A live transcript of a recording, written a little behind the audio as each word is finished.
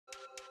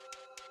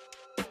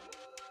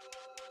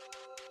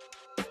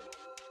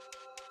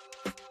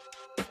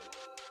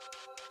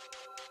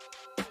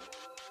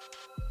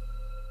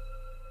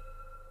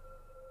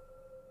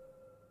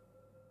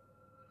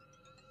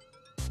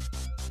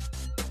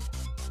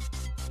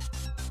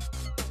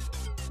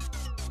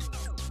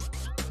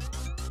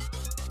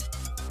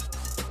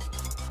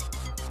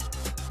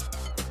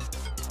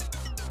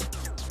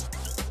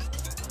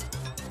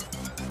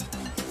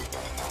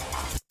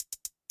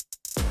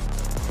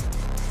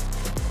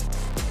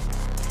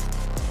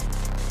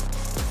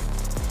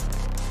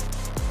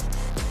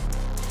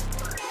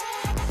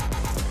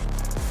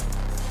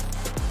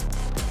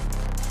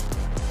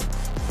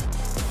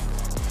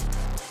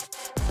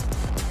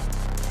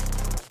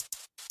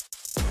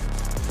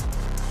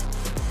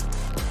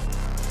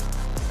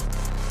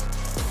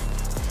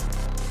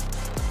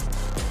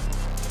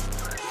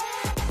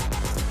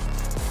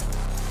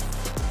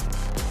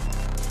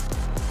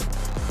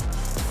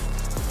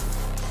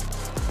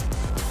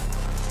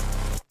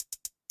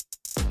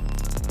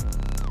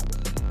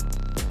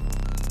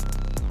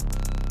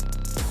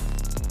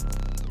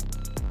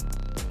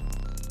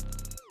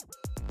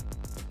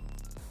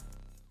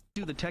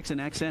do the Texan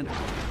accent.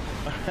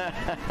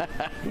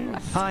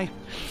 Hi.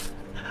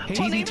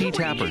 TDT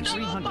Tappers.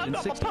 I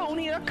got my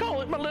pony, I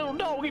call it my little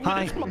doggy,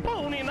 but it's my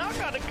pony, and I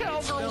got a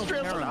cowgirl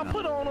dress that I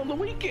put on the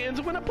weekends.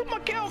 And when I put my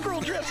cowgirl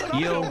dress on, I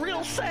feel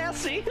real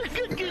sassy.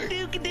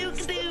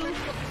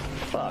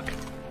 Fuck.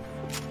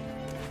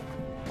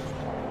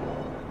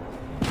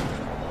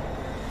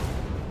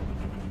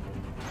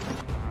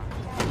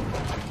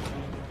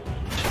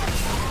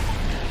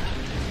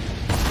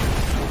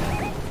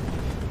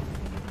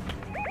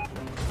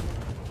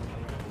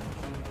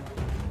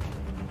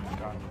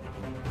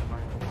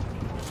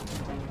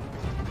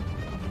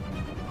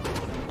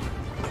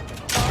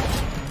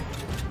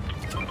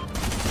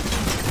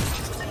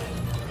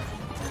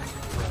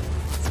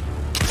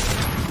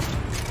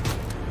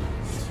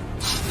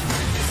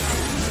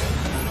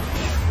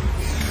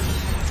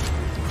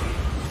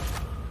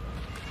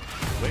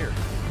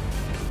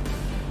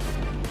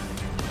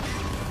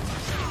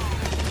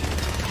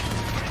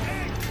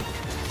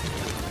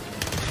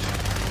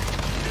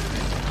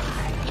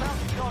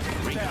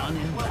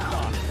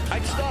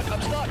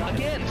 I'm stuck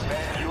again.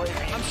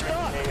 I'm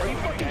stuck. Are you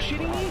fucking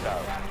shitting me?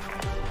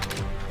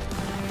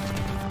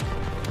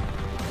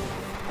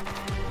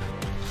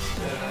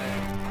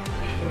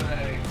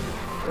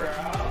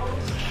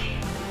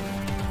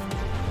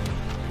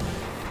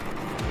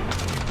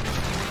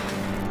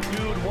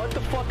 Dude, what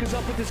the fuck is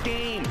up with this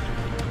game?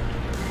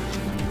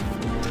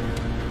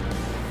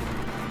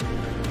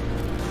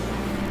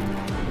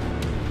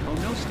 Oh,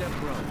 no step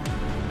bro.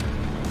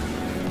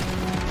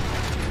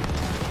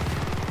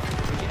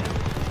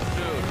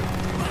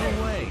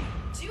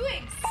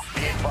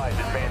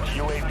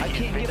 No way. I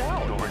can't get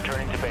out.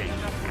 Returning to base.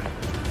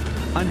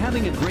 I'm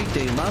having a great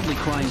day. Loudly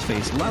crying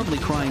face. Loudly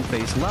crying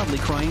face. Loudly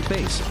crying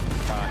face.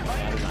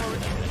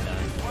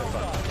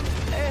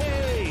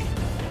 Hey,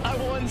 I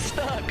won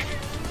stuck.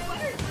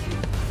 What are you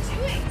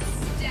doing,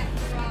 step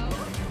bro?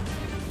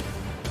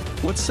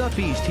 What's up,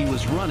 East? He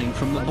was running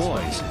from the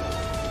boys.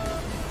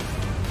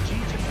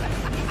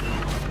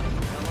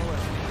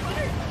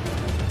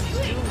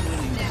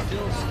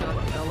 Still stuck.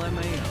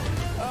 LMAO.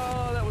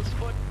 Oh, that was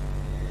fun.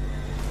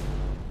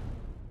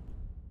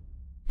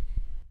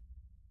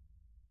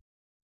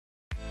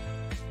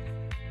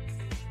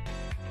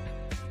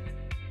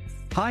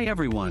 Hi,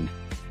 everyone.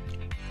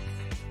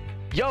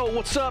 Yo,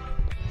 what's up?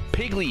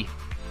 Piggly,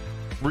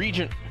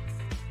 Regent,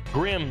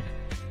 Grim,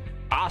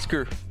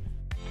 Oscar.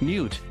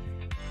 Mute.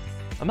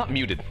 I'm not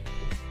muted.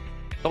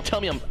 Don't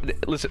tell me I'm...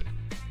 Listen.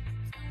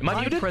 Am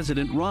I muted?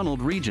 President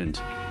Ronald Regent.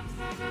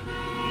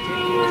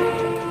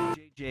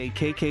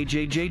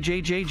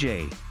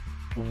 KKJJJJJJ.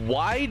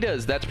 Why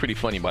does... That's pretty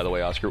funny, by the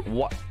way, Oscar.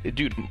 What?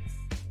 Dude.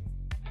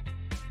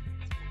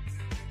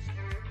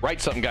 Write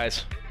something,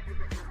 guys.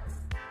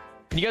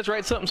 Can you guys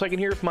write something so I can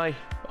hear if my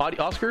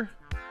audio... Oscar?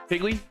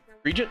 Piggly?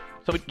 Regent?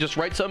 Somebody just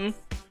write something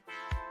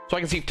so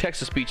I can see if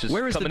text-to-speech is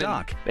Where is coming the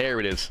doc? in.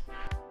 There it is.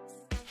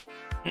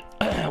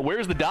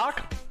 Where's the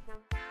doc?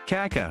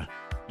 Kaka.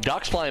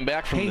 Doc's flying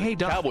back from the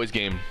Doc. Cowboys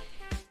game.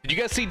 Did you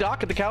guys see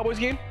Doc at the Cowboys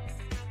game?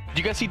 Did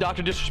you guys see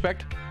Dr.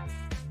 Disrespect?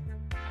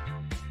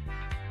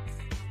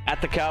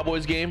 At the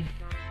Cowboys game?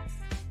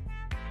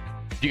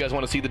 Do you guys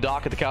want to see the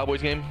Doc at the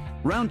Cowboys game?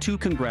 Round 2,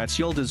 congrats,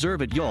 y'all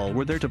deserve it. Y'all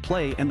were there to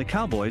play and the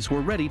Cowboys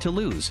were ready to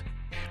lose.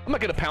 I'm not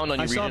gonna pound on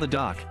you, I saw Regent. the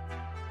doc.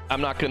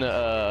 I'm not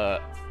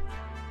gonna,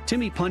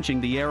 Timmy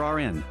punching the air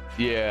RN.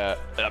 yeah,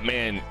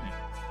 man,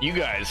 you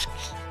guys,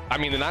 I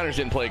mean, the Niners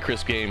didn't play a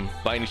crisp game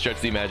by any stretch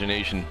of the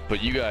imagination,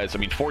 but you guys, I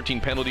mean,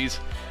 14 penalties.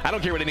 I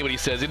don't care what anybody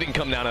says, it didn't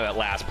come down to that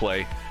last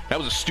play. That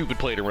was a stupid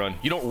play to run.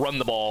 You don't run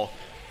the ball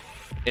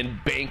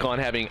and bank on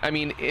having, I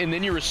mean, and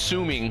then you're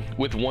assuming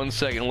with 1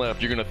 second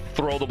left, you're gonna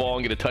throw the ball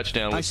and get a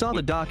touchdown. I saw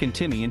the doc and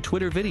Timmy in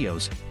Twitter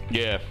videos.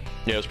 Yeah,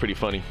 it was pretty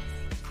funny.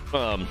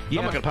 I'm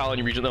not gonna pile on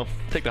your Regent though.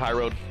 Take the high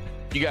road.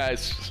 You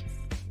guys,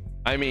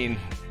 I mean,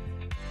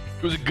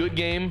 it was a good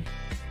game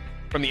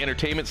from the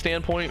entertainment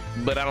standpoint,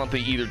 but I don't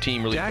think either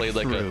team really played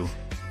like a...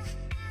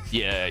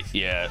 Yeah,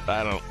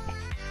 I don't...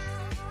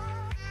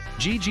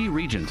 GG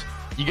Regent.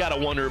 You gotta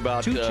wonder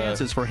about... 2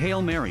 chances for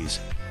Hail Marys.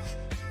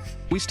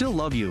 We still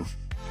love you.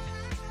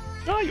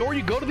 Or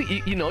you go to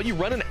the... You know, you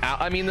run an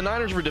out... I mean, the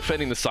Niners were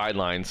defending the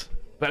sidelines,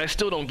 but I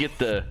still don't get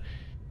the...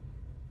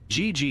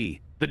 GG.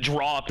 The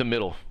draw up the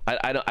middle.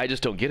 I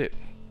just don't get it.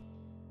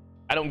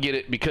 I don't get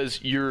it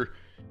because you're...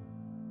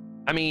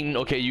 I mean,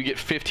 okay, you get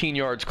 15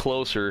 yards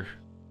closer,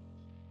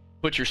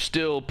 but you're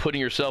still putting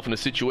yourself in a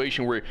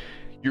situation where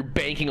you're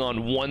banking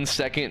on 1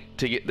 second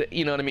to get the,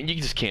 you know what I mean? You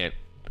just can't.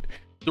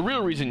 The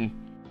real reason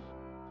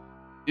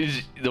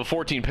is the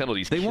 14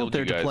 penalties. They weren't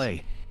there to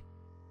play.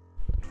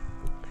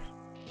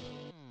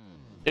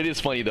 It is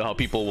funny though how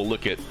people will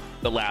look at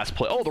the last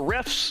play. Oh, the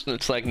refs.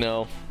 It's like,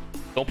 no,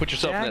 don't put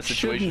yourself in that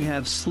situation. Shouldn't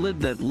have slid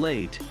that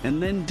late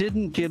and then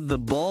didn't give the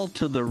ball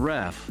to the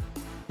ref.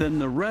 Then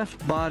the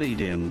ref bodied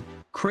him.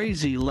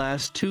 Crazy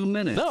last 2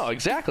 minutes. No,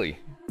 exactly.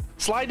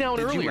 Slide down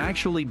earlier. Did you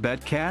actually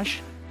bet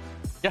cash?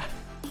 Yeah.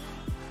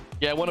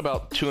 Yeah, I won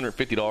about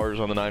 $250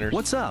 on the Niners.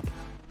 What's up?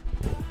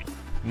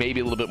 maybe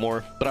a little bit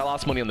more, but I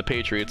lost money on the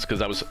Patriots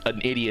because I was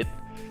an idiot.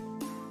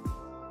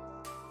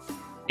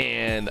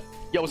 And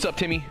yo, what's up,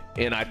 Timmy?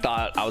 And I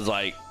thought I was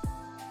like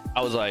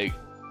I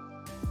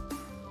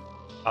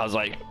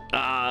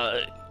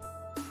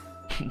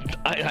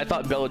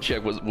thought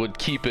Belichick would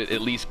keep it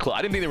at least close.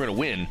 I didn't think they were gonna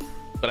win,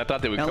 but I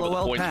thought they would cover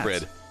the point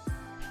spread.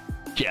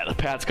 Yeah, the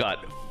Pats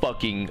got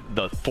fucking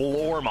the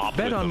floor mopped.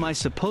 Bet on my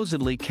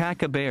supposedly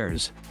caca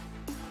Bears.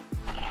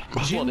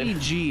 Jimmy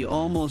G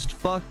almost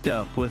fucked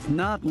up with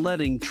not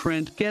letting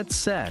Trent get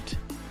set.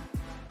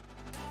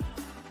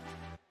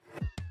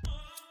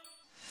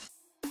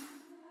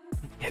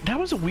 That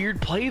was a weird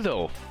play,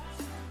 though.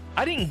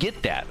 I didn't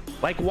get that.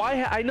 Like,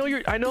 why? I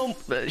know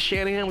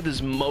Shanahan with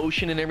his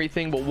motion and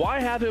everything, but why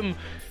have him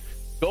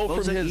go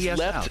from his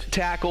left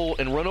tackle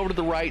and run over to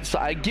the right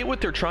side? I get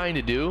what they're trying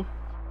to do,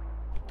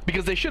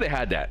 because they should have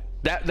had that.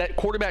 That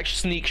quarterback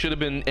sneak should have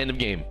been end of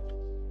game,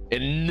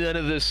 and none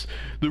of this,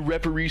 the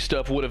referee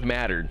stuff, would have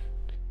mattered.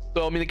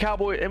 So I mean, the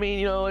Cowboys, I mean,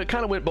 you know, it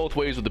kind of went both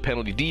ways with the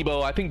penalty.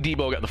 I think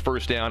Debo got the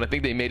first down. I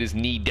think they made his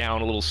knee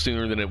down a little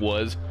sooner than it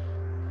was,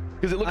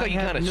 because it looked like he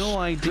kind of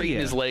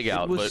straightened his leg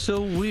out. It was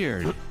so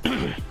weird.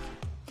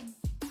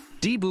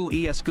 Debo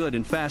is good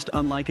and fast,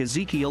 unlike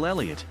Ezekiel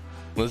Elliott.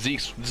 Well,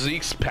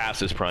 Zeke's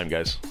past his prime,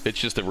 guys. It's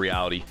just a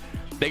reality.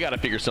 They got to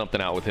figure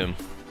something out with him.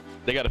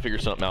 They got to figure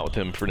something out with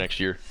him for next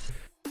year,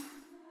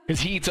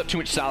 because he eats up too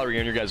much salary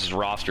on your guys'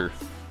 roster.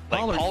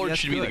 Like, Pollard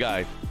should be the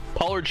guy.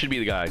 Pollard should be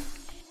the guy.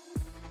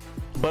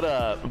 But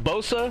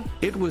Bosa,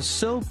 it was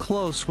so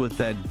close with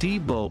that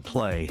Debo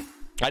play.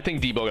 I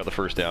think Debo got the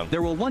first down.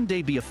 There will one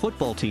day be a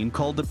football team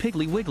called the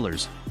Piggly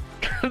Wigglers.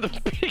 The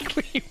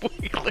Piggly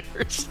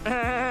Wigglers.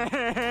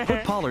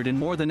 Put Pollard in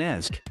more than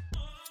Esk.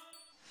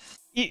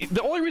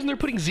 The only reason they're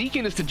putting Zeke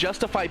in is to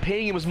justify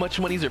paying him as much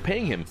money as they're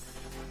paying him.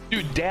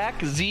 Dude,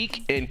 Dak,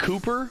 Zeke, and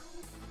Cooper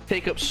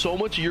take up so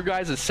much of your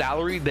guys'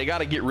 salary. They got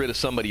to get rid of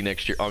somebody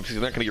next year. Obviously,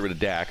 they're not going to get rid of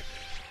Dak,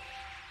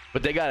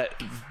 but they got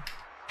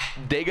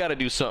to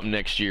do something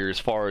next year as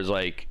far as,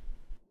 like,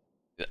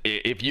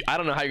 if you, I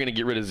don't know how you're going to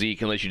get rid of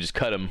Zeke unless you just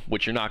cut him,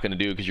 which you're not going to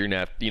do, because you're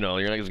not, you know,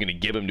 you're not just going to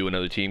give him to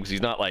another team, because he's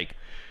not like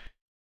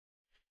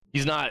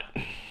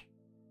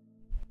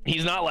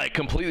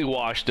completely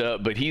washed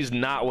up, but he's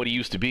not what he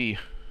used to be.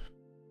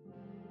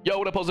 Yo,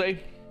 what up,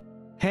 Jose?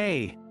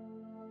 Hey.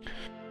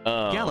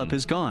 Gallup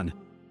is gone.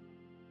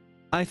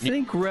 I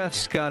think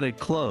refs got it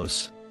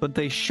close, but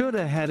they should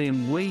have had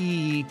him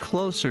way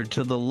closer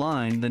to the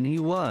line than he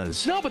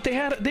was. No, but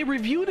they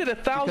reviewed it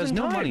 1,000 times. Because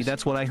no money,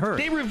 that's what I heard.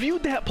 They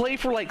reviewed that play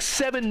for like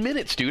 7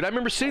 minutes, dude. I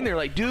remember sitting there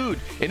like, dude,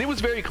 and it was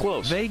very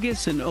close.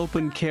 Vegas and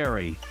open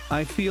carry.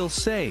 I feel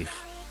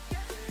safe.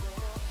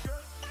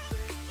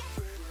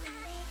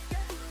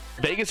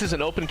 Vegas is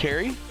an open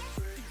carry?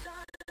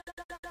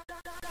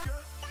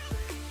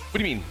 What do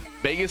you mean?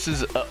 Vegas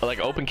is like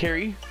open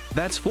carry?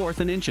 That's 4th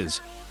and inches.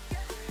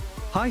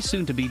 Hi,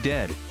 soon to be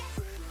dead.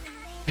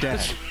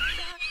 Dad.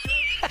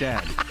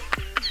 Dad.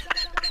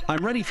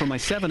 I'm ready for my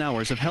 7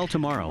 hours of hell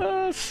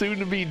tomorrow. Soon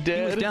to be dead.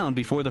 He was down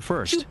before the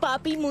first.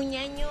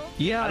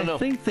 Yeah, I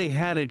think they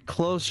had it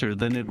closer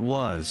than it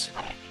was.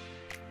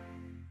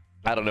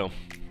 I don't know.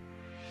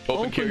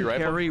 Open carry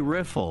rifle? Carry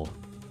riffle.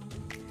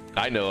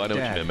 I know what you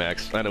meant,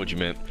 Max. I know what you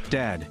meant.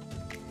 Dad.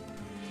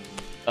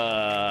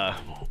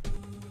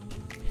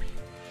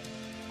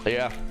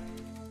 Yeah.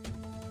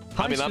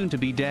 Hi, soon to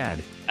be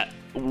dad.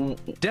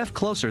 Def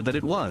closer than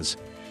it was.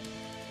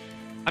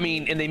 I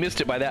mean, and they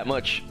missed it by that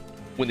much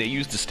when they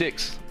used the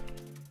sticks.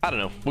 I don't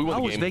know. We won the game.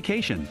 How was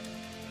vacation?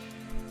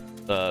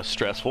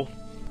 Stressful.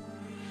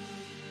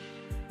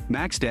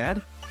 Max,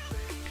 dad?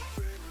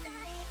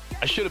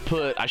 I should have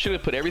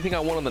put everything I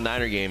won on the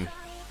Niner game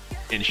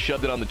and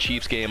shoved it on the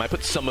Chiefs game. I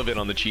put some of it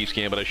on the Chiefs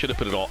game, but I should have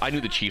put it all. I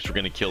knew the Chiefs were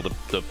going to kill the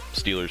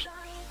Steelers.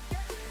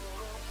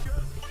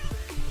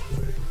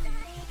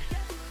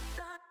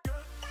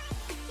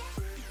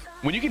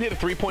 When you can hit a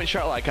 3-point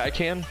shot like I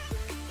can,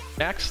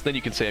 Max, then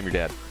you can say I'm your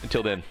dad.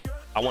 Until then,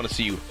 I want to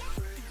see you.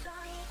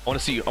 I want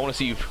to see you. I want to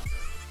see you.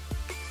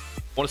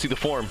 I want to see the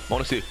form. I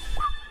want to see.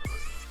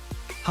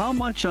 How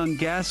much on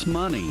gas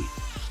money?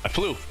 I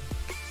flew.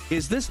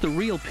 Is this the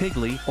real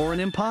Piggly or an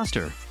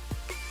imposter?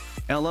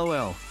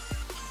 LOL.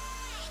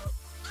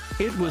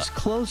 It was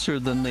closer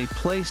than they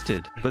placed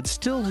it, but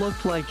still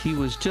looked like he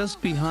was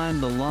just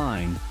behind the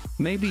line,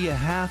 maybe a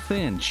 ½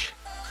 inch.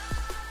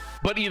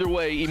 But either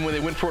way, even when they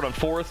went for it on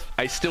 4th,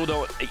 I still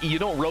don't. You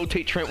don't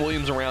rotate Trent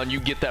Williams around. You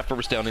get that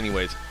first down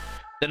anyways.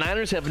 The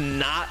Niners have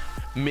not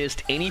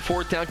missed any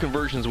 4th down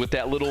conversions with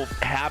that little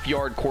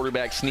half-yard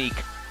quarterback sneak.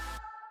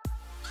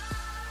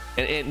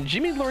 And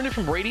Jimmy learned it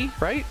from Brady,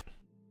 right?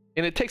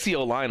 And it takes the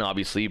O-line,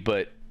 obviously,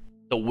 but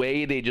the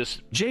way they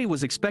just... Jay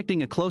was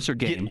expecting a closer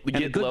game, and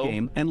a good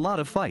game, and a lot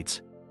of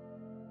fights.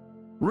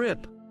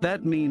 Rip,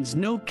 that means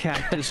no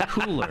cactus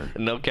cooler.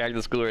 No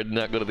cactus cooler. I did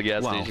not go to the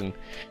gas station.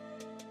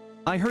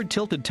 I heard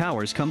Tilted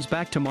Towers comes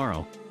back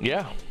tomorrow.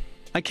 Yeah.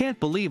 I can't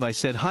believe I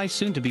said hi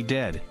soon to be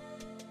dead.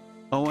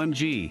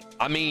 OMG.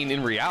 I mean,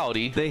 in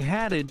reality... They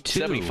had it too.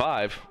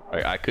 75.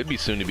 I could be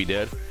soon to be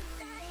dead.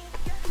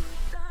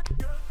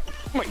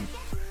 Oh my...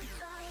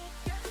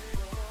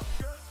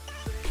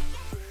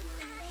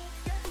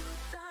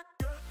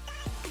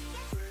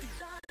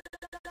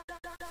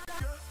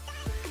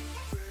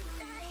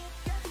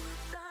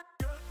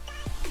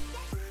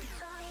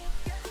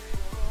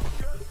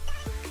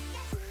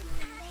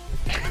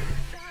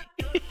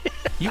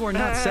 You are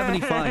not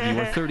 75, you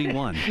are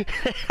 31.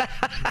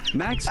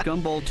 Max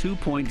Gumball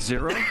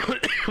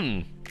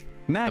 2.0.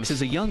 Max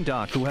is a young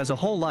doc who has a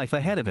whole life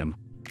ahead of him.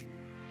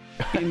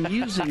 I'm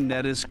using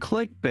that as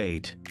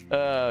clickbait.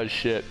 Oh,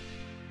 shit.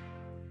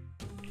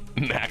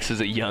 Max is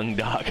a young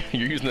doc.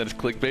 You're using that as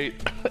clickbait?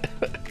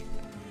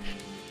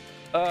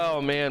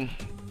 Oh, man.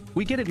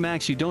 We get it,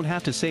 Max. You don't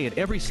have to say it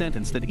every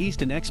sentence that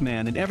East and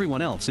X-Man and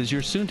everyone else is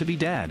your soon-to-be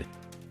dad.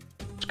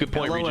 It's a good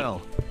point, LOL.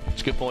 Regent.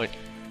 It's a good point.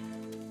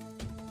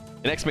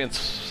 An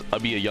X-Man's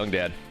be a young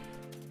dad.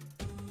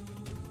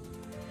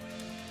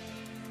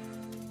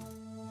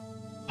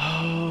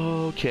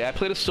 Okay, I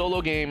played a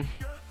solo game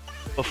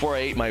before I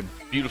ate my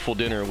beautiful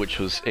dinner, which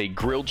was a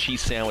grilled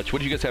cheese sandwich.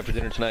 What did you guys have for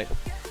dinner tonight?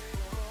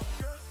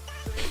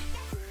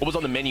 What was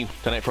on the menu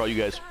tonight for all you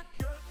guys?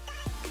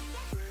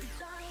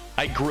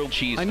 I grilled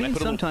cheese. I mean,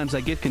 sometimes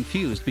I get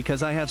confused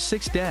because I have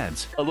 6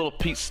 dads. A little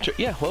piece.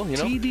 Yeah, well, you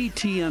know. tdt_east_bay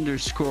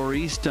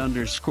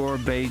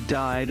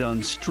died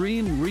on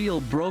stream.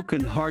 Real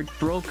broken heart,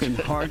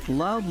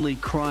 loudly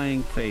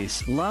crying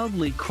face,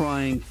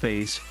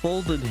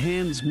 folded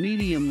hands,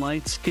 medium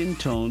light skin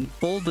tone,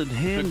 folded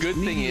hands, the good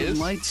thing is,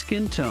 light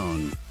skin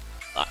tone.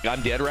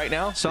 I'm dead right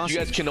now. So you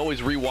guys can always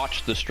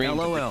rewatch the stream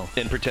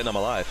and pretend I'm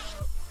alive.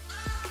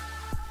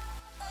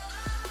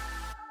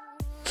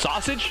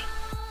 Sausage?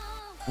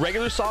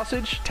 Regular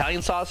sausage,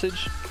 Italian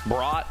sausage,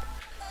 brat,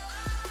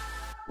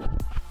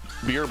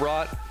 beer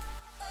brat,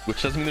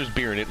 which doesn't mean there's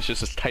beer in it. It's just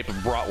this type of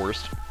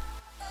bratwurst.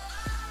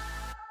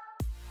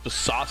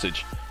 Just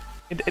sausage.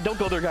 And don't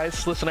go there,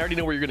 guys. Listen, I already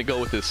know where you're going to go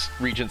with this.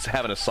 Regent's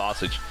having a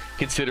sausage,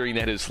 considering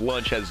that his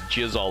lunch has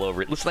jizz all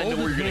over it. Listen, I know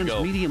where you're going to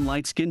go. Medium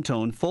light skin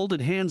tone,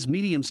 folded hands,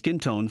 medium skin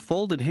tone,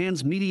 folded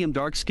hands, medium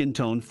dark skin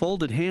tone,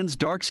 folded hands,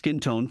 dark skin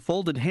tone,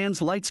 folded hands,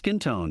 light skin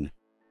tone.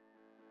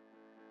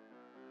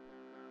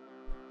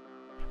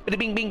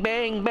 Bing, bing,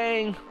 bang,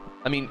 bang.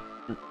 I mean,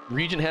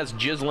 Regent has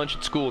jizz lunch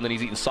at school and then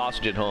he's eating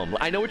sausage at home.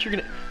 I know what you're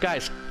gonna...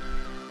 Guys,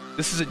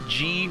 this is a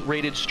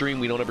G-rated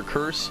stream. We don't ever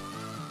curse.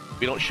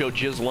 We don't show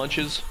jizz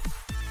lunches.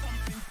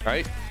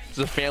 Alright? This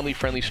is a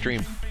family-friendly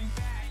stream.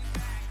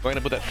 We're gonna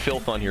put that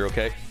filth on here,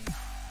 okay?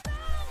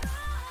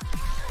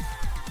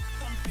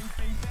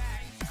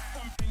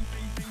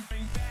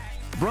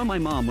 Bro, my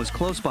mom was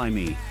close by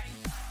me.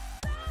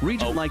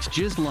 Regent likes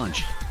jizz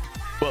lunch.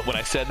 What, when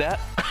I said that?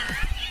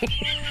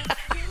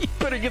 You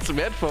better get some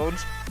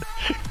headphones.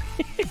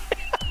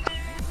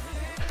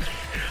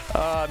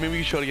 Maybe we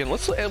can show it again.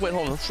 Let's wait.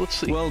 Hold on. Let's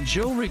see. Well,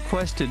 Joe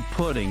requested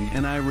pudding,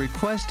 and I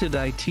requested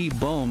IT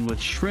bone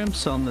with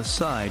shrimps on the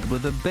side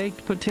with a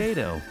baked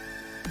potato.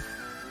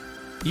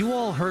 You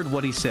all heard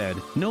what he said.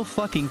 No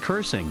fucking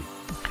cursing.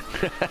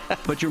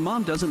 But your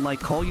mom doesn't like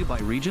call you by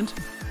Regent?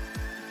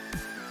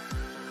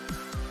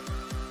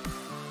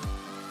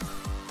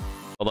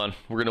 Hold on.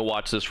 We're gonna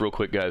watch this real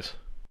quick, guys.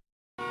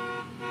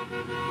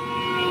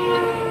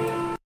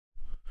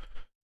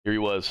 Here he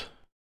was.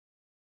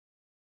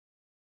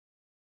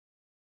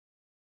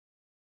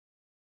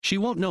 She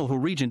won't know who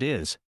Regent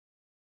is.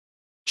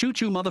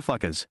 Choo-choo,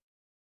 motherfuckers.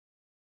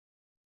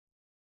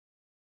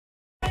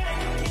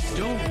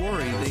 Don't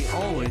worry, they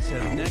always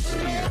have next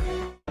year.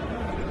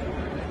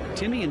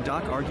 Timmy and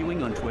Doc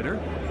arguing on Twitter?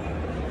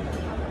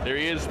 There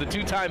he is, the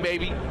 2-time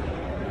baby.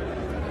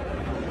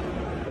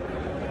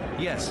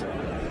 Yes.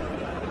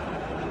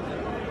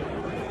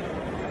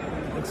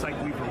 Looks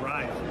like we've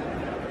arrived.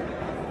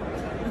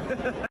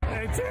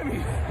 Hey,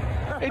 Timmy!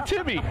 Hey,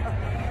 Timmy!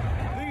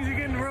 Things are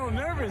getting real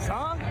nervous,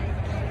 huh?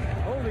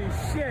 Holy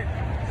shit.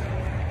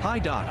 Hi,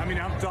 Doc. I mean,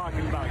 I'm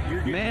talking about you're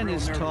getting Man real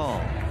is nervous.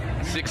 tall.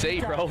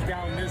 6'8", bro.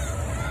 Down this...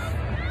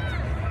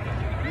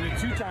 I mean,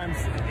 2 times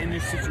in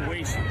this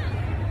situation.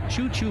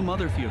 Choo-choo,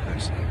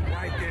 motherfuckers.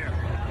 Right there.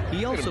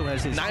 He also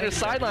has his... Niner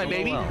sideline,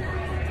 baby.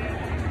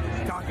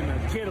 Talking to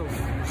Kittles,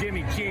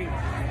 Jimmy G.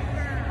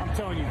 I'm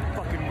telling you,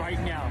 fucking right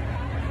now.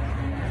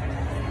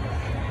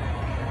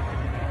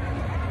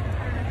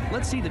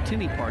 Let's see the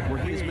Timmy part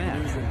where he is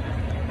mad.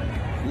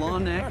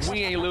 Lawn X. We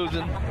ain't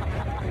losing.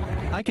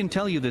 I can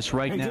tell you this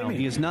right now, Timmy.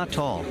 he is not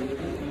tall.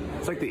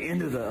 It's like the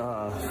end of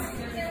the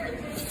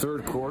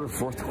third quarter,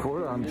 fourth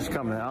quarter. I'm just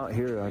coming out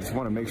here. I just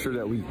want to make sure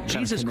that we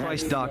Jesus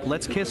Christ, Doc,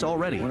 let's kiss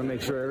already. I want to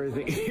make sure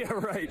everything... Yeah,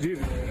 right, dude.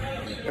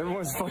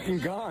 Everyone's fucking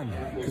gone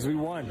because we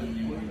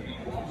won.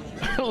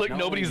 Look,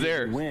 nobody's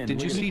there.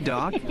 Did you see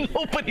Doc?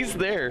 Nobody's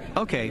there.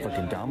 Okay.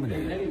 Fucking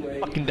dominated.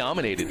 Fucking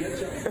dominated.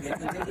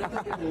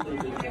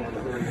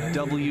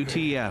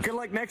 WTF. Good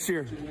luck next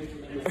year.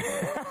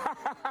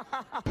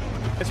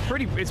 It's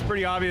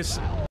pretty obvious.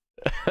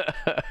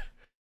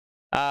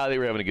 They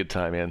were having a good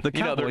time, man. The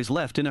Cowboys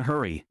left in a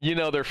hurry. You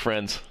know they're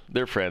friends.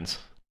 They're friends.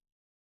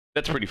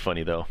 That's pretty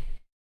funny, though.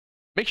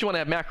 Makes you want to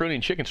have macaroni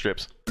and chicken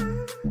strips.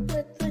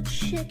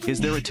 Is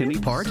there a Timmy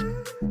part?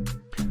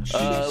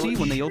 See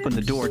when they open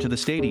the door to the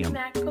stadium.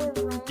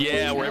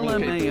 Yeah, we're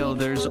LMAO,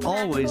 there's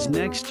always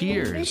next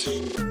year's.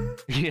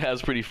 Yeah,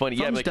 it's pretty funny.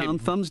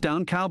 Thumbs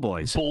down,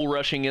 Cowboys. Bull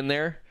rushing in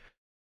there.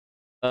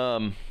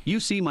 You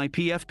see my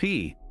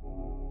PFP.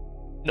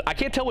 I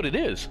can't tell what it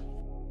is.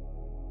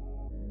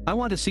 I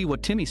want to see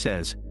what Timmy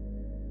says.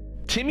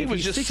 Timmy If was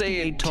he's just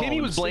 68 saying. tall Timmy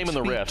and was blaming 6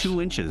 the feet refs.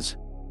 2 inches.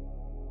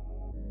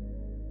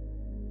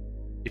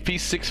 If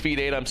he's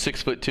 6'8", I'm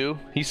 6'2".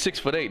 He's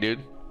 6'8", dude.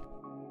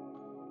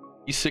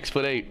 He's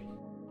 6'8".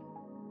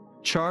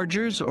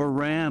 Chargers or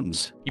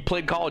Rams? He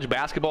played college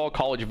basketball,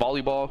 college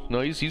volleyball.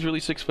 No, he's really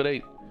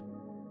 6'8".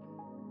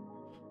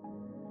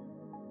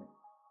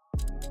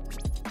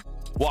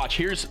 Watch,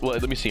 here's well,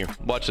 let me see here.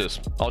 Watch this.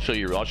 I'll show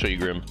you,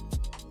 Grim.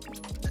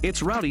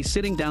 It's Rowdy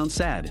sitting down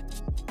sad.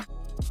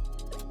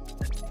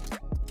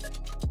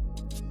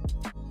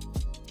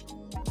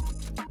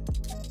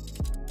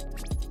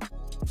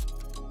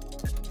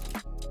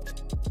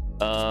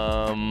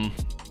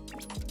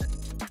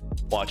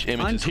 Watch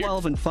images. I'm here.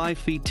 12 and 5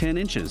 feet 10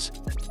 inches.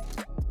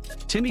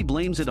 Timmy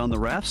blames it on the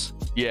refs?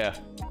 Yeah.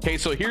 Okay,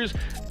 so here's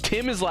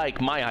Tim is like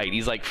my height.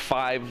 He's like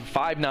 5'9",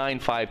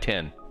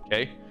 5'10".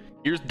 Okay.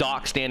 Here's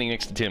Doc standing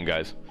next to Tim,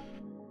 guys.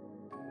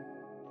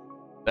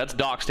 That's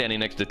Doc standing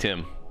next to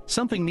Tim.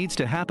 Something needs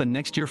to happen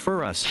next year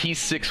for us. He's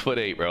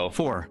 6'8", bro.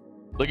 4.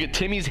 Look at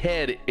Timmy's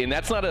head, and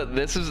that's not a.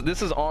 This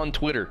is on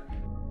Twitter.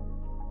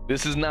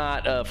 This is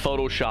not a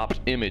photoshopped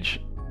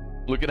image.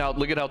 Look at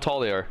how tall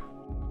they are.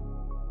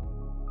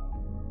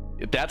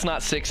 That's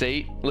not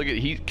 6'8". Look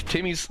at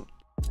Timmy's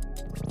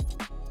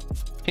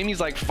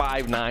like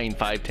 5'9",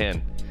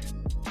 5'10".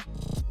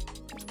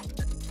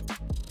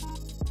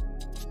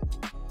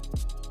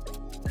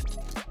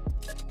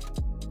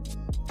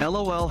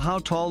 LOL, how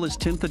tall is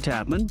Tim the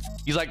Tapman?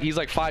 He's like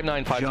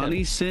 5'9", 5'10".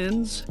 Johnny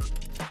Sins?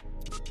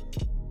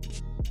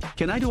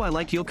 Can I do I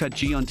like you'll cut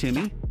G on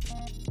Timmy?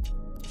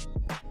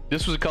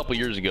 This was a couple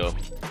years ago.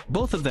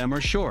 Both of them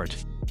are short.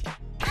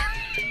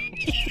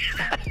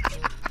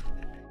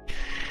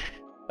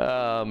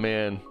 Oh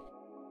man.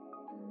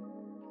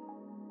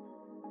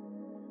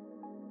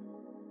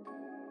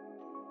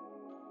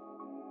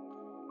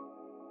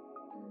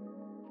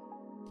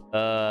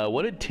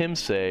 What did Tim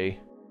say?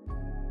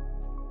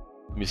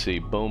 Let me see.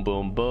 Boom,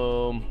 boom,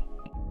 boom.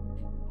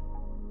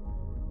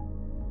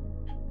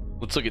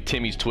 Let's look at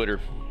Timmy's Twitter.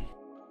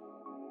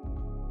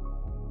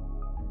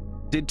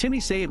 Did Timmy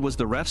say it was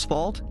the ref's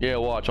fault? Yeah,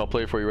 watch. I'll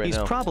play it for you right He's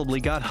now. probably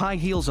got high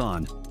heels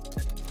on.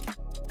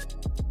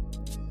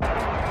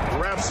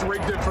 Refs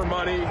rigged it for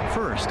money.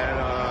 First,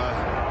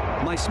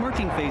 And my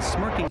smirking face.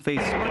 game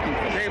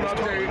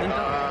update.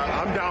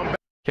 I'm down bad.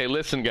 Okay,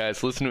 listen,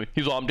 guys. Listen to me.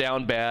 He's all, I'm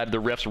down bad. The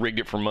refs rigged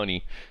it for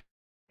money.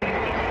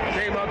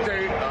 Game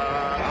update.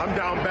 I'm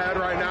down bad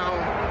right now.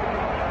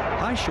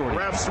 Hi, Shorty.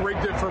 Refs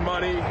rigged it for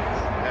money.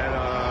 And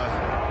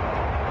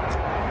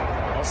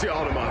I'll see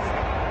y'all in a month.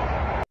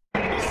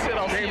 He said,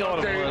 I'll see Game you on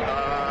a update. month.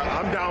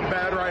 I'm down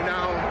bad right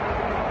now.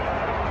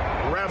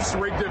 Refs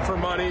rigged it for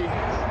money.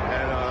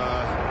 And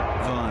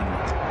Fun.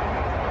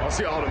 I'll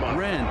see y'all in a month.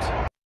 Rent.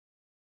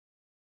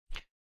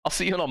 I'll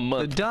see you in a The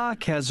month.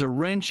 dock has a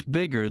wrench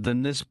bigger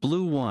than this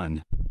blue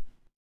one.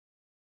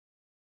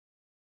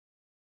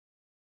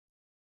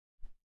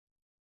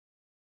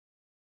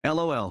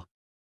 LOL.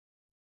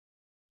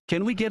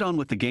 Can we get on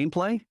with the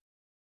gameplay?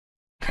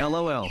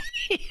 LOL.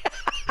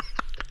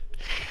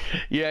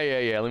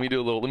 Yeah. Let me do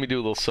a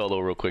little solo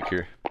real quick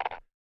here.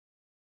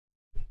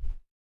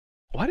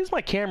 Why does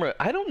my camera?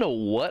 I don't know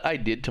what I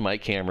did to my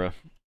camera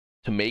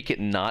to make it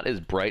not as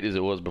bright as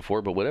it was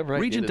before, but whatever I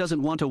did. Regent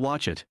doesn't want to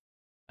watch it.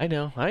 I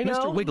know.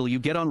 Mr. Wiggle, you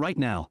get on right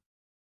now.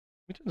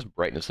 Let me just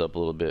brighten this up a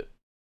little bit.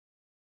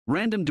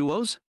 Random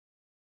duos?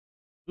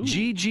 Ooh.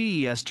 GG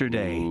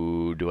yesterday.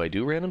 Ooh, do I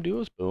do random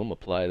duos? Boom,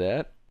 apply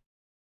that.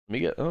 Let me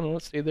get. Oh no,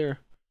 let's stay there.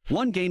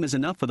 One game is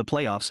enough for the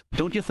playoffs,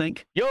 don't you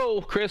think?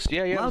 Yo, Chris.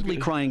 Yeah. Loudly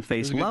crying It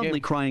face, was a good loudly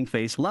game. crying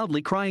face,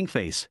 loudly crying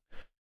face.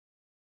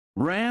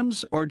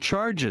 Rams or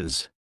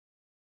Chargers?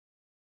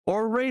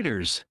 Or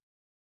Raiders?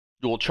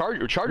 Well,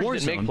 Chargers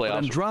didn't make Warzone, but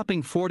I'm playoffs.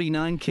 dropping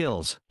 49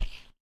 kills.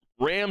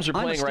 Rams are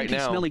I'm a playing right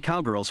stinky, now. smelly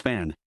Cowgirls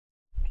fan.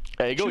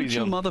 Hey, go easy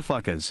Choo-choo on him.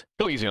 motherfuckers.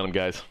 Go easy on him,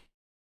 guys.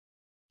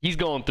 He's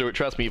going through it.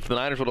 Trust me. If the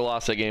Niners would have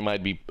lost that game,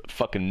 I'd be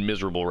fucking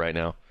miserable right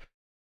now.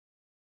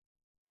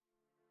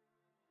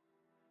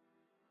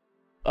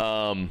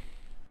 And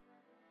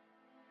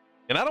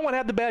I don't want to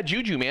have the bad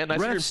juju, man.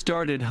 Ref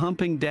started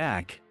humping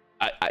Dak.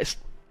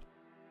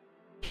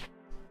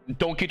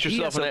 Don't get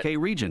yourself in that.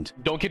 ESOK Regent.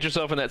 Don't get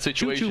yourself in that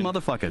situation. Choo-choo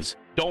motherfuckers.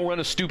 Don't run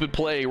a stupid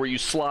play where you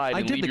slide I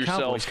and did leave the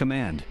yourself Cowboys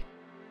command.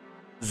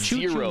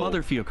 Choo-choo zero.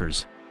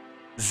 motherfuckers.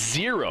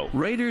 Zero.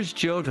 Raiders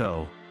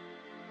Johto.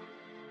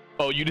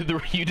 Oh, you did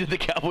the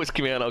Cowboys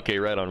command. Okay,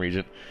 right on,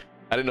 Regent.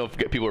 I didn't know if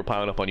people were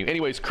piling up on you.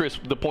 Anyways, Chris,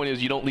 the point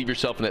is you don't leave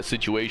yourself in that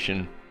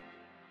situation.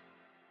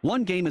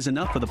 One game is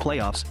enough for the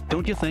playoffs,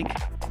 don't you think?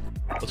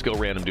 Let's go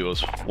random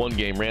duos. One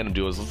game, random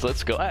duos.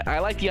 Let's go. I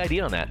like the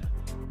idea on that.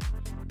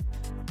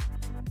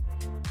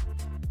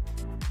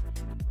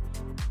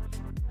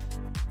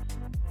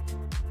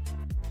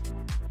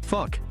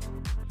 Fuck.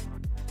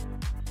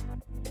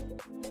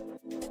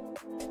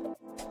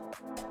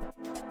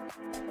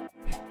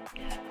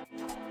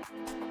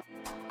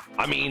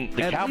 I mean,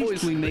 the At Cowboys.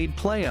 least we made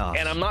playoffs.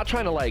 And I'm not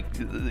trying to like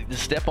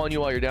step on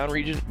you while you're down,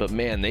 Regent, but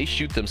man, they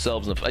shoot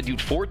themselves in the. Dude,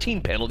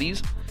 14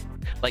 penalties?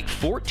 Like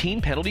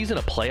 14 penalties in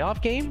a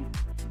playoff game?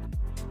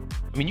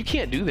 I mean, you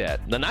can't do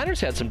that. The Niners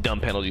had some dumb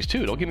penalties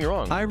too. Don't get me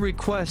wrong. I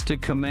request a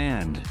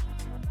command.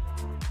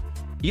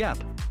 Yep.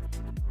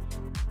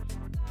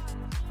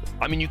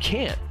 I mean, you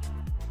can't.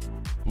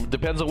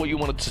 Depends on what you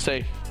want it to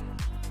say.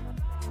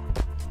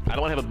 I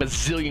don't want to have a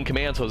bazillion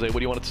commands, Jose. What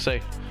do you want it to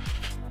say?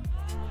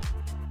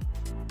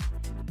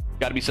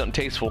 Got to be something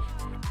tasteful.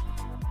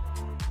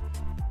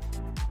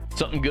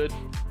 Something good.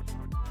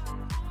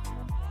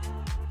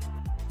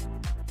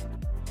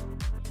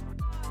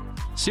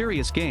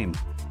 Serious game.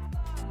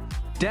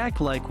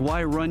 Dak like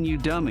why run you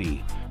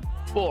dummy.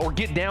 Well, or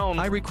get down.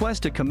 I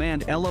request a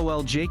command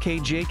LOL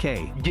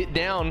JKJK. Get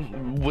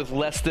down with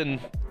less than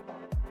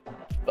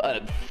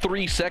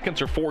 3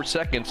 seconds or 4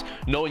 seconds,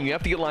 knowing you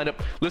have to get lined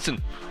up.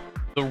 Listen,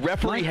 the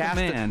referee has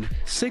command,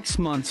 6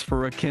 months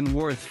for a kin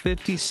worth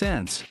 50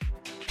 cents.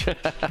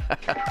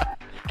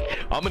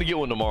 I'm gonna get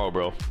one tomorrow,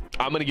 bro.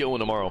 I'm gonna get one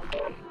tomorrow.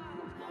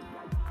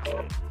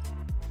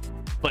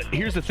 But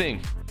here's the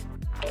thing.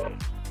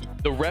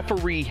 The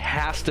referee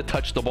has to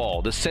touch the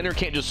ball. The center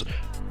can't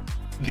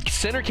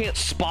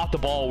spot the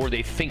ball where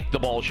they think the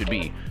ball should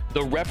be.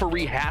 The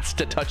referee has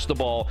to touch the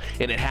ball,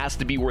 and it has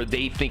to be where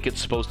they think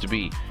it's supposed to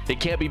be.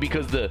 It can't be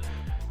because the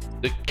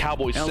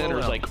Cowboys center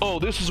is like, oh,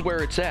 this is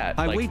where it's at.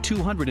 I like, weigh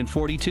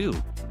 242.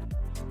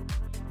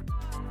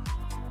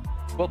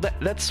 Well,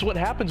 that's what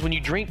happens when you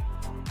drink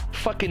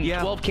fucking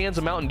 12 cans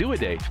of Mountain Dew a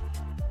day.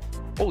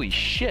 Holy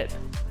shit.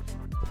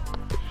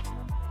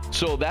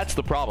 So that's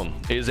the problem,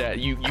 is that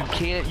you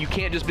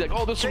can't just be like,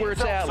 oh, this is where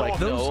it's at. Like,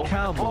 those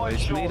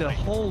Cowboys made a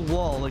whole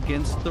wall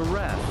against the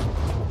ref.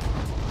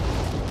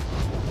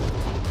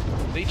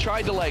 They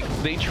tried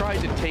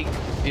to take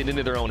it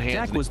into their own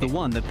hands. Dak was the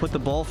one that put the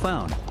ball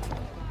found.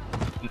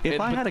 If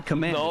I had a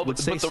command, it would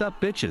say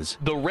sup bitches.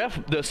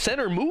 The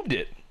center moved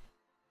it.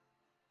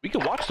 We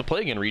can watch the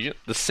play again, Regent.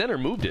 The center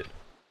moved it.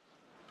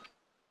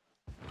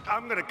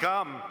 I'm gonna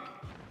come.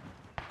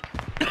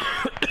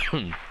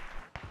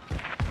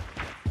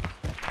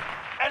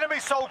 Enemy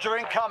soldier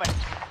incoming.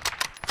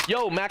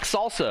 Yo, Max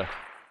Salsa.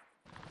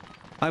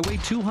 I weigh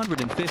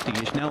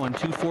 250-ish, now on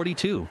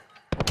 242.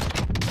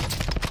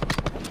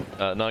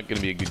 Not gonna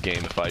be a good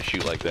game if I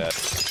shoot like that.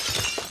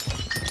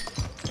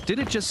 Did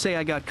it just say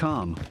I got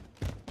calm?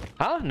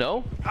 Huh?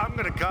 No. I'm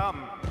gonna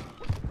come.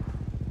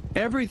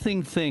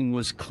 Everything thing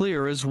was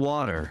clear as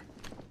water.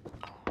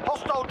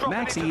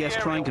 Max ES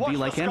trying to be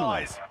like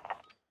Emily.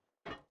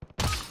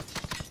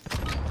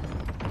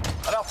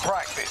 Enough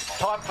practice.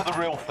 Time for the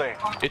real thing.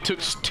 It took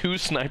 2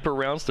 sniper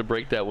rounds to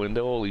break that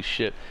window. Holy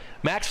shit.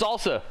 Max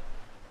Salsa.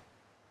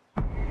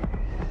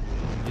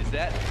 Is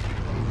that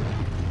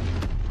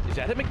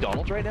at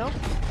McDonald's right now?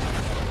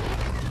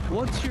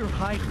 What's your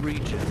height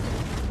region?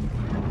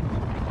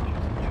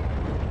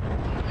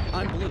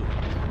 I'm blue.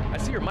 I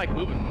see your mic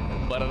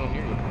moving, but I don't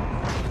hear you.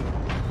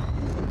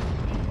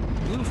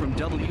 Blue from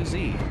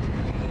WZ.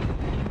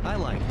 I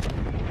like.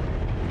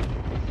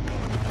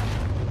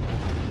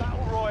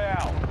 Battle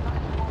Royale.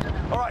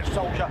 All right,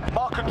 soldier.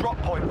 Mark a drop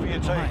point for your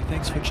team. Hi,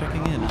 thanks for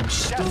checking in. I'm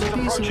still Gas is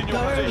approaching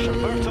your position.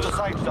 Move to the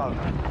safe zone.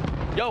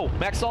 Yo,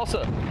 Max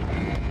Salsa.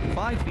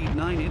 5 feet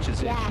 9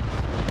 inches. Yeah.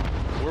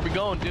 Where we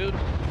going, dude?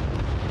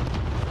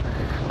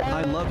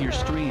 I love your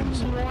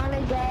streams.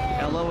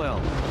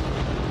 LOL.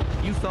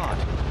 You thought.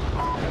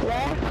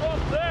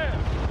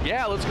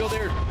 Yeah, let's go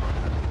there.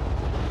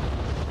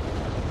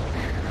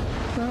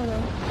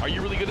 Are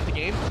you really good at the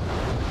game?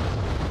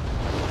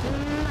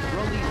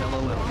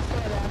 LOL.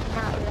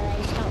 Not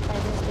really. Stop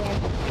playing this game.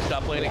 You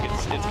stop playing it.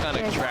 It's kind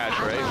of trash,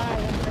 right?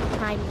 I'm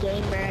not a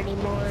gamer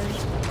anymore.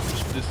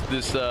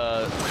 This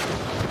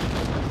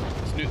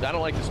new, I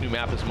don't like this new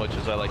map as much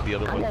as I like the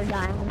other one. I'm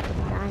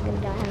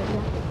gonna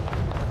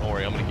die. Don't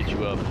worry, I'm gonna get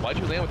you up. Why'd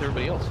you land with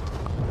everybody else?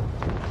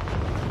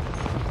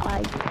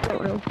 I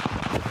don't know.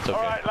 It's okay.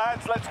 All right,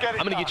 lads, let's get it.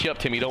 I'm gonna get you up,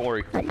 Timmy. Don't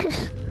worry.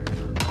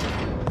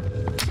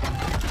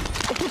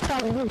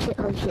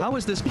 How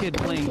is this kid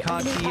playing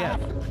COD TF?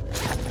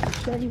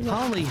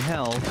 Holy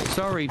hell,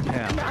 sorry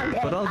pal,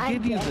 but I'll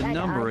give you the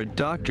number at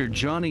Dr.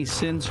 Johnny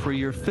Sins for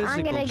your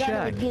physical check. I'm gonna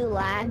go to the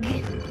gulag.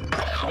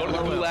 Go to the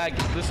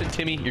gulag. Listen,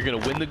 Timmy, you're gonna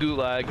win the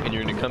gulag, and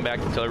you're gonna come back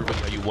and tell everybody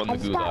how you won the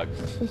gulag.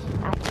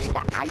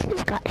 I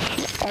just got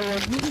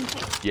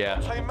Yeah,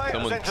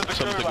 someone took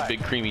a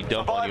big creamy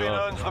dump on you.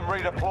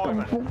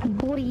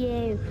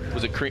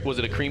 Was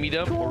it a creamy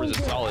dump or was it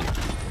solid?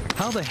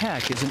 How the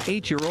heck is an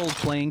 8-year-old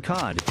playing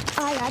COD?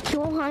 I got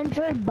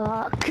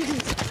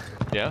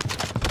 $200. Yeah?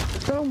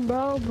 Boom,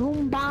 bro,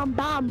 boom, bam,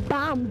 bam,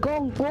 bam,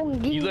 gong,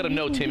 gong. You let him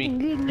know, Timmy.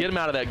 Get him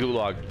out of that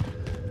gulag.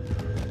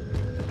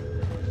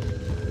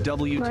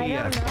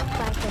 WTF.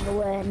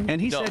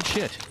 And he said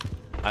shit.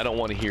 I don't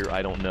want to hear,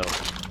 I don't know.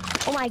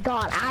 Oh my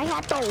god, I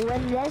have to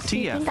win this. Do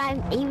you think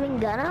I'm even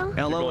gonna?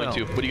 You're going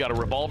to. What, do you got a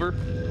revolver?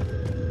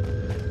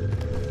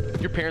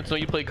 Your parents know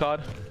you play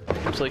COD?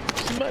 It's like,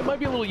 might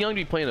be a little young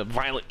to be playing a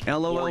violent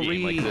war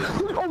game like this.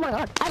 Oh my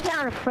god, I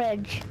found a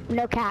fridge.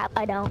 No cap,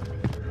 I don't.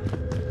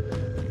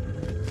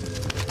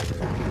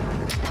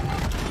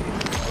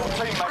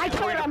 I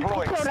killed him, I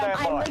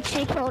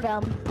literally killed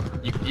him.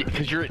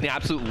 Because you're an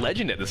absolute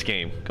legend at this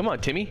game. Come on,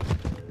 Timmy.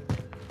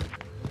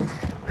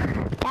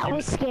 That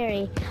was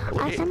scary.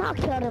 I somehow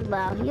killed him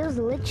though. He was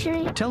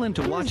literally. Tell him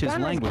to watch his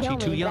language.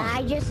 He's too young.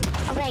 I just.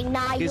 I'm like,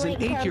 nah, you Is an ain't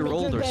killed me.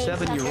 8-year-old or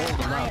 7-year-old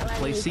allowed to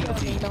play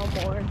COD? No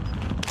more.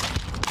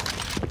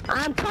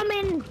 I'm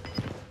coming.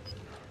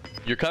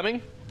 You're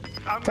coming?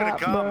 I'm gonna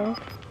come. Bro?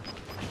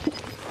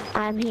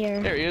 I'm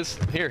here. There he is.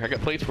 Here, I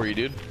got plates for you,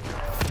 dude.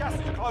 Gas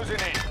is closing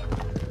in.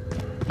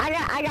 I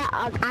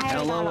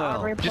got LOL. an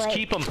armor Just plate.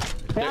 keep them.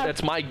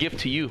 That's my gift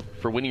to you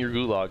for winning your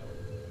gulag.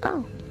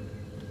 Oh,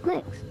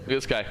 thanks. Look at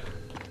this guy.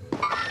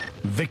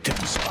 Victim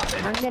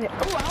spotted. I'm gonna.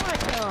 Ooh, I wanna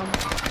kill him.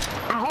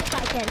 I hope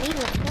I can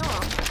even kill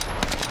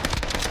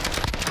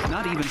him.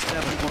 Not even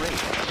 7 or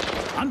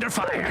 8. Under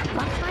fire.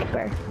 My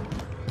sniper.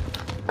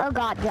 Oh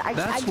god, I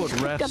That's what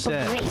just ref picked up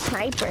said. a great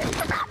sniper.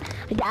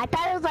 I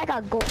thought it was like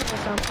a gold or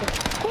something.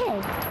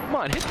 Hey, Come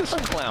on, hit this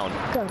clown.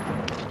 go.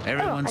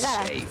 Everyone's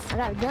I safe.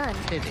 got a gun.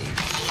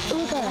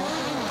 Ooh, good.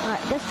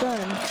 Alright, this gun.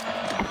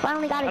 I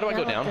finally got a How do gun.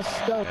 I go down? With the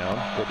scope.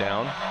 Down, go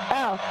down,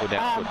 Oh. go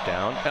down, go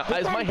down. Now,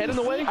 is my head in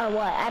the way? Or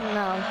what? I don't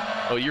know.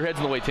 Oh, your head's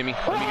in the way, Timmy.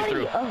 Let me get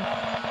through. Oh.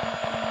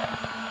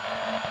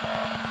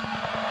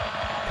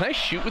 Can I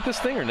shoot with this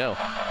thing or no?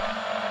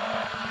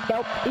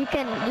 Nope. You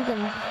can.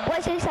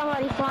 Let's see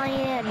somebody flying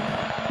in.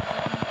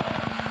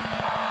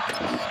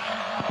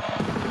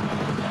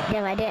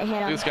 Damn, I didn't hit Look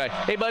him. at this guy.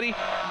 Hey, buddy.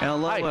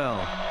 LOL.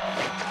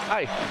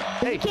 Hi. Hey.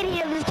 There's a kid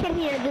here. There's a kid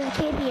here. There's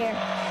a kid here.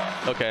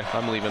 Okay,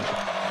 I'm leaving.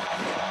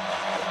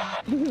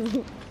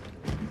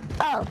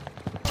 Oh.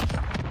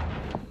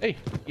 Hey,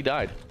 he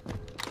died.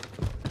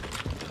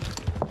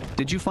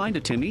 Did you find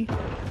a Timmy?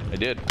 I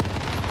did.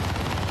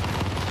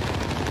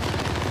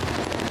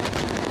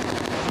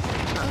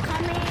 I'm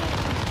coming.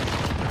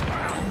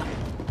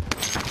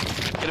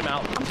 Get him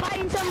out. I'm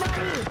fighting somebody.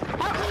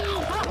 Help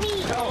me. Help me.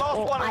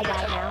 Oh, I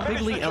died now.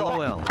 Bigly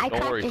LOL. I Don't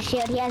cracked worry. his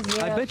shield. He has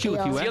 0 I bet you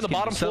if you shield. he on ask the him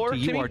bottom to sub floor, to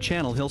you Timmy? our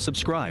channel, he'll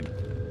subscribe.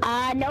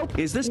 Nope.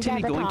 Is this He's Timmy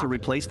at the going to top.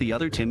 replace the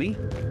other Timmy?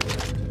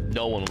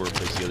 No one will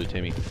replace the other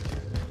Timmy.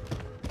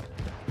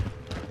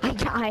 I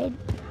died.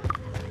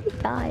 I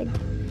died.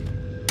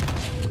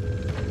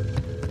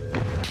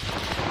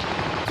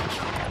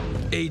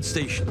 Aid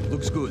station.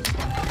 Looks good.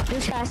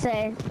 Just gotta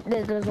say,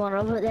 there's one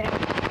over there.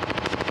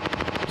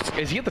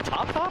 Is he at the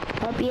top?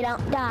 Hope you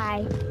don't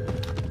die.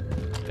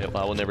 Yep,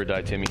 I will never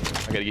die, Timmy.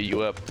 I gotta get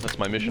you up. That's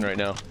my mission right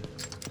now.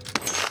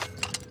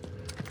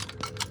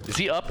 Is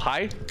he up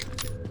high?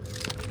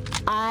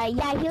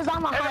 Yeah, he was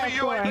on the high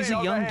floor. He's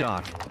a young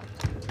doc.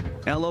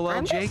 LOL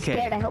I'm just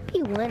scared. I JK. hope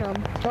you win him.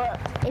 But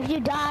if you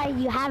die,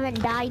 you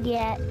haven't died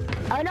yet.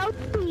 Oh no,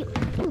 he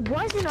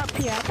wasn't up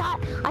here.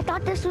 I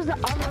thought this was the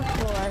other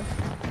floor.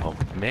 Oh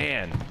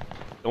man.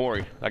 Don't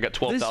worry. I got This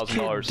kid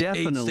 $12,000.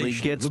 definitely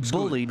station. gets Looks good.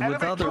 bullied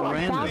with other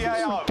randoms.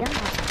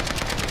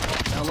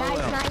 LOL.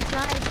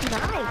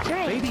 Nice.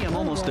 Great. Baby, I'm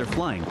almost there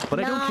flying, but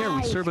I don't care. We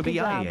Nice, serve a good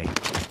job. BIA.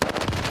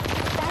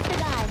 That's the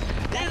guy.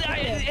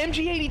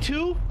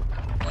 MG82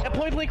 at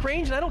point blank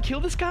range, and I don't kill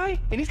this guy,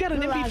 and he's got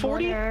an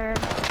MP40,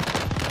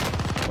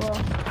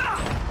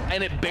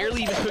 and it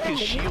barely even took his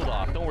shield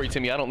off. Don't worry,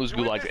 Timmy. I don't lose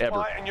gulags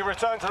ever. And you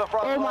return to the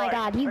front Oh my line.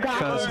 god, you got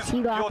Cause- this.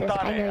 You got You're this.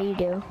 done I know here. you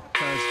do. You're the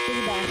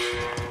best.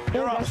 You're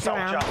You're the up, best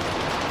soldier. around.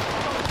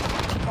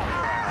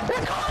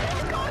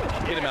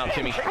 Get him out,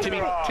 Timmy.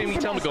 Timmy,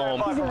 tell him to go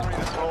home.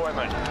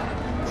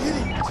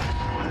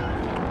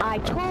 I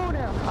told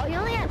him. Oh, you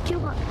only have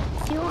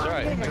 240.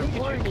 alright. Don't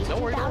worry,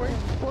 don't worry.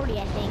 2,040,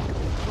 I think.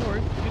 Don't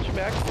worry. Get you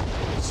back.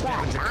 But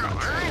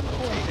I'm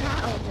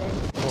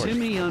 4,000.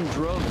 Timmy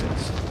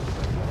Undrogas.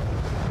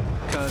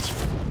 Cause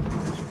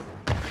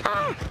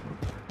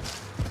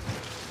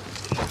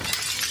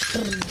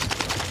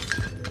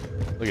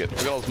Look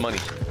at all this money.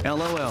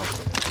 LOL.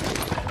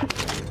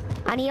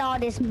 I need all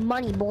this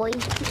money, boy.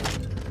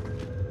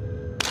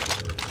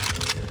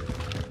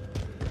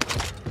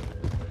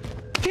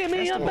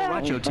 Timmy, I'm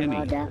back. Watcho Timmy.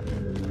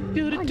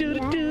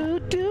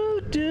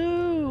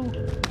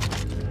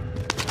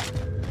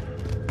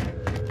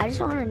 I just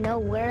want to know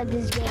where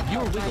this game.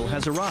 Your put wiggle money.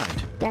 has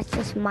arrived. That's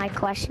just my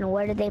question.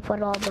 Where did they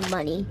put all the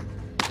money?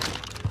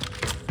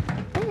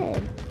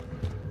 Good.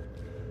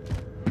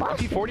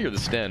 P40 or the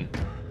Sten?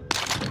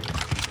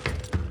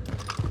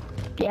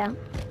 Yeah.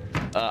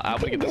 I'm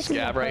gonna get the This is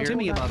scab a right here.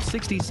 Timmy about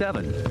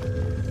 67.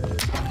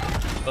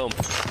 Boom.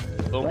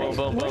 Boom, boom, boom,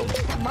 boom. Where's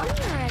this money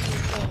or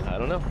anything? I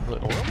don't know. We're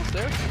almost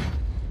there.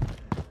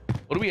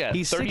 What are we at?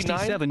 He's 39?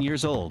 67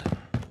 years old.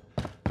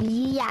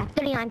 Yeah,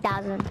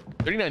 39,000.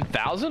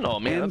 39,000? Oh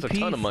man, that's a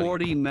ton of money.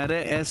 MP40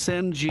 Meta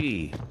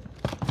SMG.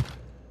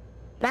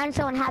 Imagine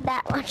someone had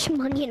that much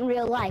money in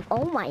real life.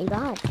 Oh my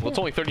god. Well, it's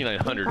only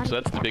 3,900, so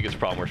that's the biggest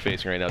problem we're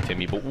facing right now,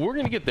 Timmy. But we're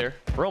gonna get there.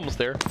 We're almost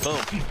there. Boom.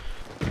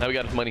 Now we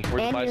got money.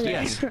 Where's the buy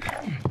station?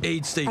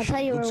 Aid I'll station.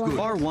 tell you Looks where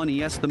good.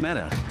 R1 ES the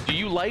meta. Do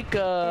you like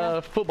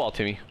football,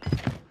 Timmy?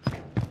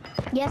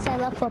 Yes, I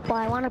love football.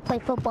 I want to play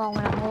football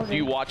when I'm older. Do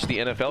you watch the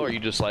NFL, or you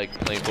just like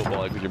playing football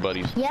like with your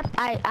buddies? Yep,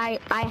 I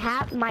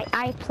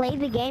play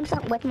the games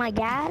with my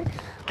dad.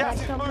 But I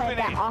Gas is don't play moving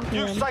that in. often.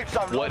 New safe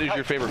zone. What is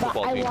your favorite But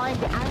football I team? want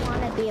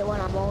to be it when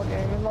I'm older.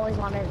 I've always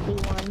wanted to be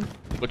one.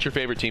 What's your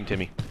favorite team,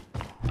 Timmy?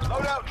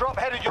 Loadout drop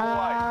headed your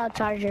way.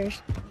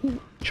 Chargers.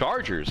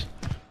 Chargers.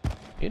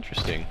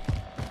 Interesting.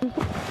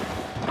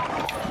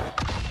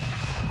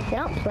 They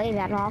don't play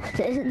that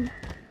often.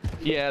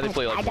 Yeah, they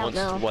play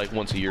like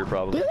once a year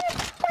probably. Do they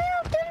play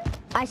often?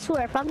 I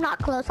swear, if I'm not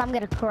close, I'm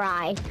gonna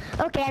cry.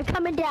 Okay, I'm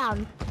coming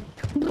down.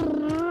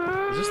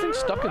 Is this thing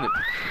stuck in the...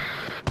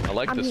 I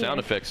like the sound here.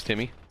 effects,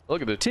 Timmy.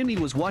 Look at the... Timmy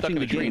was watching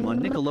the game on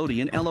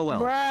Nickelodeon LOL.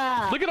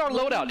 Bruh. Look at our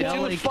loadout. It's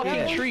in the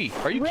fucking tree.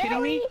 Are you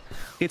kidding me?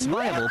 It's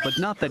viable, but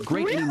not that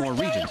great anymore,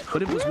 Regent.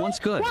 But it was once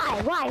good.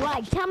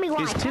 Why? Tell me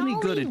why. Is Timmy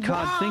good at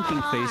COD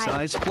thinking face, why.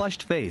 eyes,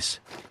 flushed face?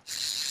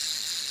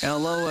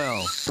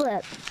 LOL.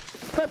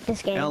 Flip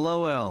this game.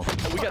 LOL.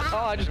 We got...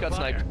 Oh, I just got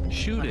sniped.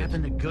 Shoot it.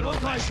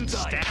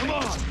 Come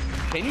on.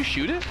 Can you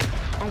shoot it?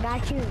 I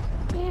got you.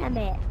 Damn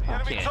it.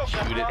 Can't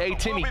shoot it. Hey,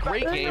 Timmy,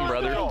 great game,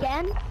 brother.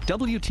 Again?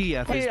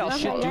 WTF is I'll this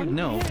shit, shoot dude?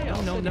 No.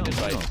 God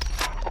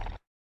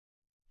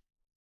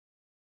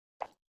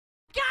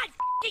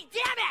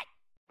damn it!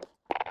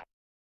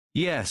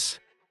 Yes.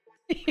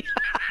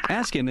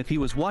 Ask him if he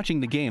was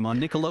watching the game on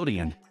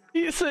Nickelodeon.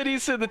 He said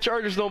the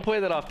Chargers don't play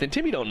that often.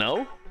 Timmy don't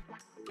know.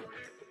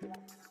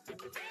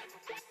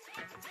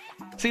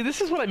 See,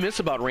 this is what I miss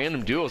about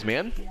random duos,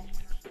 man.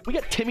 We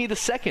got Timmy the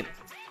second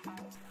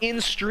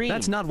in stream.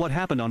 That's not what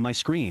happened on my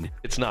screen.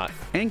 It's not.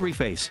 Angry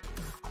face.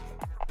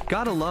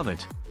 Gotta love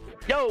it.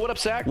 Yo, what up,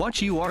 Sack?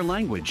 Watch you our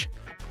language.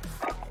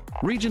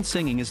 Regent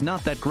singing is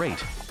not that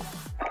great.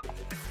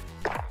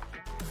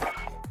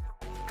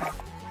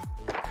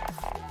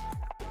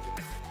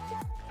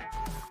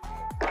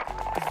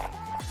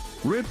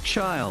 Rip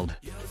child.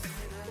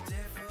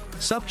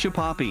 Sup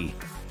chupapi.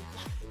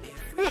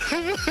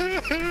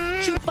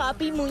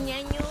 Chupapi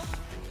muñeño.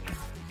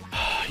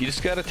 You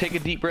just gotta take a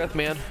deep breath,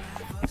 man.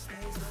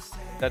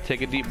 Gotta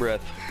take a deep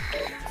breath.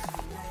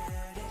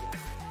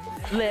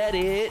 Let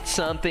it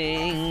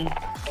something.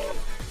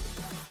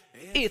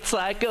 It's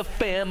like a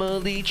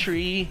family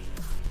tree.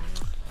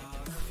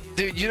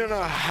 Dude, you don't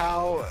know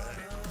how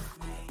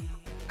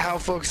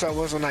focused I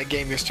was on that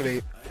game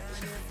yesterday.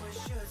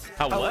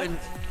 How what?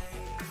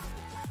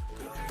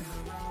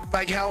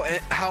 Like how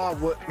I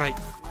would like.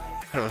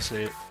 How do I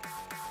say it?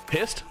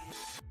 Pissed?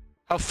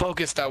 How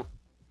focused I.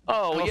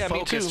 Oh yeah,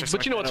 me too. Focused or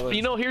But you know what's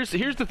something.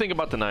 here's the thing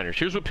about the Niners.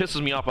 Here's what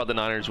pisses me off about the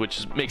Niners,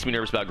 which makes me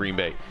nervous about Green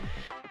Bay.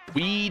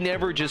 We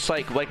never just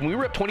like when we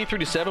were up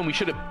 23-7, we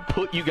should have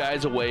put you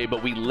guys away,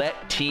 but we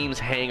let teams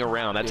hang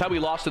around. That's how we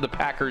lost to the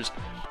Packers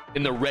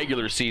in the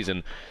regular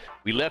season.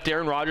 We left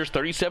Aaron Rodgers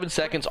 37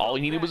 seconds. All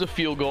he needed was a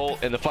field goal,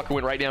 and the fucker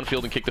went right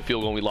downfield and kicked the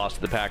field goal, and we lost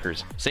to the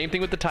Packers. Same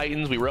thing with the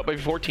Titans. We were up by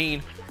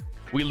 14.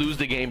 We lose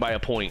the game by a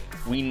point.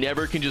 We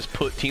never can just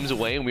put teams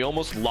away, and we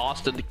almost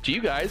lost to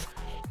you guys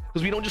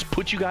because we don't just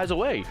put you guys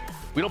away.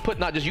 We don't put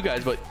not just you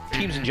guys, but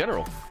teams in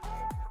general.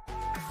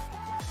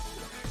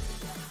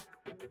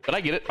 But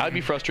I get it. I'd be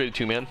frustrated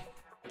too, man.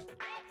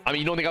 I mean,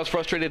 you don't think I was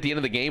frustrated at the end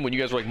of the game when you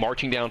guys were like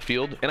marching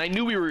downfield? And I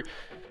knew we were,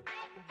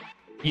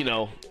 you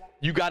know,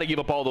 you got to give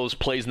up all those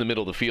plays in the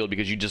middle of the field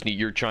because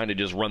you're trying to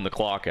just run the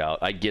clock out.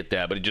 I get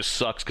that, but it just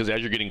sucks because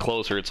as you're getting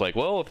closer, it's like,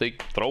 well, if they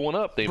throw one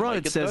up, they might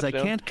get the says I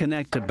touchdown. can't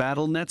connect to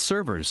BattleNet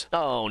servers.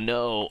 Oh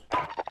no.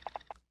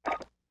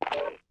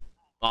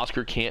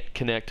 Oscar can't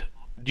connect.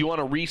 Do you want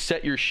to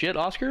reset your shit,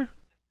 Oscar?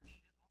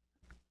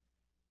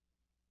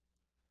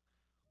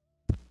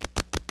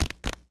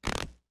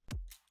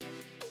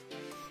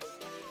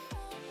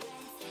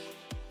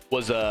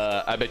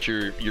 I bet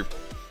your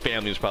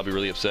family was probably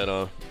really upset,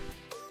 huh?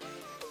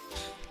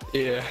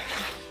 Yeah.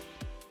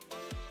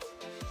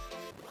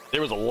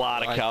 There was a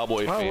lot of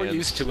Cowboy fans. We're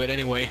used to it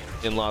anyway.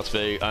 In Las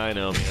Vegas. I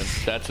know, man.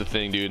 That's the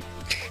thing, dude.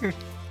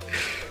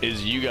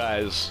 Is you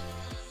guys...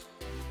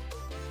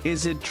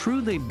 Is it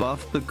true they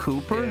buffed the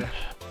Cooper?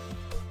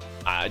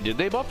 Yeah. Did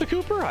they buff the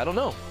Cooper? I don't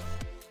know.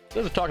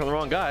 This is talking to the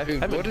wrong guy.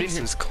 Dude, what is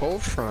this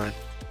cold front?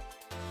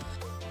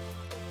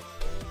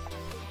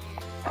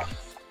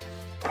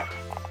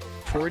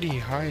 $40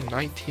 high,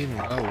 19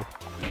 low.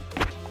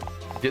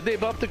 Did they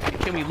buff the...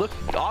 Can we look...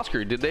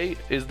 Oscar, did they...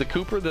 Is the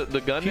Cooper the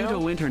gun now?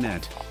 Puto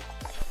internet.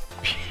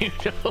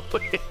 Puto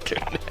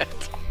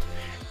internet.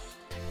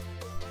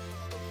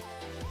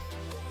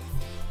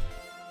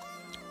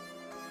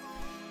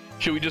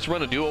 Should we just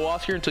run a duo,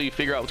 Oscar, until you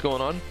figure out what's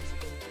going on?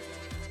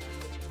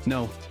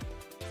 No.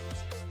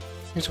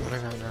 Here's what I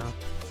got now.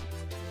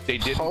 They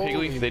didn't,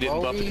 Piggly? They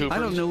didn't buff the Cooper? I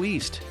don't know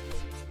East.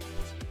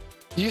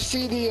 You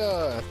see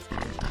the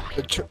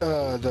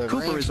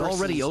Cooper is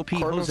already OP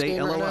Cardinals Jose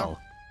game right LOL. now?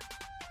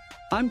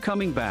 I'm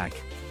coming back.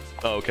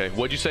 Oh, okay.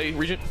 What'd you say,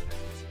 Regent?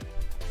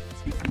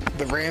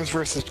 The Rams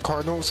versus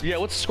Cardinals? Yeah,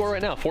 what's the score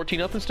right now?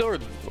 14-0 still,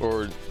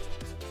 or?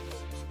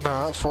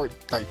 Nah,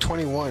 like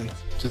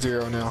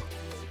 21-0 now.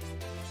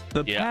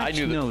 The patch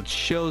note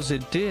shows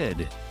it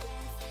did.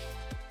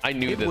 I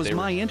knew that it was they were...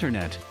 my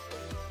internet.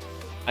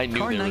 I knew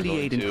Car they were 98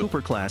 going in to.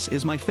 Cooper class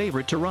is my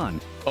favorite to run.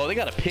 Oh, they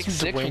got a pick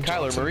six from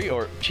Kyler Murray,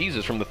 or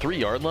Jesus, from the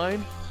 3-yard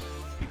line.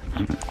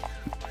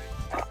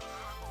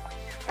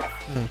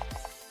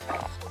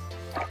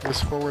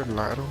 This forward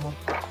lateral.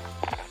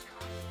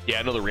 Yeah,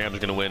 I know the Rams are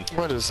gonna win.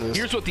 What is this?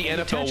 Here's what the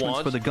NFL Attachments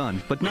wants. for the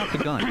gun, but not the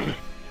gun.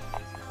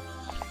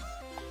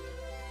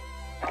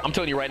 I'm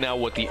telling you right now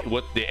what the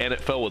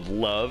NFL would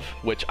love,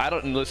 which I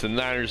don't listen.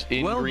 The Niners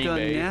in Well Green done,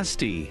 Bay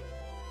nasty.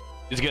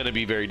 is going to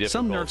be very difficult.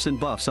 Some nerfs and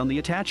buffs on the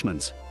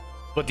attachments.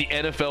 But the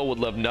NFL would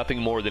love nothing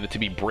more than it to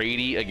be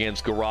Brady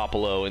against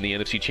Garoppolo in the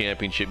NFC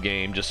Championship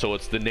game, just so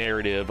it's the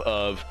narrative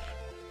of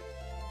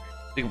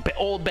the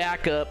old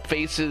backup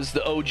faces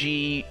the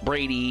OG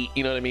Brady.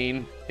 You know what I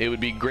mean? It would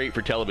be great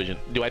for television.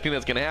 Do I think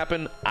that's going to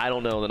happen? I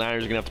don't know. The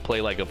Niners are going to have to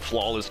play like a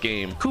flawless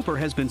game. Cooper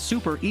has been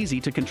super easy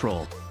to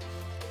control.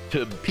 To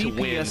win.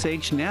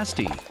 PPSH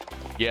nasty.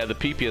 Yeah, the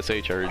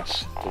PPSH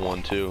hurts the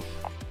one too.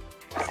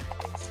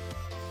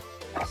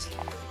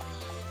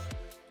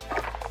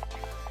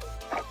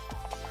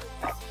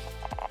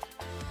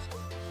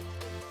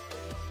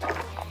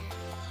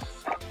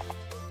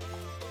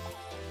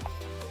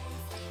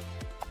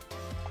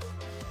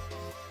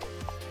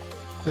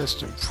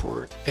 System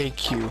for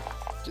AQ.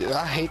 Dude,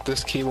 I hate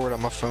this keyboard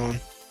on my phone.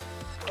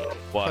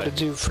 Why? How to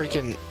do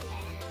freaking...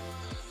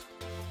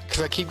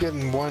 Because I keep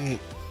getting one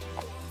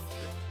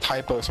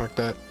typo or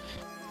something like that.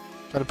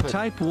 Gotta put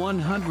Type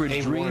 100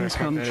 A1 dreams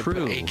come or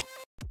true. A-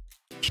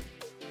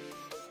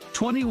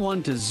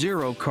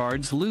 21-0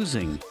 cards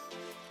losing.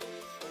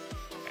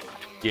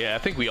 Yeah, I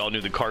think we all knew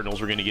the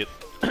Cardinals were going to get...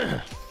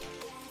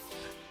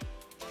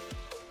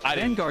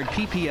 Vanguard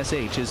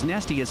PPSH is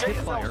nasty as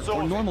hipfire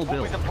or normal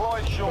build.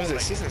 What is it,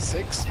 season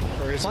 6?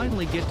 Or is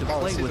Finally get to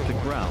play with the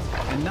one. ground,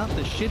 and not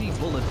the shitty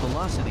bullet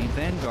velocity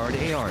Vanguard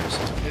ARs.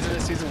 Isn't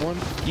it season 1?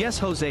 Yes,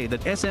 Jose, that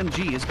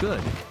SMG is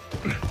good.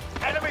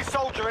 Enemy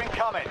soldier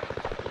incoming.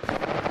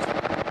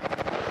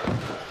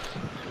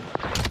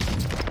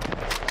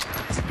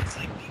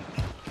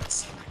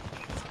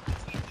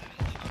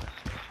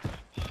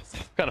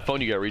 What kind of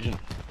phone you got, Regent?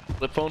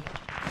 Flip phone?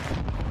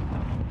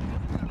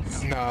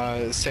 Nah,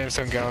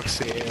 Samsung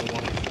Galaxy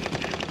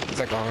A1. It's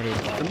like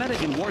 $100. The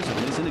meta in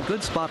Warzone is in a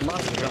good spot.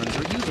 Lots of guns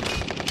are usable.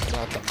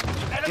 Not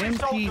that much.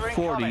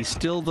 MP40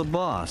 still the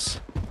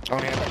boss. I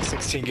only have like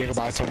 16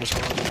 gigabytes on this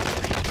phone.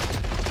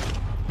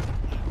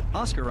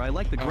 Oscar, I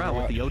like the growl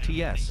with the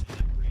OTS.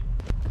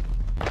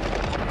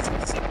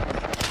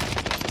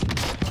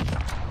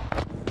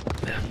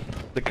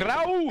 The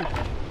growl!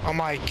 Oh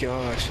my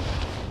gosh.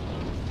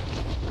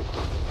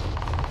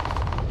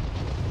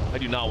 I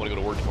do not want to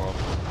go to work tomorrow.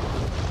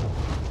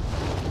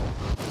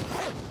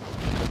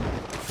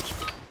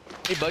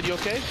 Hey, bud, you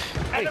okay?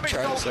 Hey,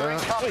 try this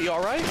out. Hey, you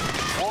alright?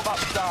 Warm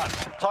up's done.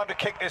 Time to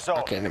kick this off.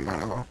 Okay, never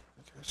mind.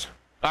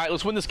 Alright,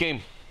 let's win this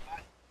game.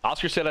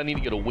 Oscar said I need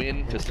to get a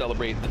win to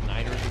celebrate the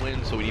Niners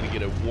win, so we need to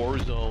get a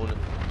Warzone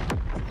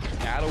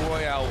Battle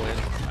Royale win.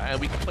 And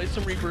we can play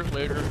some Reapers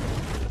later.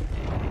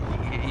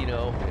 You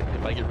know,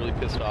 if I get really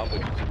pissed off,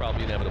 which is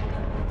probably inevitable.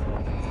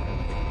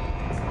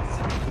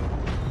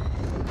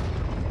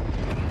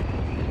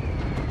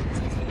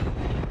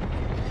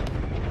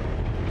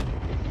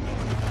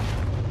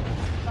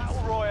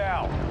 Battle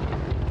Royale.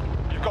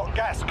 You've got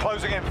gas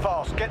closing in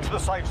fast. Get to the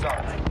safe zone.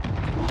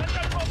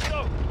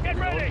 Get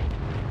ready.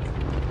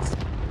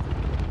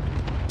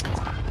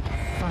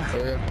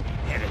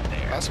 Hit it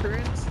there. Oscar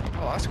in?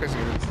 Oh, Oscar's in.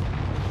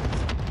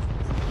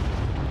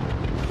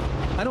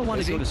 I don't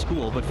want to go to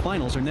school, but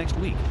finals are next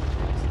week.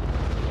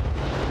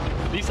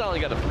 At least I only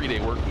got a 3-day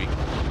work week.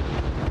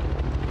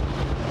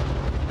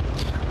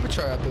 We'll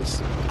try out this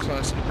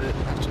class a bit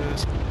after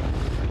this.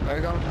 Are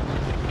you going?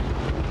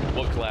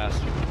 What class?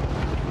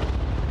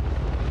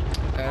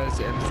 As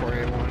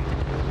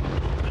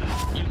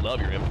M4A1. You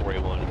love your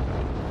M4A1.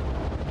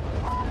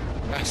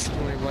 That's the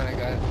only one I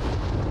got.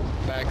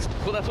 Max.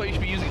 Well, that's why you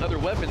should be using other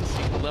weapons so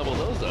you can level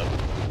those up.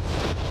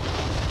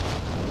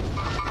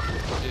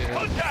 Yeah.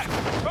 Contact!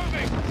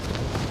 Moving!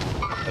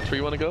 That's where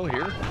you want to go?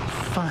 Here?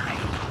 Fine.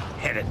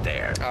 Hit it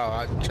there. Oh,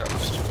 I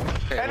trust.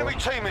 Okay, Enemy well,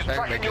 team is I can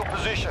tracking make your it.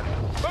 position.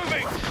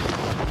 Moving!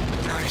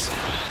 Nice.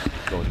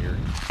 Go here.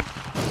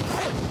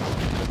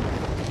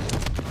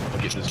 I'll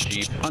get this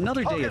Jeep.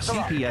 Another day of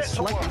CPS,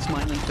 select the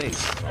smiling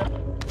face.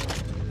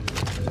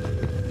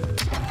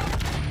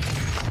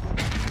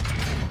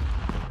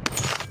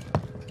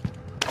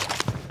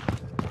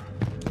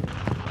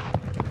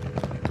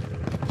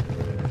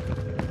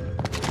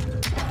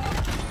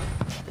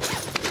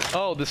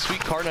 Oh, the sweet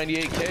car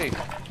 98K.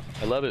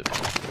 I love it.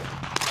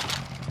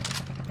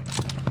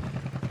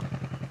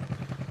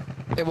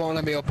 It won't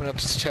let me open up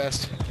this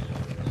chest.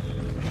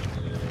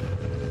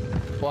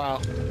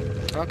 Wow.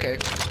 Okay.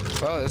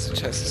 Well, this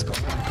chest is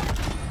gone.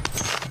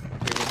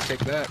 Maybe we'll take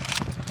that.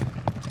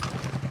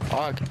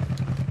 Hog.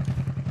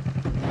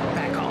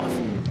 Back off.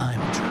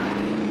 I'm trying.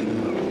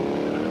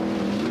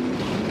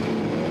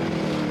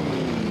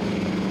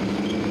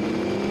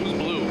 Who's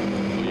blue?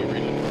 Who you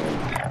reading?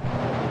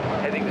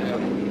 I think this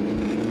one.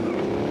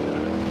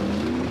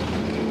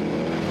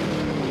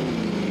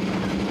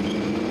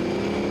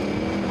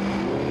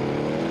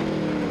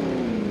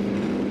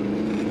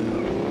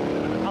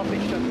 I'll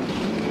fix them.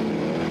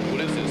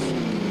 What is this?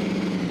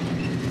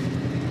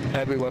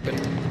 Heavy weapon.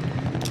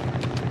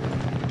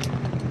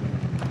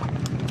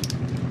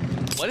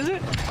 What is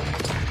it?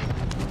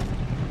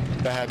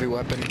 The heavy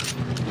weapon.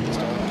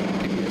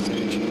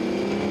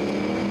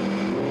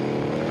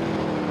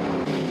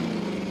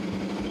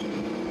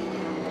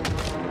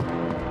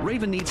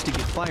 Raven needs to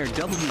get fired.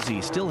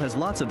 WZ still has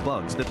lots of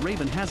bugs that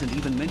Raven hasn't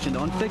even mentioned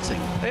on fixing.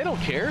 They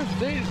don't care.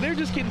 They're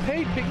just getting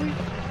paid, Piggly.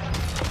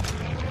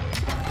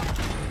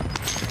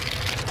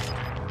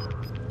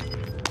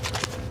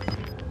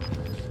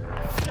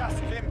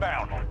 Just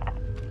inbound.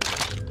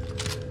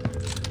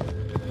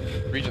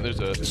 Regent, there's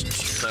a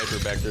sniper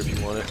back there if you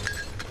want it.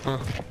 Huh.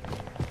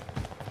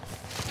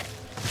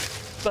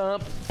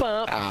 Bump,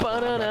 bump,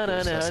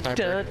 ba-da-da-da-da,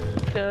 dun,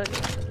 dun,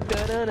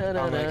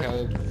 da-da-da-da-da. Oh my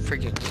god,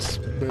 freaking just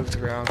moved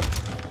around.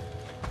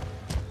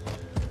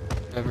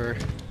 Never.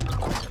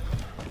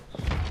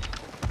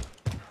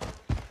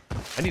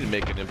 I need to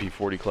make an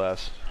MP40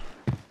 class.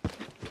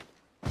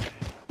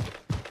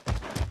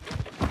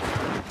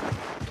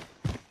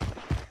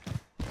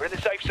 We're in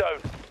the safe zone.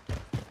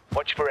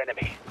 Watch for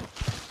enemy.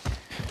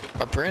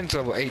 My Bren's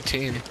level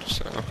 18,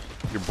 so.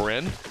 Your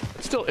Bren?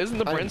 Still, isn't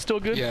the Bren still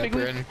good? Yeah,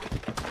 Piggly? Bren.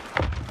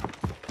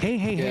 Hey,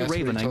 Yeah,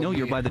 Raven, I know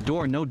you're me. by the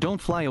door. No, don't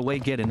fly away.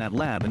 Get in that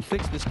lab and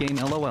fix this game,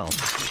 LOL.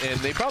 And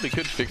they probably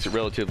could fix it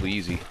relatively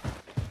easy.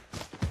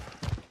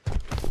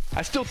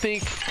 I still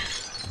think,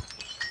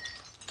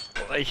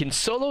 like in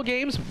solo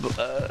games,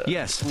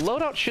 yes,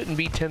 loadout shouldn't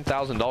be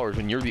 $10,000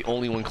 when you're the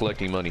only one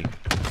collecting money.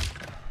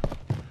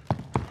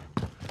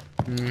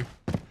 You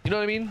know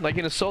what I mean? Like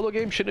in a solo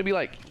game, shouldn't it be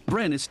like...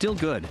 Bren is still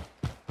good.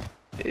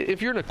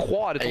 If you're in a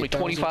quad, it's only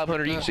 8,000?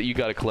 $2,500 each that you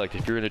got to collect.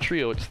 If you're in a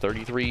trio, it's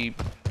 33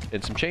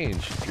 and some change.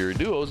 If you're in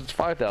duos, it's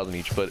 5,000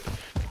 each. But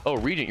oh,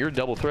 Regent, you're a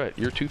double threat.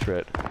 You're a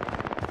 2-threat.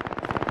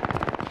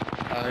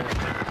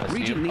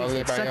 Regent needs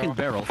that second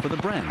barrel for the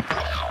Bren.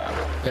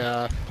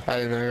 Yeah, I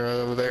didn't know you were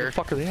over there. Where the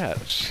fuck are they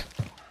at?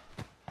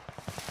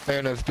 They're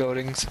in those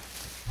buildings.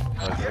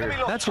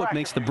 That's what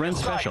makes the Bren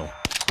special.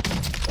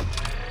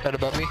 Right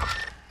above me.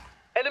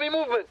 Enemy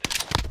movement.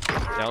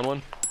 Down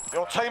one.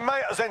 Your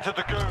teammate has entered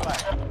the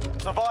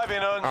gulag. Surviving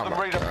earns them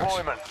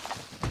redeployment.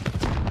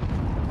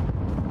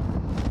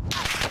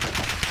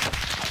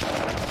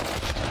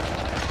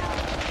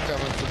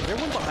 There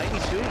one behind me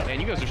too.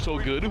 Man, you guys are so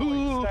good.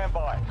 Ooh. Stand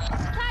by.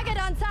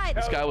 Target on sight.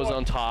 This guy was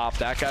on top.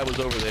 That guy was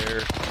over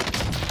there.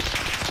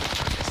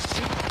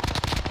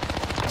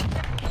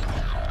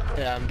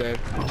 Yeah, I'm dead.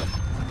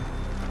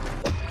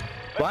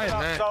 Why is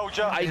that?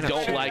 Soldier. I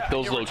don't like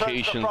those You return to the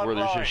locations front where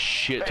there's line. just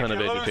shit ton If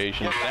of you lose,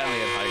 vegetation. you're That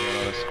man high ground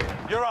on us.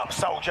 You're up,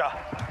 soldier.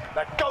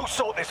 Now go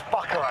sort this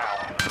fucker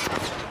out.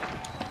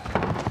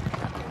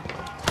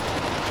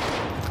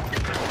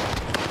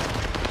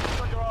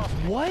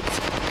 What?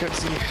 Good to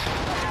see.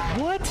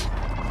 What?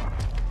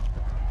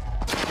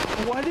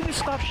 Why did it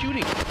stop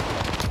shooting?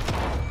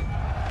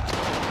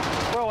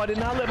 Bro, I did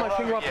not let my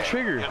finger off the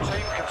trigger. Your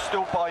team can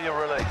still buy your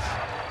release.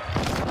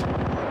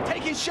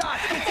 Taking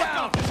shots. Get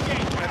down.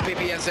 Escape. My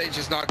PPSH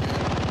is not good.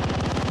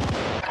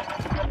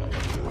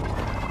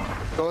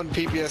 Going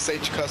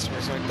PPSH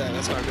customers like that,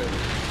 that's not good.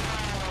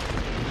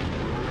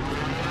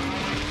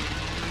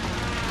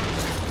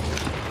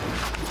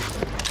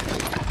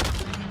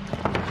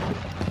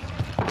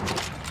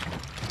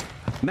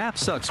 Map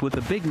sucks with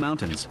the big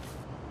mountains.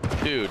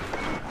 Dude.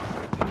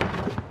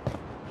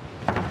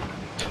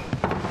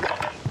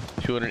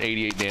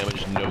 288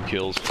 damage, no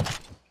kills.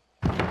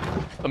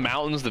 The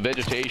mountains, the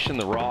vegetation,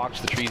 the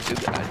rocks, the trees.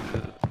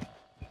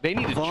 They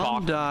need to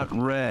chalk.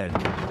 Red.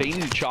 They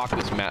need to chalk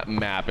this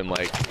map and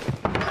like.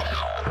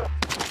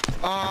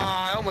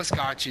 I almost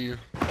got you.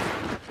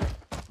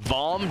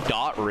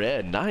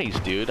 Vom.red. Nice,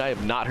 dude. I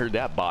have not heard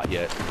that bot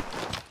yet.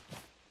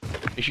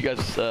 Make sure you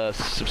guys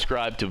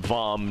subscribe to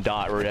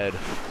Vom.red.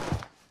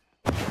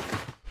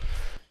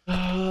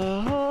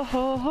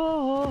 Alrighty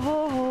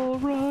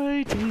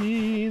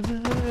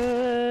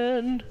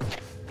then.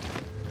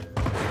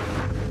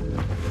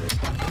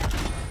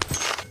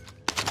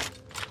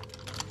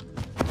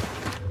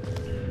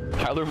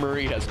 Kyler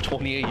Murray has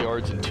 28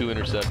 yards and 2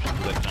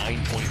 interceptions with a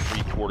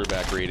 9.3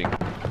 quarterback rating.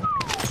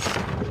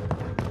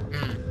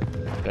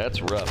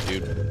 That's rough,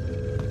 dude.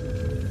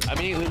 I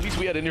mean, at least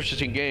we had an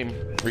interesting game,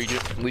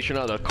 Regent. At least you're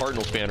not a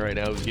Cardinals fan right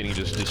now who's getting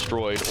just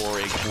destroyed, or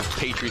a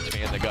Patriots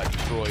fan that got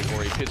destroyed,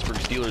 or a Pittsburgh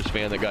Steelers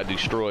fan that got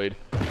destroyed.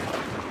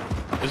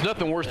 There's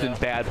nothing worse than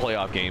bad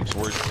playoff games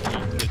where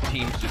the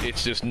teams,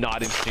 it's just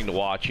not interesting to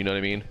watch, you know what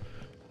I mean?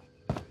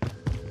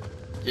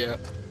 Yeah.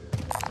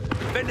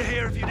 Vendor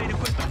here if you need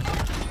equipment.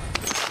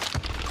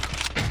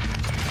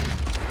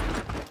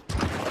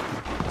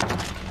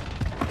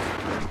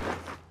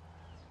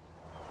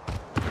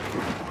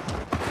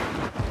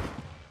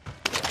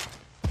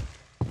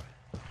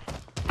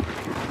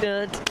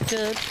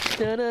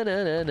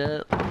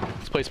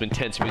 Let's play some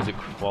intense music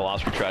while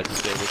Oscar tries to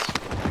save us.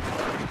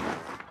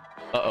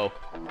 Uh-oh.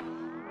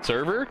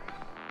 Server?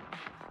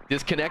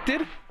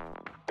 Disconnected?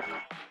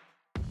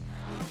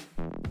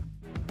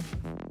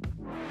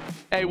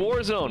 Hey,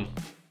 Warzone.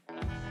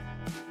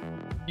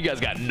 You guys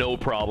got no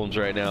problems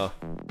right now.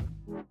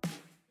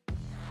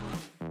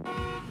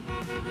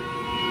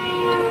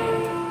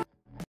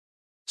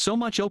 So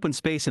much open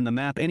space in the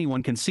map,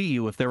 anyone can see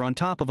you if they're on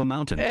top of a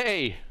mountain.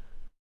 Hey!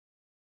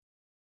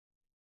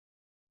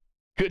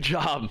 Good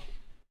job.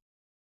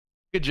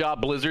 Good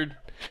job, Blizzard.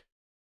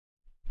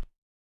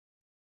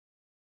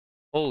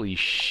 Holy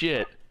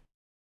shit.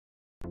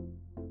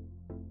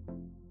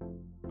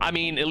 I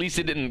mean, at least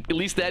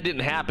that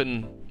didn't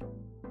happen.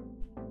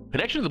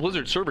 Connection to the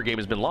Blizzard server game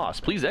has been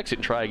lost. Please exit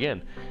and try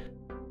again.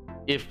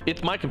 If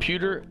it's my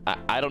computer,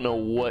 I don't know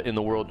what in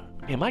the world.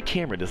 Man, my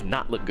camera does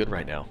not look good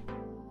right now.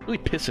 Really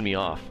pissing me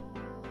off.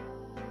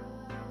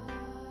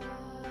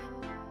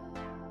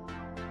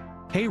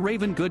 Hey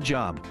Raven, good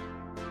job.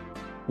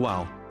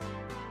 Wow.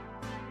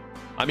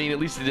 I mean, at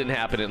least it didn't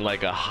happen in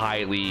like a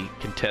highly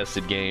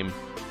contested game.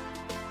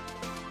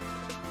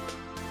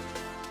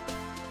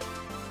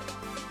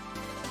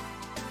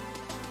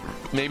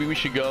 Maybe we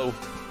should go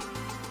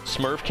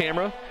Smurf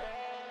camera.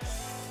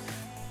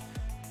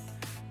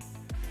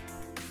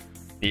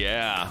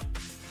 Yeah.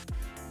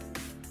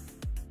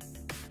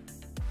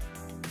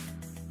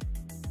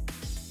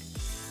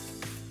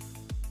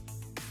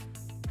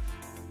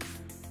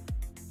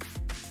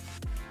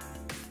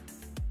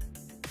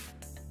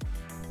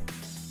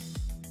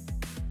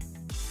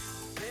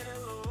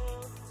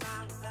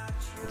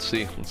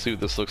 Let's see what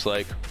this looks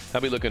like. How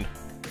we looking?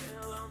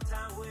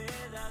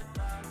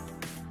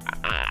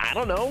 I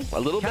don't know. A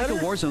little better.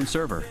 Warzone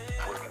server.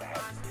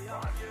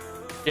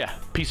 Yeah,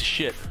 piece of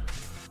shit.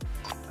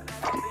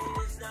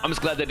 I'm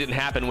just glad that didn't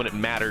happen when it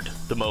mattered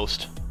the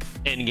most.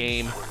 End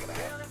game.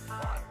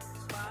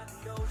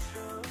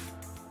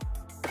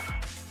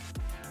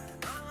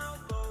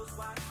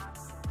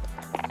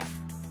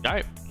 All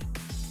right.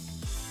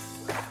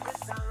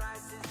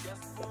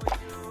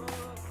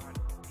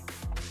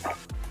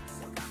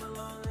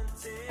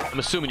 I'm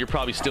assuming you're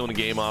probably still in the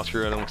game,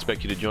 Oscar. I don't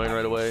expect you to join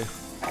right away.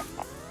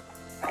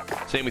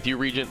 Same with you,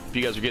 Regent. If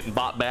you guys are getting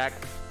bot back,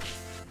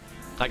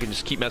 I can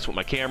just keep messing with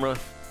my camera.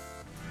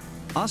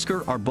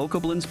 Oscar, are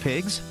Bokoblins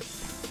pigs?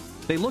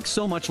 They look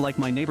so much like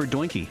my neighbor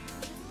Doinky.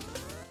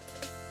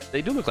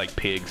 They do look like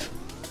pigs.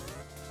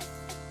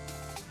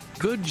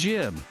 Good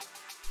jib.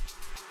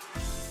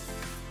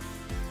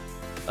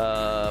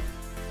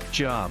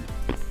 Job.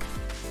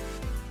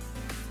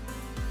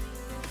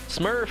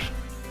 Smurf.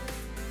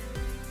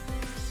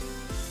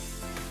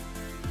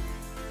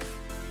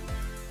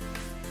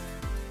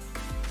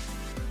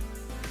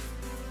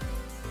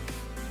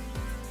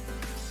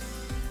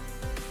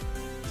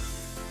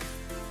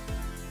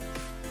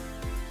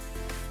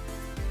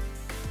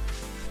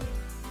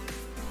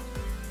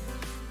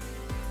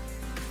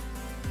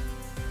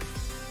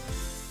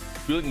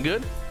 You looking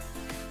good?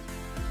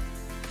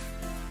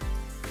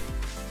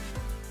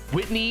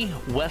 Whitney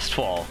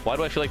Westfall. Why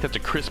do I feel like that's a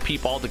Chris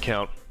Peep alt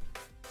account?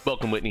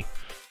 Welcome, Whitney.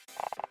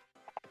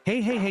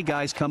 Hey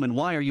guys, come in.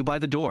 Why are you by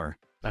the door?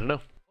 I don't know.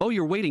 Oh,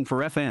 you're waiting for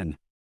FN.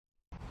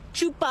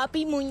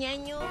 Chupapi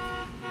muñeño.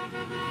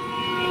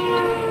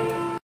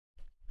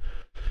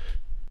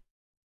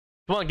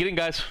 Come on, get in,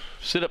 guys.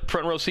 Sit up,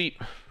 front row seat.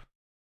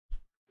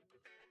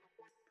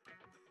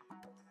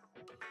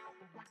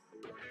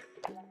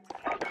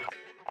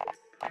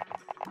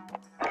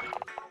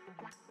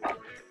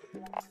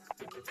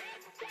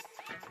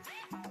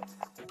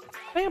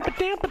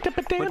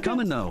 But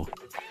coming though.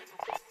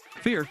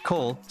 Fear,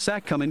 Cole,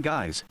 Sack coming,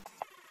 guys.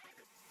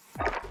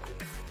 I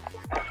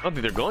don't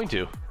think they're going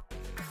to.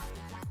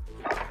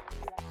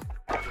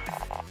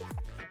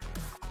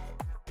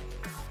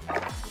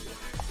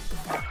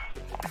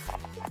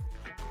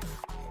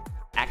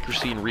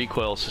 Accuracy and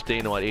recoil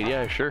sustain at 80.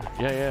 Yeah, sure.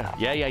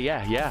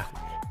 Yeah.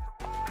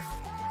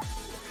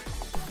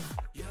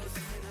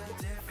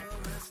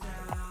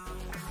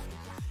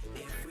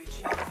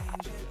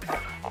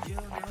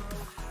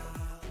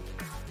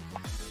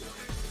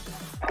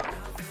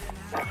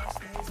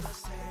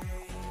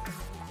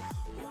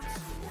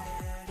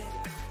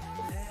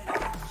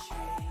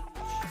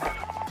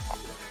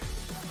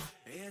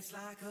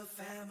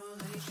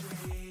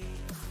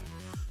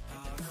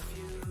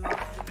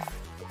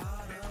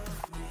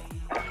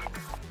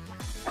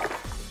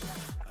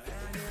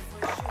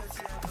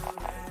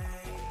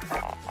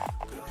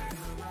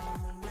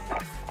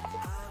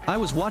 I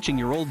was watching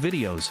your old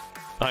videos.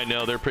 I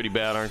know, they're pretty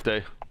bad, aren't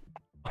they?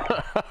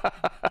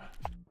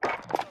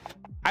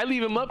 I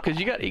leave them up because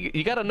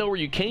you got to know where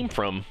you came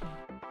from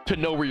to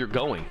know where you're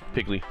going,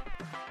 Piggly.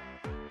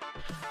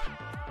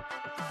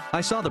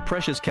 I saw the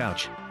precious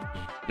couch.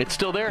 It's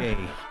still there. Hey.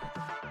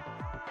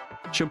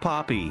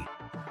 Chapapi.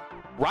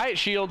 Riot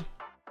Shield.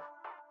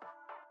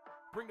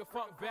 Bring the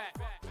funk back.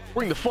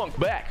 Bring the funk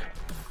back.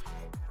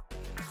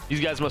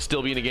 These guys must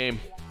still be in the game.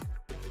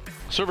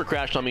 Server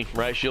crashed on me,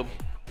 Riot Shield.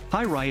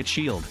 Hi, Riot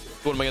Shield.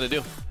 What am I gonna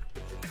do?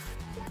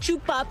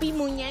 Chupapi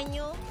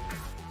muñeño.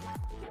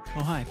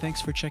 Oh, hi. Thanks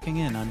for checking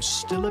in. I'm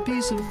still a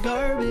piece of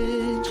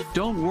garbage.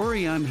 Don't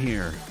worry, I'm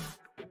here.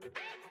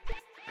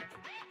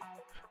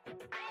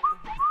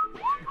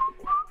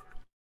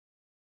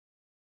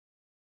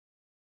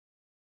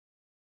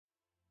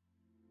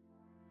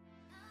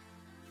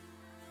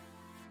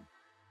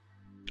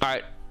 All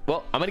right.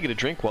 Well, I'm gonna get a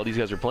drink while these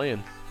guys are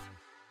playing.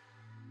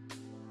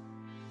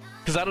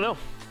 Because I don't know.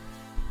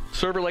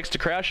 Server likes to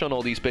crash on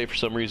Old East Bay for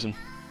some reason.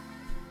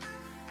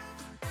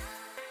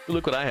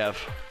 Look what I have.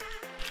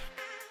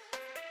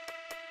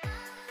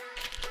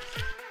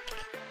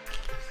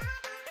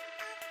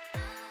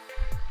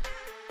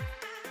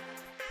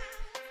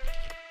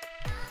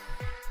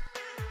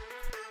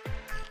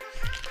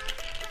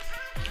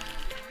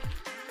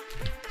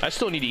 I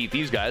still need to eat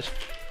these guys.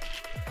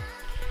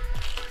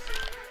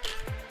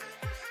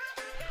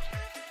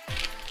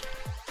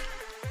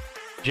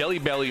 Jelly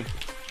Belly,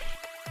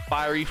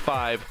 Fiery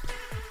 5,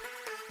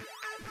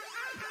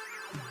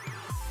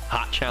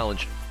 Hot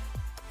Challenge.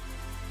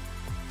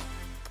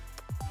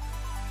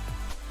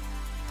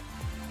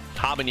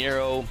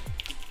 Habanero,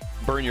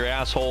 burn your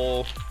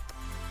asshole,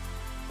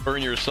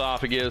 burn your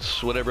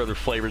esophagus, whatever other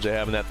flavors they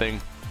have in that thing.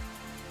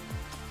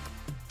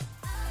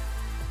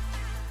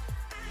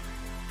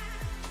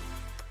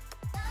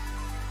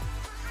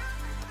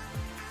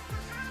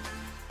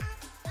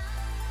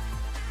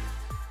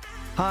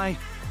 Hi.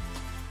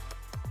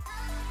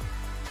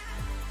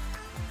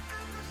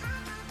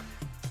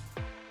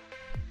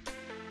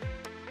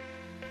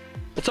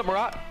 What's up,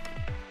 Marat?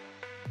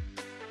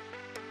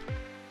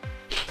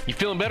 You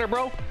feeling better,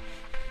 bro?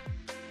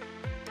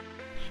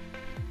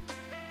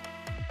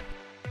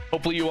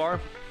 Hopefully you are.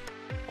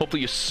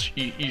 Hopefully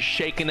you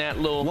shaking that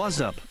little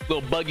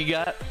little bug you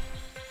got.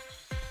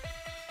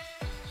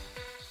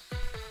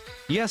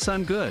 Yes,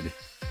 I'm good.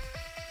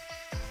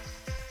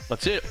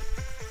 That's it.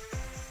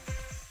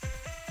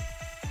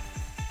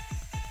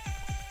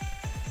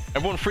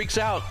 Everyone freaks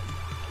out.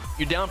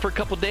 You're down for a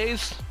couple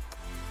days,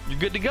 you're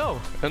good to go.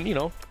 And you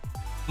know,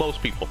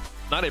 most people,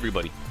 not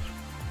everybody,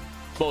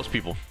 most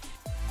people.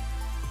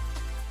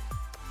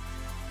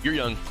 You're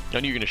young.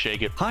 I knew you're gonna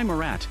shake it. Hi,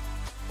 Marat.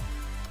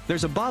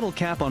 There's a bottle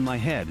cap on my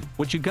head.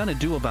 What you gonna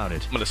do about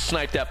it? I'm gonna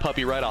snipe that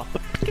puppy right off.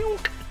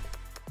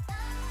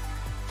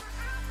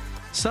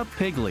 Sup,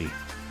 Piggly?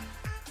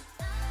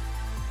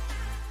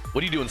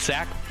 What are you doing,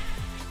 Sack?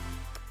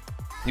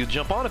 You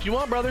jump on if you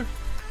want, brother.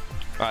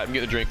 All right, I'm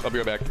getting a drink. I'll be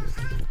right back.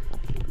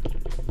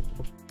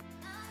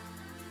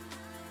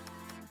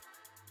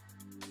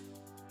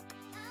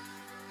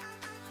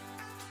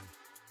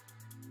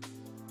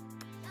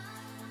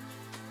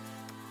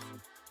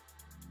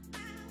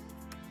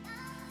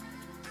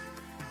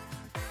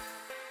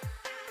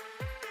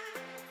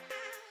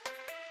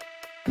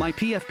 My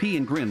PFP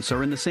and Grimps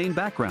are in the same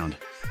background.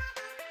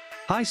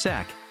 Hi,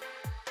 Sack.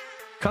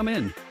 Come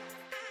in.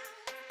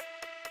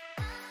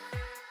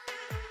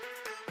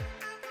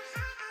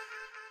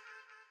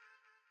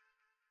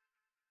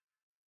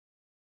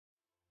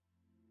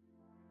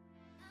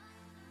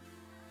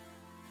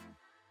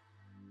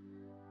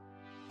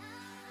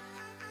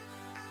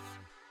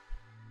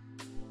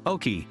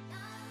 Okay.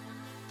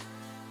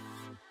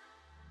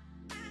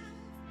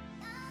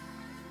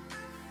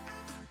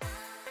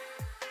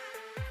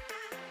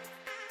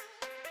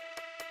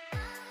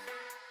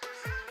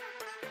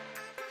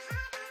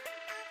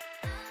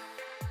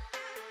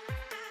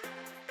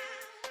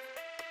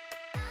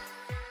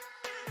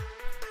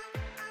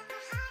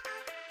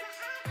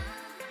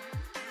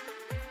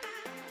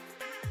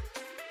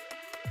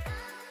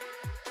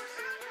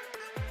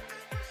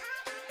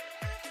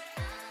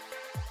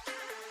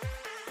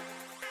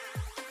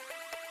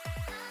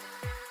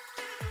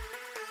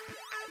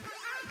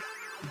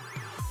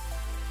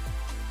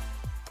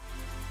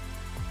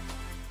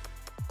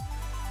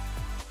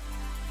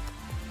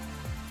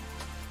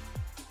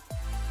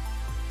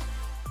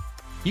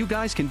 You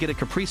guys can get a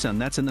Capri Sun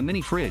that's in the mini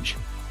fridge.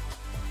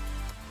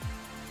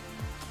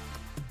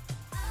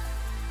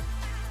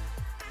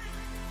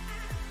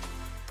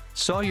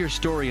 Saw your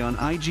story on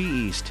IG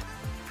East.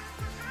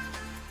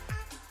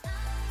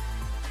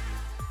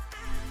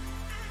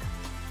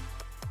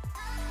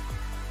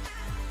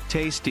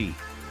 Tasty.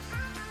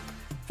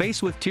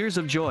 Face with tears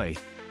of joy.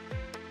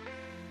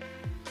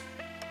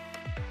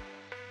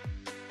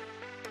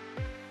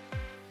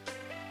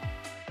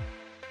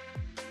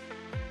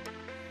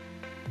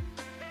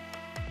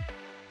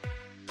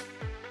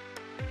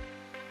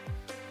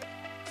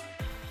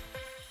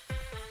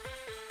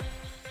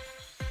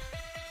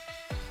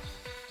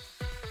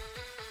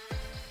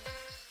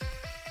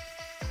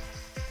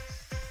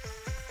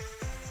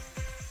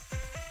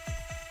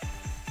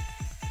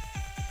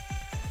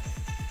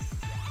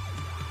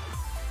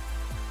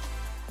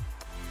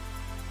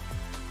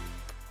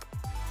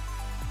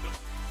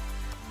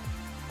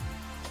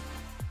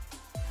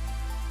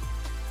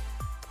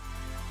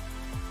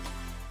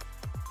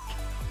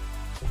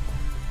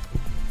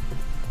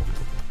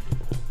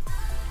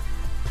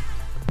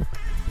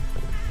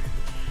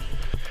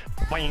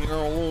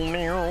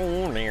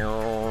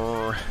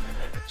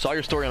 Saw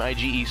your story on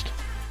IG East.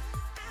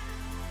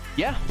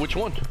 Yeah, which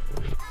one?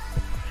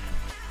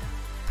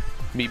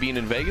 Me being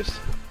in Vegas?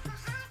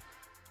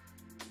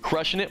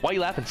 Crushing it? Why are you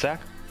laughing, Sack?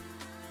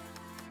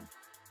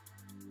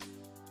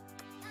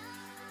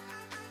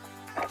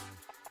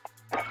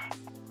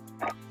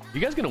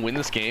 You guys gonna win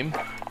this game?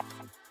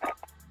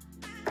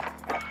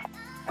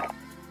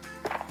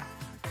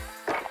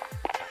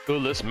 Look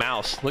at this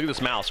mouse. Look at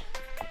this mouse.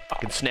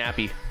 Fucking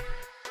snappy.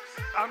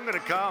 I'm gonna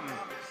come.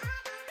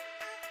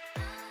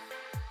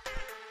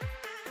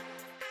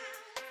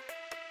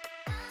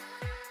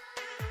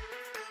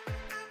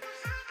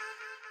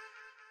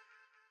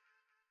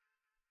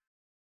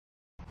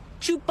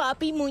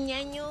 Chupapi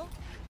muñeño.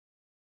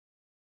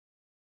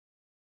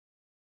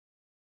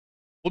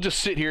 We'll just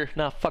sit here.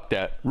 Nah, fuck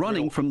that.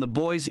 Running from the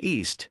boys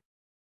east.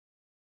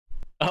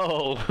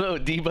 Oh,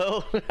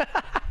 Debo.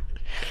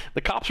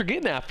 The cops are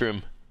getting after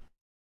him.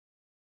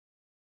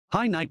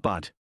 Hi,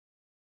 Nightbot.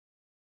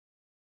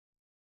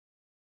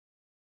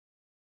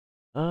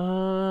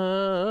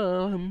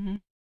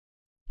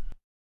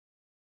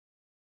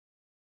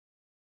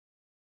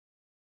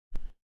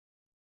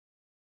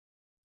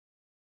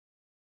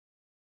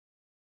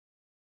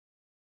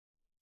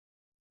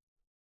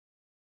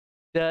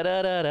 Da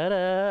da da da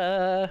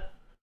da.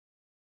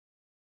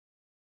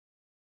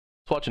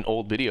 Let's watch an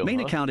old video.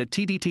 Main account at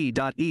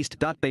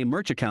tdt.eastbay,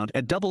 merch account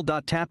at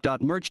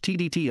double.tap.merch,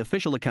 TDT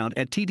official account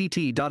at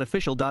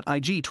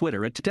tdt.official.ig,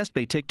 Twitter at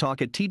tdteastbay,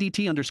 TikTok at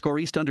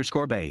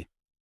tdt_east_bay.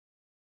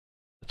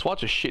 Let's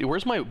watch a shit.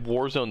 Where's my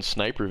Warzone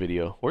sniper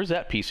video? Where's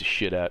that piece of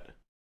shit at?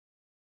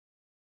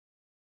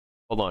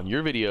 Hold on,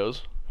 your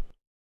videos.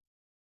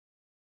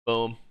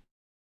 Boom.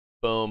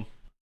 Boom.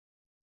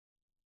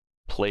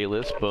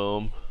 Playlist,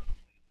 boom.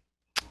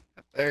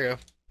 There you go.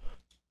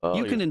 Oh,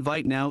 you can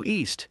invite now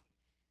east.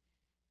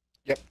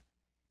 Yep.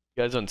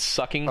 You guys on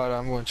sucking? Hold on,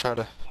 I'm going to try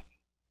to...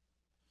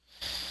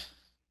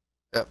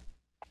 Yep.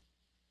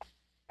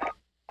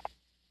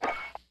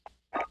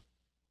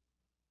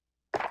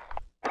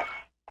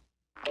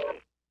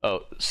 Oh,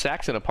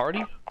 Sack's in a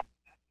party?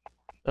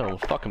 Oh, well,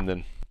 fuck him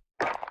then.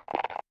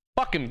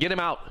 Fuck him, get him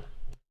out.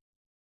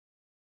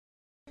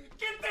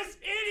 Get this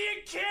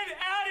idiot kid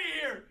out of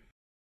here!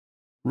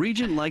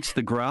 Regent likes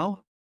the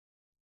growl.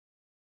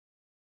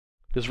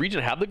 Does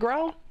Regent have the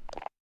growl?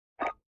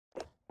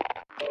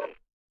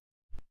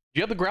 Do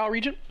you have the growl,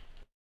 Regent?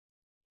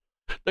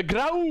 The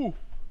growl!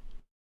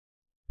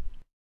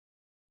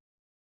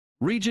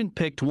 Regent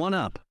picked one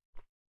up.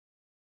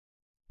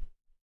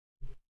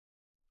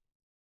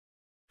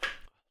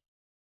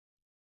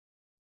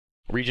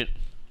 Regent.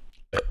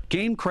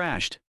 Game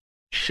crashed.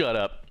 Shut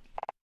up.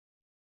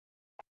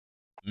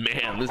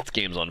 Man, this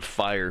game's on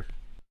fire.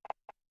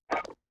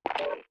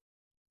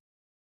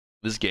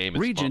 This game is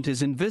Regent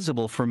is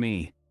invisible for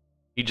me.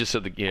 He just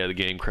said the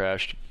game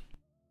crashed.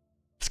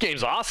 This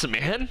game's awesome,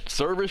 man.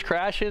 Servers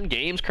crashing,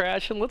 games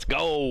crashing. Let's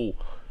go.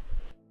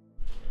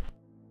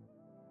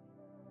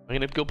 I'm gonna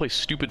have to go play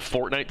stupid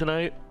Fortnite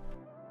tonight.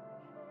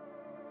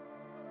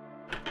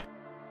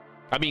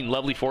 I mean,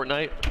 lovely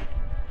Fortnite.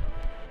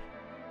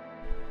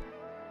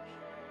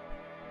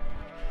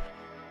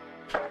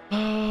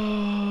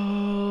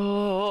 Oh,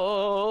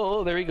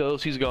 there he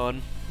goes. He's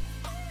gone.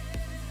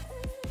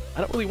 I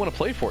don't really want to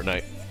play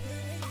Fortnite.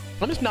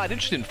 I'm just not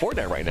interested in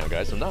Fortnite right now,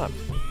 guys. I'm not.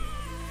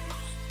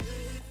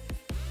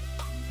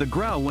 The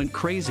growl went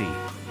crazy.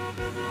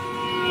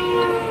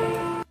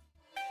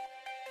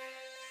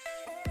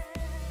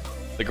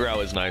 The growl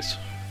is nice.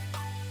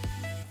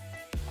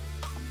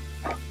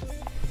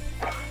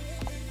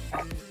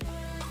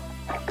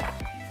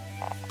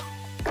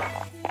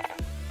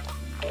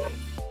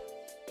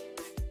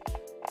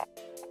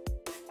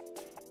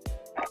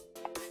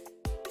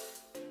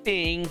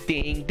 Ding,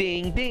 ding,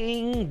 ding,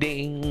 ding,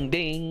 ding,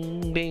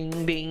 ding,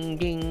 ding, ding,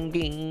 ding,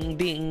 ding,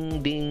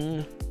 ding,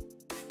 ding.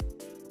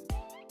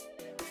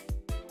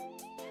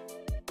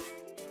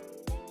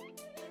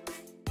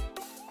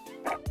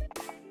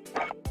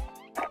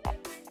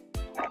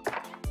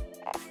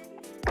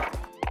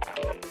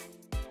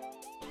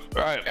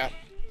 All right,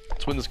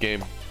 let's win this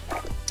game.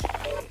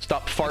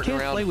 Stop farting I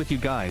can't around. play with you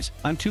guys.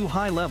 I'm too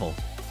high level.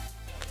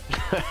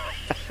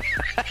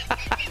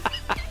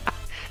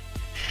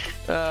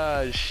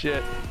 Ah,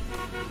 shit.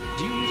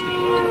 Do you use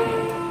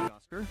the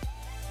Oscar?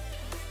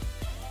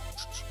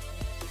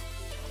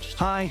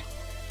 Hi.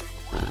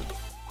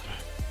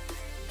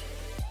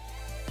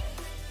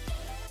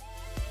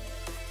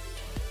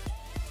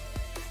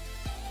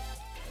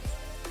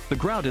 The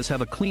growl does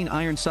have a clean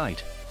iron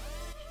sight.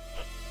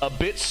 A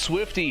bit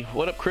swifty.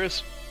 What up,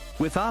 Chris?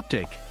 With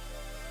optic.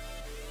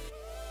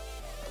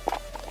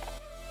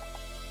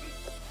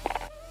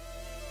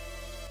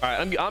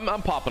 Alright,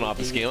 I'm popping off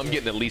this game. I'm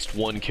getting at least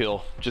one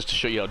kill just to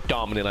show you how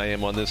dominant I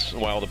am on this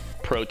while the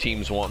pro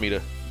teams want me to.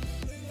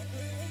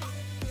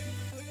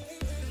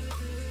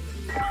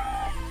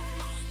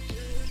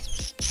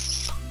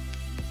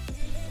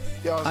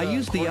 I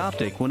use the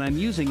optic when I'm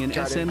using an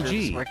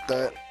SMG. Like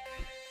that.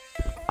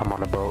 I'm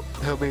on a boat.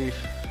 He'll be...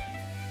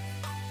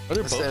 Are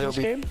there boats in this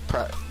game?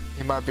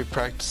 He might be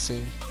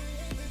practicing.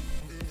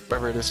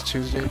 Whatever it is,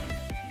 Tuesday.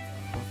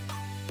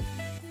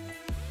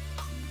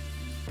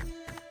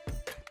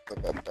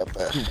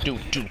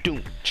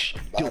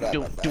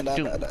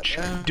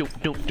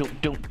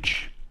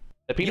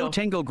 Yo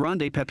Tango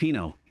Grande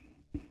Pepino.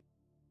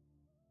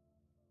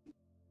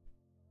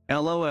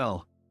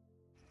 LOL.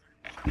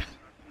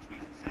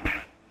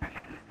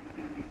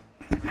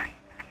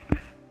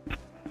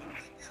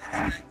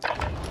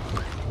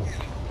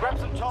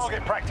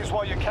 target practice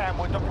while you can.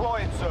 We're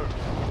deploying soon.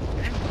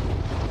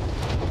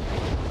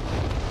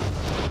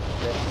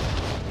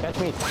 Catch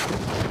me.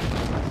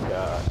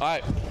 All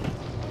right.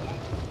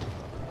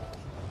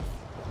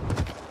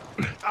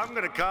 I'm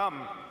gonna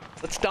come.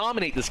 Let's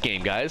dominate this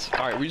game, guys. All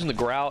right, we're using the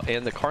Growl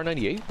and the Car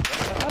 98.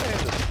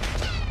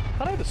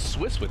 Thought I had the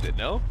Swiss with it,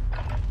 no?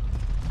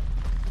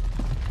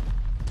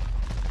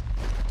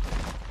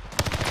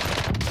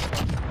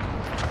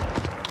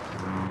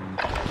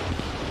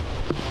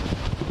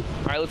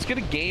 All right, let's get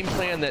a game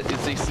plan that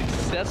is a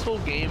successful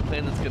game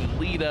plan that's going to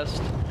lead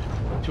us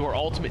to our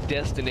ultimate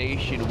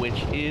destination,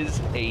 which is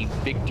a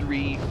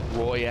victory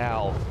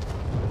royale.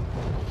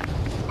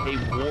 A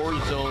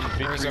Warzone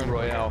victory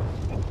royale.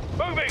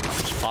 Moving!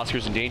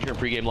 Oscar's in danger in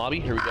pregame lobby.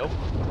 Here we go.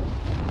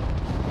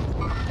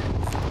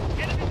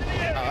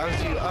 I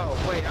was you. Oh,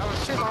 wait. I was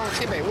shooting my own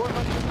teammate. What?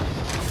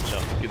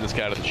 No, get this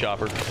guy to the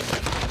chopper.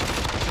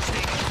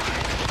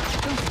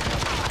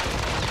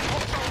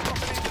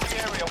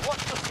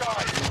 Watch the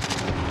sky.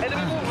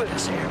 Enemy movement.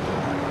 Where's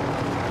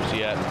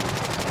he at?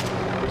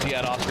 Where's he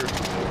at, Oscar?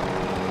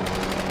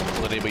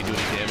 Don't let anybody do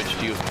any damage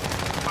to you.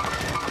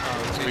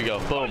 Here we go.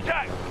 Boom.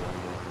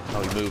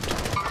 Oh, he moved.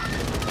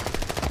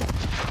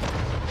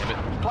 Damn it.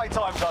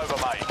 Playtime's over,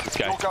 mate. This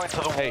guy. You're going to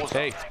the war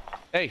zone.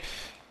 Hey.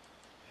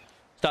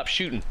 Stop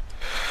shooting,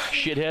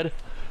 shithead.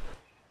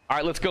 All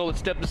right, let's go. Let's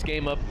step this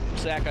game up.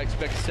 Zach, I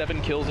expect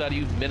 7 kills out of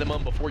you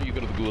minimum before you go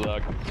to the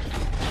gulag.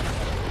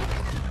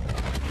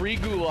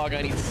 Pre-gulag,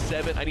 I need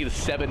 7. I need a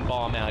 7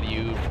 bomb out of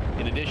you.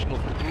 An additional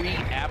 3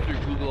 after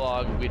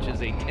gulag, which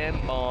is a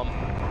 10 bomb.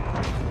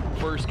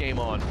 First game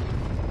on.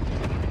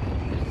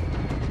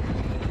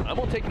 I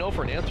won't take no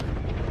for an answer.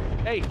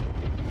 Hey,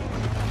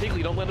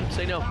 Higley, don't let him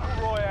say no.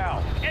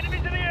 Royale.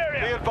 Enemies in the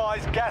area. Be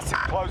advised, gas is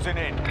closing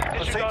in. Proceed to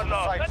the safe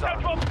Let's go, zone.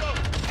 drop zone.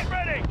 Get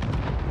ready.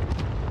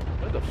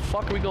 Where the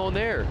fuck are we going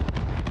there?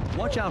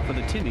 Watch out for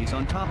the Timmies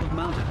on top of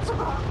mountains.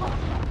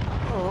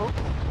 Oh.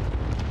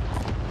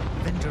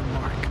 Vendor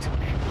marked.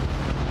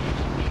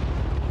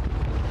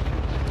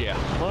 Yeah.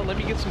 Well, let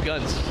me get some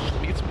guns.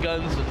 Let me get some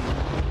guns and...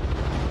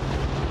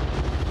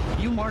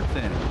 You mark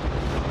then.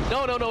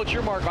 No, it's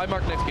your mark. I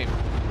mark next game.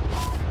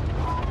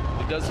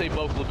 It does say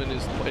Boklevin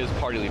is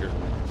party leader.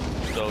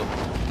 So,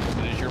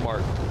 it is your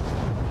mark.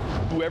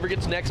 Whoever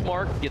gets next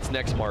mark, gets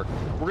next mark.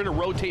 We're going to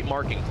rotate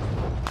marking.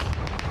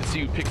 Let's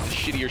see who picks the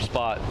shittier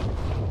spot.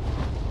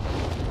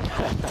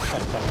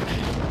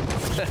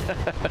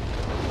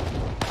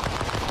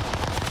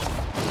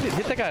 Did it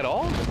hit that guy at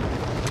all?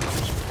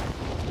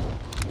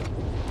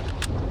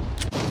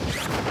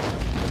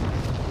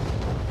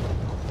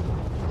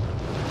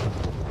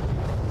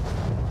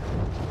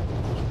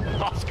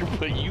 Oscar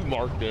put you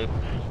marked in.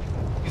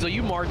 He's like,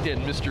 you marked in,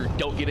 Mr.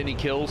 Don't get any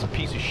kills,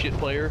 piece of shit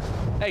player.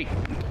 Hey,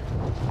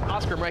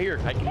 Oscar, I'm right here.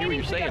 I can hear what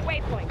you're saying.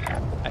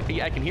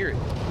 I can hear it.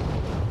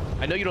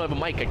 I know you don't have a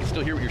mic. I can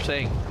still hear what you're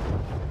saying.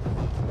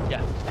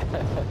 Yeah.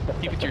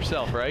 Keep it to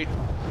yourself, right?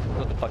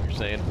 What the fuck you're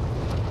saying.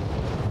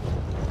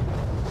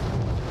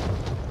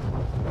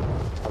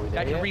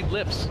 I can read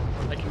lips.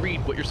 I can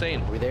read what you're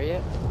saying. Are we there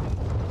yet?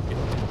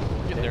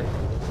 Getting there.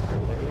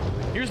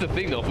 Here's the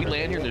thing, though. If we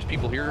land here and there's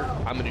people here,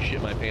 I'm going to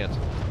shit my pants.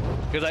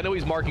 Because I know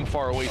he's marking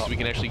far away so we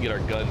can actually get our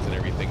guns and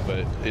everything, but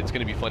it's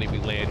going to be funny if we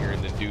land here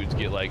and then dudes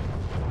get, like,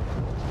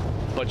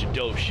 a bunch of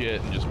dope shit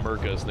and just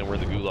murk us, and then we're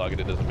in the gulag and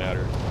it doesn't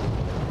matter.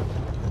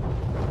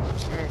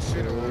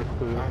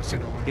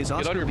 Is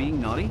Oscar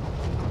being naughty?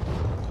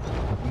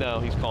 No,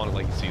 he's calling it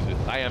like he sees it.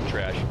 I am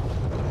trash.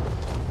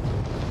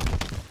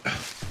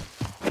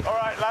 All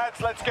right, lads,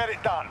 let's get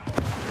it done.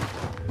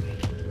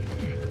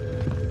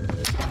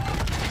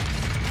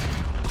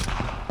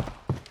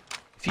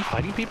 Is he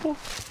fighting people?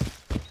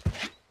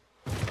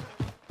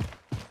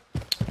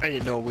 I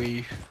didn't know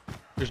we...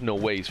 There's no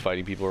way he's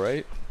fighting people,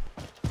 right?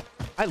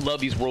 I love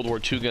these World War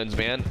II guns,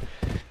 man.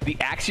 The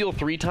axial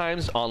 3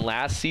 times on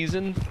last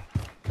season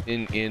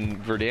in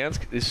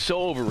Verdansk is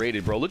so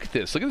overrated, bro. Look at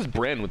this. Look at this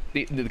Bren with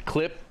the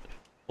clip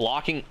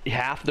blocking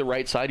half the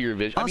right side of your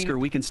vision. Oscar,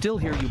 we can still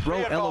hear you,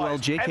 bro. LOL, Enemy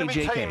team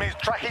JKJK. is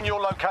tracking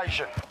your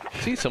location.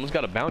 See, someone's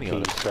got a bounty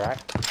on it.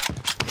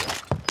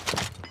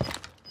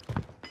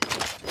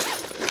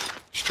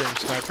 Stream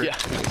sniper. Yeah,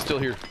 we can still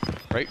hear.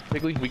 Right,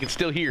 Pigley? We can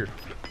still hear.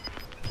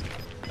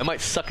 I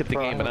might suck at the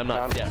game, but I'm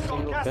not deaf.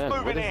 Gas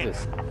moving in.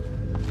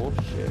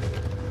 Bullshit.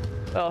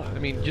 Oh, I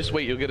mean, just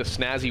wait. You'll get a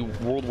snazzy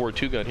World War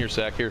II gun. Here,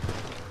 Sack, here.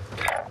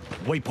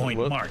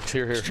 Waypoint marked.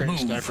 Here. Stream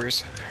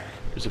snipers.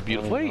 There's a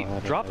beautiful... Wait,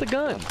 drop the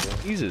gun.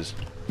 Jesus.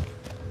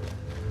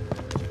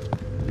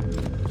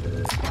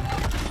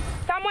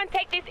 Someone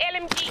take this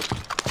LMG.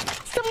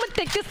 Someone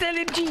take this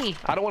LMG.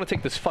 I don't want to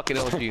take this fucking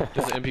LMG.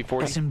 Just an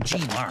MP40.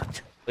 SMG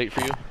marked. Late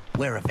for you.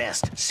 Wear a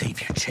vest.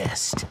 Save your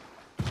chest.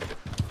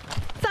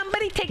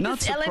 Somebody take Not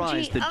this LMG.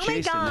 surprised that Oh my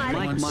Jason and god.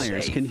 Mike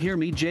Myers can hear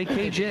me,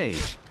 JKJ.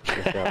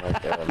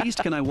 East,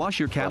 can I wash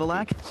your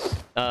Cadillac?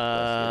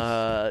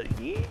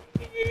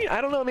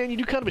 I don't know, man. You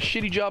do kind of a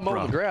shitty job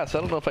mowing the grass. I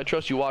don't know if I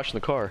trust you washing the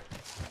car.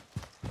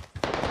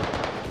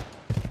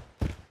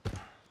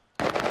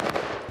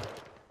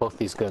 Both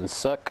these guns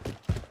suck.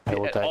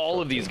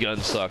 All of these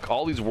guns suck.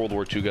 All these World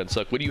War II guns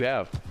suck. What do you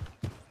have?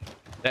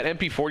 That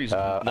MP40's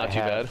not too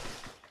bad.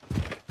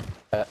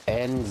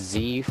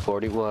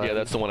 NZ41. Yeah,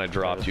 that's the one I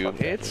dropped you.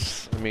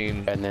 It's, I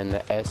mean... And then the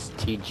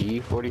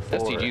STG44.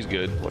 STG's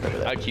good.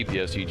 I'd keep the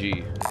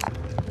STG.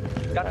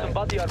 Got some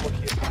body armor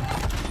here.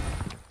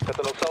 Got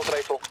an assault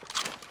rifle.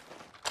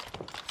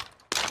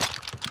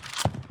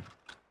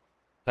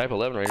 Type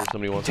 11 right here,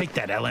 somebody wants Take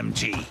that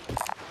LMG.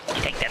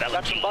 Take that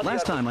LMG.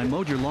 Last time I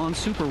mowed your lawn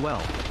super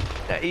well.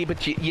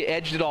 But you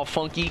edged it all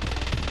funky.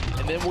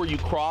 And then where you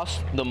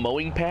crossed the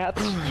mowing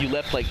paths, you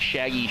left like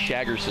shaggy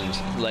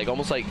shaggersons, like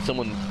almost like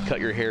someone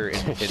cut your hair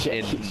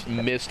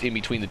and missed in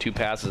between the two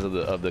passes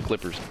of the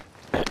clippers.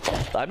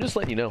 I'm just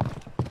letting you know.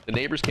 The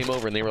neighbors came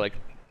over and they were like,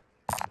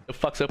 "What the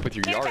fuck's up with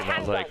your yard?" And I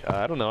was like,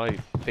 "I don't know. I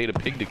paid a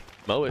pig to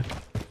mow it."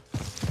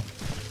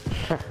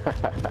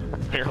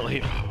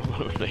 Apparently,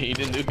 he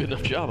didn't do a good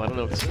enough job. I don't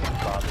know what to say.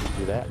 Bothers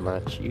you that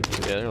much? Yeah,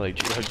 they're like,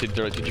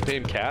 did you pay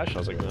him cash? I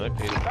was like, no, I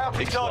paid a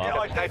pig slop.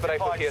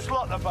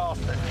 Slot the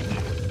bastard.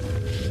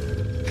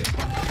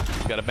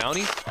 Got a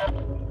bounty?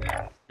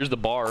 Here's the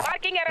bar.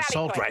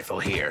 Assault rifle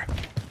here.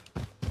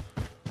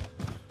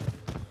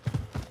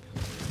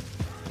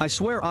 I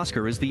swear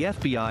Oscar is the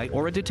FBI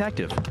or a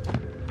detective.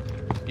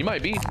 You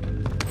might be.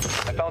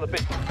 I found a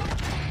pit.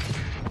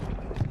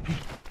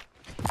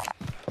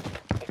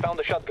 I found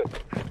a shotgun.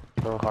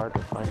 So hard to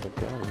find a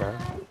gun, bro.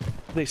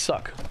 They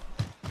suck.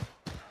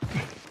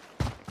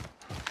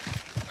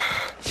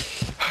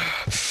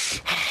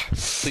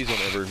 Please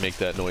don't ever make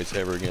that noise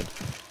ever again.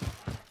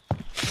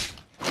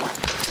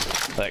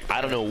 Like,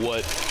 I don't know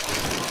what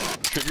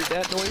triggered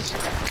that noise.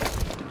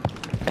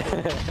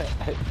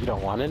 You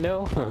don't want to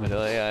know? But,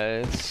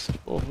 it's,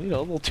 well, you know,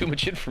 a little too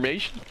much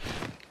information.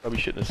 Probably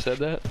shouldn't have said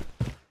that.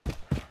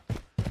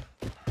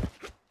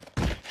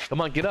 Come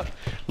on, get up.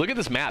 Look at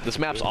this map. This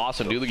map's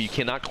awesome, dude. Look, you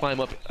cannot climb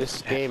up.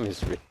 This game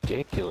is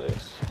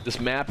ridiculous. This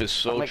map is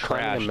so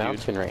trash, dude. I'm climbing a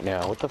mountain right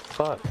now. What the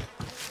fuck? I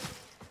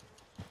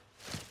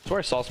swear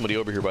I saw somebody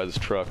over here by this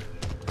truck.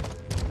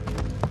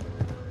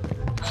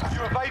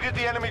 You evaded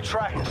the enemy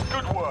trackers.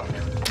 Good work.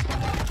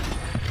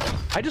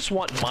 I just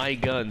want my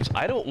guns.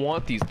 I don't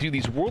want these. Dude,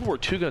 these World War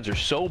II guns are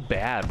so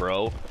bad,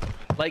 bro.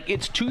 Like,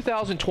 it's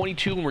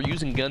 2022 and we're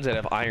using guns that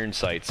have iron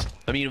sights.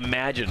 I mean,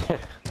 imagine.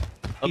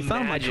 He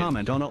found my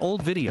comment on an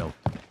old video.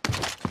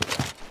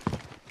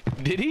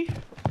 Did he?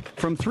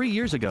 From 3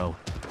 years ago.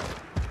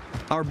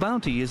 Our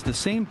bounty is the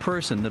same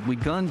person that we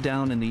gunned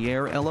down in the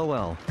air,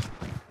 LOL.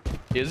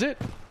 Is it?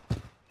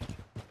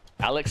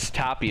 Alex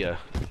Tapia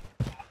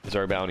is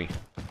our bounty.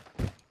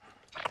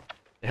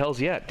 The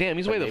hell's yeah? Damn,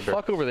 he's way the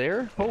fuck over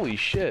there? Holy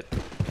shit.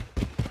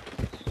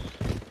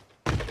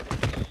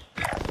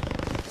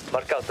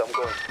 Mark out, I'm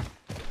going.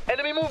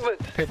 Enemy movement!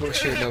 People are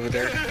shooting over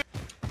there.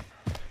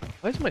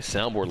 Why is my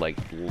soundboard like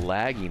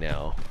laggy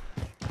now?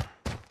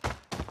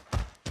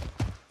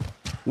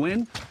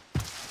 Win?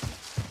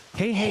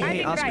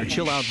 Hey, Oscar,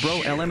 chill out,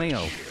 bro,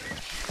 LMAO.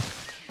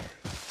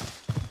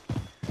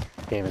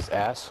 Game is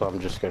ass, so I'm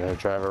just gonna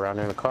drive around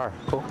in a car.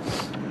 Cool.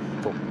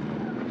 Cool.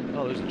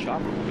 Oh, there's a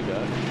chopper. What we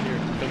got? Here,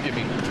 come get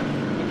me.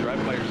 Come drive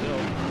it by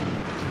yourself.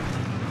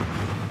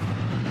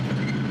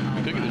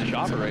 You could get this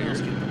chopper right here.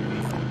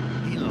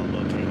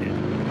 Located.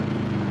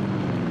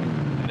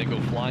 And then go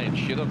fly and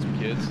shit on some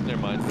kids.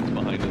 Never mind, it's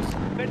behind us.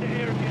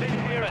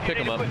 Just pick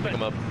them up, pick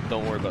them up.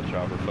 Don't worry about the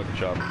chopper. Fuck the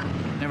chopper.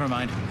 Never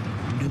mind.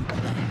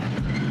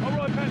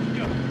 Alright,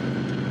 passenger.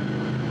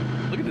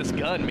 Look at this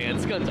gun, man.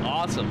 This gun's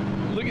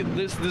awesome. Look at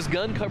this. This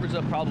gun covers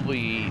up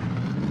probably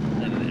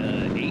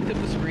an eighth of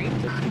the screen.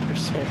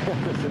 50%.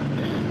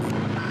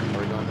 Are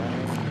we going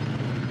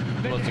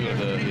back? Let's do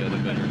the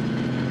vendor.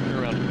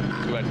 Turn around.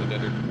 Go back to the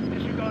vendor.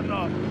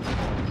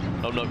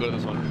 Oh no, go to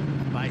this one.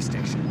 Buy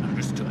station.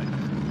 Understood. All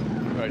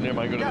right, never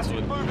mind. Go to this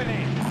one. Moving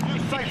in. New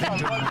safe zone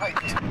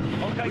located.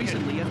 Okay,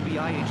 Recently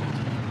FBI agent.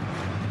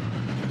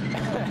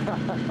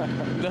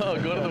 No,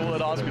 go to the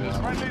one Oscar just.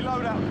 Friendly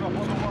loadout drop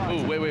on the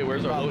way. Ooh, wait,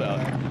 where's our loadout?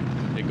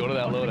 Hey, go to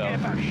that loadout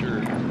for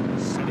sure.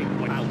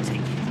 I'll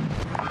take it.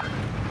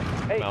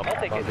 Hey, I'll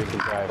take it.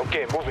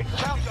 Okay, moving.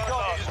 Bounty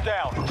target is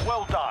down.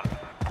 Well done.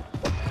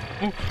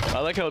 I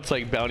like how it's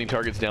like bounty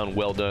targets down,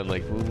 well done.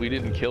 Like, we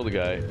didn't kill the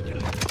guy.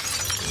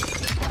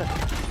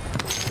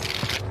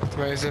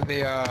 He's in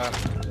the,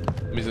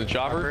 He's in the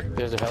chopper?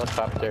 There's a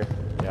helicopter.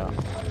 Yeah.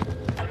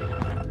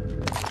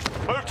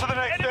 Move to the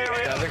next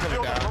area. Yeah, they're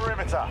coming down.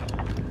 Perimeter.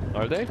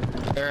 Are they?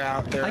 They're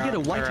out. They're I get a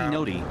out, they're whitey out.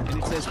 notey,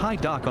 and it says, hi,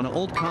 Doc, on an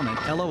old comment,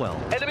 LOL. No,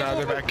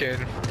 they're back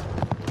in.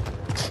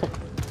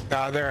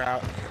 No, they're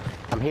out.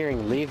 I'm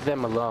hearing leave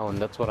them alone.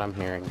 That's what I'm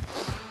hearing.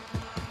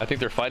 I think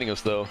they're fighting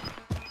us, though.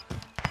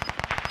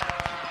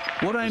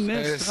 What I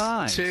missed?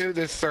 There's 2,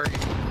 there's 3.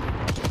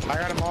 I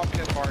got them all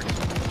pin marked.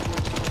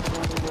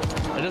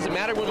 It doesn't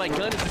matter when my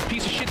gun is this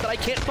piece of shit that I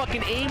can't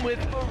fucking aim with.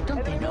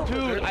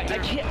 Dude, I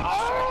can't.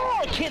 Oh,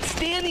 I can't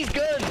stand these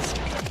guns.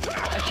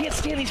 I can't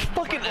stand these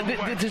fucking.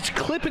 This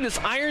clip in this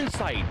iron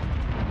sight.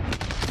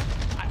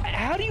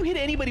 How do you hit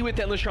anybody with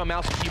that unless you're on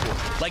mouse and keyboard?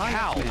 Like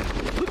how?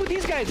 Look what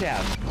these guys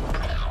have.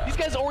 These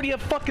guys already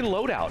have fucking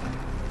loadout.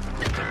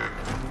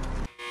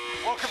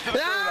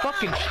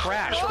 Fucking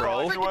trash,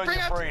 bro. Bring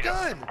out the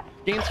gun.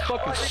 Game's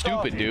fucking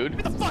stupid, dude.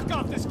 Get the fuck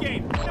off this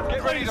game.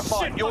 Get ready to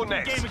fight. You're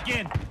next. Game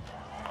again.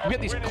 We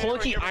got these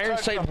clunky iron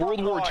sight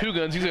World War II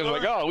guns. These guys are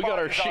like, oh, we got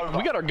our shit.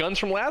 We got our guns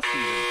from last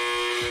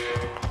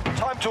season.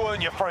 Time to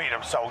earn your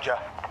freedom, soldier.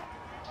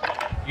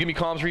 You give me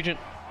comms, Regent.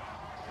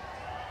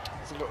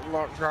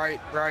 Right.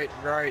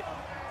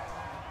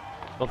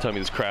 Don't tell me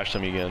this crashed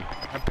on me again.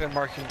 I've been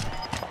marking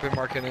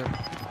him.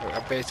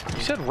 Basically.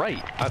 You said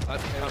right.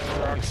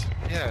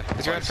 Yeah,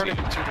 because you're in front of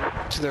him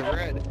to the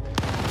red.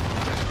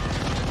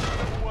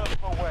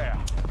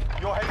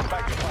 You're heading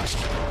back to place.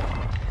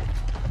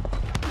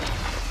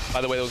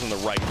 By the way, that was on the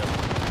right.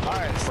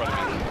 Alright, in front of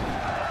me.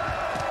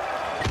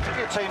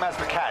 Your team has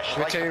the cash.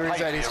 Let me tell you where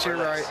he's at. He's to your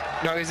right.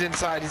 No, he's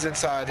inside.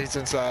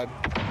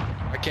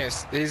 I can't.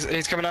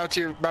 He's coming out to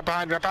you. Right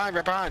behind.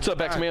 What's up,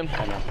 X-Man?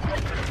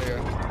 There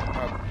you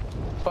go.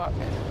 Fuck.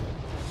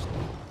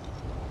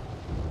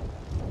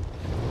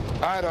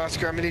 Alright,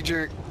 Oscar, I'm gonna need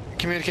your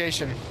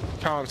communication.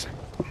 Comms.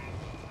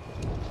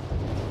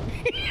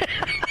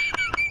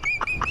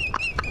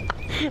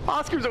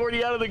 Oscar's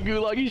already out of the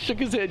gulag. He shook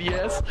his head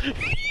yes.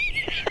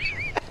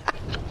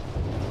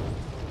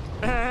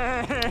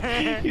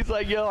 He's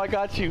like, yo, I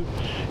got you.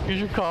 Here's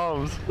your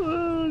comms.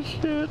 Oh,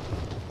 shit.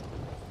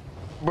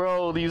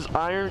 Bro,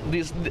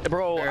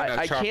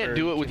 I can't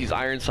do it with these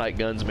iron sight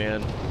guns,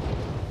 man.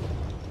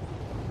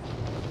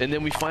 And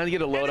then we finally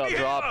get a loadout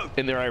drop,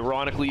 and there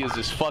ironically is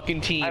this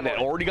fucking team that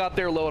already got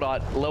their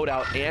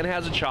loadout and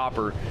has a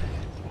chopper,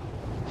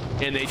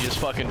 and they just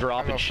fucking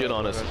drop and shit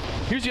on us.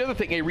 Here's the other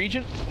thing, hey,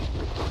 Regent.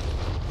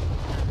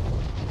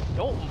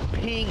 Don't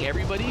ping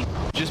everybody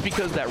just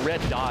because that red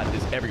dot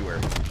is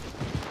everywhere.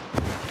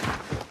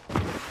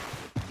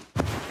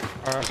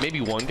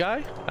 Maybe one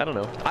guy? I don't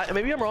know.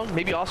 Maybe I'm wrong.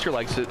 Maybe Oscar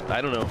likes it. I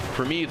don't know.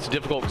 For me, it's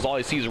difficult because all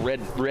I see is red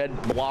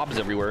blobs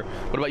everywhere.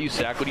 What about you,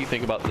 Sack? What do you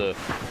think about the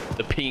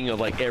ping of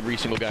like every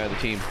single guy on the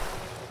team?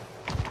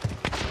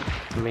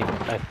 I mean,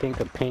 I think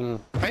a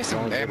ping is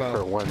only good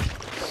for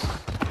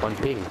one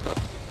ping.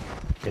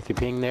 If you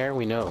ping there,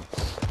 we know.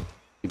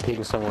 You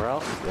ping somewhere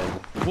else, then...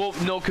 Well,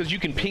 no, because you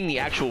can ping the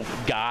actual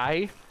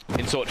guy,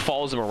 and so it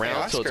follows him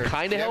around, so it's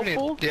kind of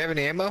helpful. Do you have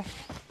any ammo?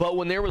 But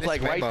when there was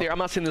like right there, I'm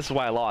not saying this is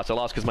why I lost. I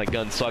lost because my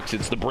gun sucks.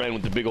 It's the Bren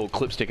with the big old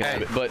clip sticking out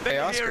of it. But hey,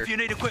 Oscar, if you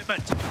need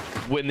equipment.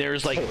 When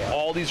there's like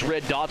all these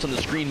red dots on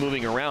the screen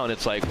moving around,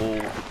 it's like, well...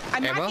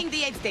 I'm marking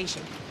the aid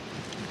station.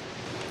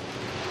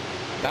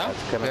 No?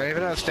 You don't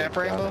even have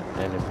sniper ammo?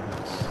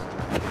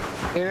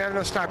 You don't have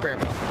no sniper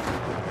ammo.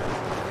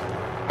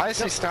 I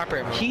see sniper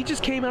ammo. He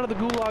just came out of the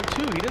gulag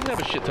too. He doesn't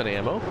have a shit ton of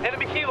ammo.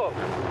 Enemy kilo.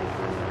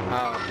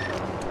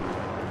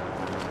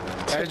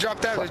 They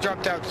dropped out.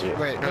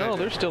 Wait, no,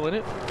 they're still in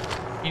it.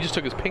 You just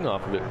took his ping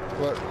off of it.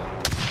 What?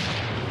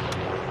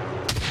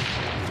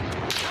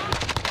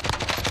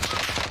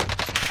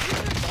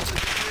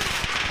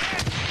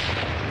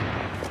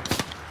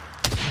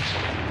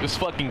 This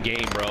fucking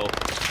game, bro.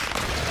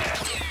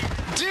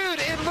 Dude,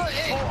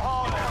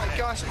 oh my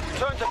gosh.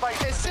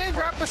 It said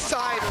right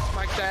beside us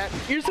like that.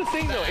 Here's the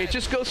thing though, it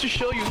just goes to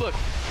show you, look,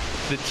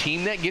 the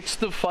team that gets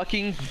the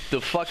fucking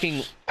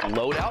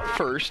loadout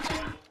first,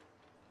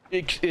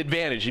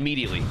 advantage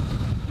immediately.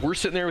 We're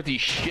sitting there with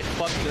these shit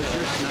fucking...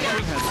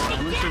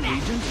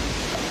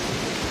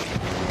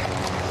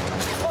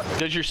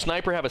 Does your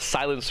sniper have a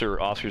silencer?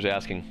 Oscar's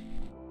asking.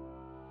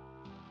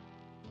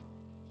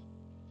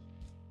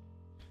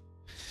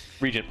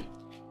 Regent.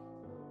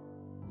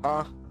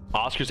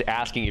 Oscar's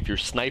asking if your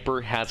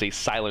sniper has a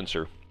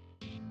silencer.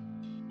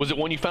 Was it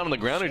one you found on the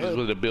ground, or just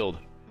was it a build?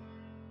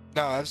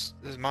 No, this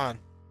is mine.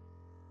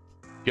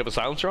 You have a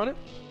silencer on it?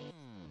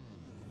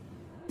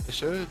 It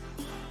should.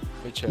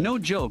 No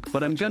joke,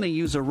 but I'm gonna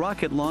use a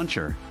rocket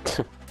launcher.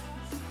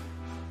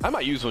 I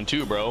might use one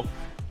too, bro.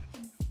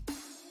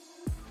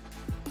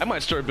 I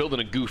might start building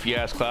a goofy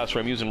ass class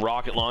where I'm using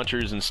rocket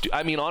launchers and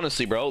I mean,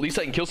 honestly, bro, at least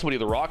I can kill somebody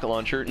with a rocket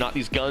launcher, not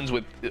these guns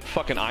with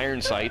fucking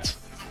iron sights.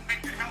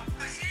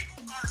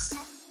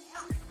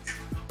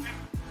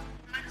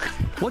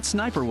 What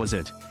sniper was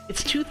it?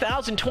 It's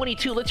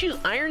 2022. Let's use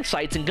iron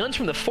sights and guns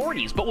from the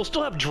 40s, but we'll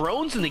still have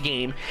drones in the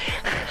game.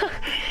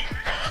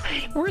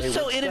 We're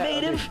so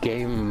innovative. That other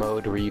game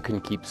mode where you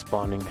can keep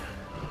spawning.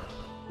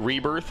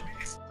 Rebirth.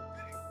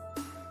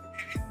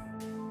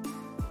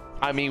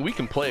 I mean, we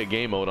can play a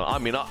game mode. I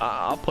mean,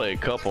 I'll play a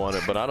couple on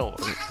it, but I don't.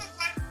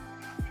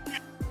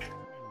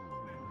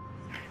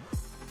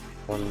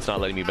 It's not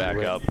letting me back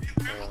up.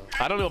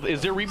 I don't know.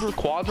 Is there Rebirth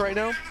quads right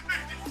now?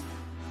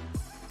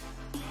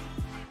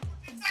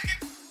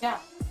 Yeah.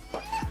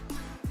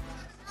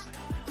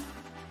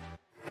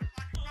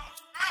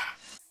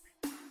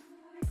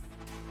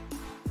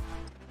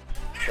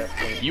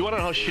 You want to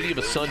know how shitty of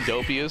a son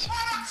Dopey is?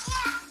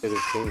 It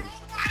is changed.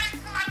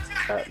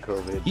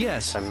 COVID.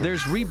 Yes,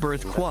 there's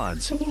Rebirth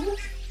quads.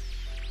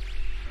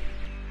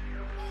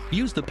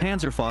 Use the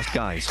Panzerfaust,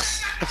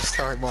 guys.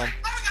 Sorry, Mom.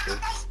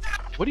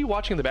 What are you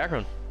watching in the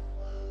background?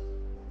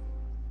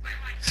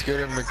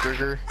 Scooter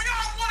McGregor.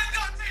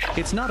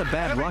 It's not a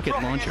bad rocket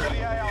launcher.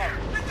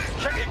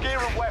 Check your gear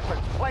and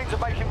weapons. Planes are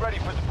making ready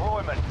for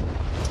deployment.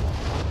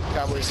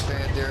 Cowboys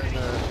fan during the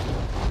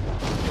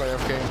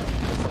playoff game.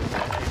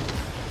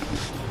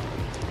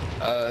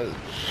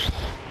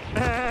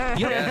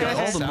 Yep, got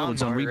all the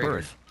modes on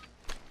Rebirth.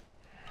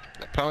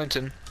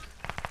 Pellington.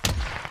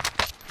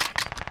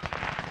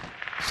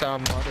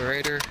 Sound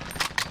moderator.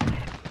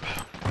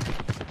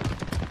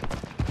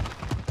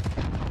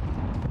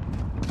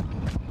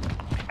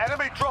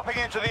 Enemy dropping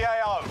into the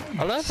AO.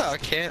 I love how I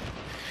can't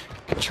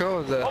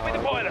control the. I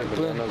don't got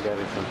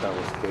it since I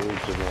was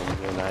caged, and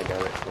then I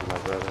got it from my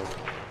brother.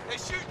 They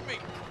shoot me.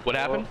 What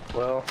happened?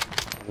 Well,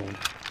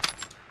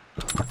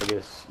 I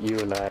guess you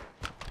and I.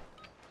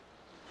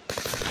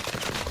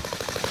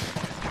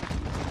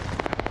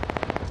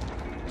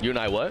 You and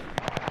I what?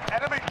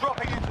 Enemy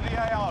dropping into the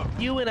AO.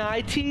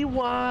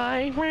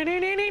 U-N-I-T-Y.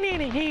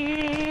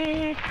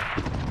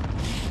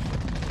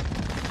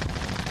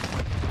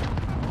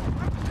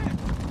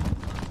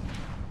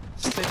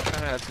 Stick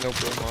kind of has no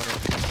boom on it.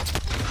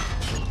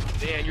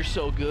 Man, you're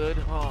so good.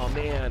 Oh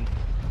man,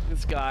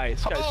 this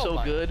guy's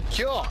so good.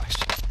 Gosh.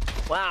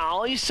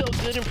 Wow, he's so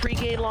good in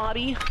pregame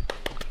Lottie.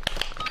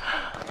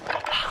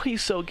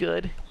 He's so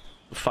good.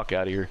 Fuck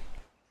out of here.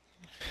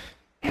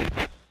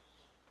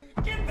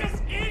 Get this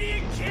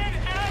idiot kid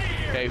out of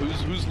here! Okay,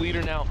 who's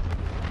leader now?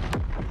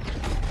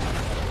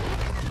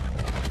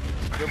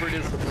 Whoever it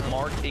is,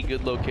 mark a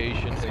good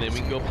location, and then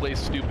we can go play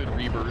stupid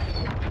Rebirth.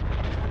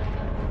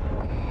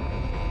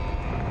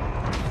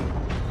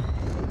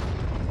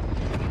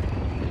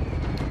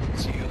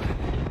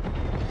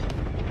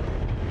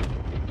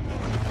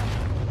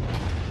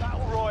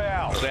 Battle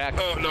Royale. Zach.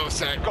 Oh no,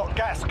 Zach. You've got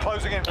gas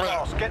closing in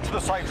fast. Get to the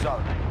safe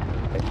zone.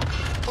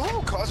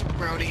 Oh, Cosmic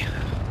Brownie.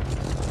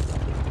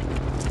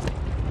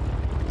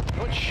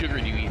 How much sugar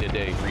do you eat a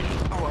day, Regis?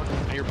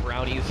 I hear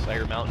brownies, I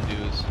hear Mountain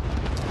Dews.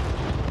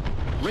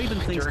 Raven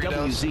thinks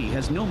WZ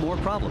has no more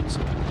problems.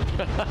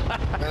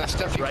 Man,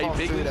 stuff you call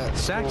food at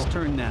Sack's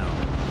turn now.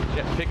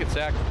 Yeah, pick it,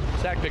 Sack.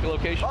 Sack, pick a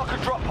location. Mark a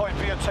drop point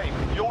for your team.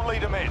 You'll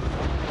lead them in.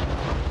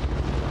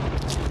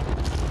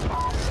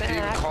 They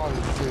even call it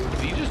food.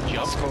 Did he just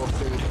jump? It's called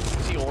food.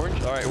 Is he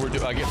orange? All right,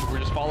 I guess we're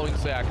just following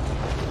Sack.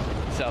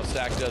 That's how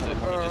Sack does it.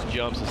 He just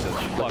jumps and says,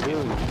 "Fuck it."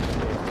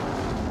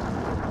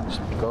 Just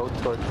go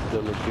towards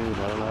the lagoon.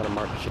 I don't know how to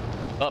mark shit.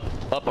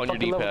 Up on your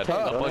D-pad.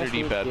 Up on your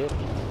D-pad.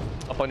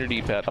 Up on your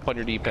D-pad. Up on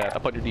your D-pad.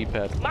 Up on your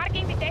D-pad.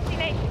 Marking the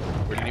destination.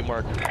 Where did you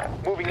mark?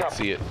 Moving up.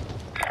 See it.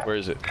 Where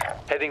is it?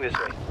 Heading this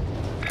way.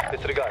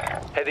 Disregard.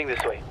 Heading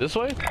this way. This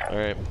way? All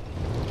right.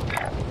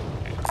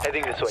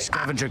 Heading this way.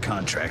 Scavenger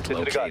contract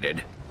Disregard.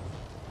 located.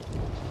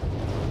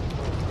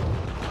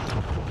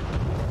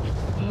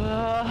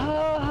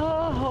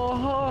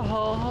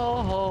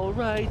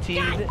 Righty.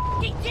 Damn it!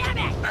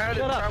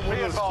 Shut up.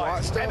 Be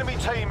advised, enemy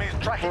team is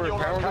tracking your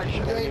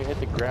location. You hit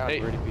the ground. Hey.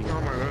 Where to be?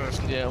 Oh my gosh.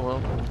 Yeah,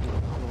 well,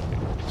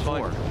 it's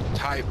fine.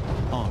 Type.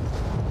 On.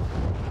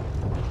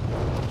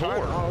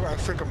 Four. Oh, I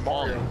think of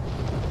Mario.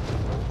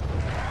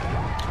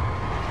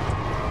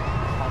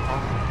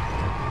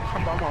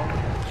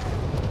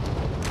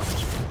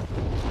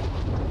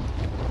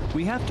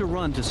 We have to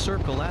run to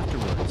circle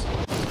afterwards.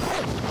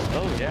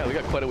 Oh yeah, we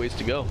got quite a ways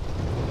to go.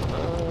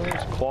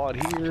 There's a quad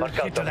here.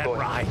 Get to that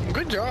ride.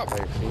 Good job.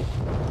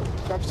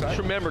 Just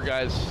remember,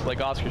 guys,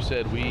 like Oscar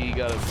said, we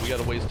got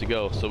a ways to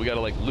go. So we gotta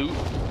like loot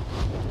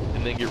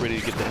and then get ready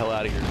to get the hell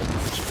out of here.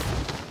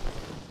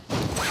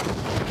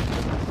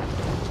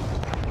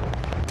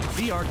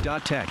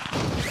 VR.tech.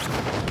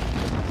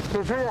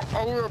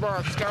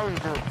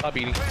 Stop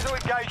eating. Please to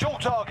engage all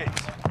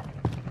targets.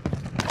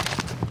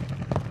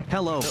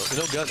 Hello.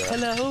 No gun.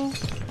 Hello.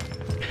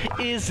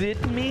 Is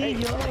it me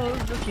you're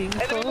looking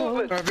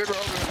for?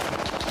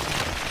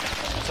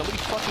 Somebody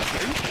fucking,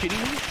 are you kidding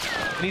me?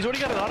 And he's already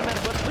got an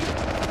automatic weapon. Look at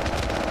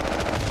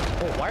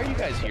that. Why are you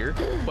guys here?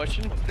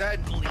 Question.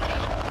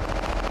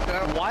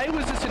 Why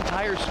was this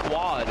entire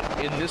squad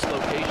in this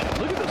location?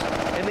 Look at this.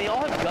 And they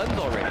all have guns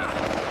already.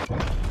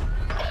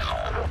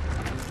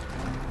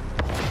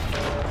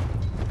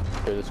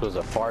 This was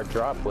a far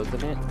drop,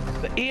 wasn't it?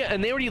 Yeah,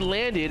 and they already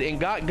landed and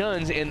got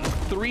guns, and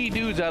 3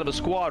 dudes out of a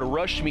squad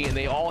rushed me, and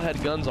they all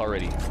had guns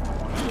already.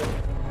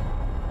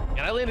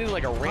 And I landed in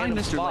like a random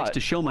Mr. spot. likes to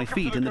show my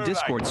feet in the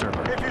Discord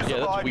server.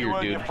 Yeah, that's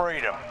weird, dude.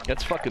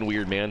 That's fucking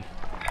weird, man.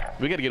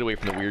 We gotta get away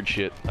from the weird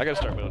shit. I gotta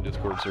start my own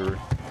Discord server.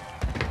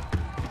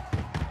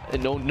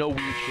 And no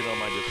weird shit on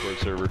my Discord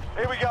server.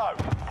 Here we go.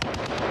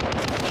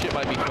 Shit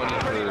might be funny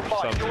for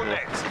some people.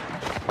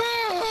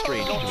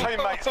 Strange. Your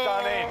teammates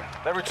done in.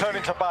 They're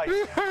returning to base.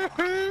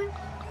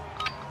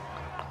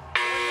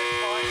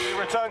 We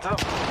return to the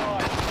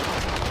front.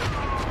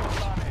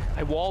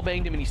 I wall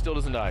banged him and he still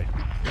doesn't die.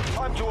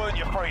 Time to earn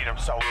your freedom,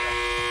 soldier.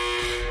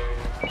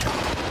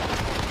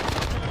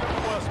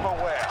 Worse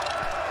beware.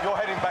 You're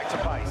heading back to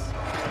base.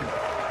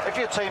 If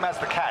your team has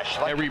the cash,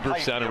 they Every can pay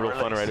Rebirth sounding for your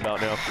real fun right release.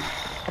 about now.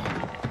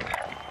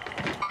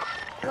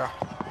 Yeah.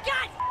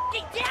 God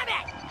damn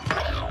it!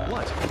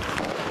 What?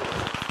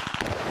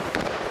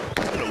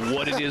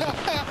 What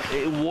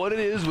it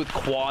is with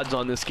quads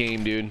on this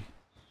game, dude,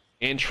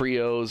 and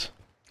trios.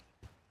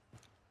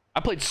 I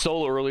played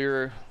solo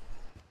earlier.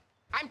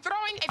 I'm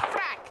throwing a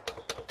frag.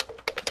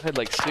 I had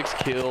like 6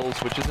 kills,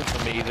 which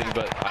isn't amazing,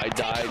 but I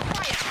died.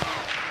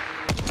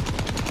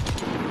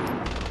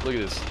 Look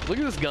at this. Look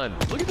at this gun.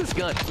 Look at this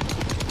gun.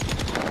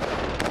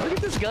 Look at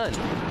this gun.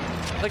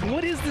 Like,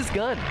 what is this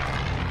gun?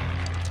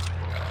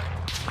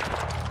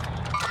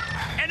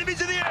 Enemies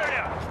in the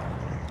area.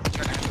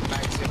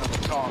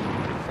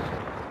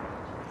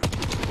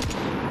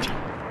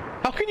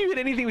 How can you hit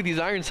anything with these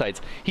iron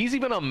sights? He's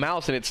even on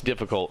mouse and it's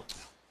difficult.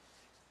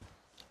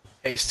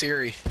 Hey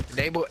Siri,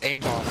 enable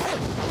aimbot.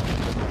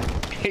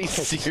 Hey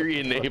Siri,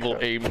 enable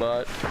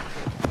aimbot.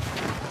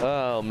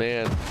 Oh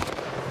man.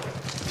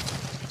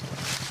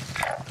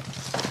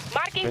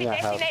 Marking the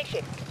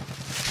destination.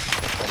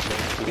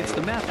 It's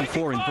the map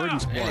before in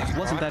Burden's Plus.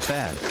 Wasn't that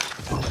bad?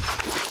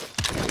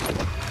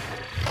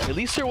 At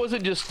least there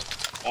wasn't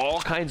just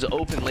all kinds of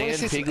open land,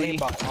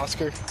 Piggly,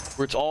 Oscar,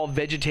 where it's all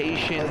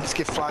vegetation. Let's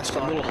get flashed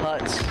on little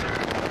huts.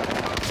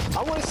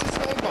 I want to see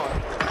some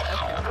aimbot.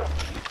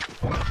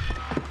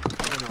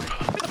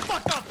 Get the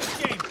fuck off this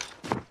game.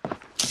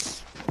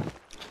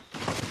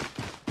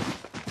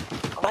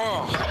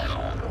 Oh.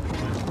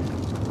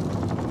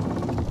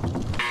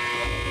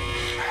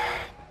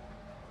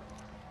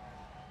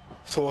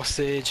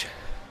 Sausage.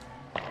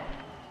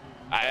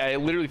 I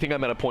literally think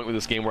I'm at a point with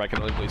this game where I can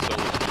only play solo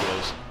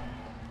trios.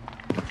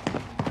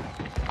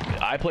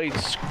 I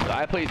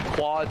played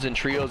quads and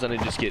trios and I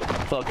just get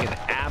fucking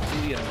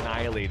absolutely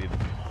annihilated.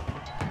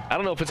 I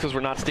don't know if it's because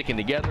we're not sticking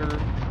together,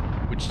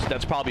 which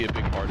that's probably a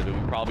big part of it. We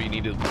probably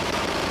need to,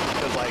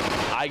 because like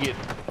I get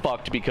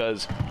fucked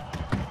because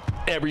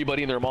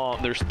everybody and their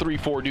mom, there's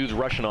 3-4 dudes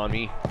rushing on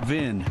me.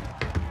 Vin.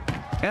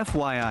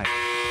 FYI.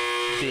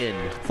 Vin.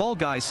 Fall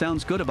Guy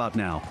sounds good about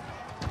now.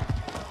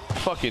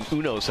 Fucking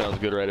Uno sounds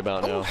good right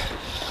about now.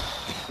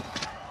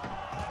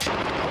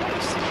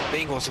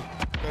 Bengals.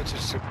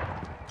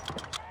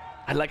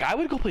 I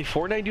would go play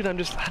Fortnite, dude. I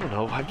don't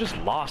know. I've just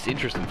lost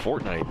interest in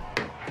Fortnite.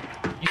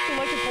 You still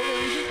like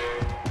Fortnite, Reason?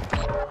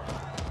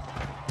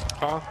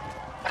 Huh?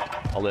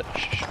 I'll let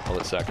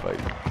Sack fight.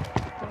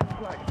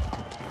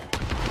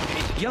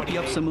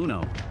 Yup, some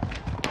Uno.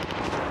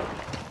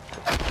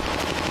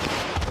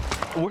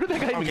 Where did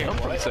that guy even come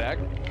from, Sack?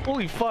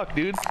 Holy fuck,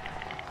 dude.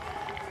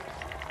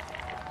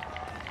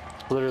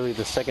 Literally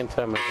the second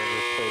time I've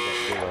ever played that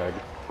gulag.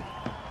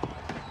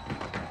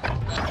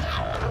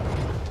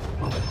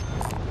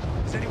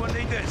 Does anyone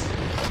need this?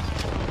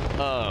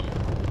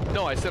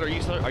 No, I said,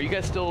 are you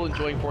guys still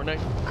enjoying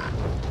Fortnite?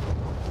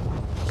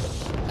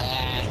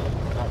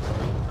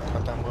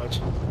 Not that much.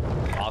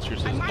 Oscar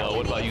says no.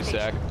 What about you,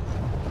 Sack?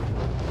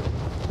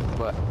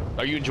 What?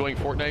 Are you enjoying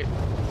Fortnite?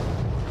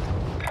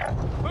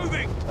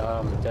 Moving.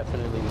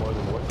 Definitely more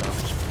than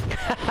Warzone.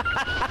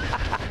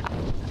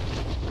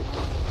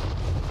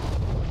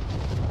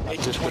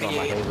 I've just been on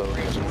my Halo.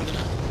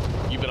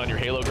 You've been on your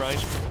Halo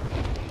grind?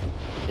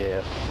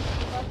 Yeah.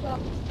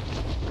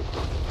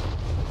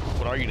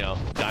 What are you now?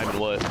 Diamond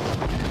what?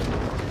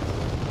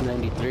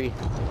 93.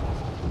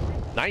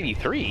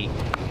 93?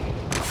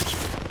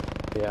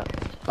 Yeah.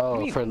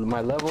 Oh, for my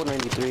level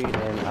 93,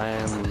 and I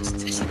am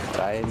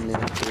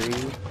Diamond 3.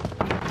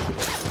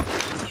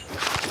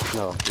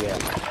 No, yeah.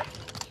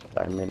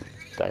 Diamond.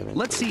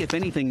 Let's see if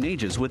anything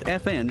nages with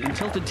FN and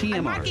tilted TMR.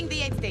 I'm marking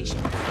the aid station.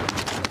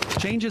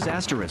 Changes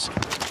asterisk.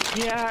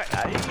 Yeah,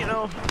 I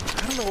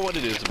don't know what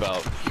it is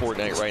about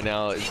Fortnite right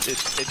now.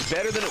 It's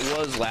better than it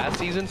was last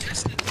season.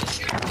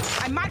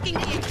 I'm marking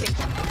the aid station.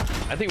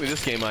 I think with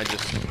this game,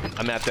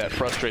 I'm at that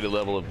frustrated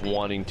level of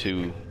wanting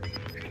to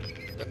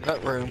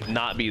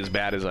not be as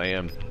bad as I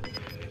am.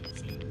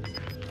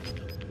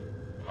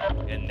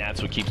 And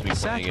that's what keeps me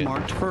playing it.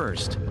 Marked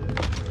first.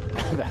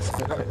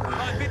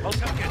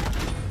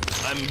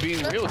 I'm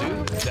being real,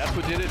 dude. That's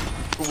what did it.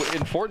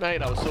 In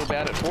Fortnite, I was so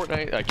bad at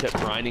Fortnite, I kept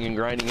grinding and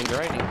grinding and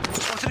grinding. Go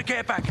to the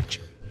care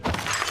package.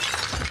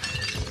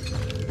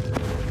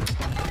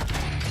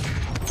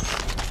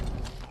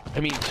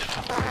 I mean,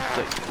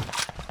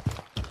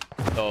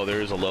 oh, there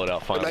is a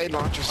loadout finally. Grenade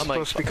launcher's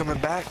supposed to be coming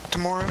back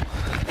tomorrow.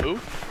 Who?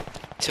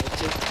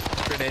 Tilted.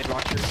 Grenade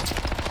launchers. I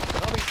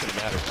don't think it's gonna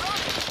matter.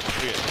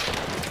 Look at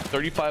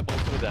 35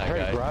 bullets with that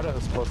guy. Grotto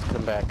is supposed to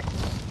come back.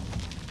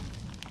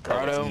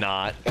 Grotto?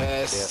 Not.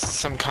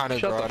 Some kind of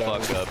Shut grotto.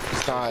 the fuck up.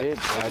 It's not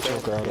actual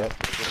grotto.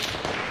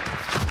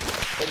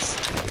 It's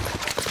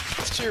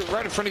to your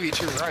right in front of you,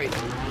 to your right.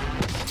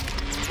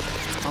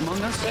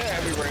 Among Us? They're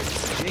everywhere.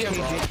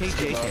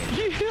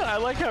 JK. Yeah, I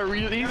like how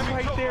he's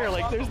right there.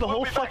 Like, there's the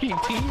whole fucking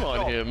team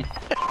on him.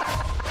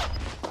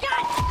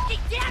 God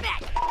damn it!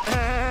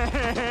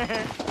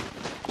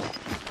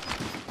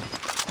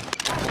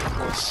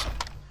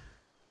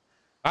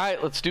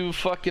 Alright, let's do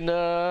fucking,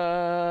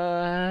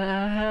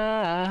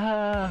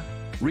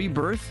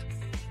 Rebirth?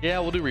 Yeah,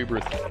 we'll do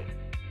Rebirth.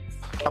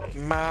 Up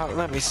them out,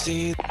 let me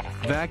see.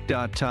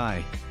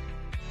 Vac.tie.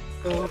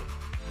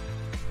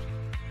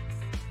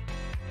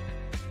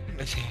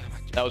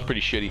 That was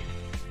pretty shitty.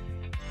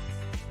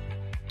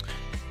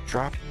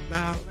 Drop them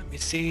out, let me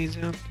see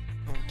them.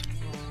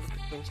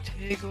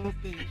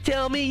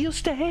 Tell me you'll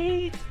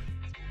stay.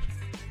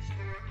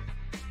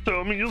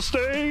 Tell me you'll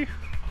stay.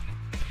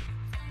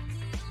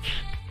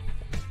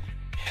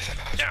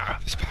 Yeah.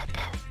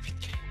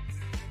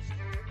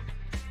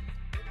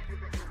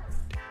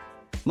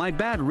 My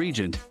bad,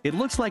 Regent. It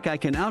looks like I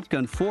can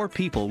outgun 4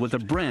 people with a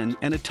Bren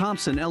and a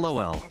Thompson,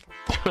 lol.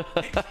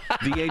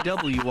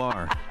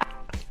 VAWR.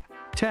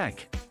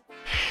 Tech.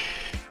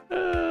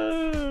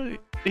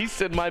 He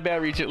said, my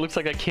bad, Regent. It looks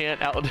like I can't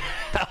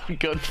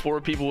outgun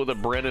 4 people with a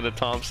Bren and a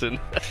Thompson.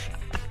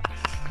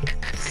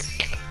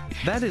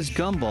 That is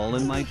Gumball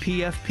in my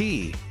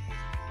PFP.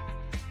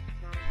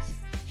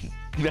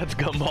 That's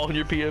Gumball in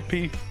your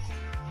PFP?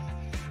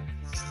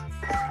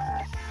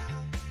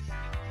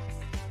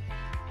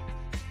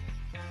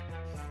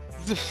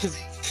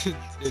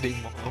 Diddy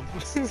mom.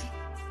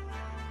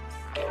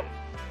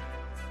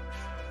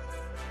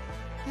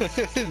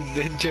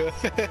 Ninja.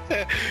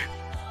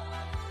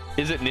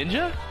 Is it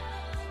Ninja?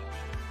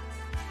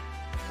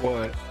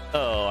 What?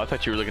 Oh, I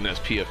thought you were looking at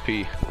his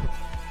PFP.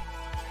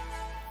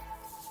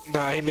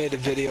 Nah, he made a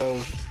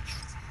video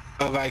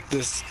of like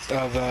this,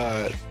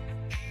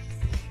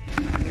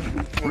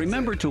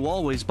 Remember to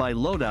always buy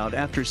loadout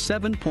after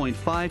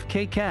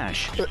 7.5k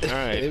cash.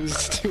 Alright. It was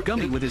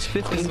Gumby with his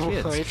 15 his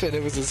kids. wife, and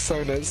it was a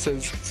song that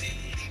says...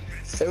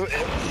 the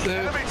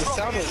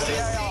sound was...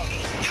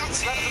 Let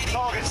some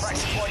target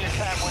practice while you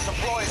can. We're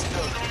deploying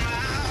soon.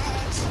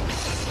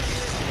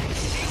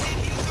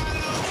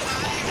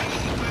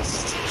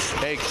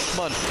 Hey,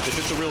 come on. If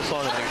it's a real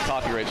song, I think it's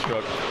copyright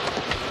struck.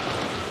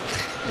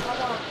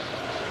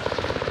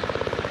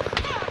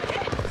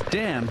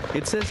 Damn,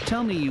 it says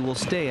tell me you will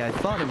stay. I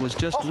thought it was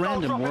just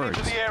random words.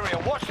 Into the area.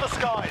 Watch the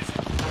skies.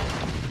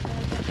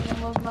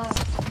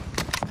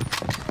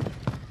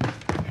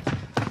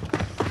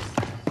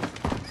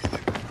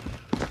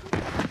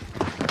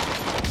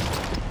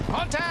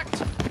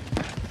 Contact!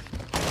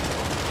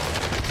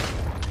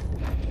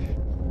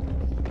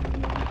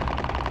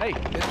 Hey,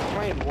 is he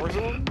playing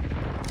Warzone?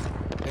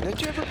 And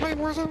did you ever play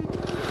Warzone?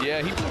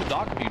 Yeah, he played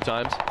Doc a few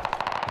times.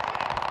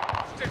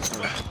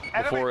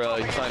 Before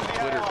he signed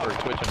Twitter or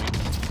Twitch, I mean.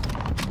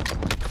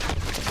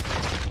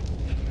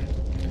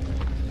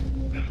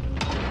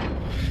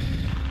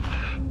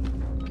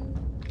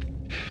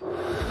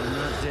 I'm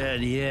not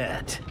dead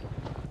yet.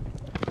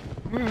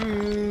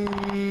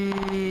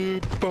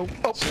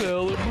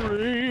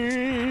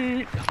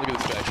 Celebrate! Look at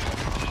this guy.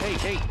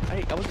 Hey,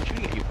 I wasn't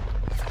shooting at you.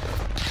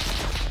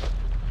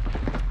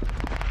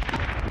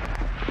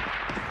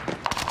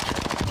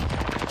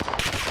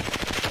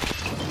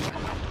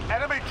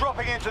 Enemy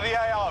dropping into the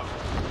AO.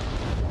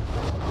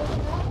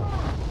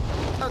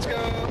 Let's go.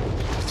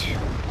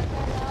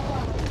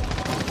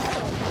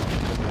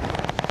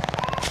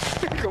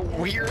 Go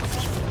weird.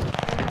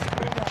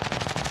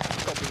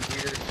 Go be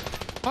weird.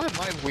 Why am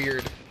I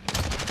weird?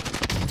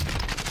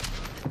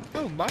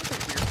 Oh, mine's a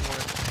weird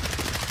one.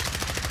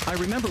 I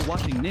remember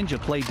watching Ninja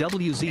play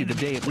WZ the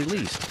day it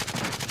released.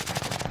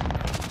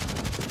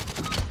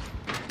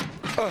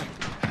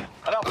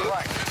 Enough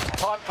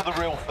practice. Time for the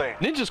real thing.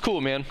 Ninja's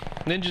cool, man.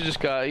 Ninja just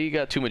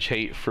got too much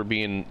hate for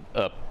being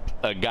a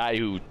guy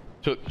who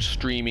took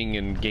streaming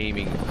and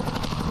gaming to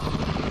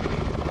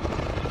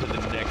the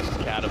next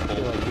catapult. I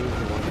feel like he's the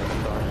one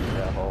that started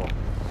that whole...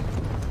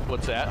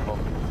 What's that?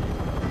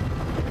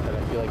 And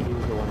I feel like he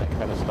was the one that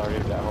kind of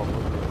started that whole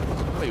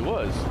movement. He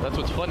was. That's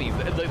what's funny.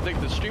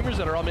 The streamers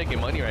that are all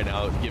making money right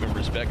now give him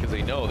respect because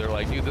they know. They're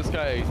like, dude, this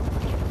guy...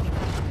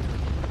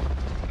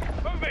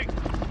 Moving!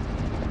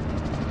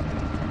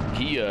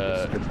 He,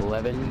 Mr.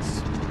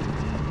 Blevins.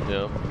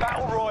 Yeah.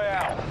 Battle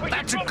Royale.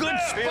 That's a good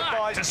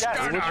spot to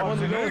start our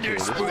murder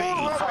spree.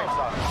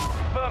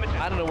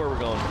 I don't know where we're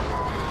going.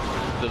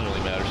 Doesn't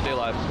really matter. Stay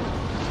alive.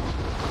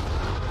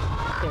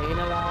 Staying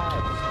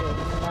alive.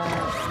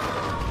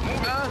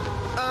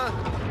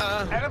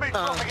 Enemy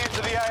dropping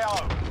into the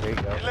AO. There you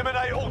go.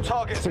 Eliminate all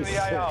targets in the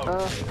AO.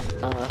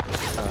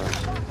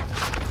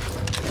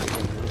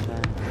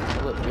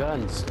 Look,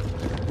 guns.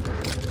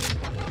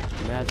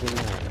 Imagine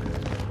that.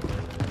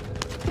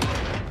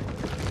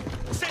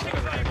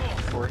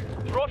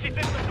 Trophy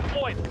system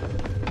deployed.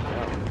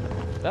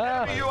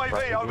 Enemy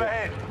UAV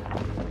overhead.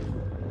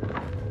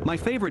 My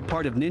favorite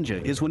part of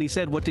Ninja is when he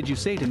said, "What did you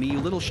say to me, you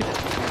little shit?"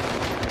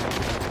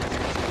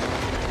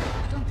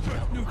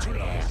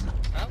 Neutralized.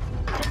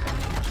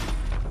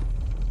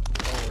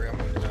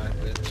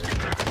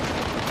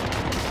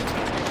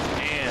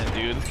 Man,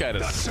 dude, this guy had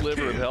a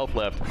sliver of health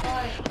left.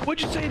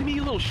 What'd you say to me,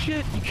 you little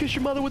shit? You kiss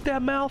your mother with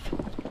that mouth?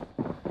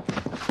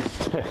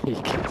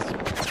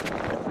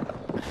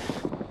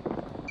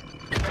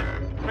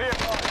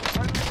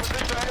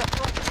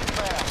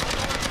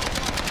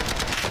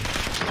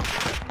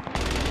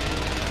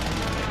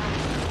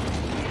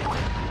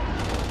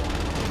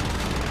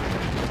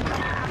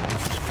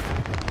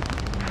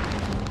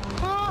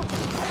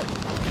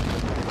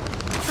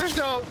 There's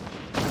no...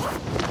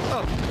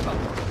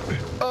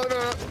 Oh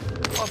no.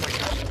 Oh my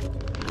gosh.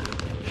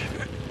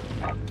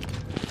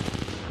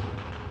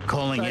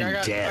 Calling in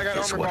death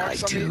is what I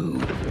do.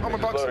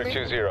 Loader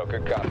 2-0,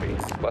 good copy.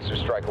 Buster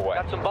strike away.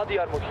 Got some body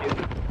armor here.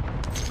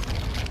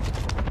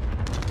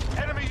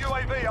 Enemy Enemy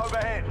UAV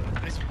overhead.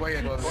 It's way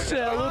above it.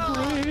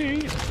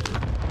 Celebrate.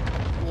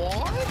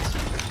 What?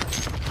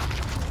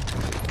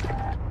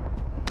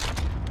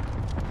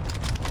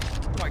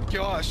 Oh my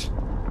gosh.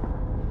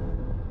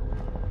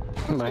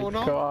 What's going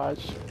on?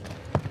 Gosh.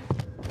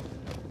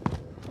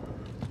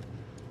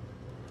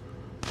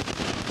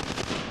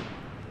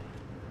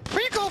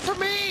 Where you go for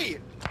me?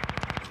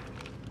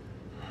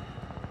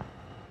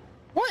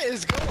 What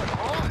is going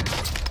on?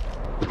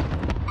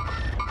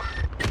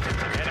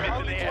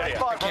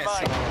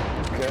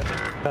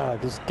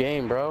 This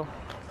game, bro.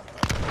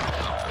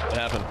 What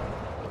happened?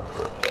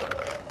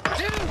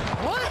 Dude,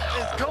 what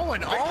is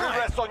going on?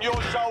 Rest on your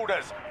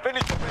shoulders.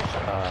 Finish the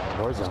mission.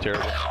 Warzone. It's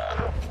terrible.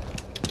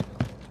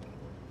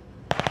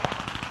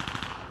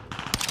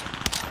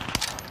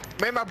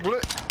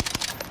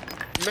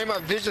 Made my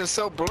vision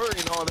so blurry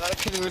and all that I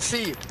can't even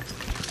see.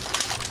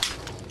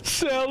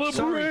 Sorry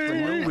for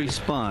no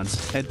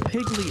response at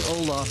Piggly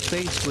Olaf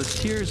face with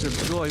tears of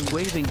joy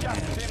waving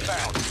hands.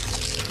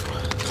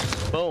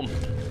 Boom.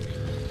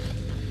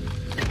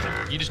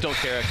 You just don't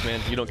care, X-Man.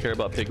 You don't care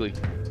about Piggly.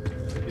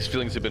 His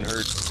feelings have been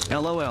hurt.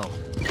 LOL.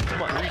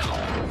 Come on, reach.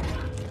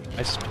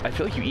 I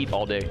feel like you eat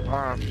all day.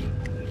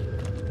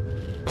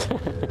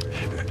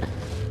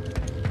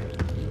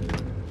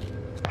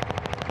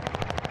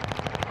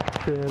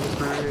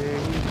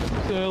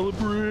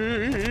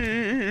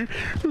 Celebrate.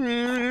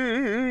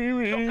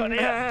 Shotgun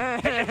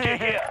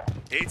here.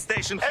 Aid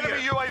station here.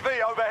 Enemy UAV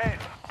overhead.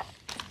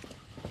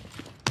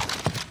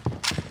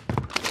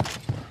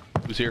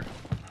 Who's here?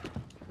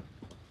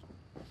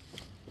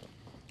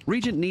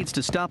 Regent needs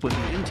to stop with the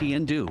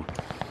NTN do.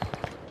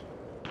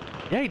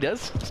 Yeah, he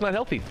does. It's not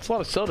healthy. It's a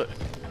lot of soda.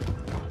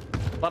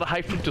 A lot of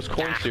high fructose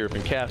corn syrup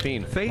and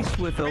caffeine. Face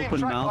with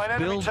open mouth,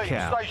 build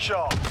cap. Stay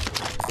sharp.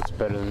 It's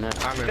better than that.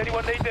 Does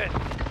anyone need this?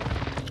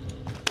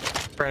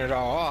 Burn it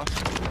all off.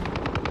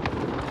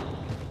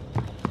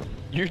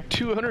 You're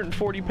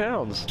 240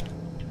 pounds.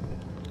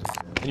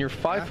 And you're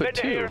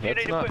 5'2".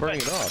 That's not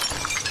burning it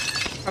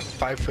off.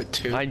 I'm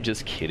 5'2". I'm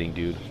just kidding,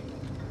 dude.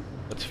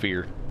 That's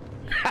fear.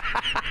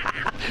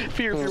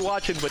 Fear if you're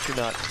watching, but you're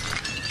not.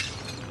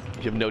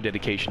 You have no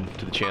dedication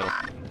to the channel.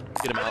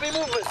 Get him out. Enemy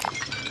movement.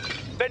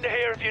 Bender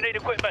here if you need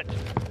equipment.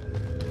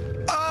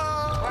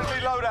 Friendly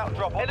loadout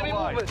drop on the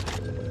way.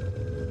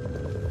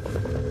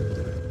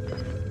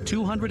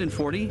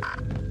 240.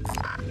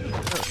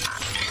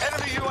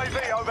 Enemy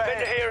UAV overhead.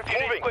 Bender here if you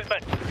need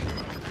equipment.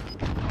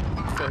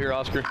 Go here,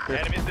 Oscar. Here.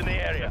 Enemies in the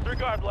area.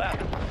 Disregard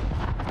left.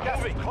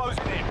 Gas is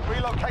closing in.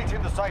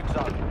 Relocating the safe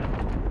zone.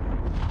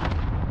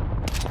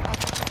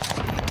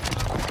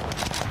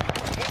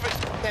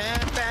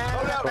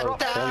 Bro,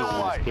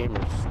 guns in this game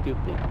are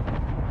stupid.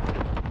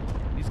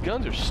 These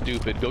guns are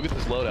stupid. Go get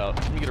this loadout.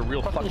 Let me get a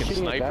real fucking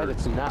shooting a guy sniper.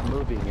 that's not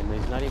moving and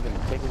he's not even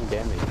taking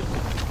damage.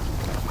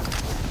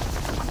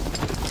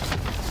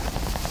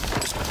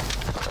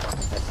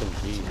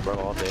 SMGs, bro,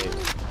 all day.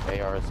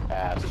 AR's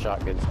ass,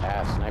 shotgun's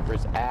ass,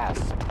 sniper's ass.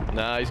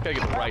 Nah, he's gotta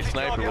get the right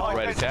sniper with the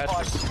right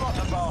attachment.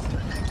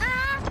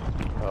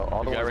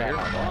 All the guy right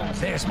here.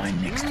 There's my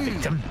next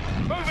victim.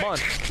 Come on.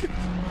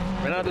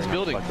 Right out of this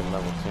building. Fucking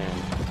level 10.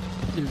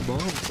 Your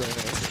mom's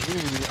ass.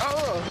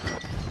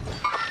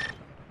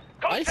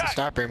 Nice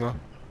sniper ammo.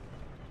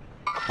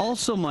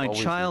 Also, my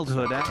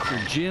childhood after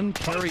Jim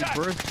Carrey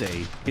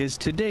birthday is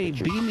today.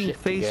 Beaming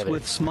face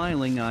with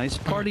smiling eyes,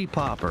 party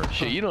popper.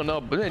 Shit, you don't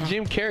know, but then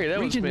Jim Carrey, that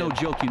was Regent, no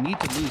joke. You need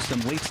to lose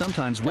some weight.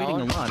 Sometimes waiting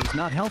a lot is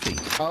not healthy.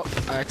 Oh,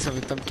 I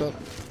accidentally thumped up.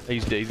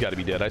 He's dead. He's got to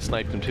be dead. I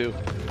sniped him too.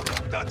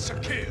 That's a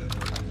kill.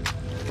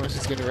 Where's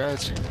this getting reg?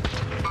 Sorry,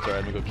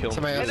 I'm gonna go kill him.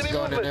 Somebody else is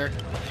going in there.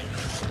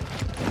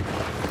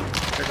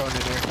 They're going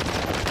in there.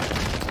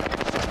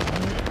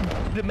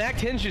 The Mac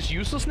 10's just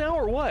useless now,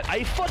 or what?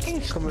 I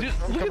fucking look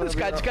at this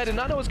guy. This guy did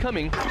not know it was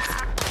coming.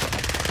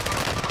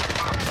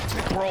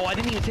 Bro, I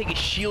didn't even take his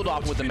shield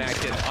off with the Mac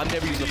 10. I'm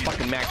never using the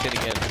fucking Mac 10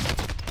 again.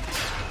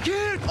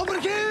 Kid, open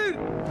again.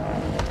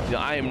 Yeah,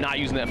 I am not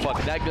using that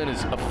fucking. That gun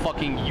is a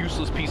fucking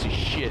useless piece of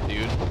shit,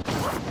 dude.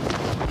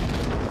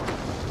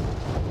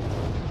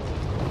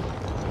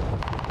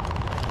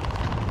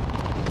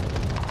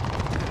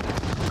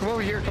 Come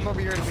over here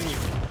to me.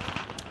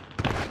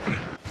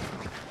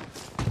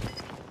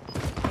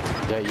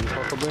 Yeah, you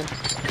possibly?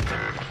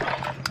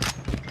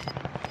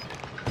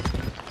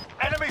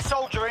 Enemy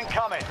soldier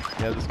incoming.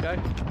 Yeah, this guy.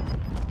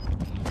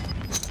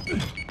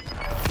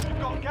 We've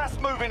got gas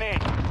moving in.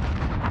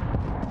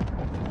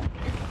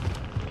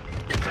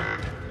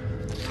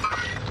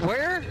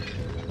 Where?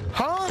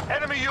 Huh?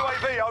 Enemy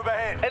UAV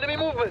overhead. Enemy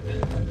movement.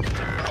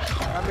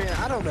 I mean,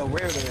 I don't know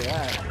where they're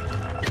at.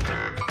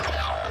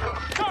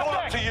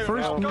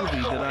 First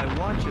movie that I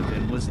watched of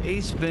it was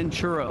Ace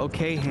Ventura,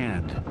 OK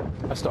Hand.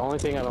 That's the only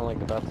thing I don't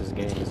like about this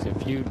game is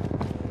if you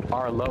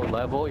are low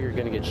level, you're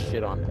gonna get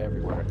shit on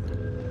everywhere.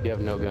 You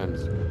have no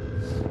guns.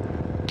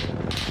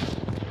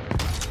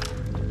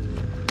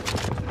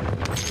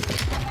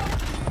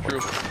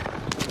 True.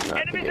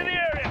 Enemies in the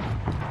area.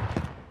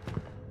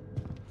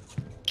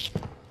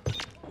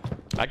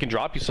 I can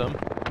drop you some.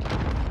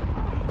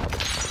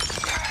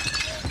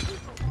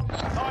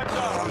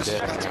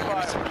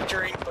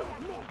 Drink.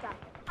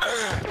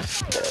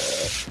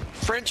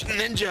 French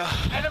ninja.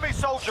 Enemy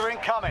soldier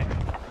incoming.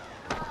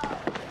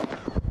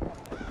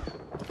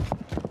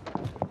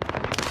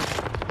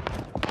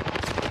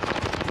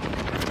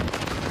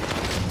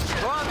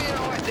 Well, I mean,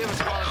 all I did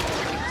was follow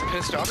the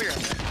pistol. I'll be right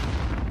there.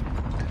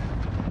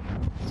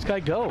 This guy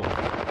go.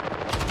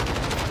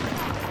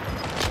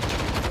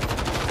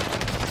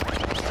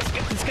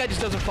 This guy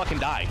just doesn't fucking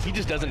die. He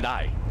just doesn't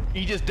die.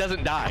 He just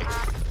doesn't die.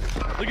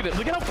 Look at it.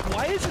 Look at how.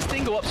 Why does this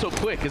thing go up so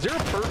quick? Is there a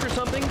perk or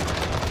something?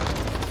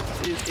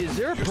 Is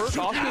there a perk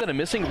Oscar that I'm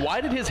missing?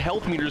 Why did his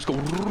health meters go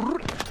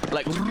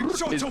like?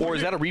 Or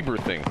is that a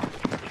rebirth thing?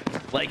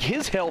 Like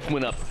his health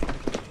went up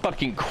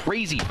fucking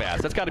crazy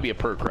fast. That's got to be a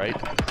perk, right?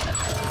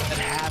 That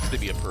has to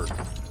be a perk.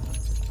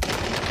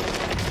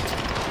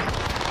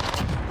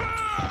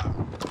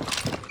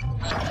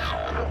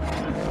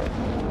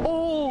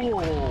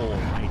 Oh,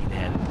 mighty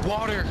man.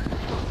 Water.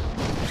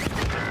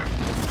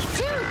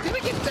 Dude, let me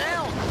get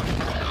down.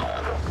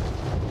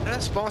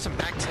 Let's spawn some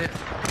Mac 10.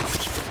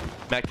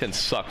 Mac 10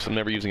 sucks. I'm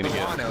never using it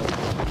again. Oh, I know.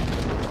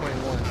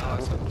 21.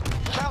 Awesome.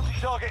 Bounty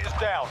target is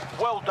down.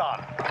 Well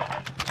done.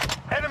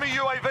 Enemy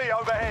UAV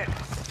overhead.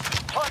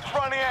 Time's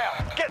running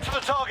out. Get to the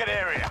target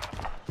area.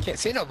 Can't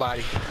see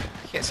nobody.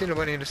 Can't see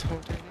nobody in this whole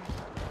thing.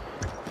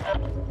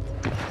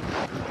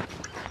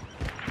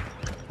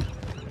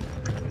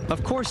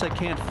 Of course I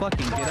can't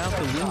fucking get out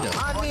the window.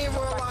 I mean,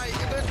 we're like,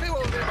 there's people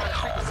over there by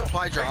the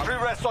supply drop.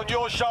 Victory rests on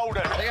your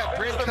shoulders. They got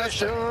Brit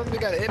custom. They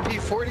got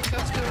MP40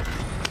 custom.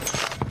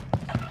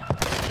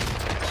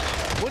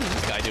 What is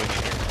this guy doing in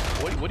here?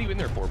 What are you in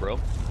there for, bro?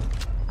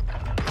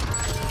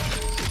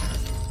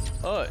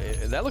 Oh,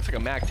 that looks like a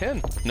Mac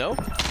 10. No?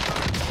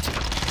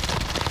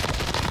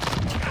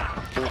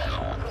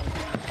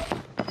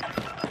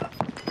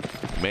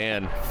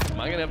 Man, am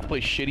I gonna have to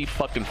play shitty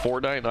fucking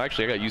Fortnite? No,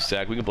 actually, I got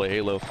USAC. We can play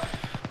Halo.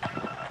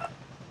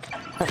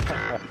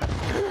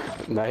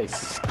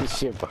 Nice.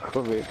 Shit,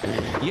 it.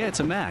 Yeah, it's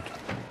a Mac.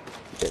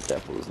 Get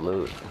that fool's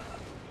loot.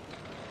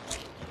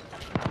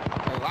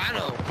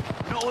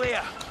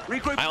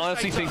 I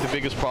honestly think the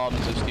biggest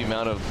problem is just the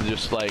amount of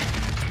just like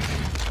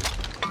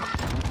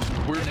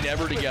we're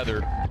never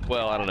together.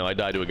 Well, I don't know. I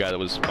died to a guy that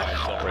was by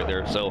himself right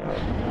there, so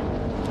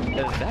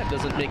that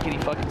doesn't make any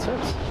fucking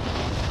sense.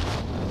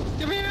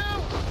 Get me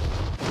out!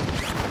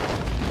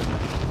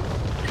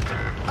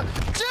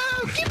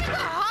 Dude, get me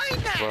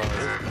behind that! Bro,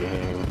 this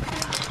game.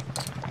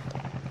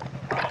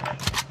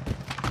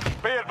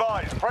 Be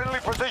advised, friendly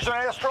precision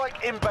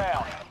airstrike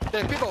inbound.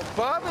 There's people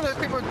above and there's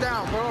people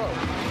down, bro.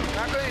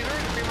 Not really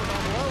hurt people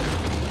down below.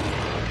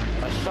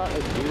 I shot a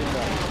dude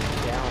that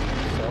down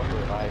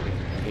self-reviving.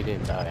 He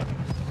didn't die.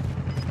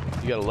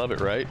 You gotta love it,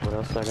 right? What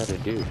else I gotta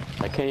do?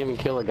 I can't even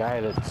kill a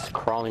guy that's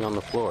crawling on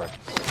the floor.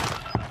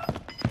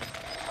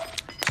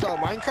 So,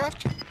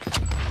 Minecraft?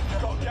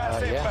 Got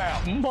gas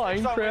yeah.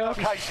 inbound. Minecraft.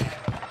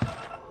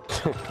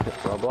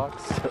 Roblox?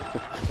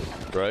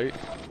 Right?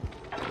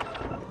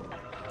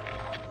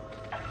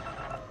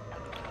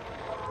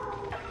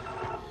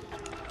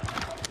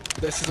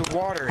 This is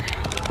water.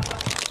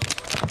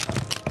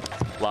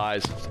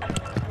 Lies.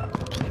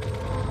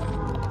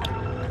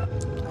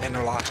 And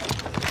a lot.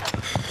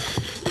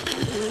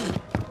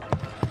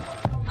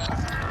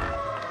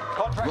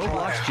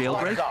 Roblox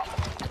jailbreak?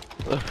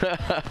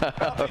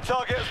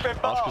 Target has been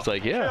marked. Oscar's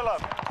like, yeah.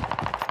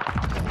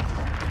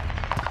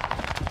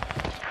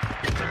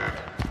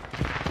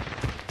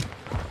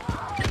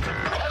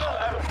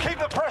 Keep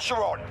the pressure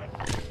on.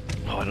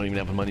 Oh, I don't even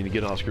have the money to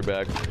get Oscar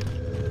back.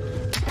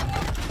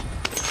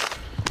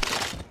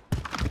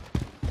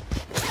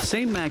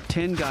 Same Mac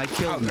 10 guy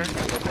killed me.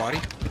 Body.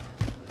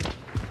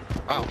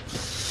 Oh.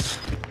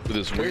 With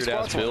this weird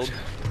ass build.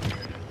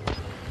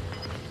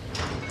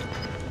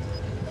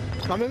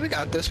 I mean, we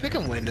got this. We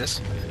can win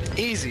this.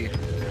 Easy. You've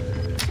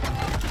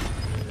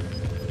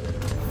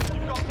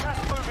got gas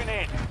moving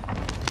in.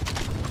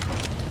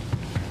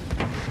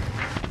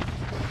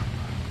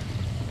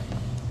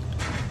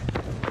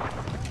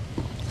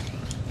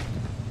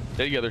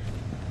 Stay together.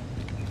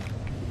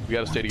 We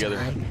gotta stay together.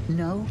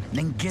 No?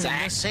 Then get in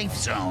the safe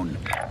zone.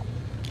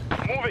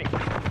 Moving.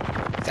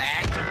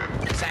 Zach.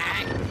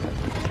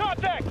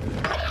 Contact.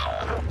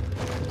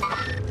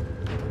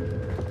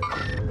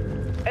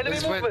 Enemy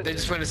movement. They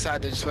just went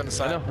inside. I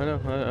know. Over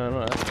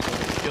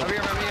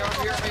here.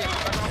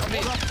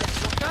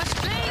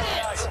 Just beat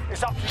it!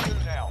 It's up to you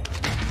now.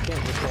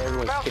 Can't just let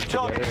everyone Bounty stick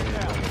target together is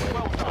and down. run away.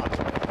 Well done.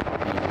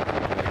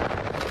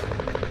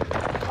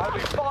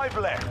 Only 5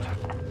 left.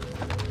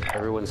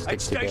 Everyone stick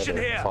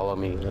together. here. Follow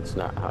me. That's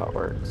not how it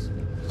works.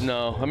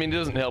 No, I mean, it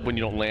doesn't help when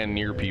you don't land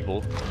near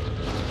people.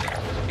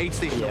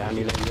 Yeah, I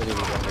mean, I really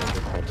want to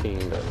get my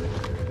team, but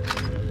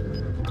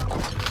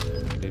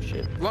do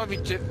shit.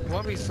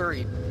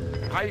 1v3.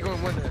 How you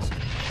gonna win this?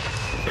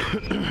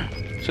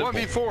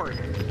 1v4.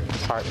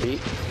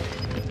 Heartbeat.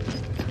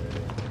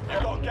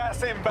 You've got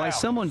gas inbound. Buy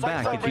someone Safe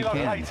back zone if you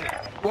can.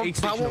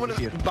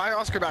 relocated. Buy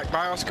Oscar back.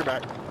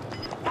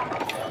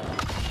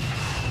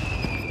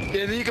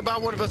 Yeah, then you can buy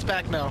one of us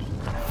back now.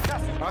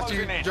 Gas is Oscar,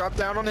 you drop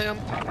down on him.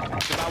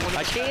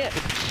 I can't.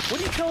 What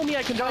are you telling me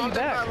I can buy you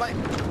back?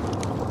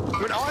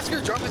 When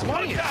Oscar dropped his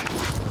money.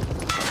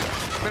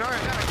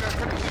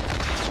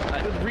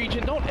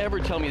 Region, don't ever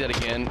tell me that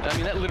again. I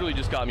mean, that literally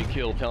just got me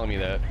killed telling me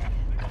that.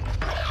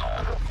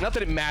 Not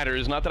that it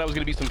matters, not that I was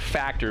going to be some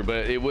factor,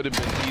 but it would have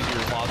been easier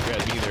if Oscar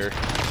had me there.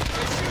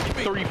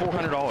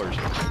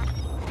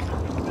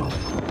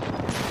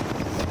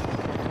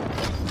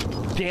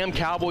 $3,400. Damn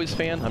Cowboys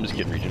fan. I'm just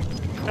kidding, Region.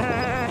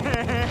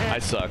 I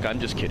suck. I'm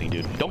just kidding,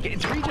 dude. Don't get...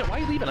 It's Region. Why are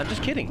you leaving? I'm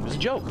just kidding. It was a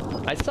joke.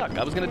 I suck.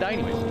 I was going to die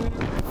anyways.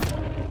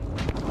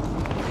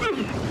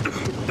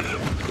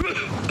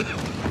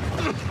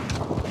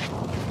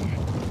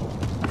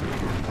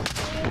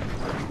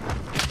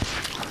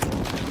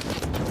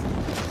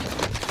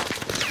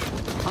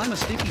 I'm a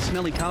sticky,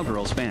 smelly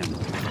Cowgirls fan.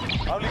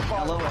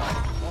 Hello.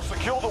 We'll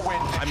secure the win.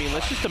 I mean,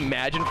 let's just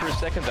imagine for a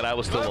second that I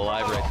was still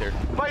alive right there.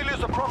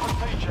 Failure's a proper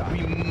teacher.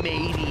 We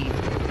maybe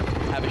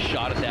have a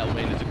shot at that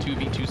win. It's a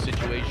 2v2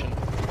 situation.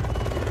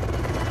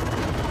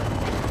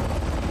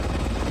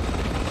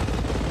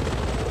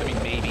 I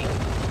mean, maybe.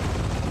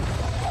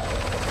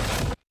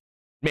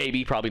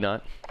 Maybe, probably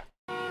not.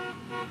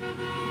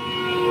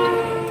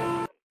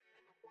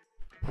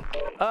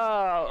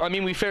 I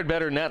mean, we fared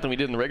better in that than we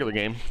did in the regular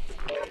game.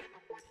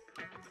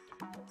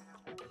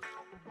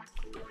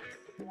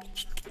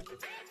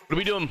 What are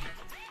we doing?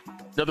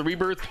 Another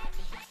rebirth?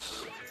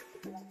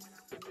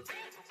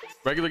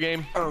 Regular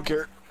game? I don't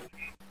care.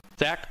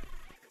 Zach?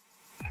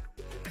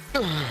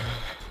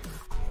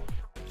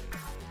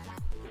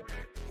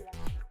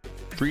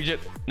 Regit,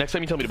 next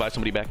time you tell me to buy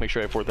somebody back, make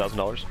sure I have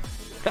 $4,000.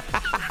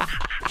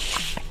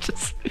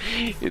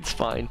 It's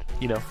fine,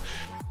 you know.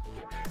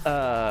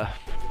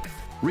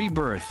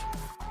 Rebirth.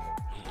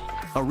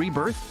 A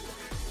rebirth?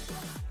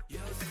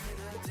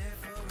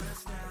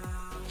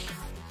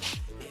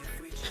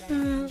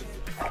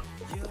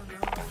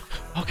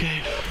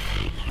 Okay.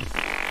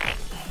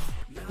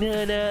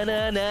 Na na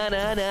na na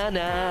na na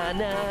na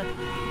na.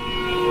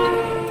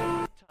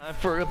 Time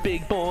for a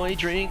big boy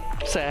drink,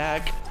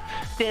 Zach.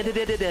 Da da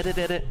da da da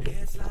da da.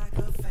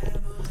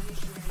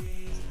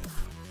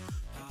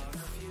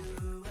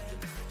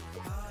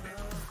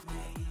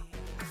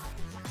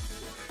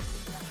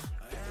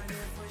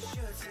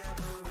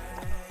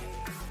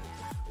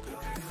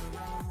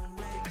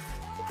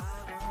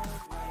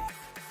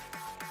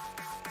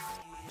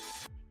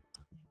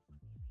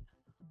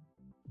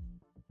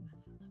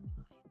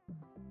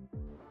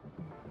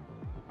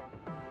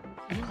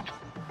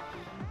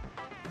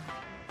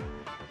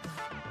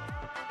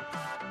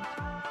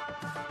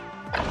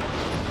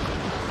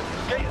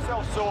 Get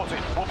yourself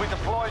sorted. We'll be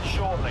deployed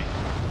shortly.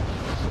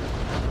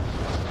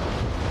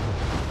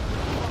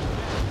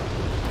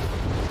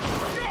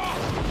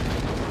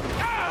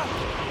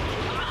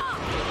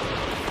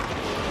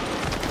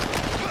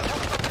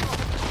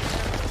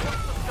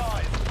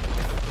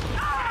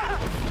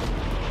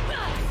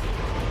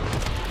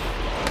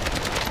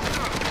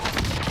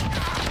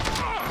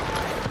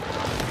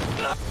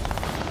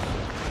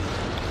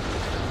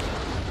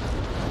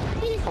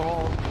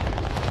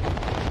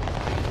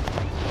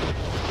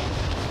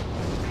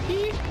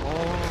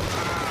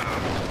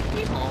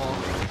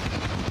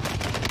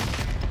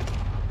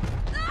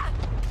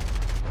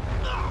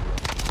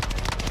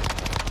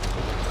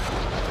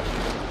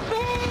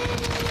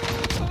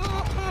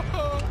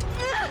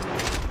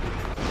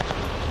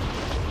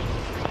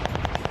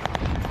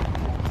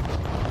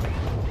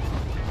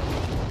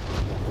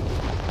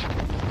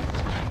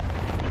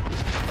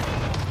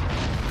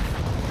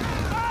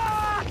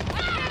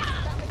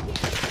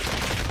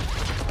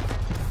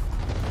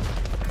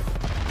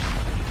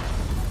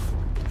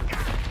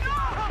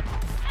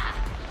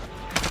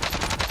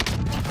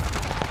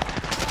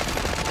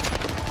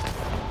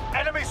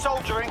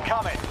 Soldier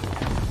incoming.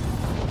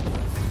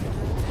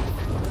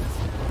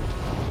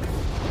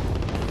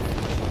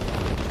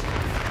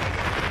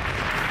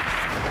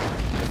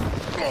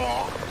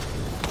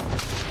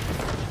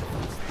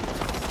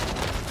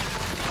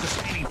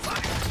 Sustaining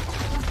fire.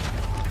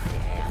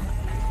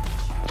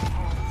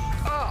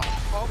 Oh,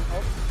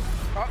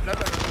 no.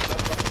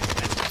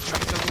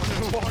 Drop someone in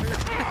the water.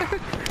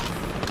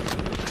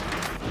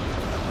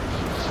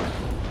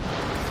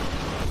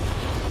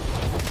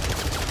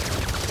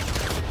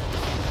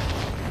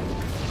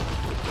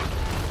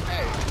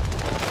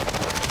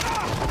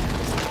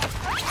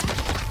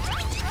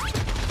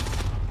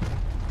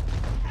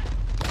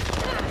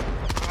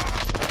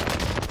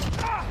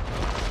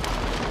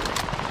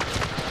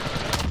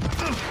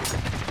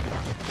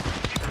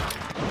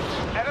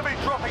 Enemy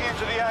dropping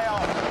into the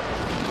AR.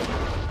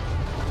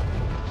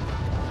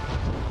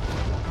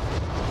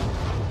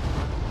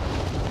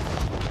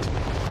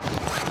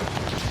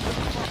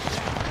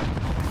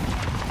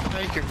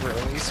 You can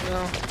release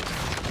now.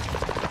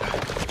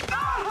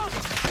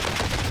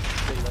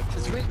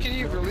 When can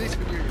you release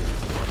when you're...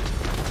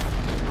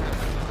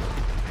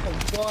 Oh,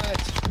 what?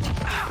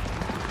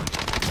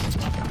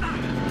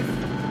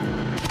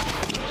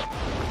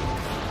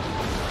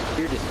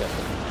 You're just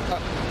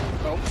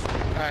Oh,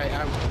 alright,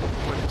 I'm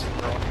going to the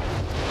wrong.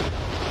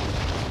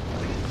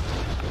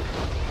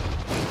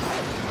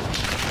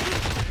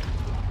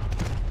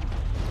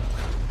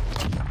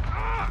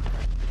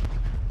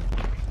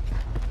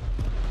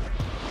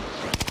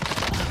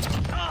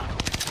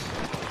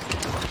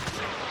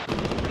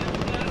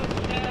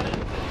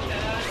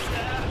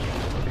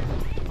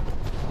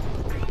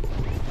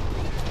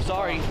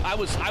 Sorry, I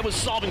was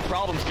solving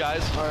problems,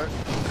 guys. Alright.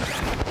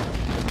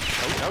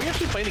 Are we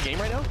actually playing the game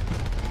right now?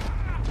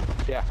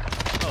 Yeah.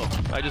 Oh,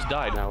 I just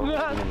died. Now we're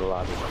in the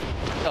lobby.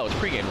 Oh, it's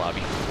pre-game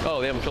lobby. Oh,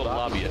 they haven't filled the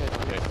lobby yet.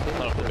 Okay, I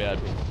don't feel bad.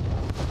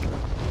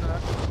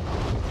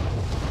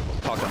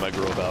 Talking to my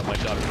girl about my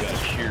daughter's got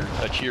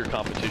a cheer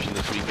competition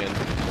this weekend.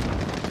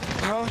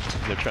 Huh?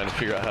 They're trying to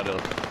figure out how to.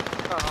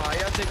 Oh, you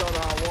gotta take all the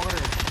hot water.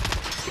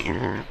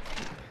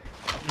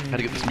 How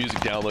to get this music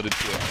downloaded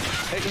to it.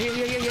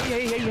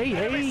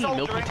 Hey,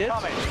 milk my tits.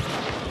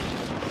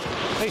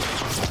 Hey.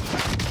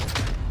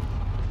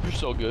 You're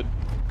so good.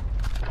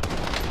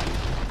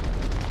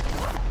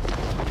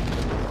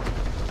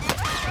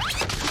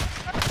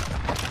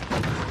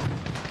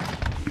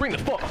 Bring the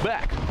fuck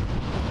back.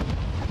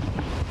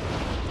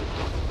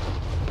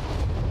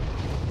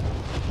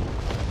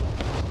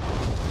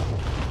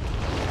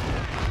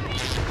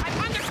 I'm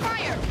under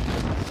fire.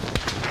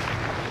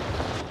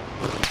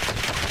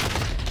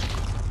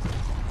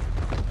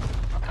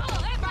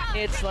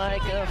 It's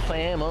like a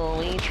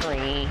family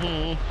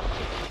tree.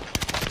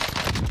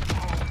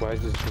 Why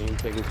is this game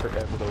taking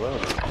forever to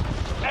load?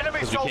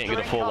 Because we can't get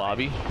a full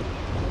lobby.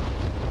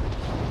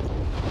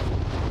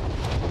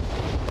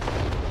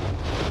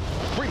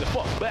 Bring the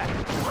fuck back.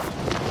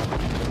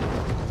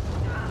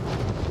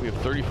 We have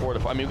 34 to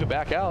 5. I mean, we could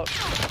back out.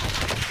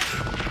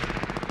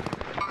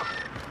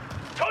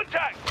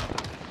 Contact!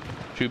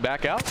 Should we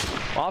back out,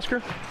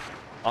 Oscar?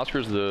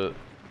 Oscar's the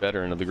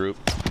veteran of the group.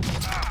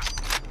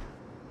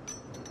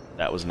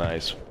 That was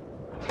nice.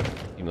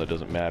 Even though it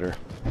doesn't matter.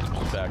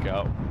 Just back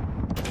out.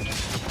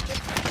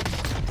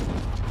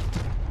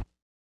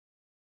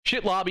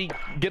 Shit lobby,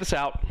 get us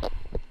out.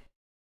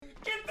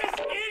 Get this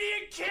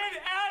idiot kid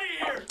out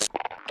of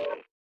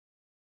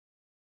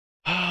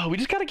here! We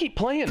just gotta keep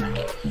playing.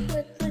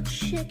 With the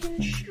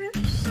chicken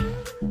strips.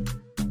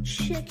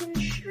 Chicken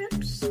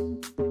strips.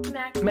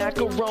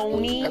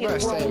 Macaroni. I'm gonna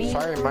say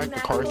fire Mike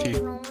McCarthy.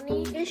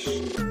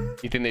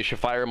 You think they should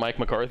fire Mike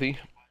McCarthy?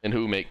 And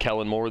who make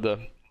Kellen Moore the...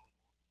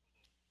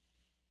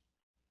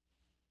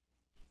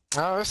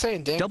 I was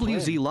saying Dan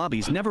WZ Quinn.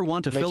 lobbies never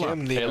want to fill up.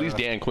 Hey, at least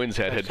Dan Quinn's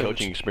had head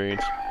coaching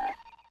experience.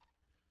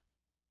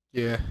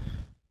 Yeah.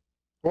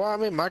 Well, I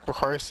mean, Mike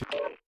McCarthy.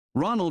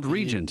 Ronald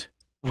Regent.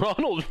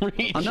 Ronald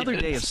Regent. Another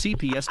day of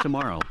CPS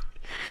tomorrow.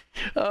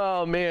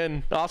 Oh,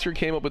 man. Oscar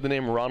came up with the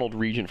name Ronald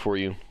Regent for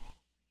you.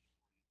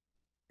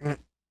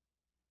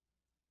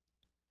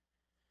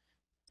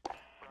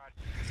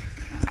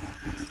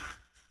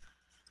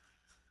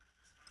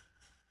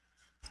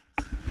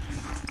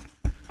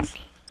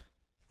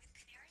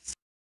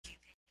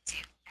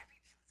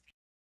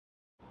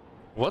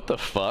 What the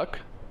fuck?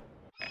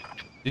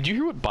 Did you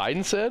hear what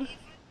Biden said?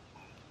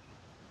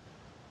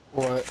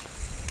 What?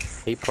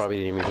 He probably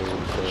didn't even hear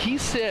what He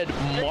said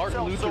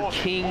Martin Luther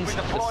King's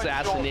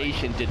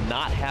assassination did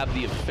not have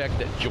the effect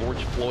that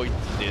George Floyd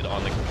did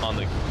on the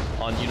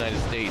United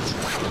States.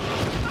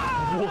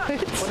 What?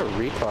 What a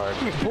retard.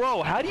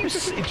 Bro, how do you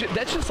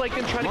that's just like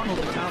them trying to...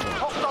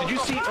 Did you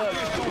see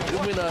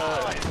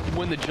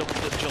when the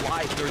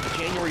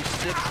January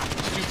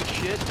 6th stupid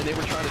shit and they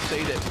were trying to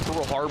say that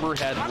Pearl Harbor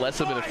had less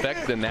of an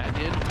effect than that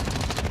did?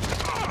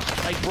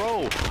 Like,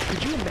 bro,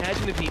 could you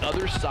imagine if the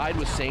other side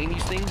was saying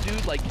these things,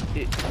 dude? Like,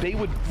 they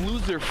would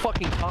lose their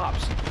fucking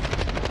tops.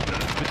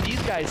 But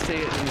these guys say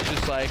it and it's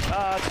just like,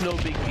 it's no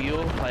big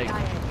deal. Like,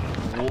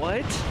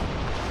 what?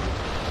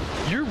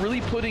 You're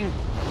really putting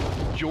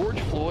George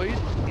Floyd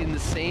in the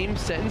same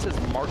sentence as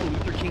Martin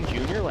Luther King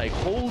Jr.? Like,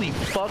 holy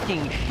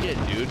fucking shit,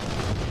 dude.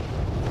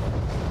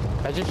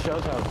 That just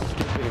shows how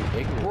stupid and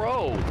ignorant.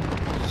 Bro,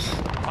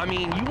 I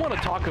mean, you want to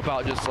talk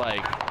about just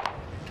like...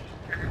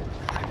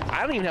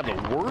 I don't even have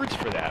the words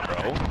for that,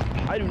 bro.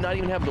 I do not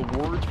even have the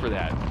words for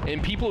that.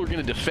 And people are going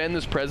to defend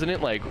this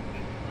president, like...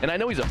 And I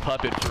know he's a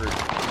puppet for...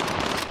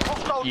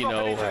 You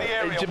know,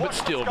 but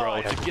still,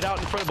 bro, to get out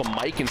in front of a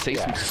mic and say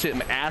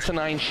some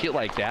asinine shit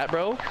like that,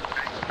 bro.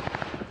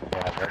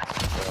 Yeah,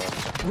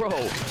 that's... Bro.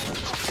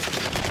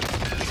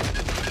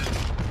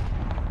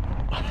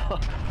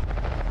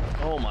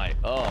 Oh my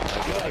god,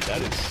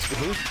 that is...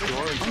 Who's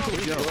George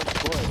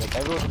Floyd? Like,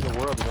 everyone in the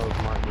world knows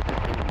Martin Luther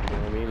King, you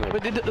know what I mean?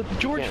 Like, but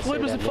George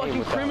Floyd was a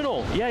fucking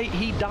criminal. Yeah,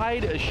 he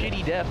died a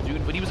shitty death,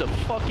 dude, but he was a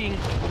fucking...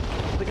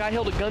 The guy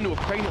held a gun to a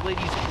pregnant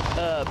lady's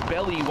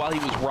belly while he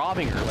was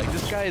robbing her. Like,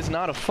 this guy is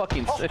not a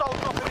fucking...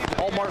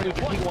 All Martin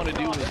Luther King wanted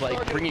to do was,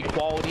 like, bring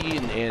equality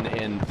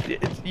and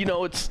you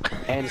know, it's...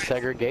 And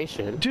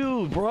segregation.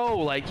 Dude, bro,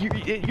 like,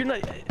 you're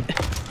not...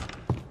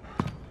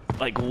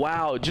 Like,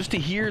 wow, just to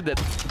hear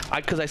that...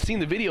 Because I seen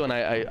the video and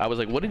I was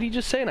like, what did he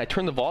just say? And I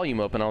turned the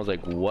volume up and I was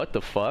like, what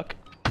the fuck?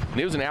 And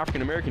it was an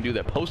African American dude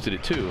that posted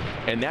it too,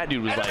 and that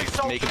dude was like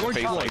making the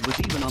face like was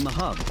even on the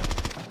hub.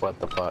 What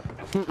the fuck,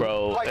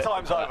 bro?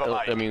 Playtime's over,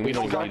 mate. I mean, we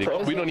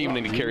don't even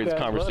need to carry this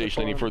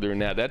conversation any further than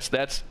that.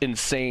 That's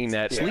insane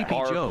that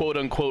our quote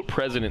unquote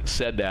president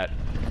said that.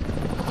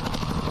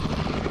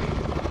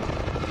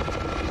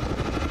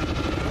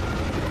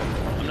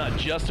 I'm not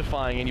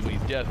justifying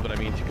anybody's death, but I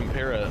mean, to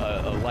compare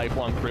a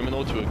lifelong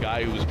criminal to a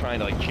guy who was trying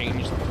to like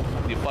change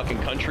the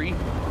fucking country.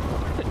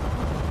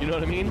 You know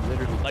what I mean?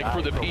 Like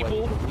for the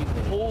people.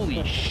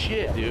 Holy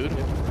shit, dude.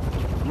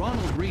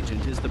 Ronald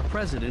Regent is the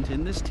president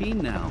in this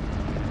team now.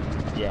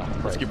 Yeah,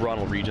 let's give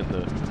Ronald Regent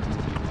the...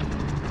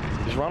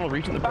 Is Ronald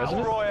Regent the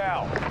president? Battle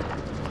Royale.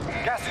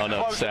 Gas is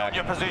closing on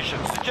your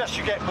position. Suggest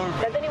you get moving.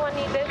 Does anyone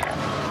need this?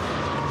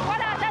 What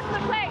out? That's the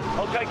place.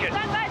 I'll take it.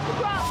 Stand by to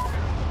drop.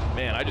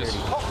 Man, I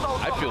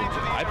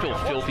feel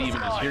filthy even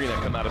just hearing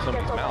that come out of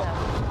somebody's mouth.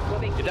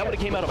 If that would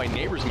have came out of my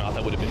neighbor's mouth,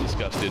 I would have been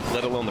disgusted,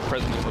 let alone the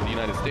president of the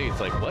United States.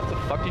 Like, what the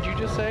fuck did you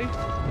just say?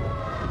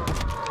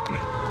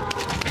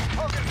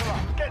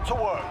 Get to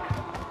work.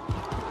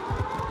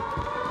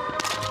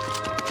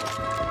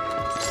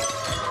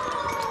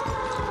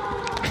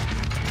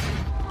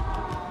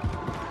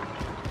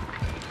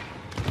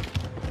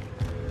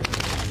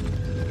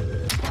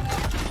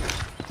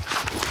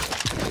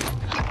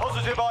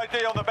 Positive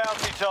ID on the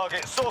bounty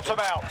target. Sort them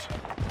out.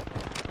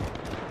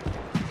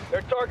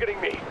 They're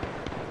targeting me.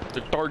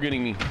 They're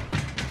targeting me.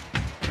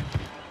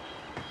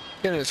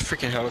 Get in this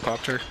freaking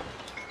helicopter.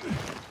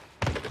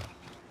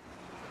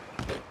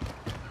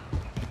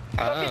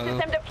 Rocket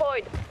system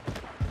deployed.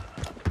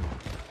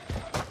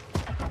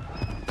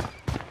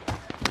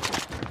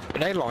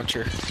 Grenade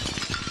launcher.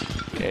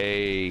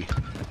 Hey.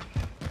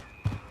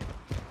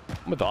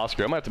 I'm with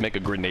Oscar. I might have to make a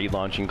grenade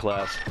launching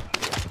class.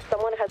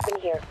 Someone has been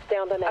here. Stay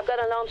on the net. I've got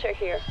a launcher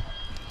here.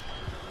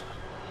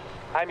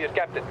 I'm your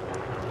captain.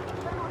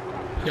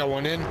 Got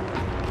one in.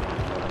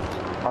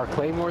 Are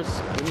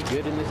claymores any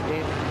good in this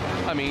game?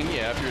 I mean,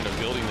 yeah, if you're in a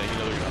building that you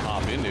know they're gonna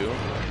hop into.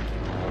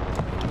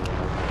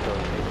 So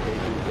they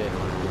do good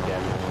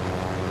damage.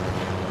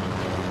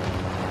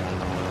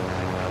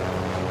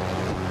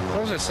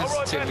 What was the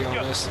sensitivity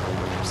on this?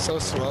 So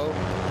slow.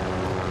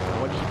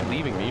 Why do you keep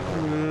leaving me?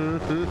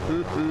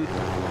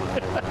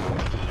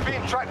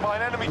 Being tracked by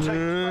an enemy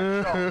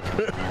team.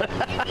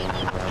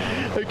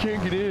 I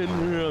can't get in.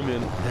 I'm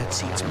in. That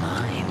seat's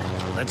mine.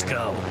 Let's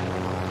go.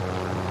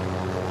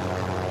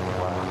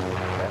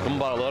 Someone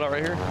bought a loadout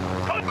right here.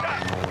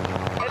 Contact!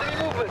 Enemy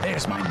movement.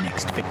 There's my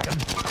next victim.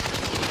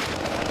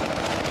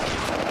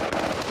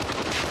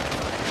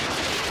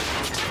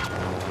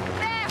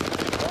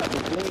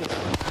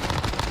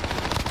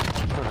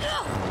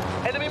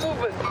 Enemy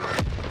movement.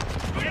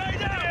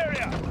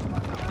 Area.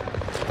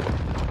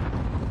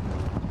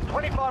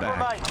 25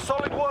 remain.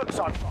 Solid work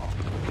so far.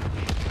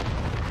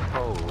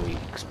 Holy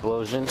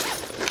explosion.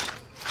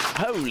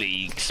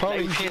 Holy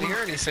explosion. Probably can't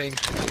hear anything.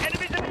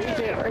 Enemies in the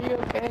area. Are you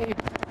okay?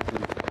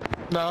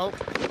 No.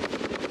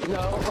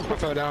 No.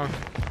 Throw down.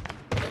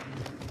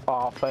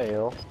 Aw,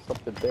 fail.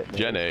 Something bit me.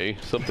 Jenny,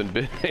 something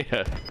bit.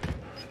 Yeah.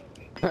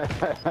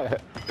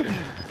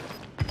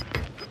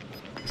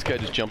 This guy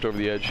just jumped over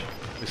the edge.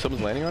 Is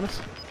someone's landing on us?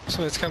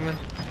 So it's coming.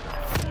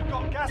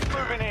 Got gas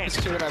moving in. Let's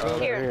do what I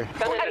built. Here.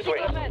 This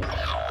way.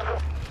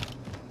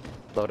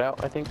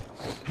 Loadout, I think.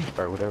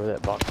 Or whatever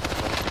that box is.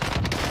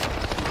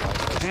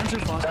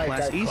 Panzerfaust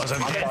class east.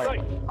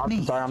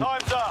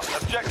 Time's up.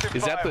 Objective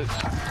Is that failed.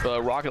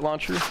 the rocket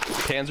launcher?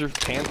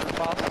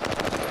 Panzerfaust?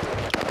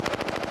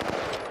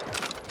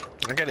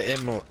 I got an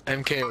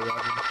MK11.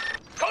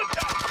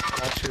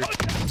 Launcher.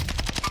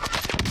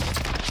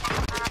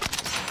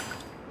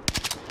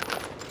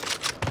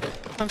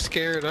 I'm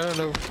scared. I don't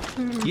know.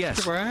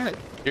 Yes. Where we're at.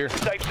 Here.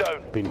 Safe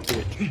zone. Being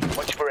bitch.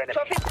 Watch for enemies.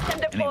 Rocket system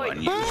deployed.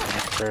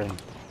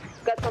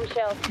 Got some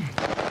shells.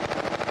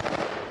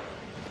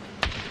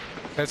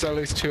 There's at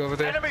least two over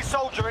there. Enemy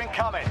soldier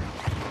incoming.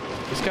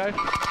 This guy?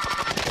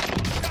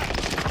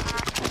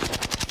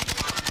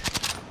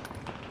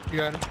 You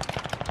got him.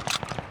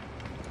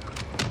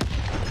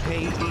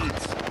 Pay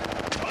eats.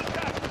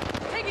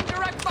 Taking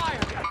direct fire.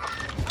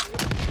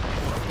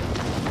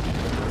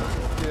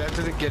 Dude, that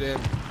didn't get in.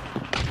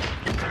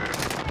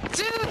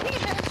 Dude, he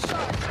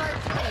headshot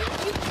sniped me. Are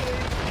you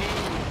kidding me?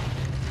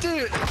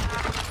 Dude!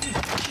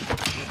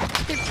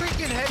 He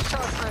freaking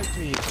headshot sniped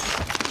me.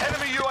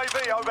 Enemy UAV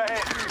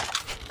overhead.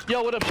 Yo,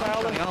 what up,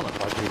 child? Why'd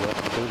you let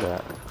me do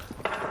that?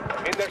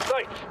 In their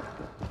sights.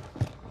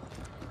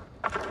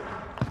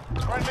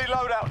 Friendly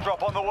loadout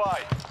drop on the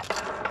way.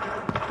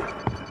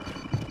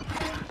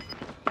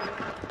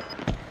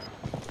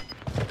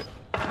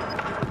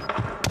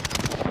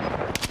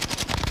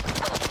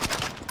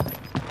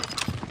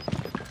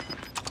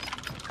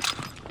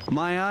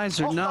 My eyes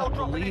are Hostile not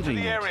dropping into believing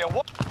the it. area.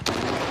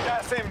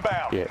 Gas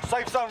inbound. Yeah.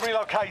 Safe zone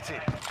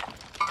relocated.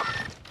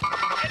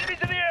 Enemies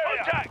in the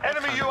area. Contact.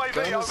 Enemy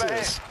UAV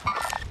overhead.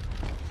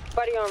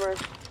 Body armor.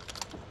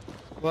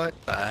 What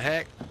the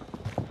heck?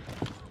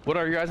 What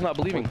are you guys not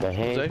believing? What the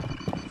heck? Jose?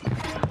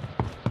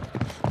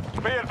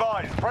 Be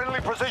advised,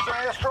 friendly precision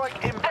airstrike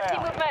Active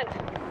inbound. movement.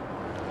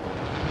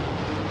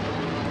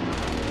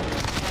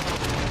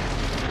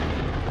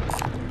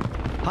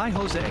 Hi,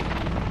 Jose.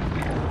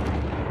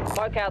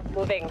 Markout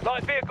moving.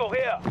 Light vehicle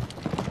here.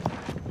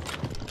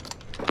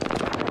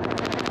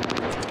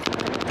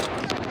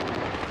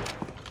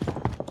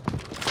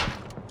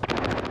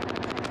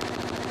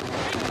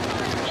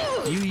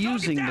 You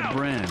using the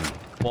brand?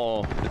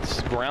 Well,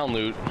 it's ground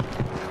loot.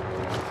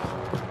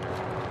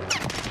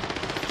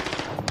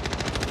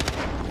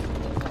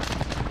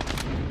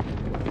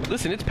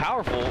 Listen, it's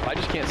powerful. I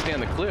just can't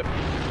stand the clip.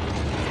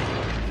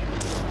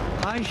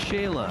 Hi,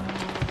 Shayla.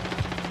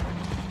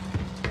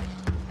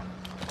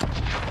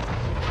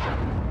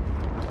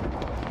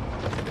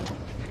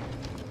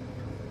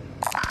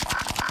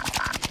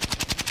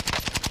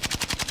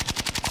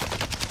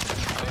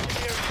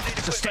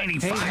 Sustaining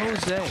Hey, fire.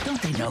 Jose.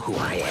 Don't they know who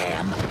I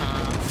am?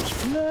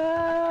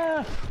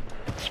 Nah.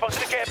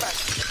 Spotted a care back.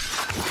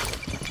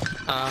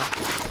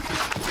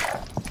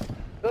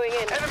 Going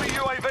in. Enemy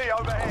UAV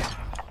overhead.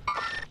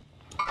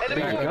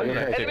 Enemy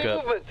movement. Enemy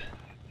movement.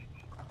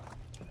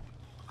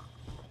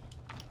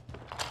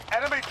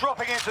 Enemy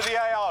dropping into the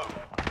AO.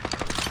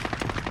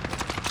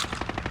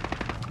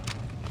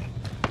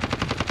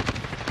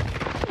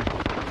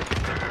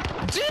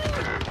 Dude,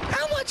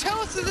 how much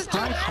health does this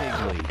dude Hi,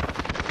 have? Pigley.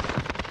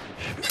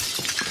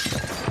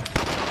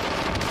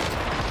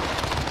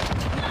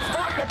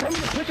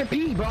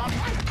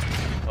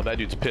 Oh, that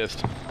dude's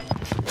pissed.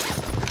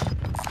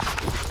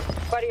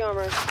 Body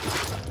armor.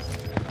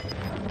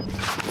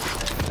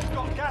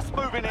 Got gas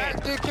moving in.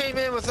 That dude came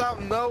in without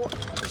no.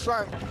 It's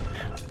like.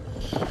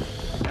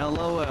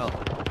 LOL.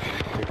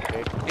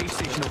 A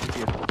station over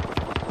here.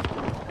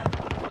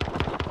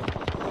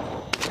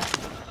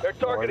 They're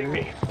targeting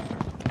me.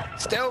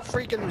 Still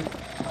freaking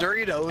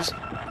Doritos.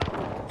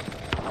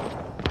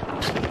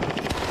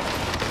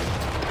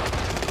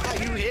 Oh,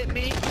 you hit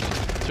me?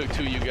 Took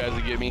two of you guys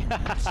to get me.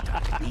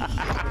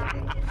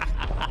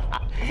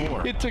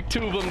 It took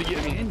two of them to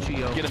get me.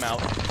 NGO. Get him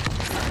out.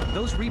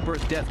 Those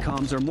rebirth death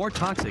comms are more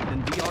toxic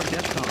than VR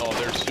death comms. Oh,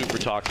 they're super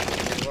toxic.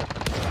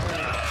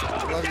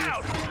 Love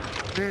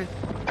you.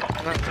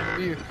 Not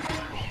you.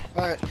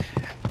 Alright.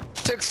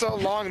 Took so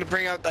long to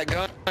bring out that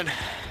gun.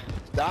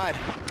 Died.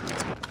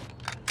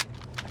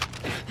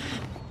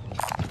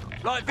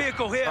 Light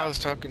vehicle here. I was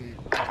talking.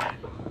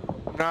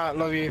 Nah, I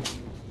love you.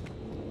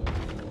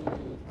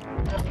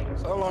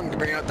 So long to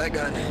bring out that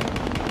gun.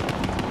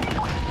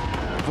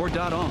 4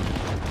 dot on.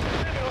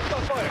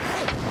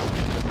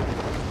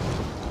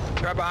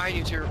 Right behind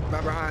you, two.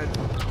 Right behind.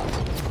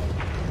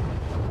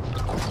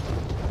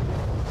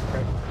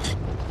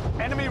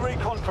 Enemy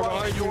recon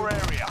drone in your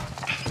area.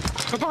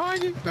 Come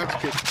behind you. That's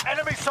good.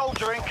 Enemy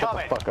soldier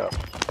incoming. Fuck up.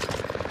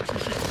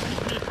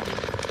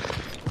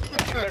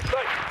 They're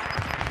safe.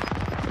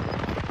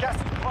 Gas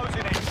is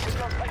closing in.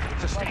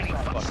 Sustaining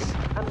fire.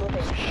 I'm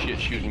moving. Shit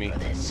shooting me.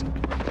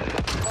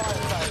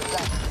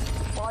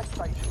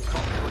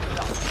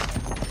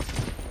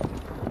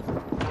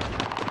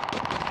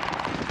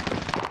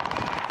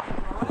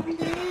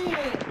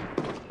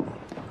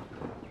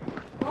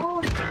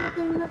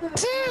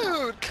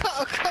 Dude,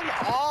 come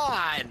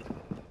on.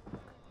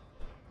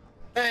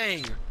 Dang.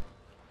 You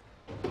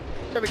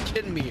gotta be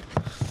kidding me.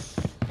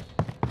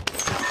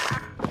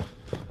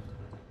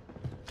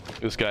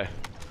 This guy.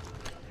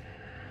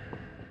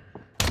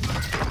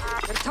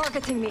 They're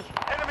targeting me.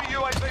 Enemy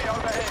UAV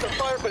overhead. The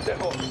fire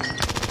potential.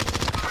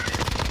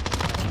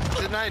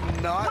 Didn't I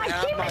not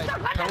have my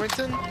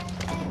Covington?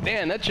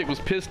 Man, that chick was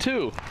pissed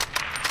too.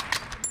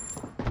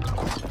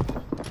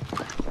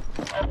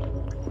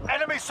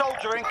 Enemy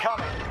soldier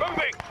incoming.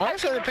 Moving. Why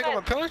should I pick up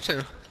my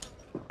Covington?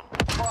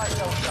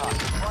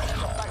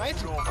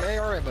 Nice. They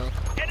are ammo.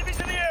 Enemies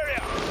in the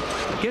area.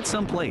 Get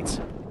some plates.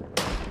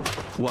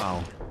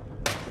 Wow.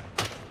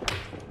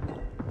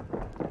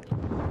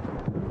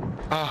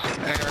 Oh,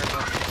 air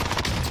ammo.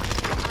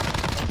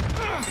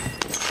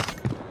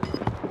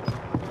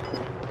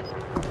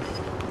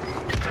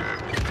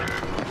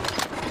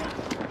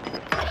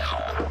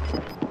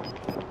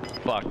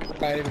 Fuck.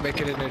 I didn't even make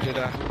it in there, did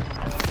I?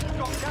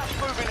 Got gas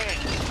moving in.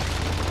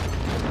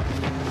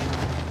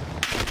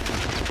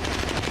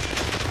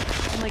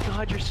 Oh my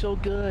god, you're so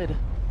good.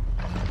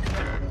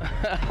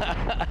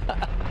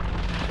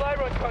 Fly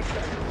run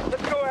contact.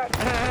 Let's go after.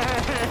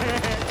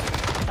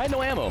 I had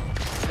no ammo.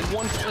 And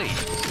one plate.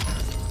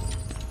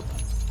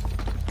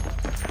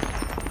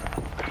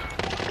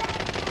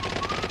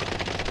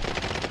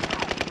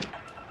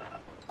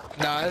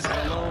 Nah, it's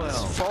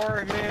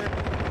far, man.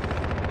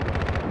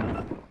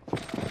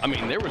 I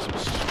mean, there was some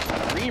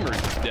screamers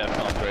death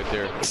comms right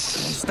there.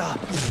 Stop.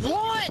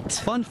 What?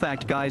 Fun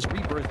fact, guys,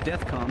 rebirth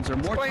death comms are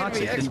more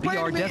toxic than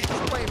VR death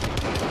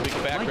comms. Big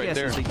fact My right guess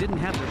there. is they didn't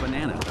have their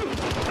banana.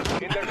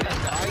 In their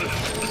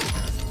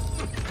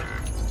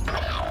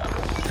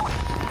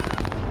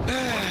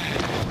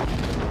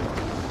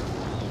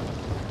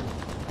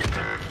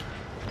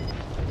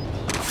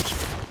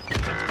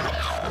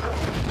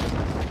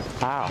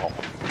Ow.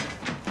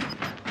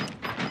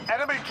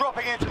 Enemy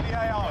dropping into the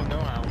AO. No,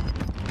 ow.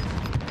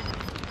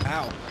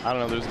 Ow. I don't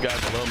know, there's guys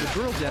below me. The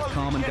girl death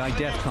comm and guy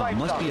death comm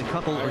must be a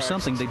couple or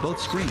something. They both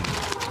scream.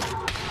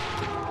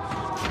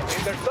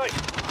 in their sight.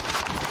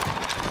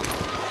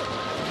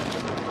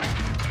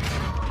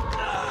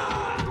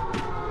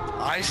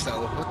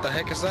 ISO, what the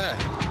heck is that?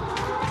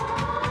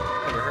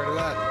 Never heard of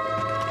that.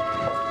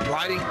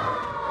 Gliding?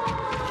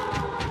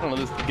 I don't know,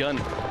 this gun.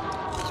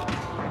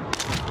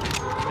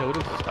 Yeah, what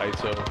is this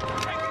ISO?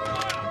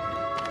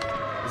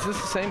 Is this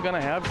the same gun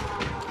I have?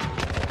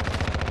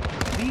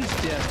 These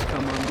deaths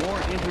come are more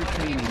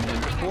entertaining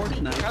than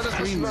Fortnite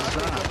streamers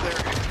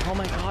are. Oh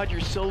my god, you're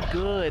so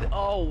good.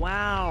 Oh,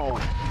 wow.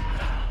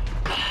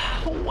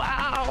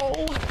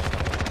 Wow.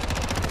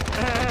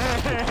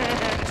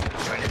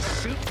 Trying to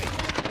shoot me.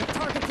 They're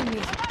targeting me.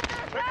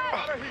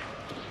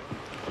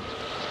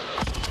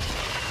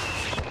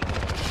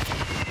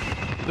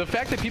 The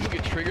fact that people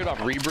get triggered off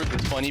rebirth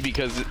is funny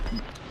because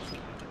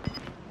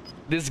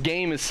this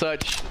game is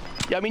such...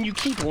 I mean, you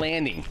keep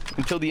landing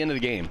until the end of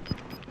the game.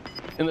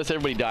 Unless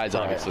everybody dies,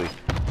 obviously.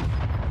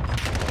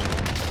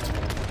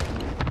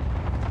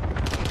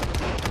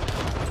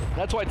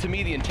 That's why, to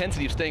me, the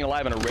intensity of staying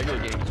alive in a regular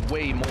game is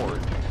way more.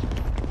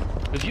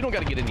 Because you don't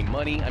got to get any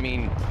money. I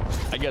mean,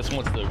 I guess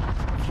once the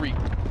free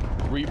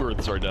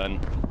rebirths are done.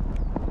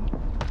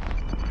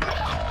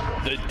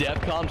 The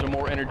death comms are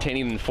more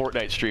entertaining than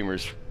Fortnite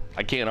streamers.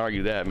 I can't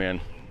argue that,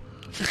 man.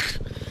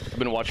 I've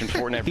been watching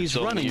Fortnite for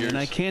so many years. He's running and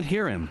I can't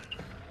hear him.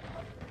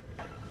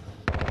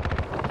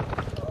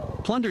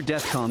 Plunder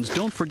death comms,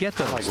 don't forget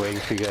those. I'm like waiting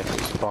for you guys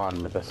to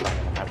spawn, but that's not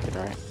gonna happen,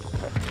 right?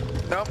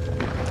 Nope.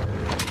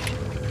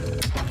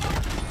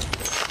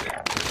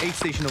 Aid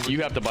station over.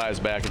 You have to buy us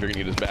back if you're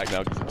gonna get us back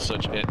now because it's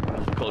such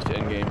close to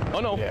end game. Oh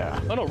no! Yeah.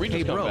 Oh no!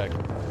 Regis coming back.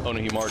 Oh no!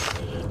 He marked.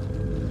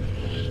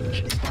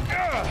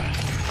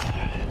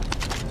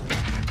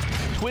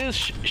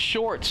 Twiz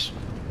shorts.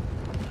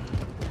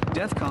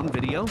 Deathcom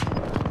video.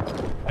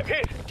 I'm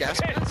hit.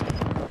 Gas mask.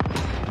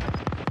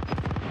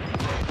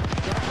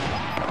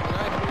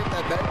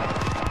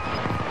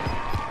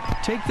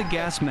 Take the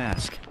gas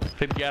mask.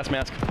 Take the gas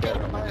mask.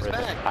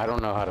 I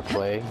don't know how to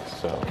play,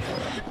 so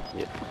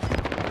yeah.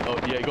 Oh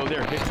yeah, go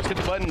there. Just hit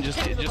the button. Just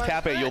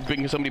tap it. You'll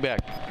bring somebody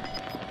back.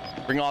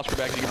 Bring Oscar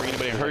back. You can bring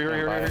anybody.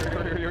 Hurry!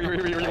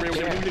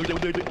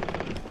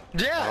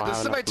 Yeah, there's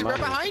somebody right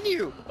behind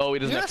you. Oh, he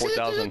doesn't have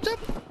 4,000.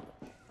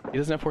 He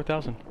doesn't have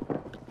 4,000.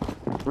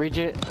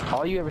 Regis,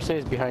 all you ever say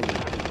is behind you.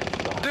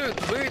 Dude,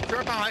 right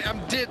behind. I'm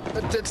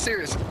dead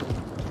serious. No.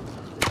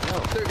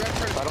 Dude, right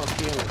first. I don't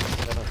see him.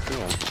 I don't see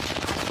him.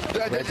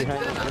 Dude, right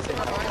behind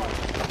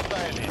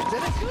you.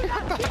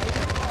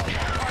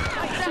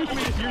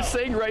 You're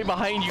saying right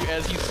behind you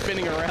as he's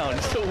spinning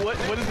around. So what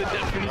is the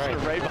definition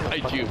of right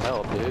behind you?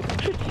 Hell, dude.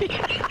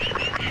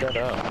 Shut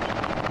up.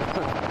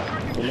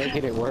 You're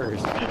making it worse.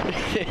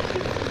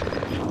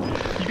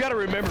 You gotta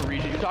remember,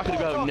 Regis, you're talking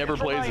about who never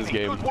plays this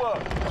game.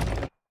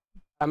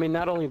 I mean,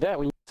 not only that,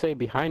 when you say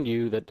behind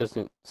you, that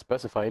doesn't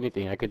specify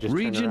anything. I could just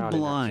turn around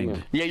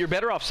blind. Yeah, you're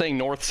better off saying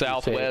north,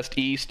 south, west,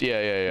 east.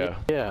 Yeah.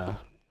 Yeah.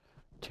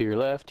 To your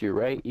left, to your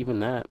right, even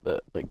that,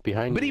 but like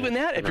behind you. But even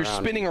that, if you're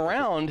spinning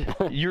around,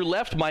 your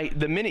left might,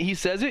 the minute he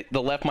says it,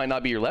 the left might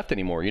not be your left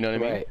anymore. You know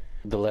what I mean? Right.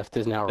 The left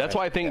is now right. That's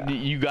why I think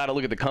you got to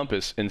look at the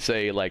compass and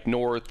say like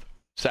north,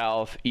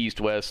 south, east,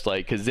 west,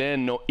 like, because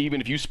then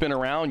even if you spin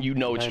around, you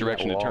know which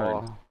direction to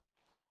turn.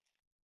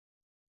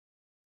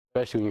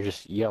 Especially when you're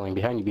just yelling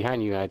behind you,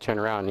 and I turn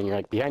around and you're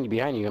like behind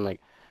you. I'm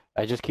like,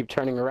 I just keep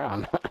turning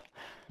around.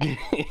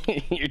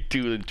 You're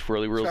doing the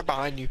twirly whirls. Right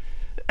behind you.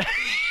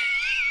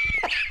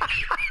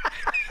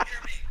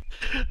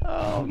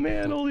 Oh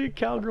man, only a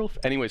cowgirl.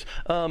 Anyways,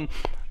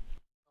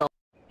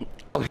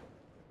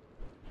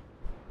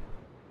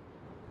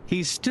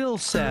 he's still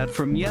sad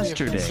from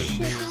yesterday.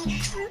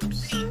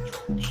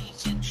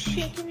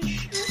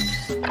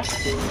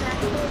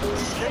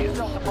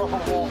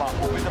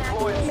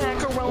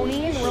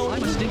 Macaroni and rolls.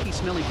 I'm a stinky,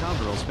 smelly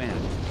Cowgirls fan.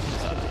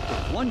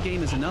 One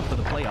game is enough for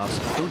the playoffs,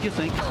 don't you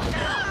think? Look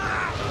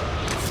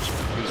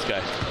at this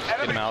guy.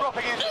 Get him out.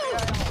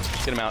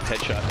 Get him out.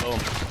 Headshot. Boom.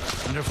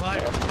 Under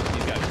fire.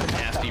 He's got a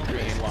nasty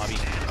green lobby.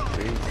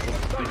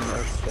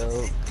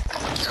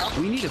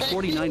 We need a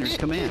 49ers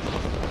command.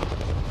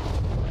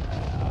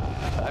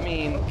 I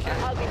mean,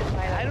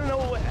 I don't know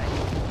what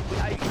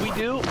we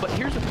do, but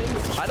here's the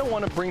thing: I don't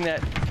want to bring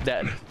that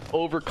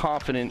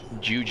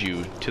overconfident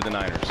juju to the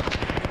Niners.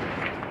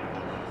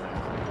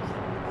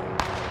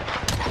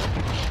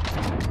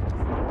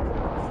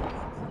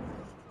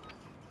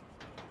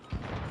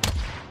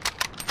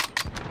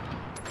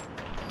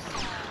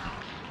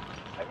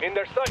 In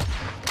their sight.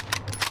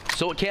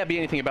 So it can't be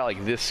anything about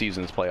like this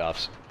season's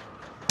playoffs.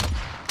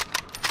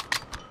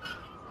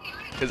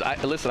 Because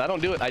listen, I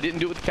don't do it. I didn't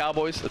do it with the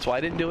Cowboys. That's why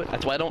I didn't do it.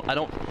 That's why I don't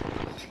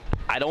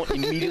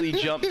immediately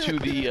jump to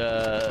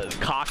the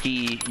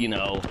cocky, you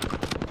know,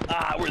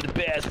 we're the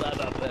best. Blah,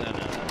 blah, blah, blah,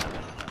 blah.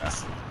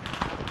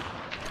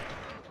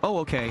 Oh,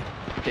 okay.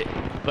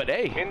 But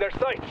hey, in their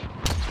sight.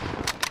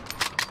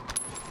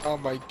 Oh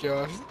my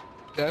gosh,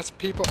 that's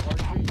people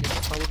arguing.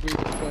 It's probably the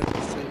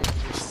funniest thing in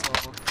this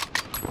song.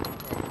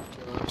 Oh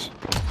my gosh,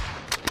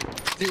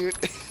 dude.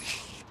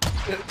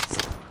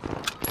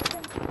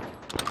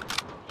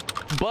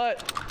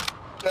 But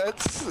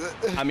That's.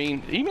 I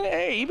mean, even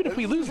if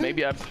we lose,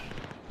 maybe I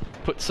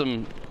put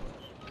some,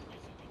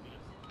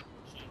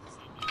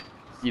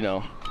 you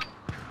know.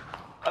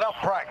 Enough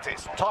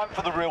practice. Time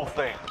for the real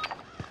thing.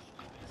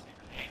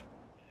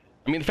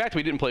 I mean, the fact that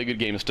we didn't play a good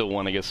game and still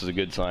won, I guess, is a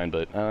good sign.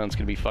 But it's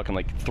gonna be fucking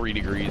like 3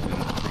 degrees in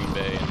Green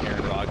Bay, and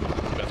Aaron Rodgers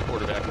is the best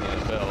quarterback in the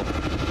NFL.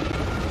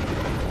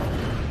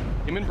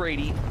 Him and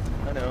Brady.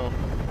 I know.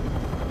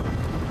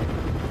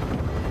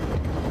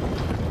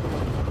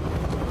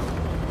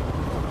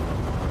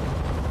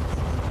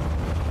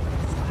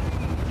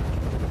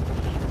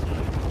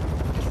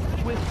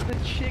 With the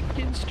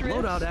chicken strips.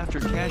 Loadout after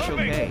cash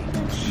okay.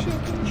 Chicken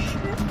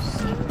strips.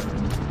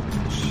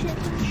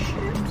 Chicken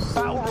strips.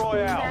 Battle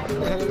Royale.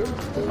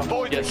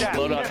 Avoid Yes, the gap.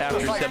 loadout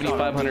after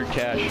 7,500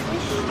 cash.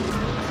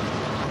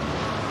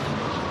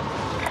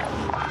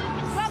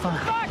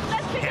 Fuck,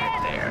 let's begin.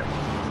 There.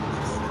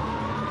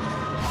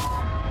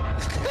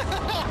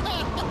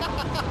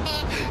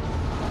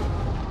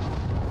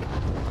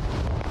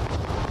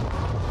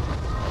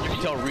 You can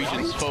tell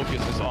Regent's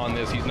focus is on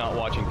this. He's not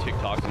watching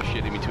TikToks and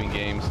shit in between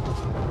games.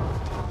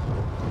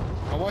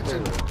 I'm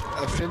watching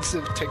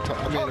offensive TikTok.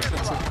 I mean,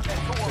 offensive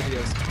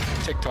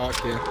videos.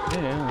 TikTok, yeah.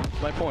 Yeah,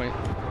 that's my point.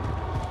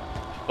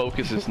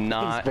 Focus is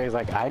not. He's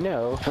like, I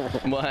know.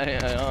 Well,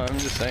 I'm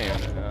just saying.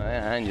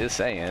 I'm just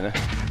saying.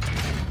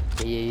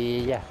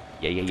 Yeah.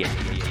 Yeah. You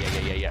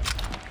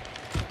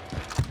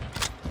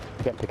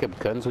gotta pick up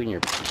guns when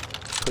you're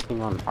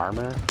putting on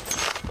armor.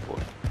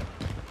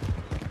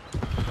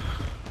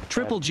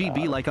 Triple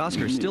GB like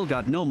Oscar still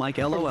got no mic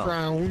LOL.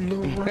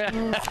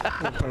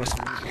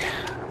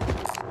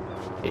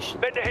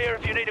 Bender here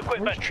if you need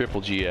equipment. Where's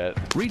Triple G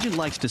at? Regent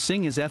likes to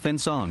sing his FN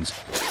songs.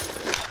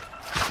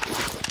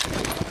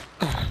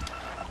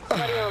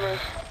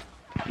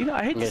 You know,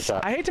 I hate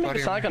to make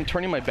it sound like I'm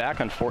turning my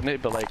back on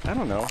Fortnite, but like, I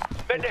don't know.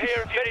 Bender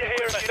here if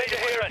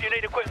you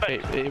need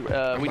equipment. Hey,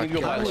 we need to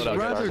go buy a I would loadout.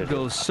 rather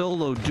go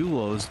solo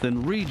duos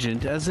than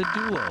Regent as a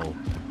duo.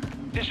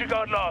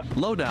 Disregard loss.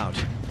 Loadout.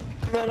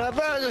 Man, I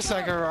bet I'm just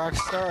like a rock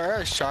star.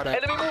 I shot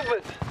at. Enemy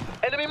movement.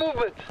 Enemy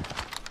movement.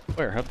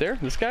 Where? Up there?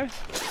 This guy?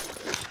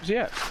 Where's he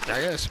at?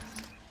 I guess.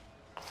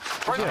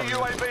 Friendly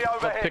UAV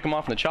overhead. Pick him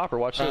off in the chopper.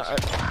 Watch this.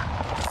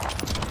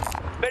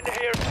 Bender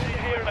here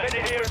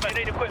if you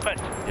need equipment.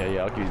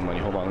 Yeah, I'll give you the money.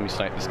 Hold on, let me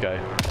snipe this guy.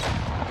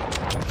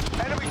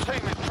 Enemy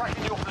team is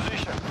tracking your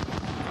position.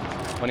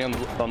 Money on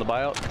the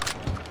buyout.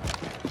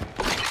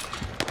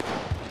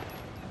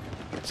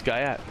 Where's this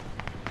guy at?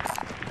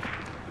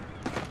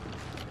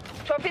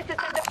 Trophy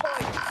system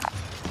deployed.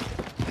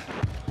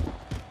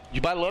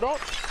 You buy the loadout?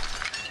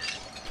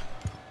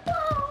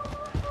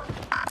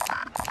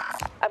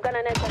 I've got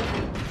an SMG.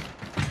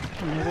 I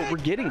don't know what we're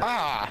getting.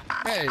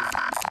 Hey.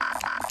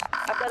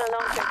 I've got a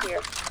launcher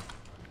here.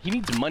 He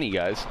needs money,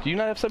 guys. Do you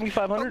not have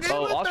 7,500?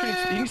 Oh, Oscar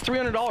needs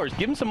 $300.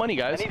 Give him some money,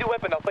 guys. I need a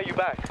weapon. I'll pay you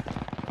back.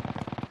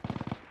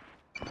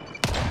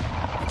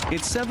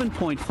 It's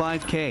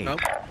 7.5K. Nope.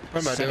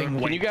 What am I doing?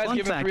 When you guys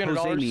give him $300,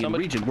 Jose and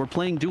Regent were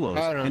playing duos,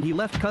 and he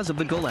left because of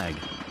the gulag.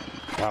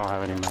 I don't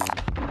have any money.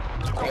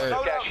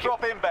 Loadout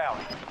drop inbound.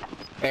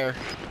 There.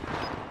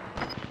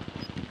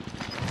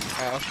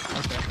 Oh,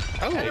 okay.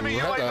 Oh, Enemy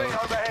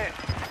UAV overhead.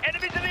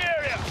 Enemies in the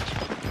area.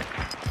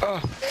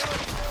 Oh.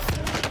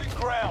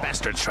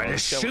 Bastard's trying to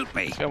shoot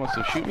me. This guy wants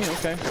to shoot me?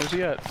 Okay, where's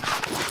he at?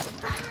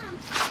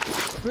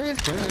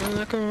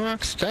 Like a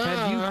rock star.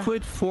 Have you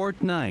quit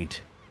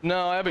Fortnite?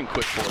 No, I haven't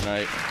quit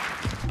Fortnite.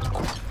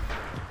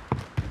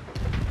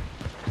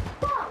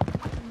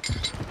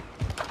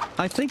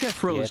 I think I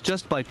froze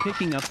just by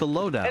picking up the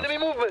loadout. Enemy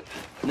movement.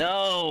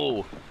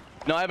 No,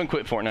 I haven't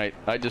quit Fortnite.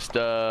 I just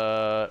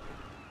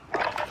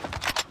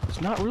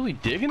it's not really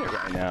digging it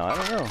right now. I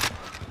don't know.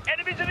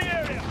 Enemies in the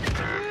area.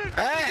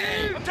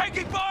 Hey! I'm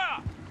taking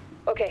fire.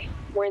 Okay,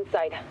 we're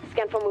inside.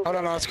 Scan for movement. Hold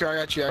on, Oscar. I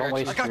got you. Don't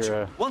waste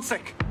your, 1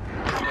 sec.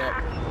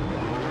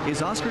 Yeah.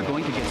 Is Oscar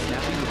going to get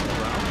snappy with the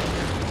crowd?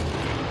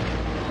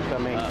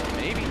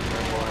 Maybe.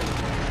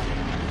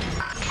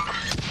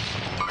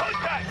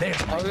 There.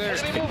 Oh,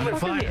 there's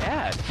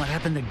What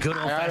happened to good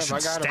old-fashioned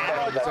I got him.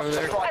 stab? Over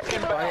there.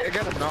 I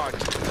got him knocked.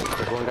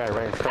 there's one guy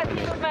right in front of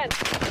me. Movement.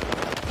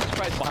 This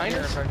guy's behind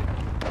us.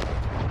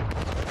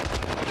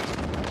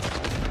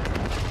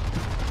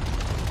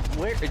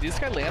 Where did this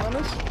guy land on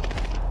us?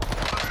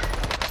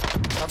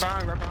 Right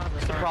behind.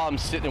 What's the problem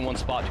sitting in one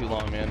spot too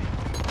long, man?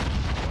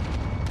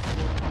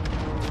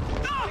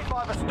 25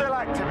 are still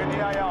active in the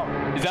AO.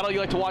 Is that all you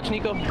like to watch,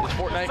 Nico? Is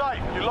Fortnite?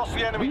 Safe. You lost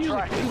the enemy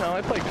track. You know,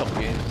 I played a couple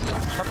games.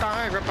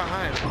 Right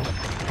behind.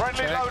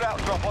 Friendly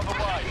loadout drop on the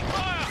way.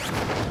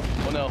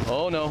 Oh no!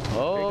 Oh no!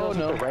 Oh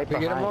no! Right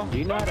behind. Do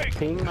you know how to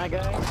ping, my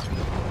guy?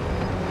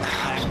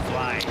 I'm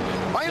flying.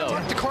 I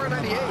unlocked the car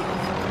 98.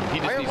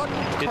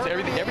 It's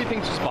everything.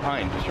 Everything's just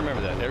behind. Just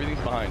remember that. Everything's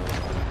behind.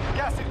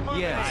 Gas is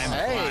moving. Yes.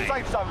 Hey.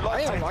 Safe zone.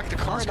 I unlocked the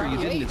car Oscar, you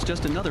 98. didn't. It's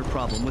just another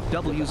problem with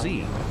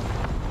WZ.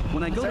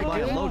 When I go to buy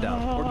a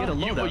loadout or get a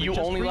loadout, You it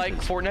just only like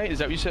freezes. Fortnite? Is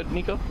that what you said,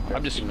 Nico?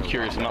 I'm just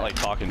curious. I'm not like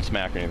talking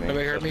smack or anything.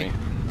 Nobody heard me?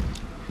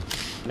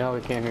 No,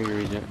 we can't hear you,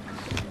 Regent.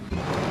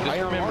 Just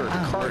remember,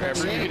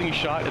 wherever you're getting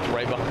shot, it's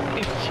right behind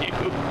you.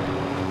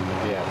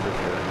 Yeah, for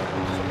sure.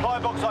 Supply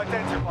box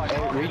identified.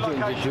 Hey, Region,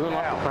 did you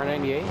unlock the car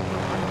 98?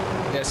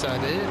 Yes, I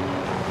did.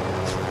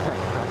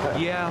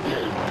 Yeah.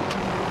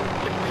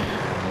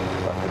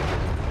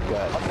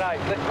 Okay,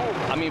 let's move.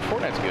 I mean,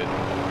 Fortnite's good.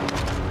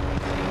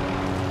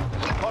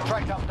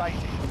 Contract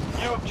updated.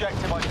 New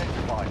objective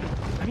identified.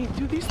 I mean,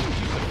 dude, these things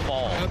used to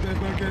fall. It's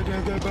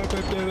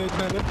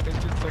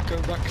like a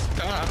rock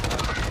star.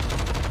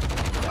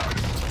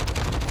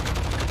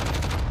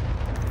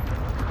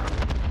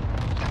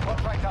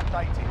 Contract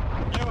updated.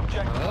 New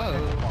objective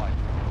identified.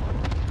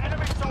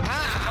 Enemy soldiers.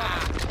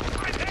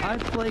 I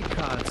play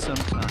COD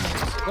sometimes.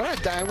 When I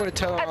die, I'm gonna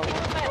tell him I'm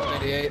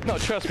 98. No,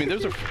 trust me,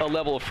 there's a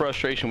level of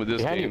frustration with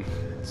this game.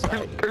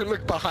 Or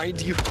look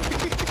behind you.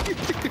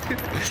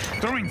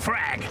 Throwing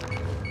frag.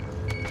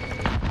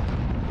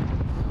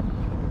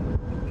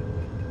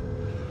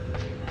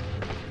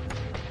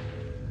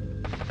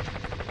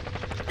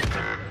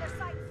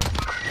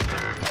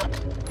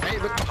 Hey,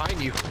 look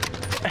behind you.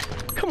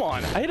 Come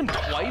on, I hit him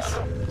twice.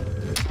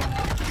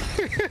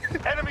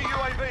 Enemy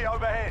UAV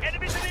overhead.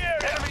 Enemies in the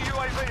area. Enemy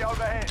UAV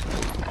overhead.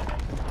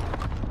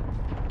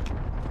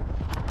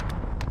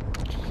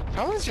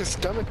 How is your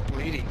stomach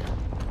bleeding?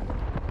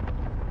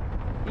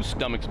 Whose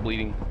stomach's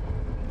bleeding?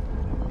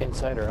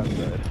 Inside or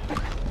outside?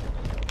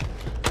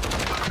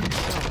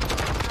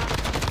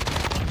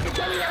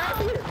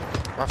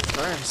 My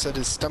friend said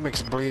his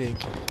stomach's bleeding.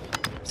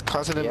 It's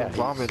causing him to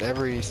vomit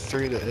every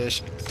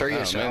 3-ish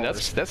hours. Man,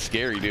 that's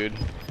scary, dude.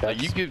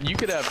 Like, you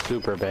could have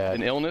super bad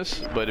an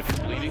illness, but if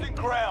you're bleeding,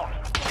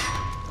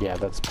 yeah,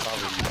 that's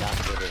probably not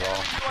good at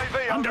all.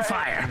 Under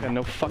fire. got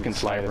no fucking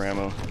sniper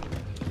ammo.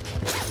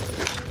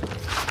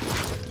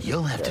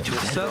 You'll have to do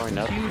that.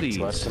 Subcuties.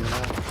 Less than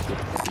that.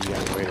 You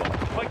gotta wait up.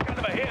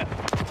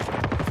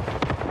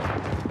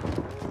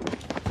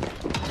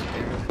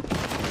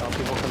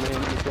 People coming in.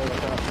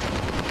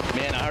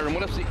 Man, I heard him.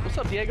 What's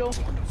up, Diego?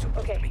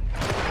 Okay.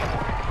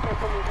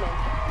 Careful movement.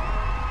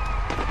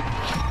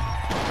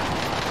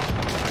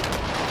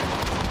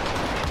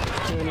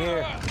 Two in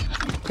here.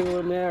 Two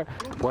in there.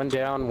 One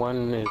down,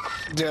 one is...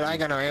 Dude, I ain't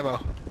got no ammo.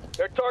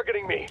 They're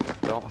targeting me.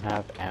 Don't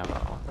have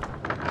ammo.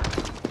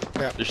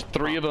 Yeah. There's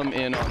 3 of them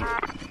in on...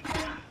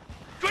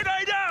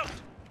 Grenade out!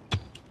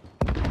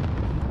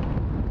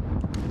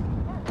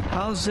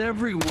 How's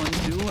everyone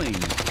doing?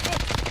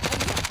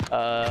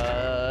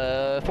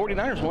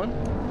 49ers won.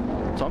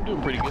 So I'm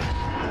doing pretty good.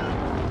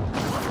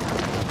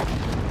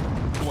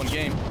 One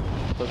game.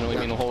 Doesn't really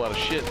mean a whole lot of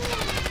shit.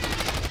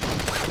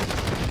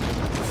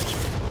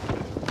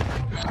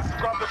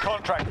 Grab the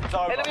contract. It's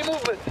over. Enemy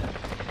movement.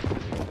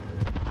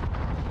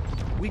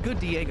 We good,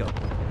 Diego.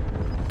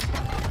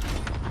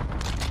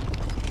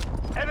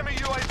 Enemy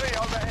UAV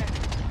overhead.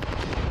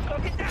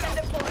 Focus down in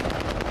the point.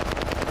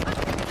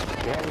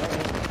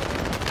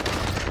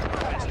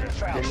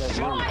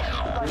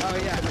 Oh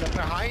yeah,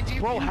 behind you.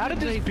 Bro, how did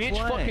this bitch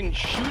fucking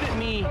shoot at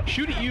me?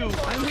 Shoot at you,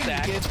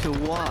 Zach. Get to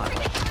watch.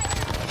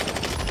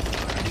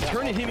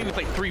 Turn and hit me with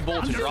like 3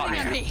 bullets and drop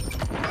me.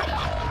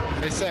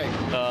 They say.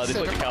 They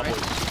play the Cowboys.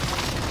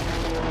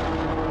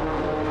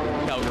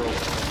 Cowgirls.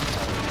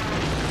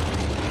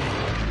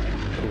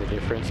 See the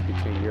difference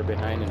between your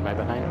behind and my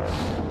behind?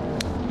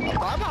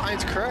 My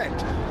behind's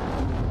correct.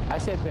 I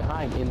said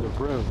behind in the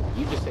room.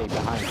 You just say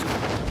behind.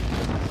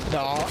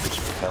 No.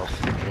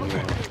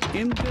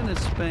 I'm gonna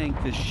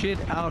spank the shit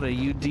out of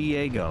you,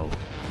 Diego.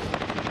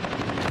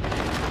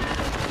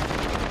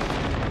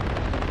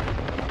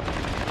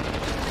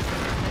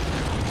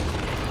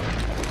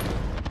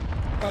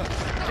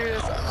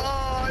 Dude,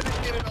 I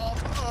didn't get it off.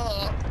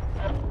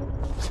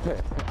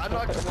 I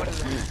knocked one of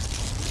them.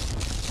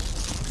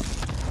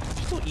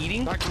 Still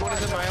eating? Knocked one of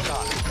them. I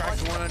almost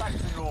cracked one.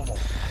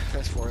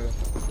 That's 4 of them.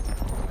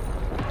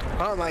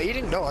 Oh, am I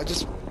eating? No, I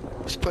just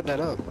was putting that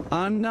up.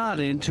 I'm not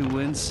into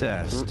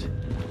incest.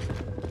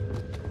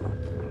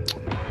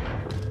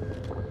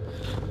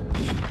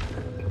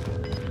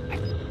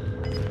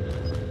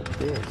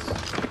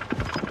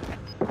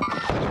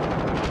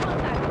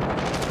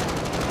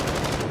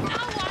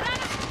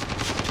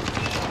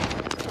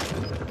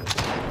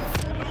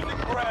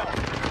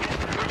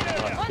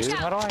 Dude,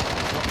 how do I?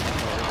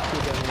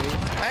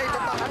 Hey,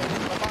 they're behind you.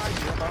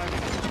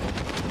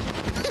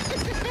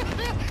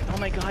 Oh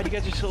my god, you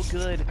guys are so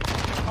good.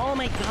 Oh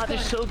my god, they're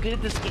so good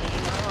at this game.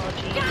 Oh,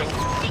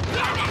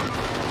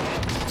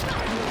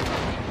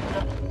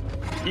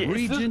 jeez.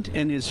 Regent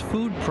and his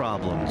food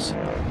problems.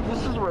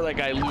 This is where like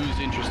I lose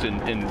interest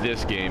in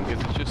this game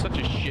because it's just such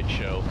a shit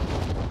show.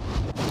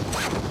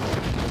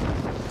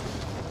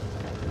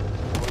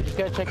 Well, you just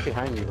gotta check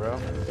behind you, bro.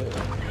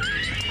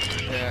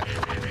 Yeah.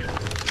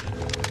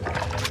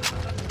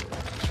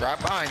 It's right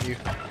behind you.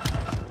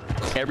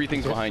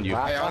 Everything's behind you.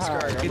 Hey,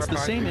 Oscar, It's the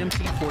same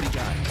MP40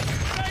 guy.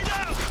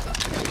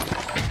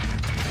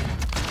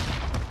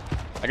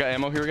 I got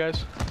ammo here,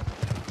 guys.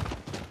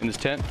 In this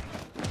tent.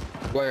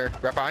 Where?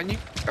 Right behind you?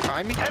 Right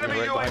behind me?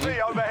 Enemy UAV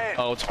overhead.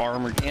 Oh, it's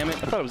armor. Damn it.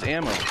 I thought it was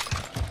ammo.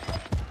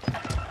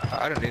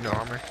 I don't need no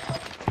armor.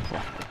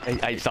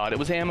 I thought it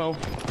was ammo.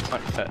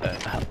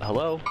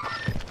 Hello?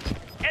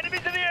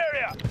 Enemies in the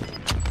area!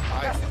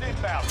 Gas is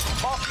inbound.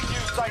 Marking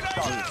new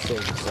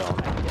safe zone.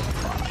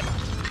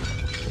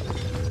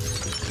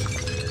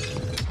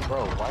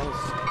 Bro, why is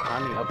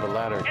climbing up a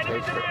ladder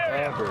take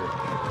forever?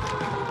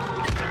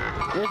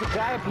 There's a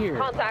guy up here.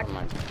 Contact. Oh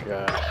my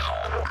god.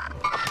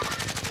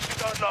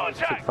 It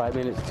took 5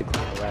 minutes to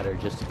climb the ladder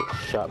just to get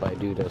shot by a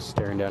dude that was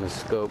staring down his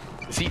scope.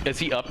 Is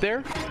he up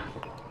there?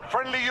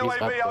 Friendly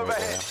UAV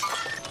overhead.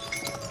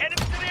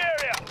 Enemies in the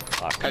area!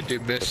 That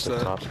dude missed the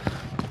top.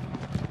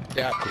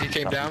 Yeah, he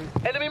came down.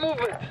 Enemy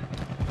movement.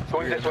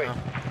 Going this way.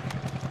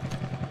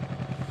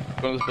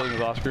 Go to this building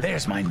with Oscar.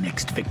 There's my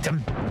next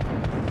victim.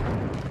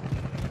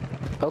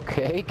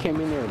 Okay, came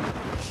in there and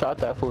shot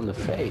that fool in the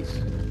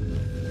face.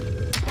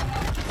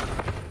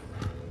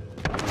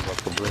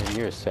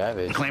 You're a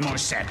savage. Claymore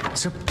set.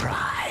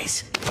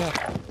 Surprise.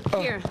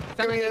 Here,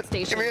 found the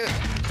station.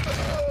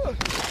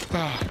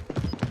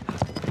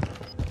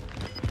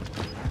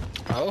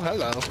 Oh,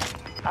 hello.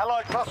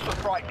 Allied cluster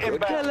strike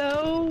inbound.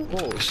 Hello?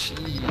 Oh, shit.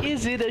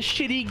 Is it a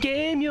shitty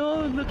game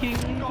you're looking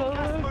for?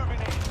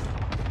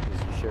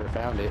 You sure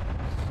found it.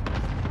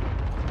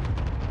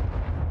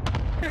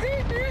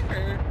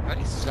 I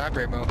need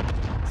sniper ammo.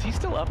 Is he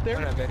still up there?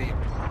 I don't have any.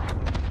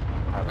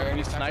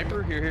 Any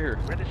sniper? Here.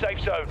 We're in the safe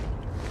zone.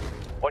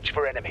 Watch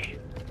for enemy.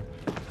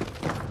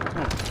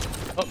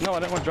 Oh, no, I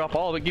didn't want to drop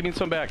all of it. Give me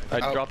some back.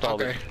 I dropped all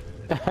of it.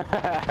 That's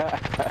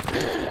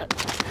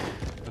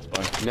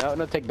fine.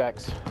 No take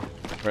backs.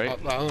 Right?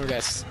 Oh,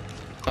 that's.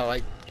 I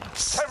like.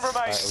 10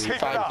 remains. Keep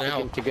it up.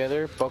 Now.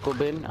 Together, buckle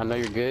bin. I know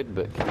you're good,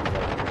 but can you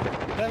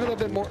have a little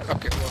bit more?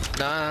 Okay, well,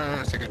 nah,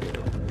 that's a good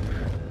deal.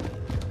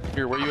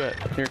 Here, where you at?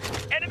 Here.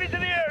 Enemies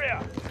in the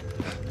area.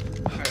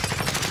 I'm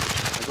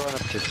going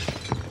up to.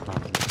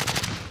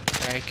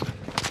 Thank you.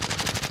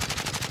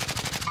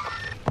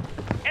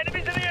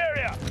 Enemies in the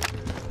area.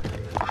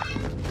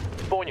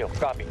 Ponyo,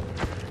 copy.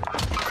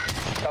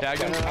 Tag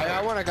him.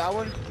 I got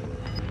one.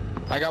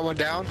 I got one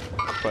down.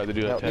 Probably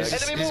do that tag.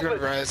 He's gonna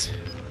rise.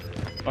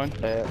 Fine.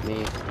 Stay at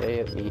me.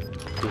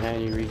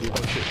 Behind you, Reggie.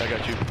 Oh shit, I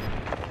got you.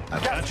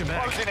 I've got your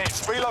back.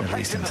 At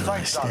least until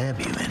I stab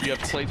you in it. You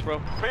have plates, bro?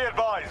 Be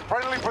advised.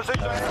 Friendly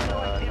precision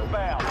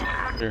inbound.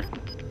 Here.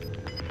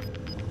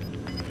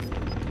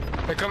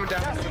 They're coming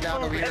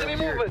down over here. Enemy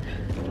movement.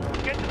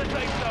 Get to the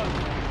safe zone.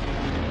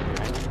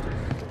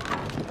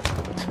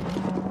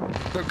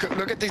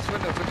 Look at these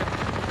windows.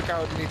 Look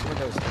out these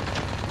windows.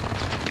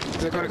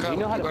 They're gonna come. You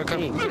know how to they're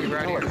gonna ping. come You know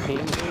right what here. ping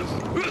is?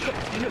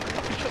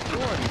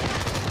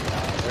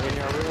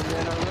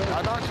 I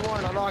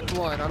knocked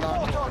one.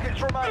 All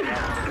targets remain.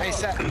 Hey,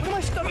 Seth. What am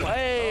I stuck?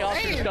 Hey,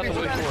 Oscar's got the way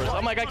for us.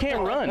 I'm like, I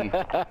can't run. Oh.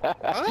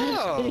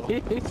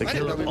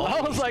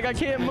 I was like, I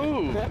can't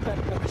move.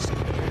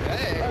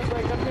 Hey. I was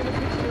like, I'm gonna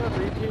pick you up,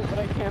 Reggie, but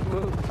I can't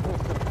move.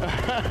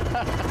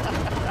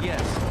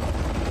 Yes.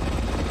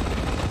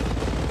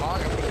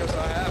 Because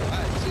I have.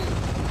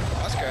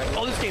 Oscar.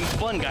 Oh, this game's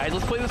fun, guys.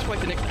 Let's play this for like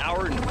the next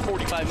hour and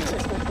 45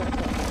 minutes.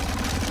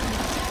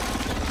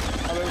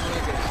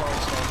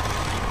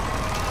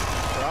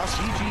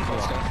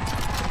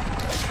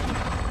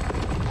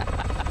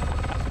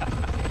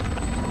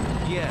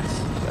 Yes.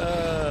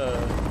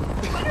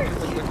 What are you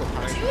doing,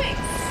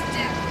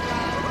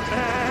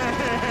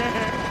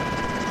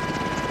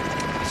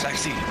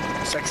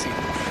 Sexy.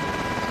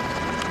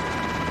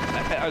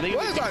 Are they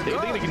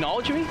gonna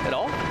acknowledge me at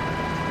all?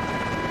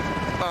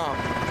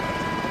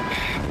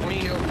 I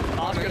mean,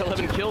 Oscar had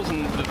 11 kills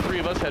and the 3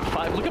 of us had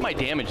 5. Look at my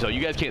damage though.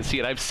 You guys can't see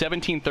it. I have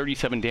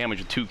 1737 damage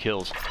with 2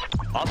 kills.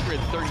 Oscar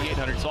had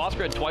 3800. So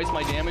Oscar had twice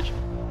my damage,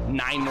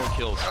 9 more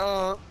kills.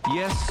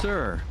 Yes,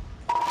 sir.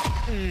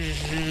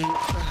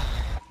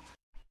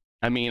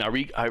 I mean, are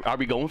we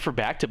going for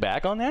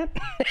back-to-back on that?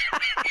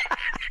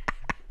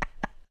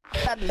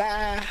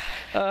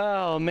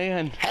 Oh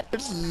man.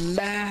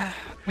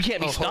 We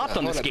can't be stopped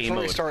on this game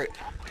mode.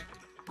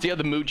 See how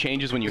the mood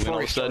changes when you win all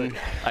of a sudden?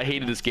 I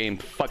hated this game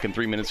fucking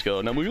 3 minutes ago,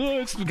 and I'm like, oh,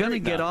 it's gonna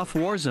get off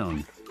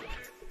Warzone.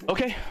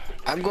 Okay.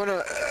 I'm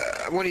gonna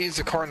use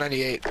the Car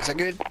 98. Is that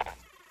good?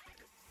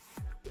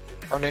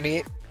 Car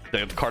 98?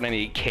 The Car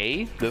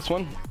 98K, this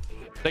one.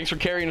 Thanks for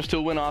carrying us to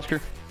a win, Oscar.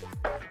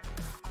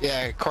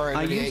 Yeah, Car 98K.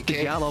 I used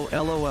the Gallo,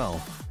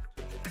 LOL.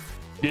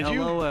 Did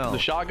you? LOL. The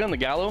shotgun, the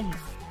Gallo?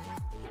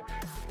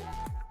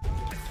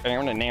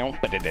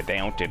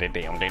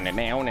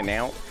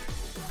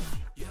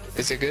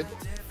 Is it good?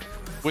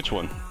 Which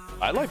one?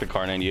 I like the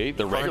Car 98,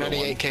 the regular one.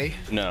 98K?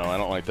 No, I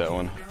don't like that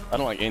one. I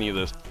don't like any of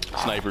the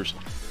snipers.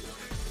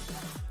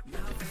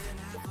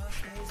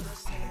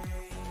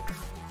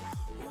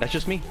 That's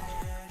just me.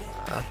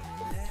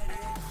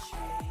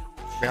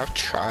 I'll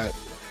try it.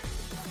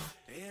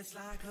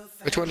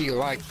 Which one do you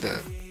like?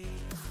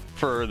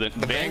 For the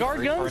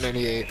Vanguard guns? Car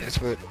 98.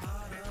 That's what.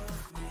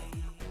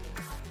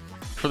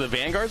 For the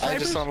Vanguard snipers? I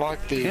just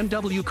unlocked the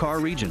MW Car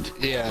Regent.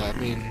 Yeah, I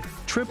mean.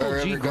 Triple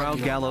G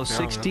Ground Gallo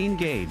 16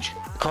 gauge.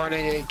 Car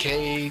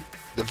 98K,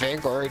 the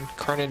Vanguard,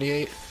 Car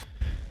 98.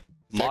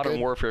 Modern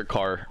Warfare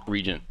Car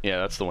Regent. Yeah,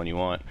 that's the one you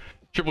want.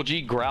 Triple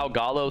G, Grau,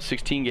 Gallo,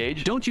 16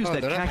 gauge. Don't use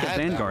that cack at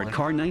Vanguard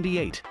car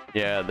 98.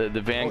 Yeah, the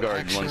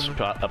Vanguard one's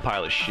a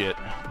pile of shit.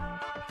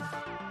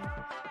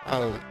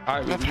 Oh,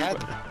 I've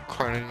had the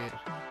car 98.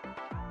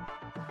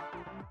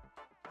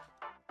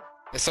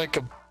 It's like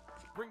a.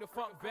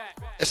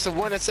 It's the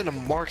one that's in a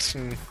Marks.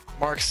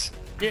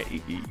 Yeah,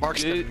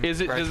 Marksman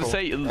is it? Does it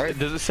say? Right?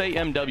 Does it say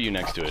MW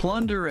next to it?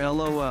 Plunder,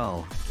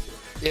 LOL.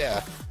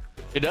 Yeah.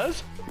 It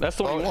does. That's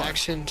the one you want.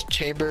 Action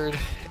chambered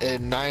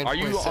and 9. Are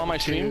you on my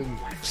stream?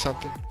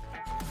 Something.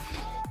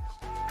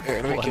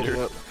 Here, let me get it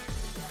up.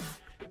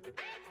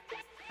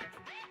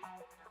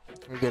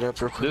 Let me get it up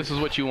real quick. This is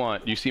what you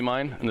want. You see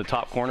mine in the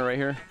top corner right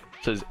here?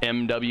 It says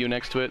MW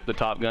next to it, the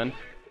top gun.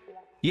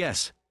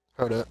 Yes.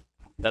 Hold up.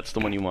 That's the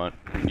one you want.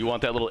 You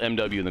want that little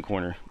MW in the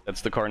corner.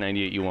 That's the car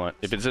 98 you want.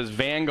 If it says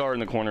Vanguard in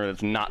the corner,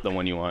 that's not the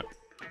one you want.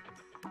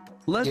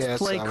 Let's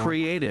play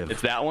creative.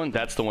 It's that one?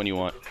 That's the one you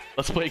want.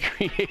 Let's play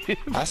creative.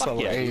 That's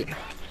level 8.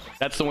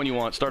 That's the one you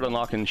want. Start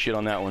unlocking shit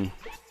on that one.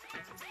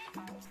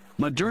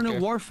 Moderna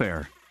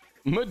Warfare.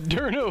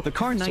 Moderna. The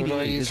car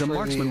 98 is a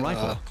marksman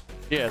rifle.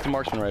 Yeah, it's a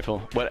marksman rifle.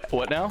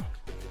 What now?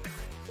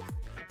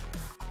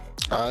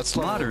 It's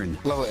modern.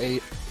 Level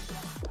 8.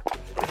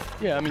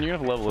 Yeah, I mean, you're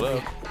gonna have to level it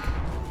up.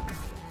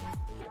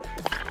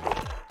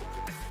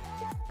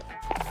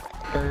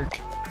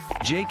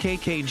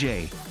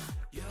 JKKJ.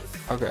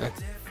 Okay.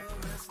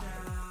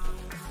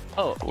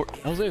 Oh,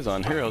 Jose's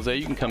on. Here, Jose,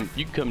 you can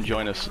come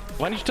join us.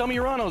 Why didn't you tell me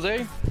you're on,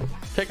 Jose?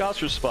 Take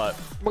Oscar's spot.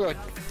 I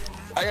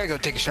gotta go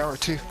take a shower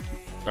too.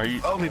 Are you?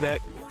 I'll be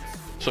back.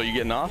 So you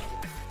getting off?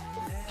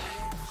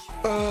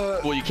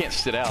 Well, you can't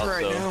sit out.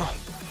 Right now.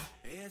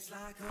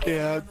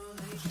 Yeah.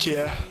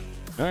 Yeah.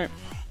 All right.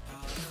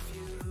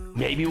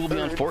 Maybe we'll be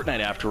on Fortnite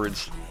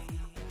afterwards.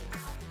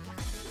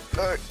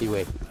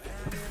 Wait.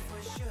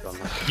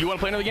 You want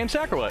to play another game,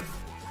 Sack, or what?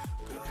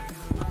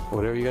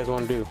 Whatever you guys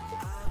want to do.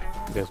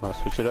 You guys want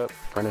to switch it up,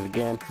 run it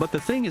again. But the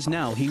thing is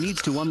now he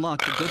needs to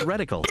unlock the good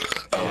reticle.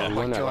 Oh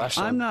my gosh.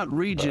 I'm not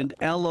Regent,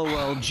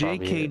 LOL,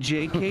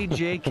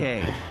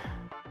 JKJKJK.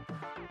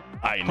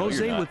 I know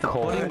Jose you're not. with the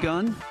pudding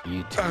gun.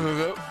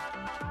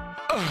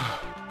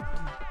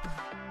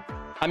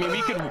 I mean,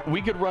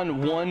 we could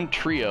run one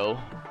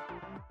trio,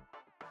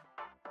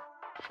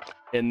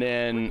 and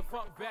then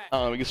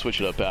we can switch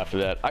it up after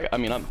that. I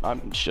mean, I'm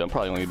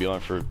probably only gonna be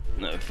on for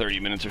 30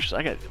 minutes or so.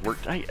 I got work.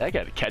 I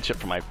got to catch up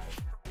for my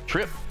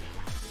trip.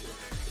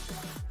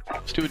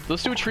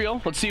 Let's do a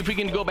trio. Let's see if we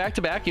can go back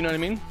to back. You know what I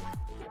mean?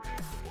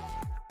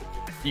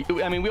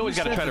 I mean, we always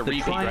got to try to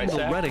repeat, right,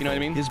 Zach? You know what I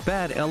mean? Is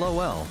bad,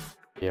 LOL.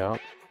 Yeah.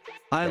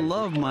 I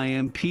love my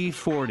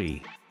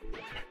MP40.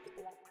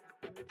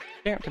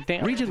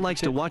 Regent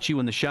likes to watch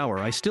you in the shower.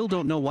 I still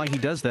don't know why he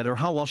does that or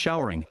how while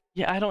showering.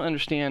 Yeah, I don't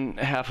understand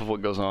half of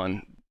what goes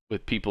on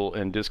with people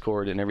and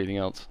Discord and everything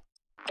else.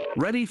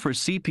 Ready for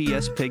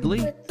CPS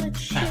Piggly?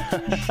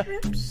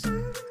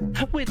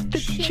 With the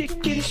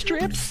chicken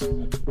strips.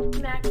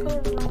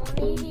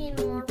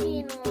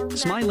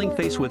 Smiling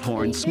face with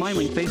horns,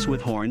 smiling face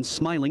with horns,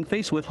 smiling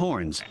face with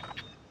horns.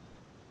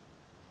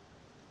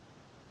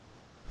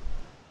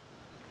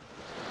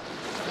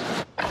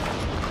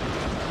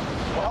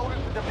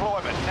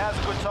 Deployment. Now's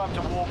a good time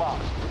to warm up.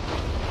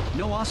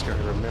 No Oscar.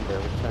 Remember,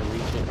 every time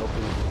Regent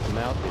opens his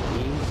mouth, it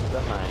means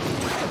behind.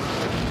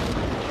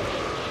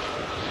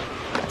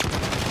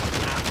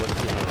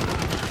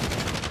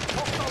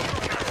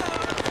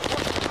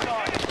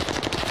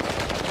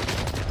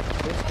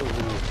 What's the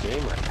little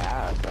gamer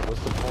ass?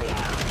 What's the point?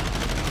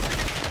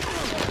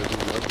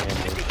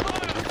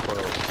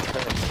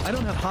 I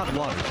don't have hot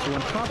water, so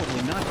I'm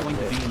probably not going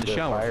to be in the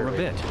shower for a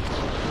bit.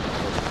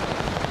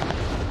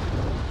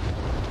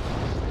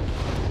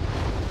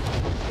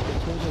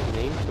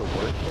 Name to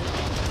worship?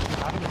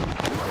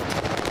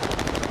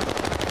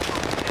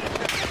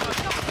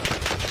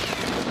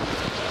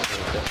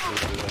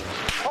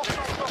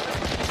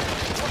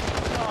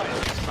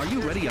 Are you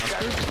ready,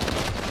 Oscar?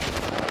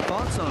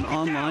 Thoughts on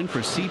online for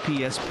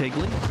CPS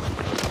Piggly?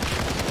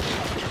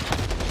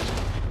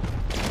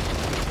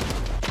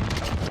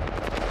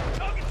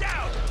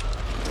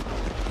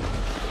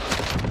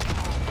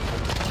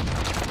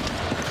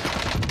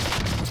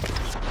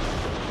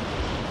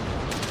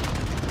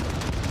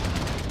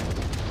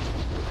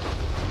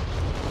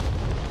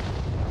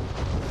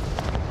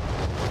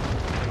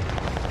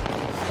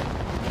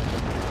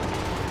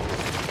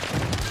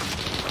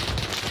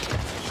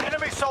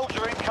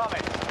 Soldier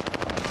incoming.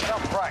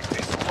 Enough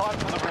practice. Time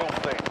for the real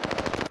thing.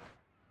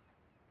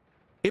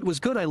 It was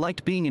good. I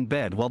liked being in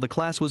bed while the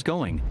class was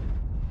going.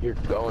 You're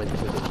going to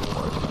the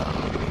war.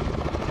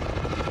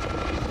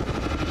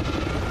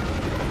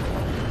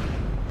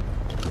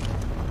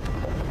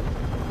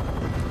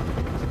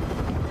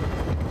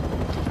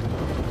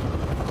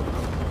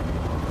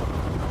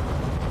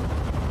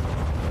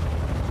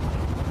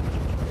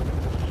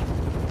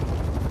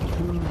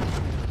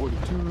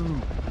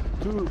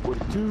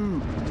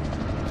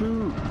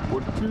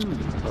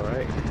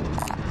 Alright.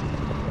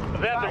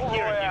 That's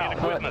here. You need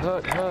equipment.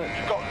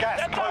 You've got gas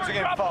closing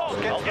in fast.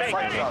 Get to the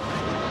safe zone.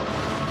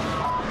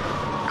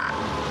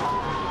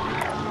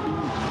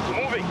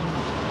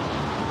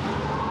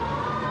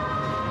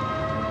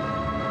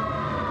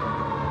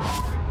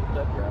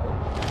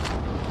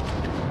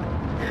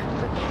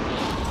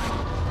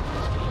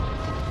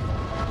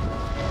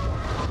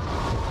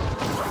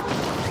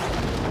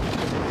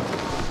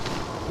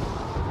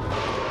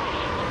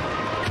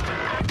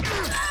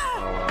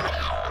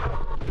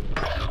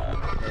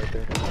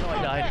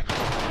 died.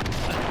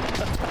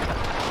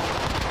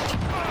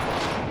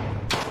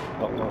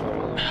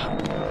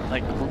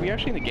 Like, were we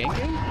actually in the game?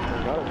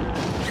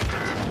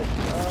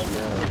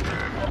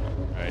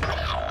 Alright.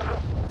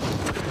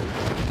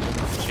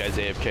 This guy's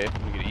AFK.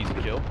 We get an easy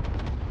kill.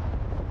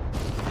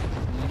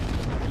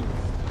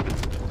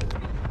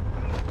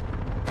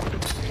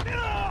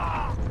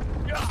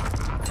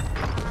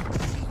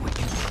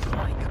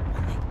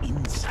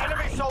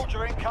 Enemy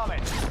soldier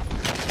incoming.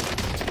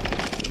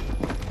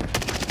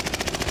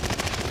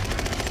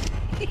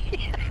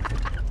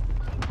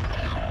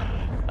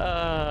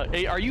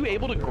 Hey, are you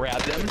able to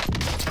grab them?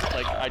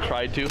 Like, I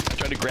tried to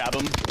grab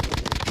them.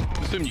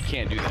 I assume you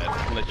can't do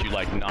that unless you,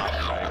 like, knock,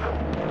 right?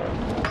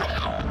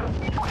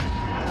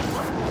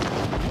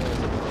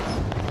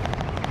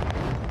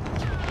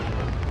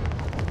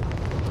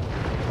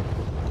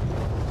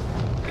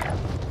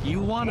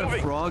 You want a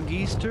frog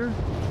Easter?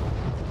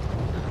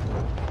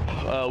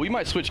 We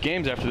might switch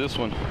games after this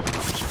one.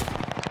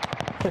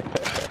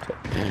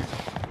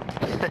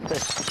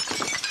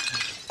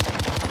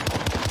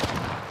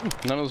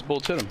 None of those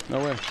bullets hit him. No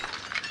way.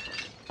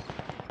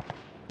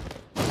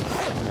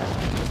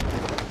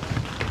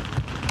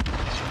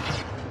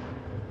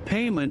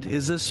 Payment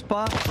is a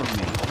spot for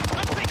me.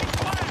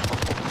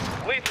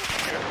 Lethal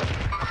here.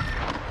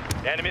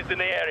 Enemies in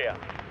the area.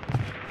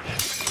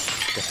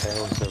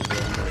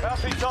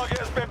 Bounty target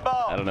has been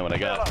marked. I don't know what I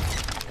got.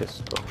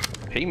 Pistol.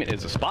 Payment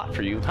is a spot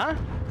for you, huh?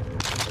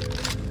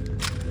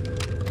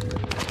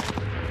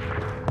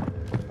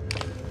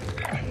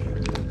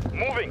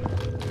 Moving.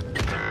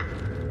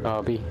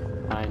 I'll be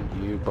behind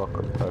you,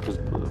 Bucker.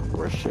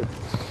 Worship.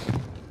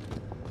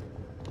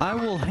 I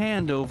will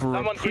hand over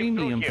a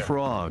premium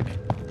frog.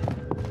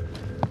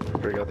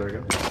 There we go, there we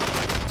go.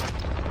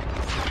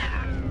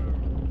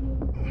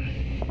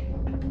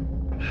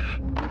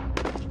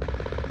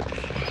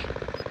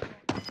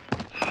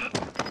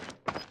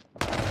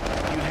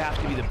 You have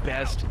to be the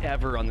best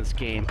ever on this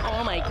game.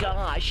 Oh my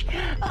gosh.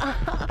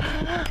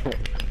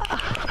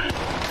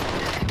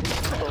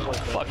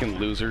 Fucking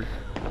loser.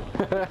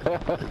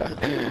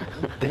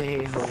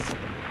 Damn.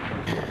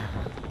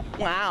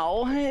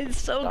 Wow, it's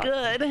so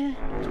good.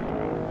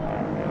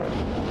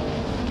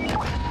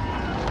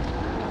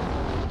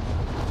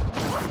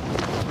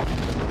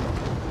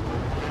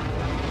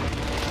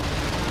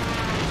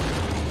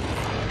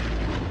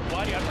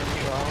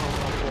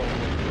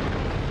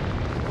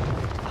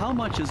 How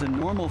much is a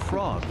normal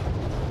frog?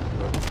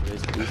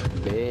 This is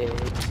big.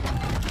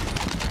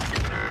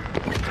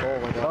 Oh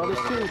my god. Oh,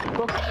 there's two.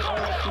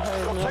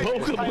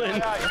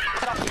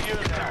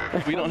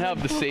 We don't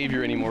have the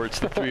savior anymore. It's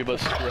the three of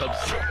us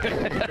scrubs. We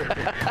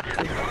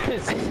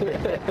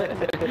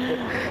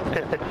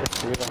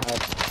don't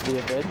have the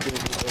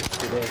Avengers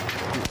today.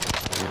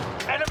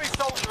 Enemy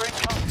soldier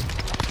incoming.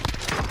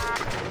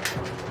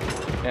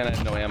 And I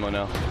have no ammo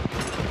now.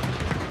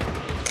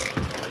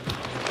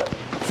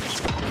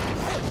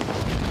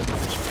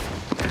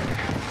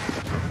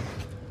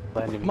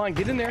 Come on,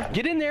 get in there.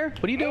 Get in there.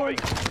 What are you doing?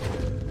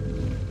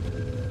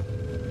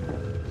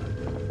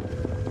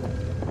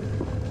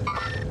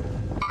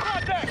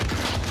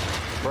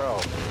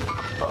 Bro.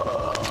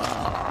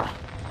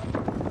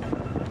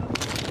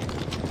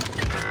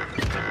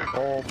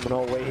 Oh,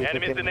 no way.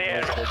 Enemies in the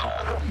area.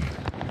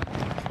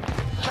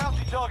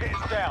 Bounty target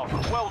is down.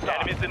 Well done.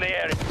 Enemies in the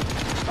area.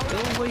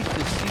 We'll wait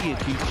to see if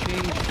you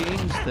change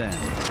games then.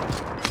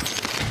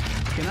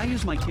 Can I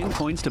use my kin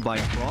coins to buy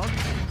a frog?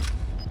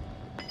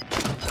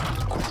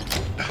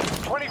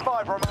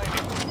 25 remaining.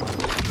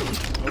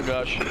 Oh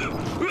gosh.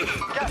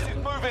 Gas is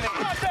moving in.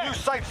 New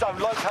safe zone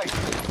located.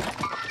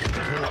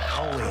 Kill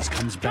always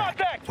comes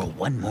back for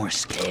one more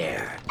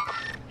scare.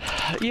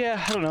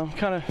 Yeah, I don't know.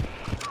 Kind of.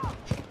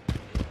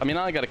 I mean,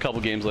 I only got a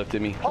couple games left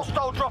in me.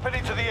 Hostile dropping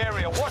into the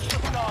area. Watch the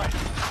sky.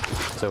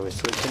 So we're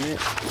switching it?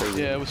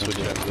 Yeah, we'll switch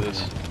it after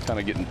this. Kind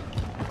of getting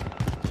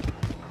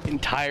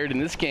tired in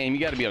this game. You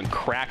got to be on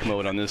crack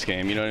mode on this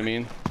game. You know what I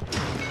mean?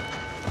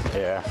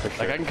 Yeah, for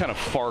sure. Like I can kind of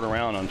fart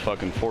around on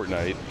fucking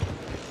Fortnite.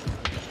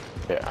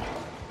 Yeah.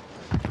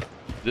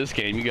 This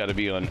game, you got to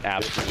be on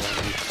absolute.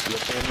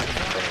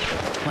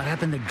 What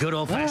happened to good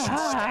old-fashioned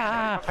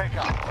Pick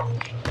up.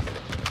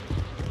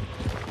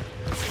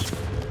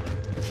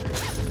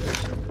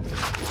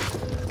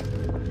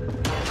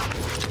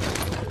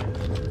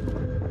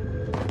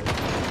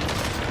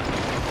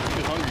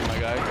 Too hungry, my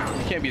guy.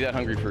 You can't be that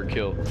hungry for a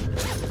kill.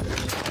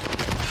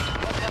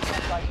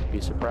 Be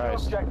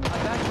surprised. My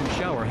bathroom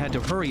shower had to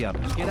hurry up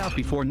and get out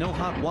before no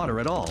hot water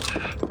at all.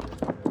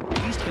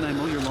 Please, can I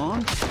mow your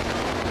lawn?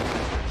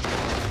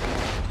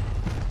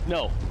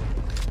 No.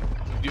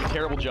 You do a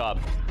terrible job.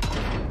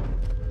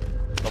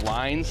 The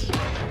lines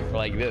are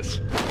like this.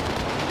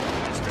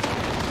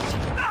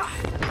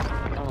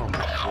 Oh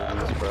my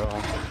goodness, bro. I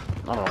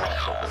don't want to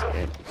play this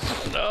game.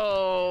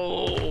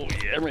 Oh,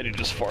 yeah, I'm ready to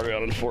just fart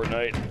out on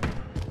Fortnite.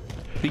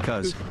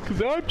 Because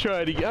I'm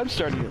starting to get a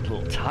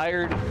little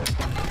tired.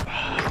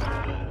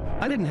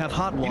 I didn't have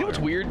hot water. You know what's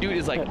weird, dude?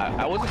 Is like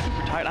I wasn't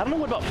super tired. I don't know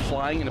what about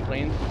flying in a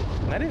plane.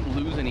 And I didn't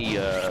lose any.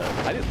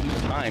 I didn't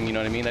lose time. You know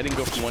what I mean? I didn't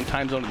go from one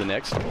time zone to the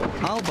next.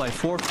 I'll buy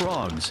 4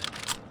 frogs.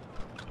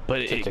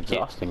 But it's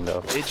exhausting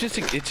though. It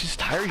just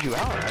tires you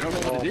out. I don't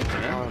know what it is,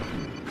 man.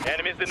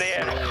 Enemies in the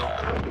air.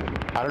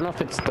 I don't know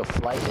if it's the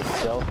flight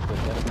itself, but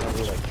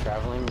definitely like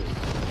traveling.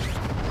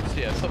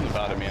 Yeah, something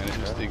about it, man. It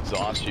just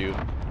exhausts you.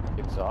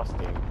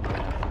 Exhausting.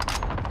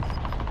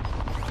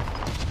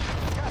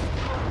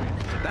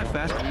 That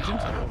fast,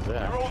 Regent?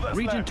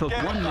 Regent took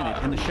 1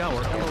 minute in the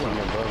shower.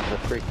 Above the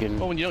freaking.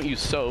 Oh, when you don't use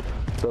soap.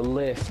 The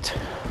lift.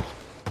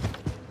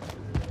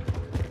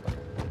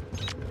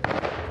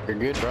 You're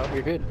good, bro.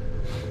 You're good.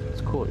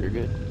 It's cool. You're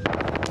good.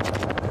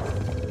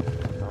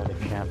 Not a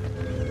camp.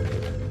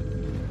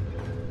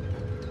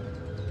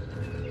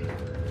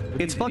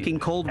 It's fucking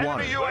cold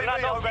water.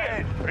 UAV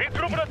overhead.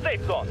 Regroup in a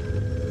safe zone.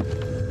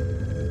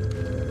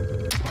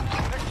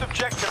 Next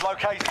objective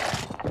located.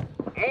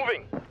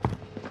 Moving.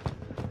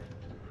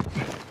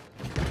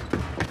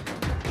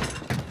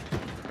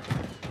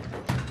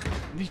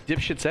 Where these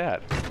dipshits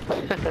at?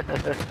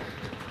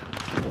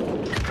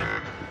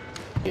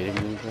 Getting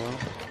me, bro.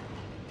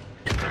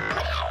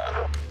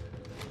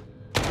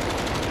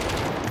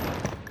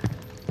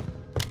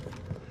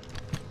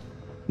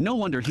 No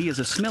wonder he is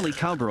a smelly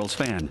Cowgirls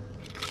fan.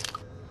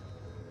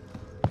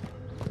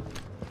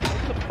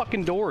 Open the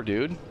fucking door,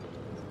 dude.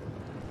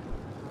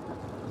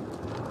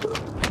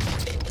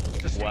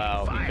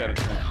 Wow,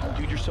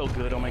 dude, you're so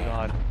good. Oh my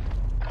god.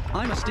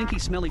 I'm a stinky,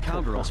 smelly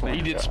Cowgirls fan.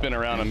 He did spin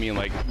around on me and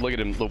like, look at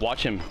him.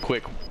 Watch him.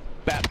 Quick.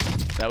 Bap.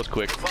 That was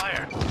quick.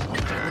 Fire.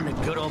 And a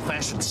good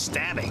old-fashioned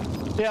stabbing.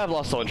 Yeah, I've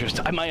lost all interest.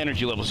 My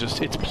energy level's just,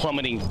 it's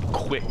plummeting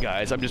quick,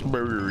 guys. I'm just...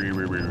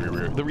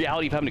 The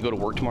reality of having to go to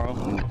work tomorrow.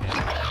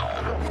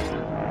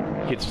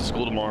 Kids to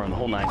school tomorrow and the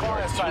whole 9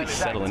 yards. It's really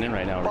settling in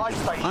right now.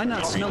 I'm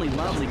not smelly,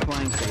 loudly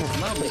crying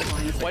face. Loudly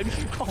crying face. Why did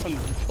you call him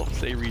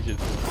say Regent?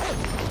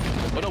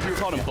 Oh no, we were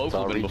calling him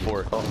Vocalman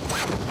before.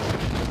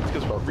 It's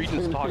because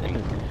Regent's talking.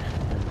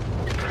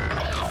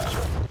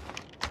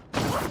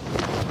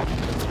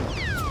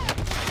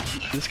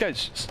 This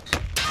guy's just...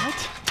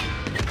 What?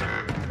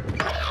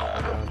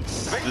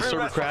 This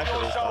server crash? Oh,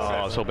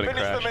 I was hoping it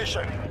crashed.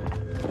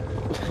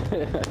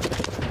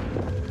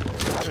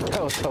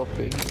 I was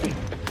hoping.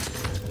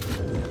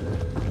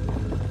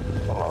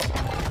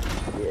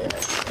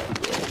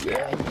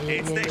 Yeah.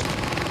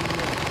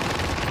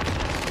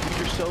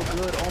 You're so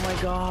good. Oh my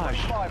gosh.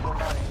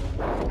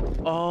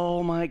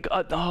 Oh my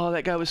god. Oh,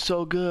 that guy was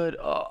so good.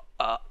 Oh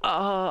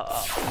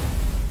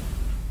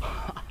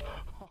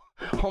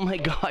my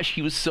gosh,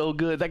 he was so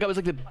good. That guy was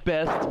like the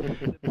best.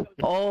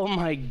 Oh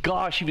my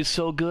gosh, he was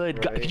so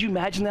good. Right. Could you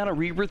imagine that on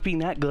Rebirth being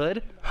that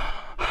good?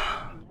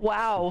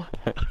 Wow.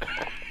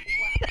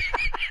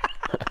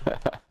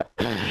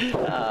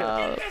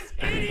 Get this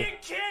idiot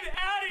kid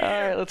out of here!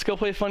 Alright, let's go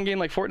play a fun game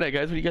like Fortnite,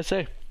 guys. What do you guys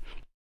say?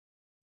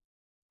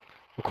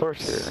 Of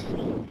course.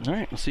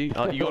 Alright, let's see. You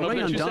going over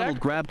Ray on to Donald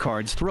grab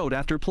cards, throw it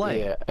after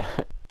play. Yeah.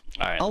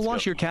 Alright, I'll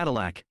wash your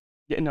Cadillac.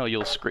 Yeah, no,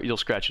 you'll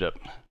scratch it up.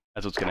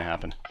 That's what's gonna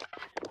happen.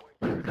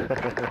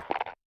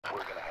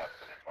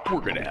 We're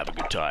gonna have a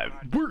good time.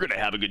 We're gonna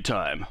have a good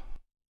time.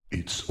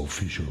 It's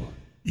official.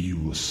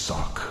 You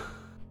suck.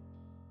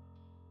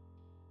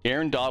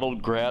 Aaron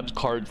Donald grabs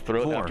cards,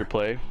 throw it after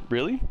play.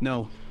 Really?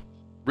 No.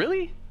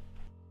 Really?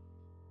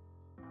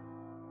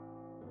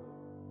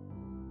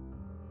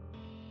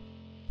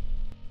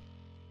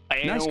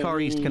 Nice car,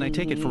 East. Can I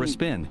take it for a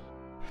spin?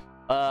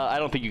 I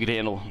don't think you could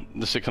handle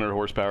the 600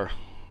 horsepower.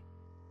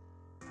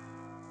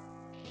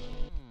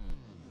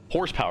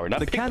 Horsepower, not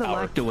the pig power.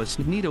 Cadillac does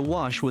need a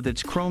wash with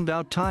its chromed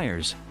out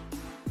tires.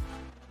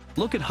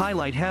 Look at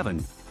Highlight Heaven.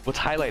 What's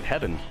Highlight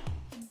Heaven?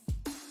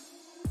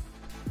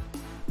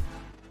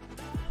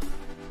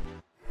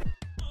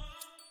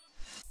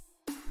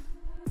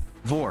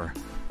 Vor.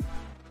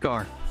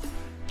 Gar.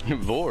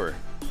 Vor.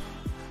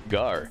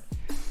 Gar.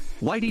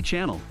 Whitey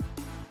Channel.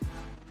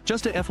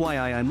 Just a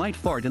FYI, I might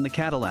fart in the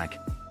Cadillac.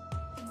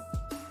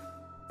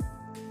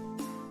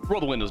 Roll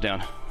the windows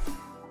down.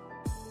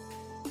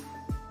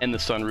 And the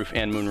sunroof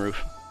and moonroof.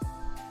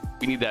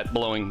 We need that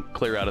blowing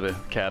clear out of the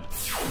cab.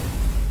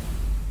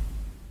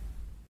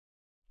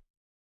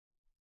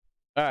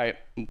 Alright.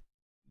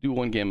 Do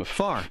one game of...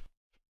 Far.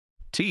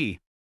 T.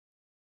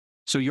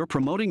 So you're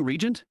promoting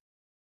Regent?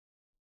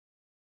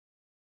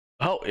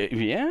 Oh,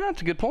 yeah,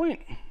 that's a good point.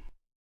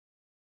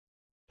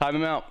 Time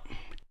him out.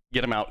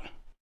 Get him out.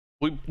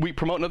 We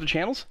promoting other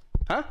channels?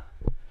 Huh?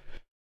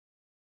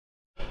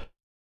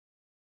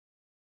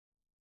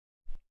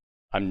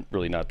 I'm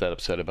really not that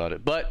upset about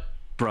it, but...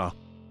 Bruh.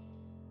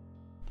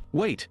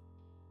 Wait.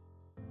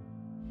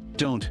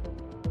 Don't.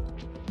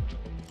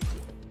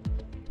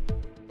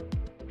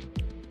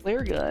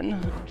 Flare gun.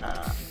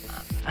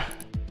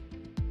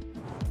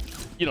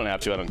 You don't have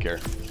to, I don't care.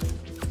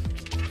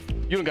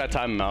 You don't gotta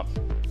time him out.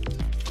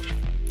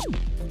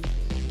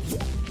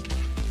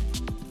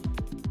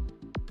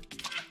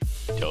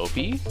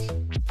 Topi?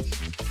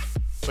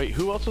 Wait,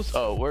 who else was...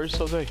 Oh, where's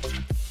Jose?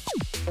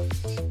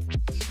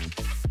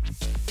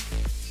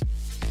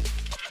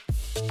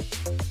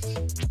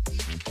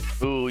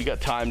 got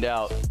timed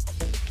out.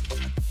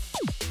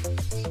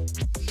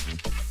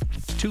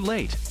 Too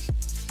late.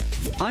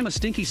 I'm a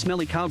stinky,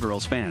 smelly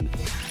Cowgirls fan.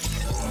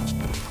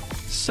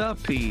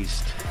 Sup,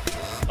 East.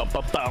 What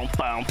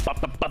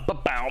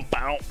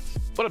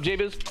up,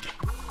 J-Biz?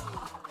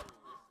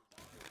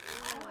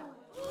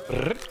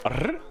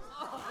 How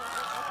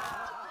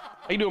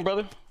you doing,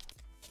 brother?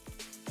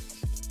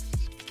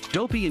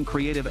 Dopey and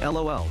creative,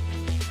 LOL.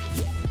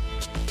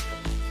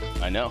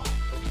 I know.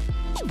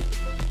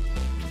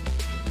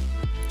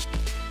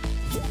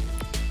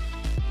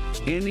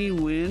 Any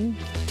win?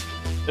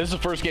 This is the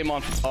first game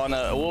on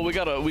well, we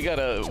got a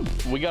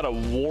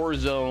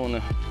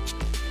Warzone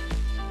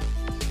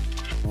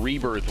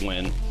rebirth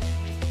win,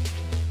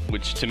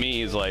 which to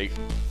me is like,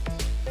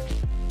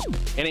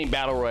 it ain't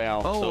battle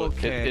royale, so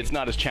okay. it's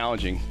not as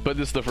challenging. But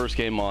this is the first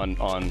game on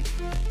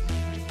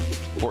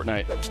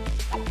Fortnite.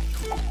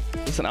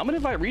 Listen, I'm gonna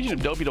invite Region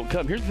if Dopey don't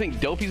come. Here's the thing,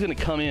 Dopey's gonna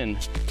come in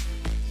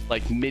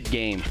like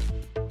mid-game,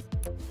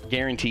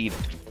 guaranteed.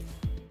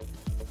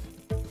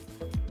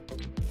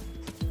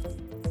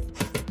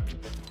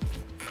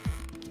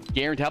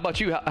 Guaranteed. How about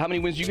you? How many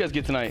wins do you guys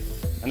get tonight?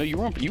 I know you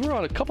were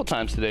on a couple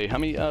times today. How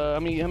many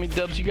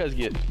dubs you guys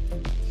get?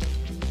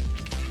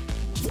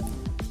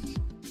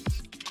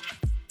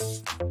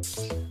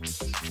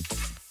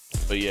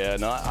 But yeah,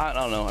 no, I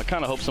don't know. I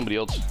kind of hope somebody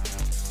else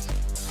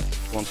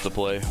wants to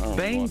play.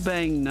 Bang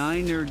bang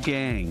Niner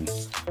gang.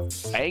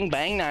 Bang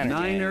bang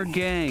Niner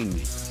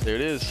gang. There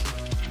it is.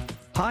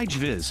 Hi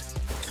Jviz.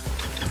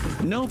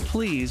 No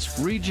please,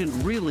 Regent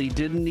really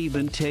didn't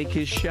even take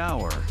his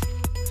shower.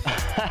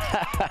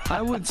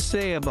 I would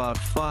say about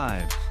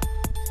 5.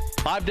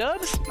 5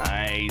 dubs?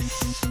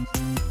 Nice.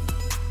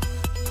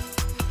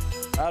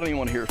 I don't even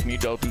want to hear from you,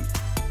 Dopey.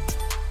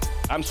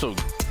 I'm so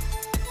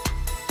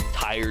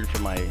tired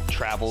from my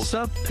travels.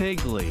 Sup,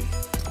 Piggly?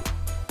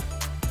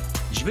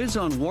 Jviz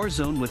on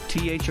Warzone with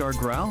THR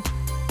Growl?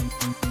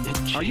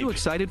 Are you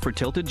excited for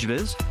Tilted,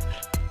 Jviz?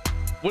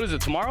 What is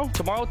it, tomorrow?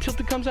 Tomorrow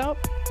Tilted comes out?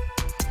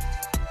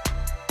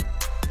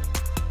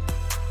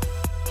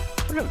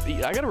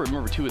 I gotta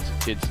remember too,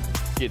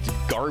 it's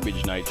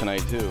garbage night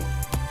tonight too.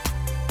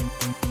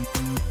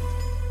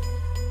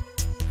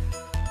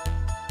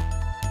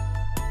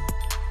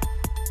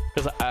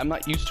 Because I'm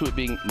not used to it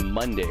being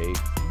Monday.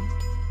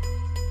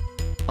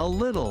 A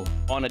little.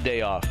 On a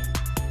day off.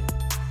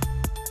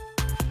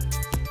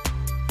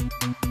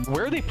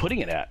 Where are they putting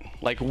it at?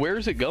 Like, where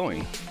is it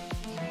going?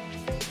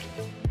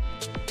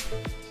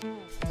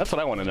 That's what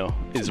I want to know,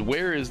 is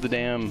where is the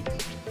damn...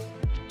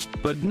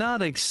 But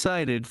not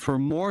excited for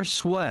more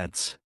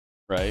sweats.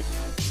 Right.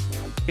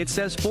 It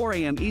says 4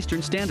 a.m.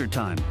 Eastern Standard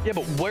Time. Yeah,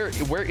 but where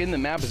in the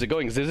map is it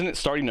going? 'Cause isn't it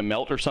starting to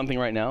melt or something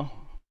right now?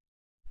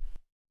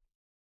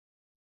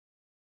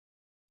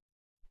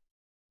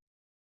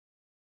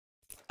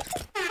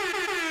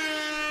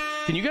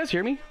 Can you guys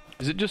hear me?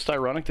 Is it just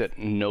ironic that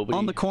nobody...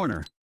 On the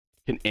corner.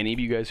 Can any of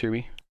you guys hear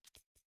me?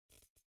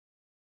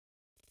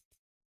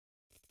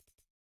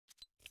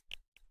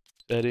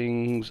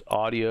 Settings,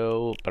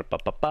 audio,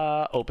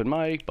 open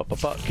mic,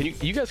 Can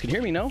you guys can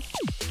hear me, no?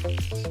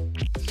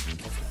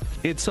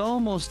 It's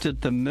almost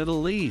at the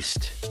Middle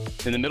East.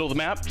 In the middle of the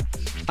map?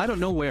 I don't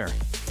know where.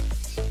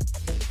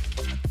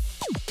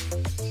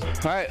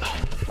 All right,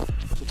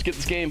 let's get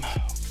this game.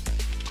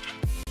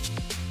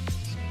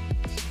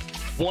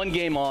 One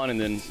game on,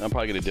 and then I'm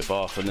probably gonna dip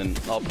off, and then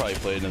I'll probably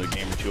play another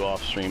game or two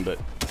off stream, but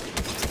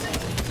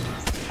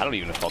I don't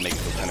even know if I'll make it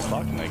till 10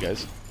 o'clock tonight,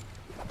 guys.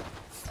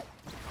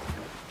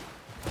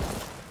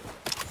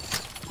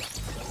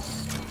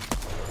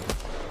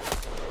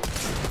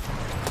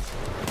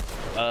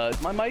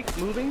 Is my mic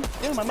moving?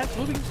 Yeah, my mic's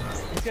moving.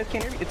 You guys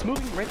can't hear me? It's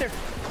moving right there.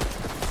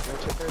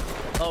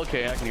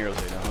 Okay, I can hear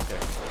Jose now. Okay.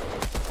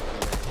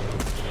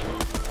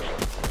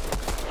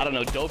 I don't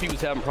know. Dopey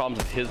was having problems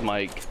with his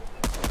mic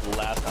the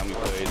last time we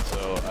played,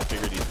 so I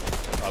figured he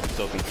probably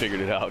still can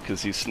figure it out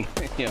because he's, you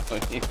know,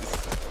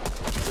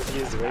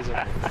 he's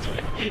Razor.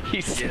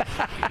 He's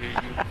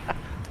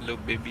little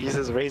baby. He's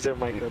his Razor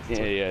mic. Yeah,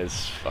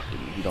 it's fucking.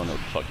 You don't know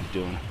what the fuck he's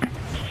doing.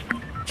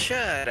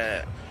 Shut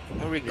up.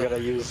 Where we gotta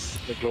use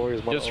the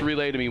glorious one. Just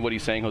relay to me what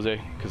he's saying,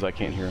 Jose, because I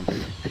can't hear him.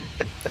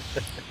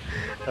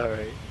 All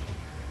right.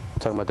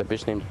 Talking about the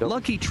bitch named Dopey.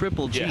 Lucky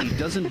Triple G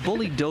doesn't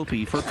bully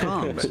Dopey for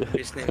comms.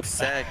 Bitch named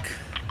Sack.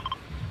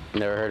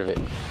 Never heard of it.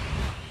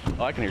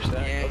 Oh, I can hear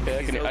Sack. Yeah,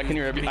 okay, I can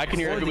hear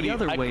everybody. The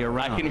other way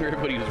around. I can hear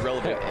everybody who's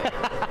relevant.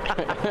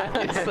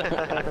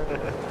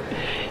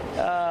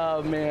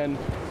 Oh man.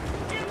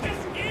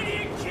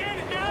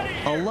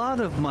 A lot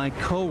of my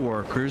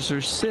coworkers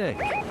are sick.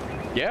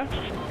 Yeah?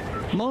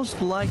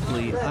 Most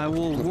likely, I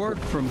will work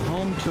from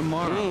home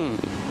tomorrow.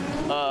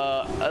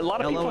 A lot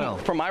of people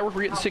from my work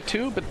were getting sick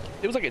too, but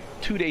it was like a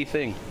 2-day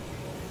thing.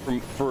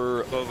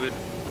 For COVID.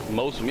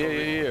 Most of them,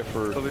 yeah,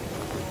 for COVID.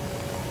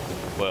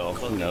 Well,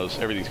 who knows?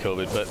 Everything's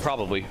COVID, but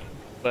probably.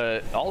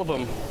 But all of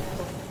them,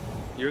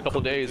 a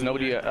couple days,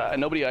 nobody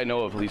I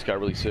know of at least got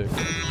really sick.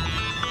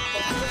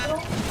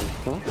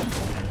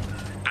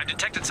 I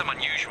detected some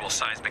unusual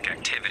seismic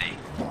activity.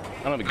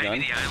 I don't have a gun.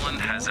 Maybe the island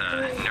has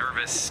a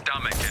nervous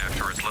stomach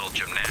after its little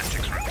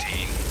gymnastics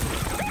routine.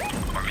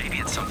 Or maybe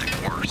it's something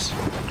worse.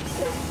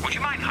 Would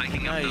you mind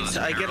hiking up those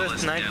I get a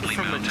snipe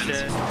from a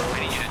chest. I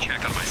need you to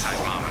check on my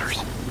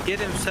seismometers. Get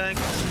him, Sack.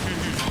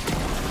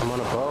 I'm on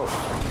a boat.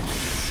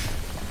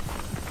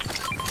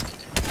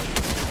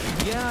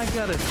 Yeah, I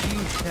got a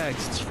few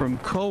texts from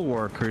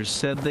coworkers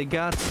said they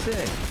got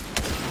sick.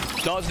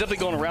 No, it's definitely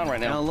going around right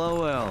now.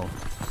 LOL.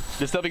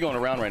 It's definitely going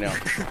around right now.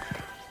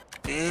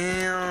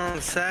 Damn,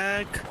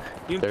 Sack.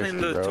 You playing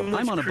the too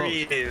much I'm on a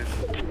creative.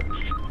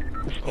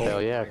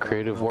 Hell yeah,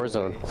 creative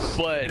Warzone.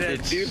 But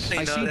it's,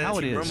 I see how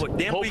it is.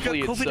 Damn,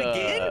 hopefully we got COVID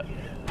again?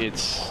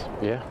 It's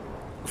yeah.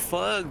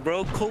 Fuck,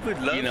 bro. COVID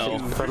loves you know,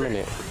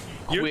 permanent.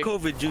 You're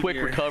COVID Junior. Quick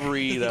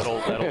recovery. That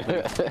whole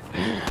thing.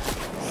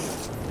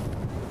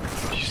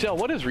 Giselle,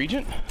 what is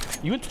Regent?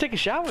 You went to take a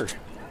shower.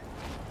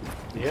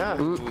 Yeah.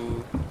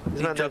 Isn't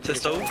that up the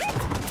stove?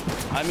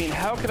 I mean,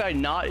 how could I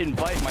not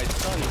invite my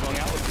son who's going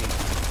out with me to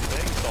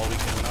Vegas all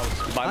weekend when I was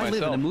by myself? I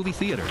live in a movie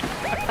theater.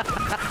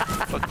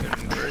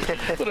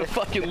 What a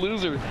fucking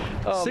loser.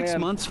 Oh, 6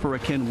 man. months for a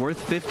Kenworth,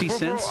 50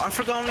 cents. Bro, I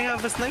forgot I only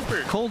have a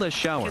sniper. Cold as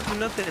shower. Can't do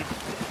nothing.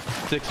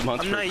 6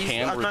 months for a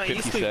can I'm worth not 50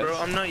 East cents. Bay, bro.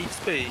 I'm not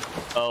East Bay.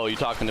 Oh, you're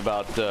talking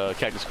about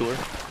Cactus Cooler?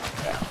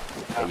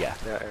 Yeah.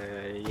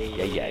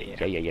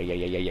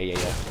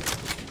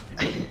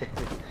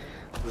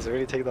 Does it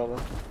really take that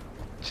long?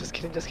 Just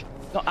kidding, just kidding.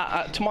 No,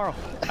 tomorrow.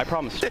 I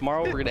promise.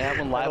 Tomorrow we're gonna have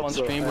one live on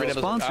stream. We're gonna have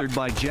Sponsored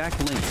by Jack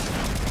Links.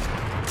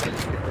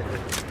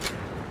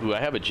 Ooh, I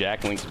have a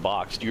Jack Links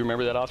box. Do you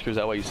remember that, Oscar? Is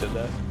that why you said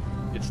that?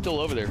 It's still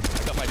over there.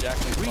 I got my Jack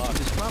Links box. Regent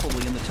is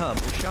probably in the tub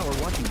or shower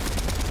watching.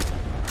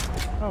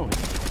 Oh.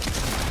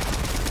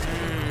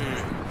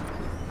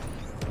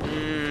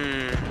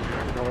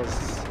 That was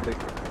the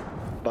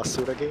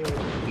basura game.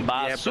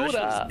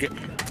 Basura. Yeah,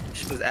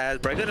 she was ass,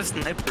 bro. I got a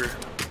sniper.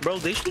 Bro,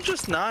 they should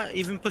just not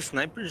even put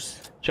snipers.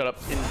 Shut up.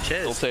 In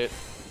chest. Don't say it.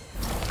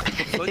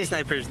 Fuck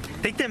snipers.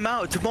 Take them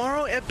out.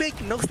 Tomorrow,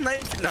 epic. No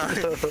sniper. No.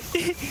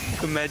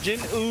 Imagine.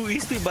 Ooh,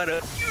 he's about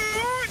a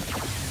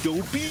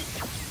dopey.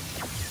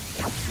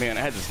 Man,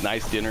 I had this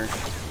nice dinner.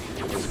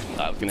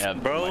 I was gonna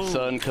have my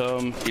son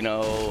come, you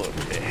know,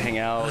 hang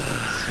out.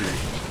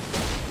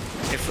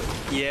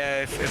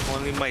 If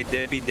only my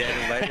deadbeat dad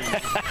invited me.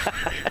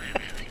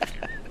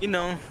 You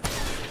know.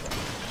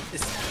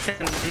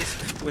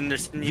 When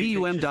there's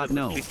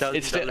VUM.no.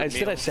 Instead,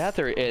 I sat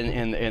there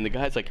and the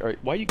guy's like, all right,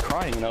 why are you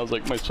crying? And I was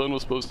like, my son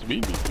was supposed to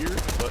meet me here,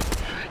 but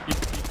he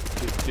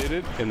did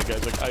it. And the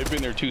guy's like, I've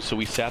been there too. So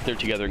we sat there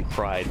together and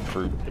cried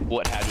for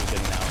what had to have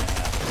been an hour and a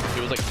half.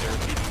 It was like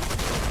therapy.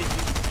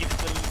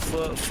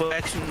 For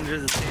action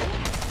under the table.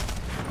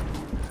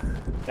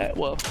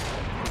 Well,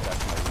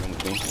 that's my room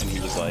with me, and he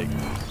was like,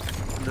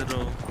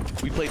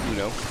 we played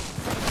Uno.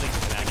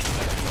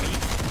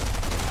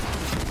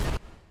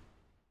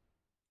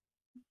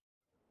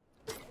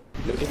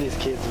 Look at these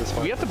kids. This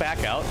Do we have to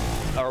back out?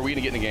 Or are we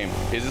gonna get in the game?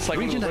 Is this like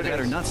Regent, I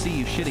better not see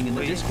you shitting in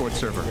the Discord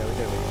server.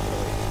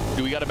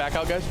 Do we gotta back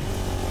out, guys?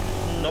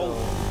 No.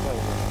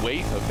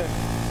 Wait? Okay.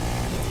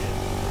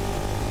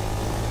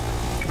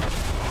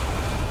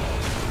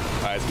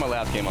 Alright, it's my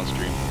last game on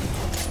stream.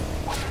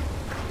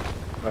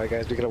 Alright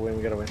guys, we gotta win,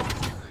 we gotta win.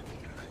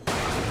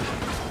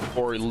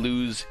 Or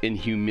lose in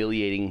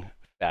humiliating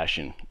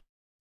fashion.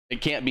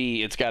 It can't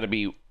be, it's gotta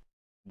be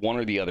one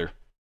or the other.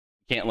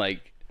 You can't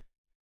like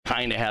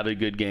kinda have a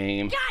good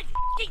game. God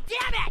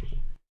damn it!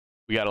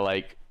 We gotta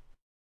like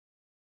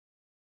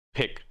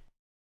pick.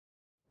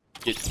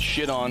 Get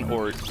shit on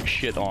or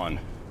shit on.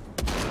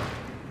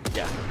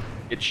 Yeah.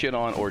 Get shit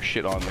on or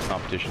shit on the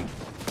competition.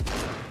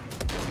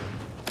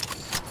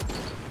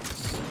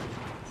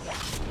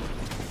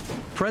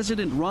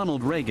 President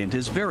Ronald Reagan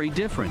is very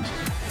different.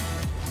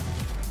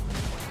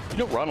 You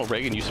know Ronald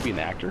Reagan used to be an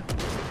actor?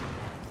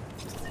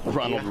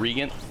 Ronald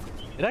Reagan?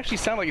 It actually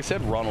sounded like it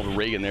said Ronald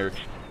Reagan there.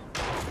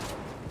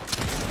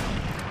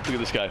 Look at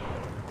this guy.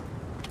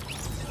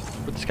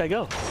 Where'd this guy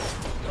go?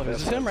 Oh,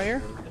 is this him right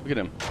here? Look at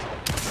him.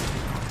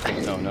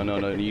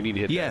 No. You need to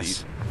hit that.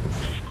 Yes.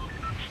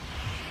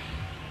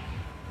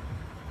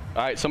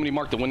 Alright, somebody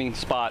marked the winning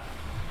spot.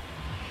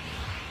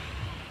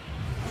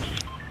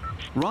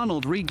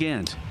 Ronald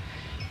Reagan.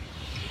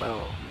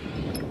 Wow.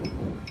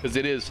 Because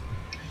it is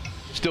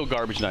still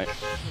garbage night.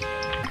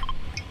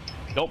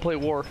 Don't play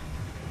war.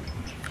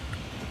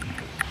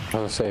 I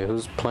was gonna say,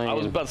 who's playing? I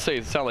was about to say,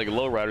 it sounded like a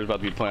lowrider's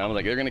about to be playing. I was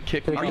like, they're gonna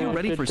kick me. Are you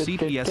ready for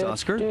CPS,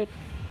 Oscar?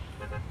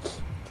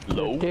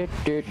 Low.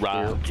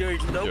 Right.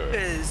 George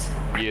Lopez.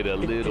 Get a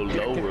little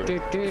lower.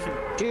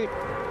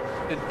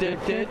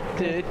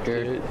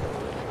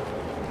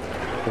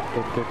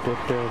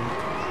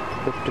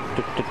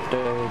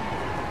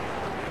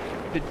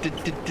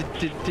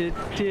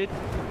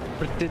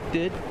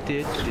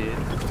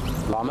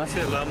 Llama?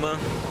 Llama.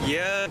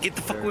 Yeah, get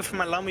the fuck away from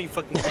my llama, you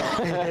fucking.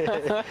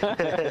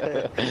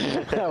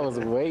 I was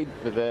waiting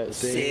for that.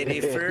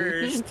 City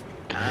first.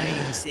 I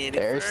ain't city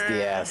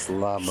Thirsty ass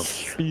llama.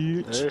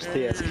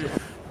 Thirsty ass.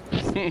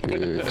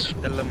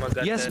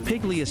 Yes,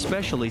 Piggly,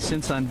 especially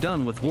since I'm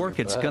done with work,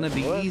 it's gonna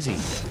be easy.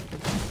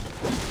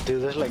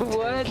 Dude, there's like 10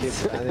 What?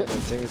 kids in the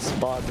same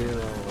spot, dude. Oh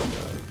my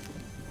god.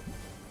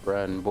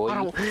 Run,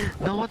 boy.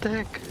 No, what the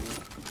heck?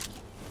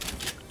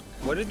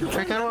 What did you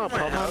I kind of want to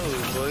pop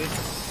boy?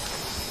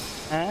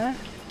 Huh?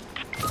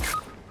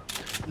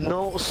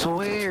 No,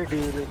 swear,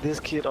 dude. This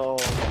kid, oh,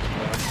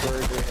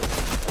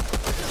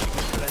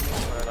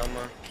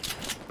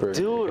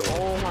 dude,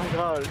 oh my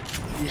god.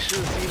 You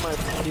should see my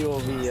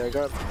POV. I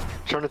got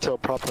turned into a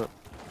prop hunt.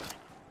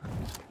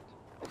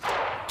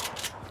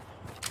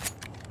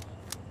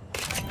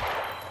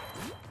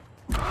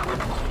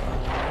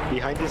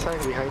 Behind you, sign,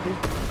 behind you.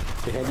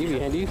 Behind you,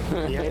 behind you?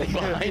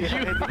 Behind you?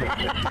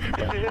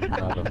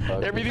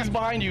 Everything's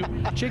behind you.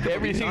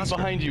 Everything's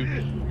behind you.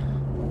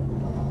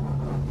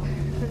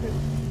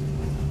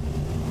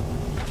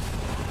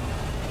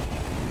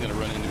 He's gonna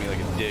run into me like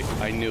a dick.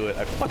 I knew it.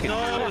 I fucking knew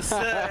it.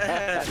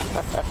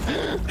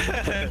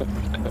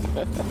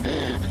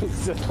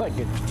 He's just like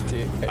a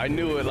dick. I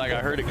knew it. Like I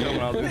heard it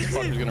coming. I was like, this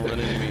fucker's gonna run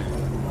into me.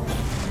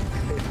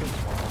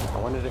 I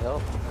wanted to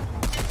help.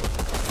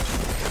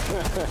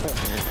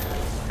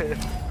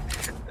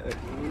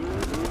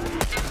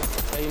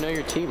 Hey, you know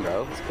your team,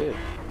 bro. It's good.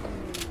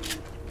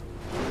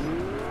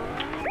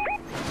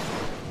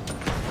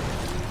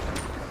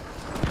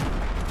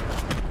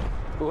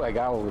 Ooh, I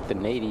got one with the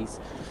nadies.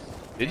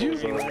 Did you?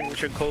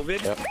 With your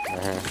COVID? Yep.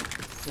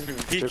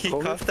 He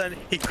coughed on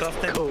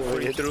before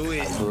he threw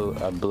it.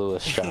 I blew a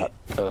shot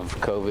of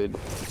COVID.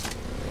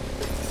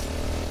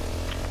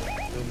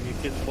 Little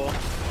mucus ball.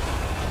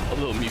 A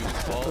little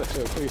mucus ball.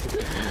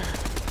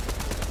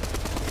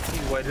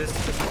 Whitest.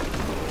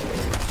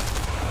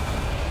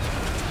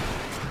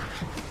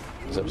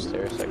 He's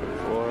upstairs, second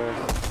floor.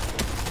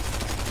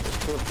 There's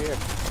two up here.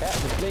 Cat,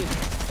 it's me.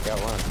 Got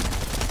one.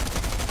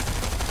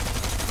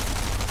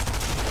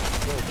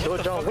 Kill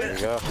John There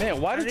you go. Man,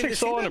 why did it take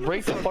so long to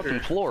break the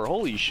fucking floor?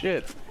 Holy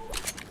shit.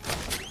 It's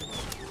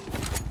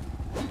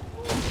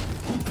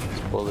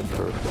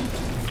bulletproof.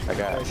 I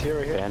got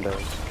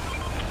bandos.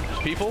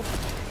 People?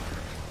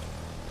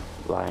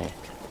 Lying.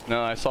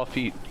 No, I saw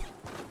feet.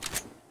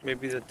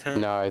 Maybe the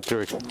tent. No, I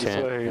threw a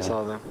tent. You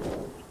saw them.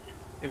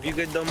 If you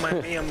guys don't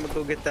mind me, I'm gonna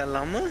go get that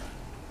llama.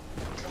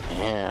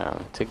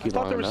 Damn, took you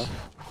long enough.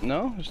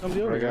 No, there's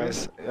nobody over here.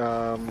 Guys,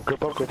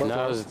 group up.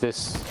 No, it was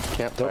this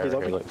campfire.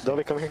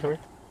 Dobby, come here.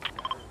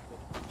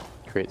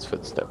 Creates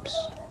footsteps.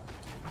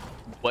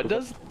 What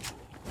does?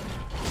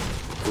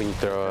 When you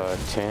throw a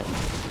tent,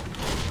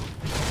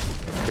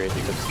 it creates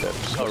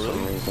footsteps for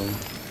some reason.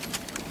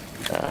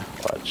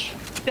 Watch.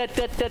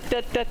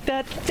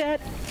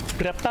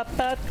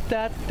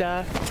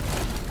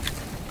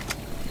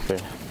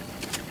 Okay.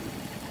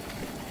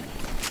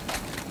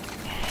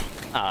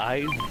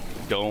 I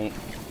don't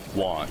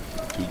want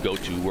to go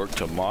to work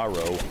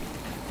tomorrow.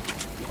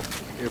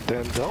 You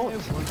then don't.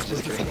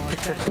 Just kidding.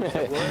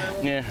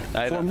 Yeah.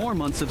 For more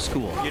months of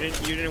school. You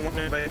didn't want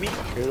to invite me.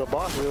 You're the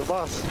boss.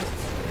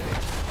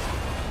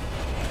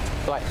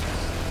 Like.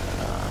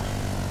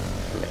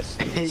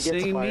 He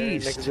gets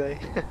fired next day.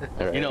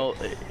 You know,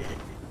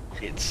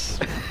 it's.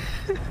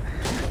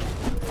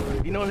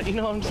 You know what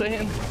I'm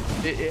saying?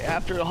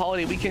 After the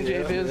holiday weekend,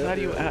 JFiz, how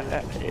do you?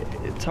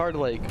 It's hard to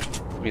like.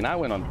 I mean, I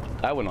went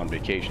on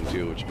vacation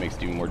too, which makes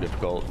it even more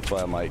difficult. That's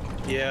why I'm like.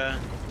 Yeah,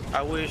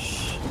 I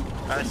wish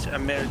I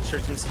met a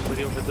certain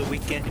somebody over the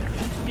weekend.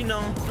 You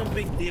know, no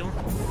big deal.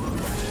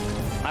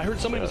 I heard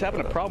somebody was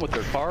having a problem with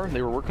their car.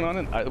 They were working on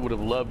it. I would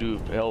have loved to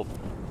help.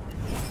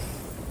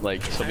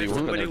 Like somebody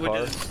working on their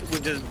car. We're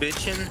just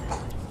bitching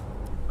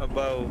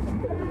about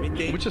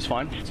everything. Which is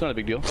fine. It's not a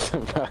big deal.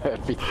 About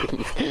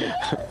everything.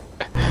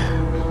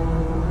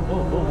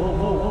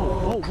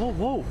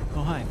 Whoa.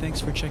 Oh, hi.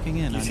 Thanks for checking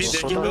in. I'm see,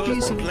 still there a you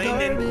piece go, of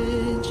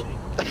complaining.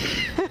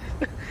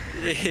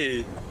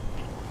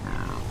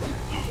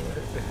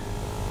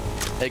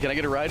 Hey, can I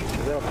get a ride? Is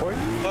that a point?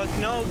 Fuck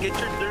no, get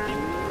your dirty.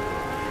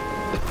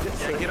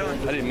 Yeah, get on.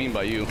 I didn't mean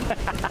by you.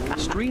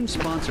 Stream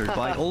sponsored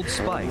by Old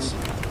Spice.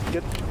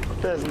 Get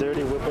that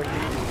dirty whipper.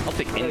 I'll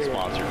take any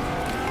sponsor.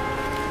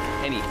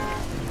 Any.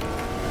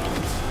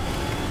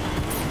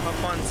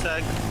 Hop on,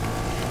 Sag.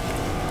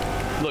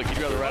 Look, you'd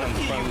rather ride on the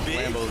front of this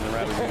Lambo than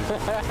ride with me.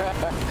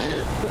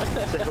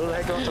 Who the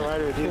heck wants to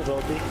ride with you,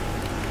 Dolby?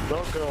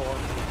 Don't go on.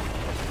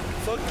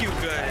 Fuck you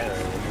guys.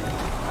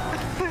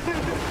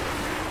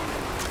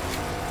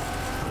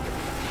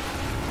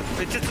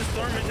 It's just a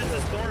storm.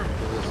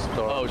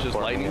 Oh, it's just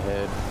lightning?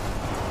 Ahead.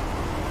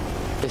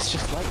 It's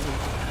just lightning.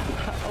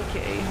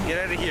 Okay. Get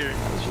out of here. I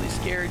was really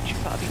scared.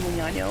 Chupapi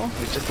Muñano.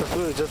 It's just the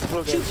flu,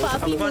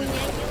 Chupapi Muñano.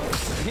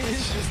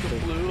 It's just the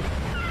flu.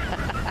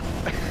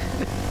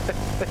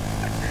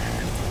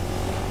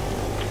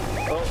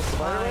 Oh,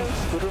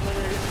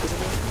 Spider-Man?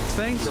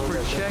 Thanks for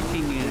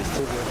checking in.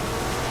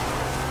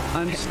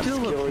 I'm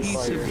still a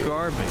piece of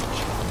garbage.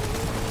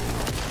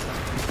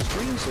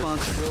 Stream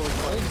sponsor.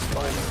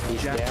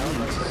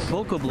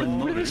 Vocoblin Where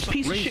did Motors, this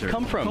piece of shit Razer,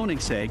 come from?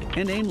 Koenigsegg,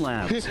 and AIM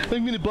Labs.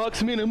 I'm gonna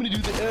box him in. I'm gonna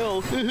do the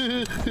L.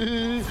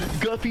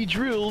 Guppy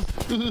drills.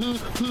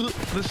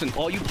 Listen,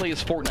 all you play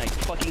is Fortnite.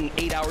 Fucking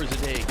 8 hours a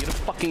day. Get a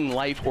fucking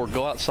life or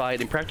go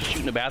outside and practice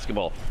shooting a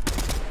basketball.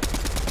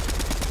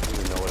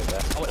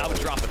 I would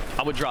drop it.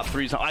 I would drop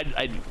threes.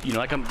 You know,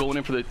 like I'm going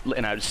in for the,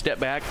 and I would step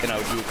back and I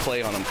would do a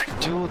play on them.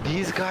 Dude,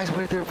 these guys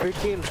with their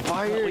freaking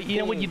fire. You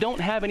know when you don't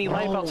have any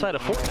life outside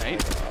of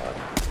Fortnite.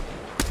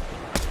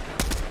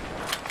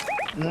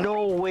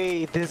 No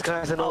way, this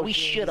guy's an Oh, we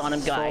shit on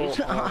him, guys.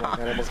 So, oh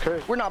man,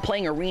 we're not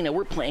playing arena.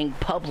 We're playing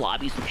pub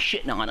lobbies and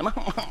shitting on him.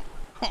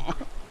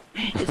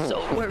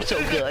 We're so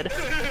good.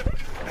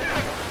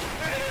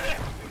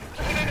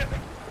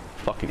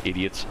 Fucking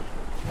idiots.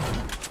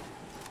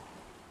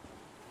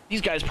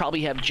 These guys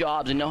probably have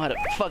jobs and know how to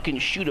fucking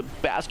shoot a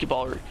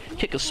basketball or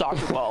kick a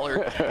soccer ball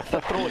or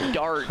throw a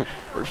dart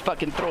or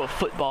fucking throw a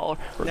football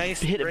or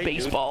hit a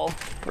baseball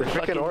or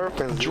fucking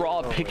orphans,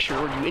 draw a picture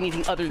or do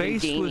anything other than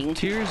gaming. Faced with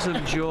tears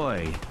of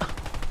joy.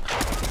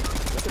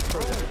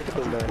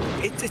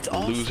 It's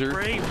all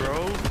spray,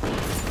 bro.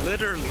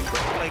 Literally,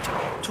 bro.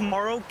 Like,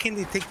 tomorrow, can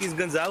they take these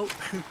guns out?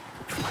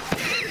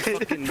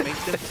 Fucking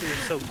make them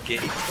feel so gay,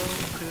 bro.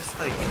 Because it's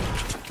like,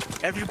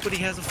 everybody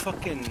has a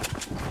fucking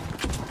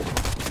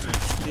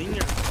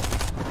stinger.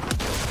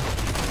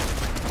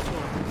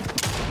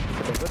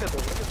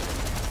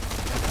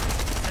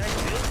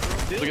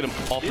 Look at them,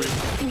 all three.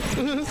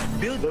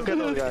 Look at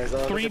those guys.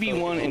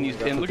 3v1 and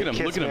look at them,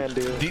 look at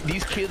them.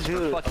 These kids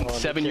are fucking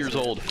 7 years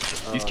old.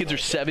 These kids are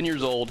 7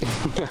 years old,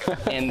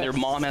 and their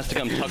mom has to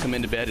come tuck them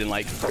into bed in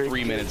like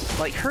 3 minutes.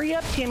 Like, hurry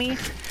up, Timmy.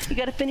 You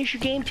gotta finish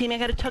your game, Timmy. I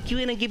gotta tuck you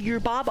in and give you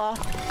your baba.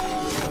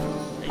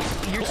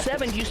 You're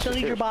 7. Do you still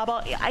need your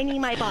baba? I need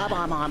my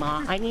baba,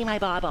 Mama. I need my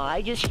baba.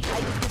 I just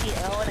get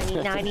ill,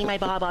 and I need my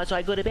baba, so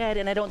I go to bed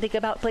and I don't think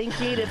about playing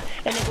creative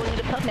and then going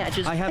into pub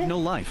matches. I have no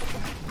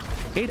life.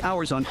 8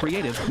 hours on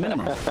creative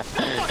minimum.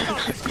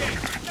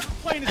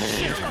 Playing this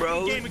shit,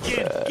 bro. Game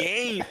again.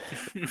 Game.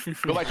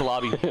 Go back to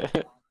lobby.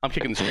 I'm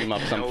kicking the stream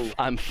up because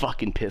I'm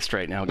fucking pissed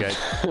right now, guys.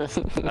 I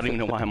don't even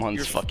know why I'm on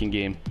this fucking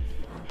game.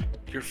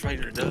 You're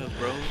fighter dub,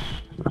 bro.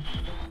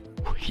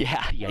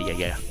 Yeah.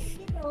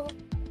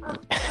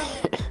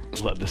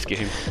 Love this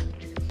game.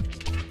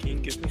 Can you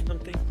give me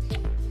something?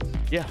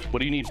 Yeah, what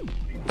do you need?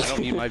 I don't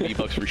need my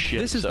V-Bucks for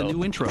shit. This is the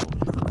new intro.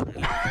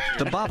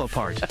 The Baba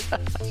part.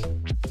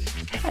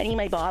 I need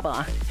my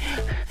baba.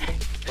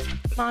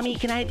 Mommy,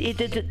 can I,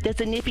 does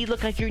the nippy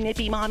look like your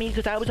nippy, Mommy?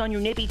 Because I was on your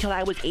nippy till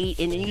I was 8,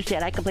 and then you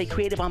said I can play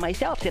creative on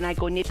myself, then I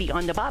go nippy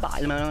on the baba.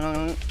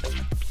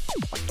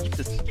 Get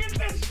this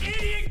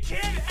idiot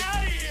kid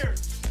out of here!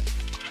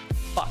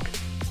 Fuck.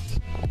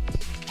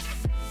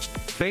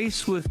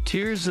 Face with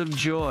tears of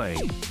joy.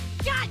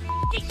 God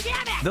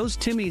damn it! Those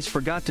Timmies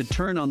forgot to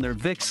turn on their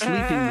Vicks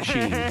sleeping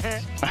machine.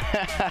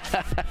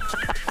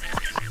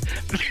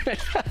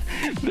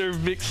 Their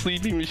Vicks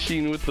sleeping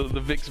machine with the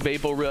Vicks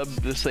Vapor Rub,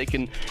 so they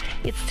can...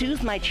 It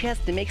soothes my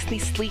chest and makes me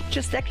sleep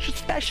just extra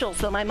special,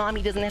 so my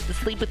mommy doesn't have to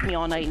sleep with me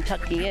all night and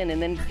tuck me in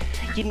and then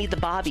give me the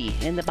bobby.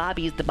 And the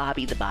bobby is the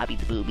bobby, the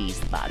boobies,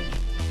 the body.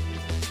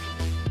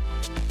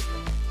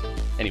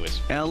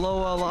 Anyways.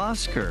 LOL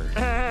Oscar.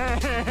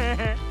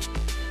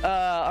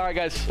 Alright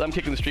guys, I'm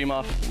kicking the stream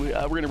off. We're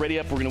gonna ready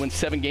up. We're gonna win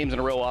 7 games in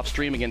a row off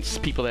stream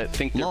against people that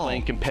think they're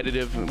playing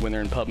competitive when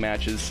they're in pub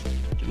matches.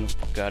 Get the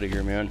fuck out of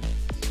here, man.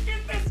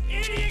 Get this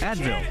idiot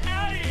Advil. kid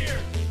out of here!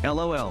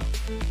 LOL.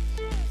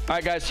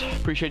 Alright guys,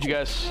 appreciate you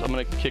guys. I'm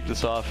gonna kick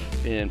this off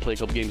and play a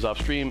couple games off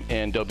stream,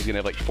 and Dopey's gonna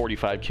have like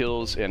 45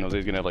 kills, and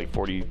Jose's gonna have like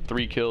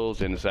 43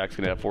 kills, and Zach's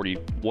gonna have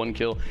 41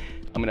 kill.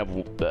 I'm gonna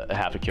have a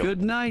half a kill.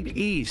 Good night,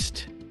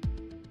 East.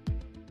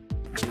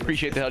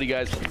 Appreciate the hell, you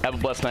guys. Have a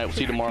blessed night. We'll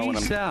see you tomorrow when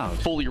I'm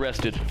fully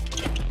rested.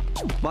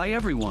 Bye,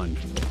 everyone.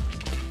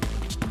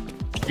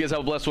 You guys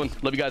have a blessed one.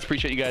 Love you guys.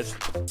 Appreciate you guys.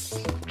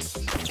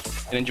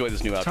 And enjoy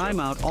this new outro. Time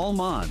out all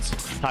mods.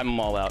 Time them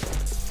all out.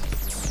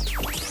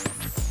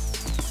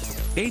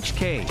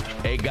 HK.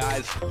 Hey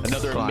guys,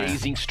 another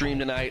amazing stream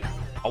tonight.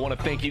 I want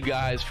to thank you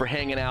guys for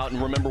hanging out, and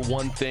remember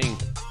one thing.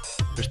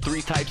 There's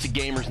 3 types of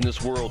gamers in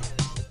this world.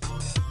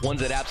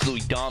 Ones that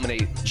absolutely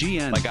dominate,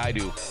 GN. like I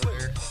do.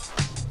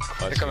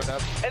 They're coming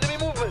up. Enemy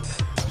movement.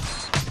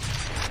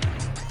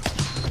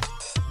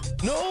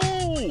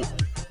 No!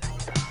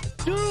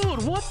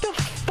 Dude, what the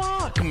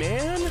fuck,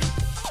 man?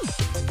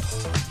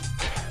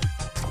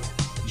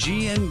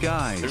 GN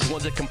guys. There's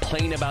ones that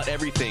complain about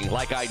everything,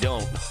 like I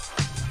don't.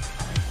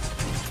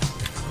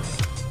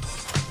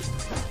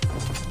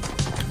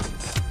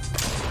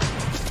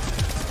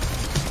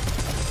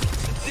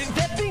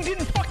 That thing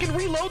didn't fucking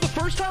reload the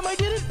first time I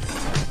did it?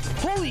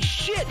 Holy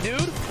shit,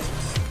 dude!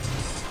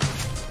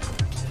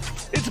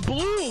 It's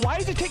blue. Why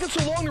is it taking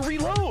so long to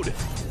reload?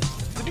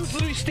 The dude's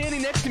literally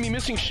standing next to me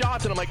missing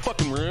shots, and I'm like,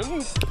 fucking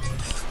run.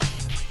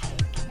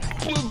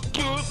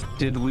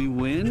 Did we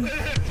win?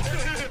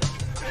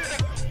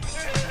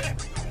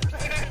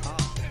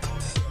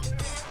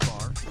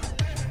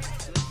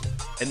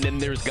 And then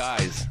there's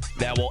guys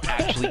that will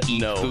actually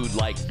eat food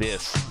like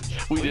this.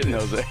 We didn't,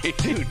 Jose.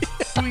 Dude,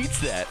 who eats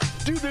that?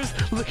 Dude,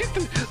 look at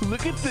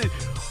the,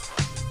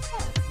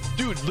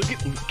 dude, look at,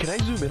 can I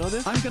zoom in on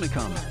this? I'm gonna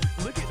come.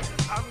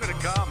 I'm gonna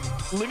come.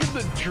 Look at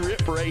the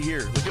drip right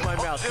here. Look at my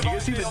mouth. Can you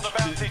guys see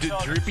the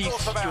drippy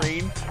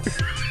strain?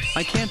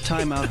 I can't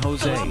time out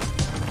Jose.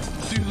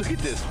 Dude, look at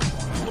this.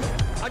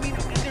 I mean,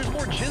 there's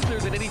more jizz there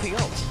than anything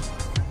else.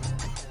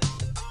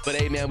 But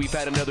hey, man, we've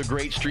had another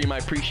great stream. I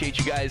appreciate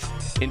you guys.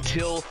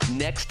 Until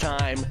next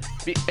time.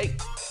 Hey,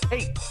 where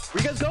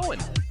you guys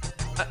going?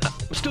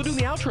 I'm still doing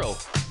the outro.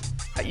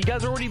 You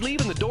guys are already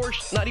leaving. The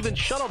door's not even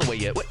shut all the way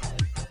yet. What?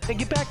 Hey,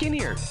 get back in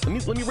here.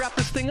 Let me wrap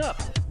this thing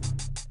up.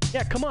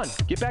 Yeah, come on.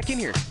 Get back in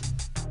here.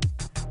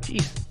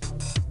 Jeez.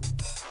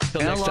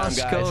 Till next time,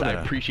 guys. I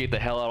appreciate the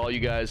hell out of all you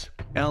guys.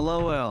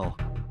 LOL.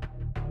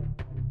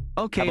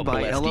 Okay,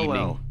 bye. LOL.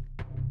 Evening.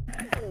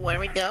 Where are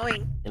we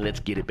going? And let's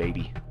get it,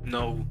 baby.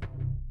 No.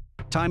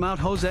 Timeout,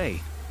 Jose.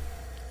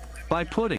 By pudding.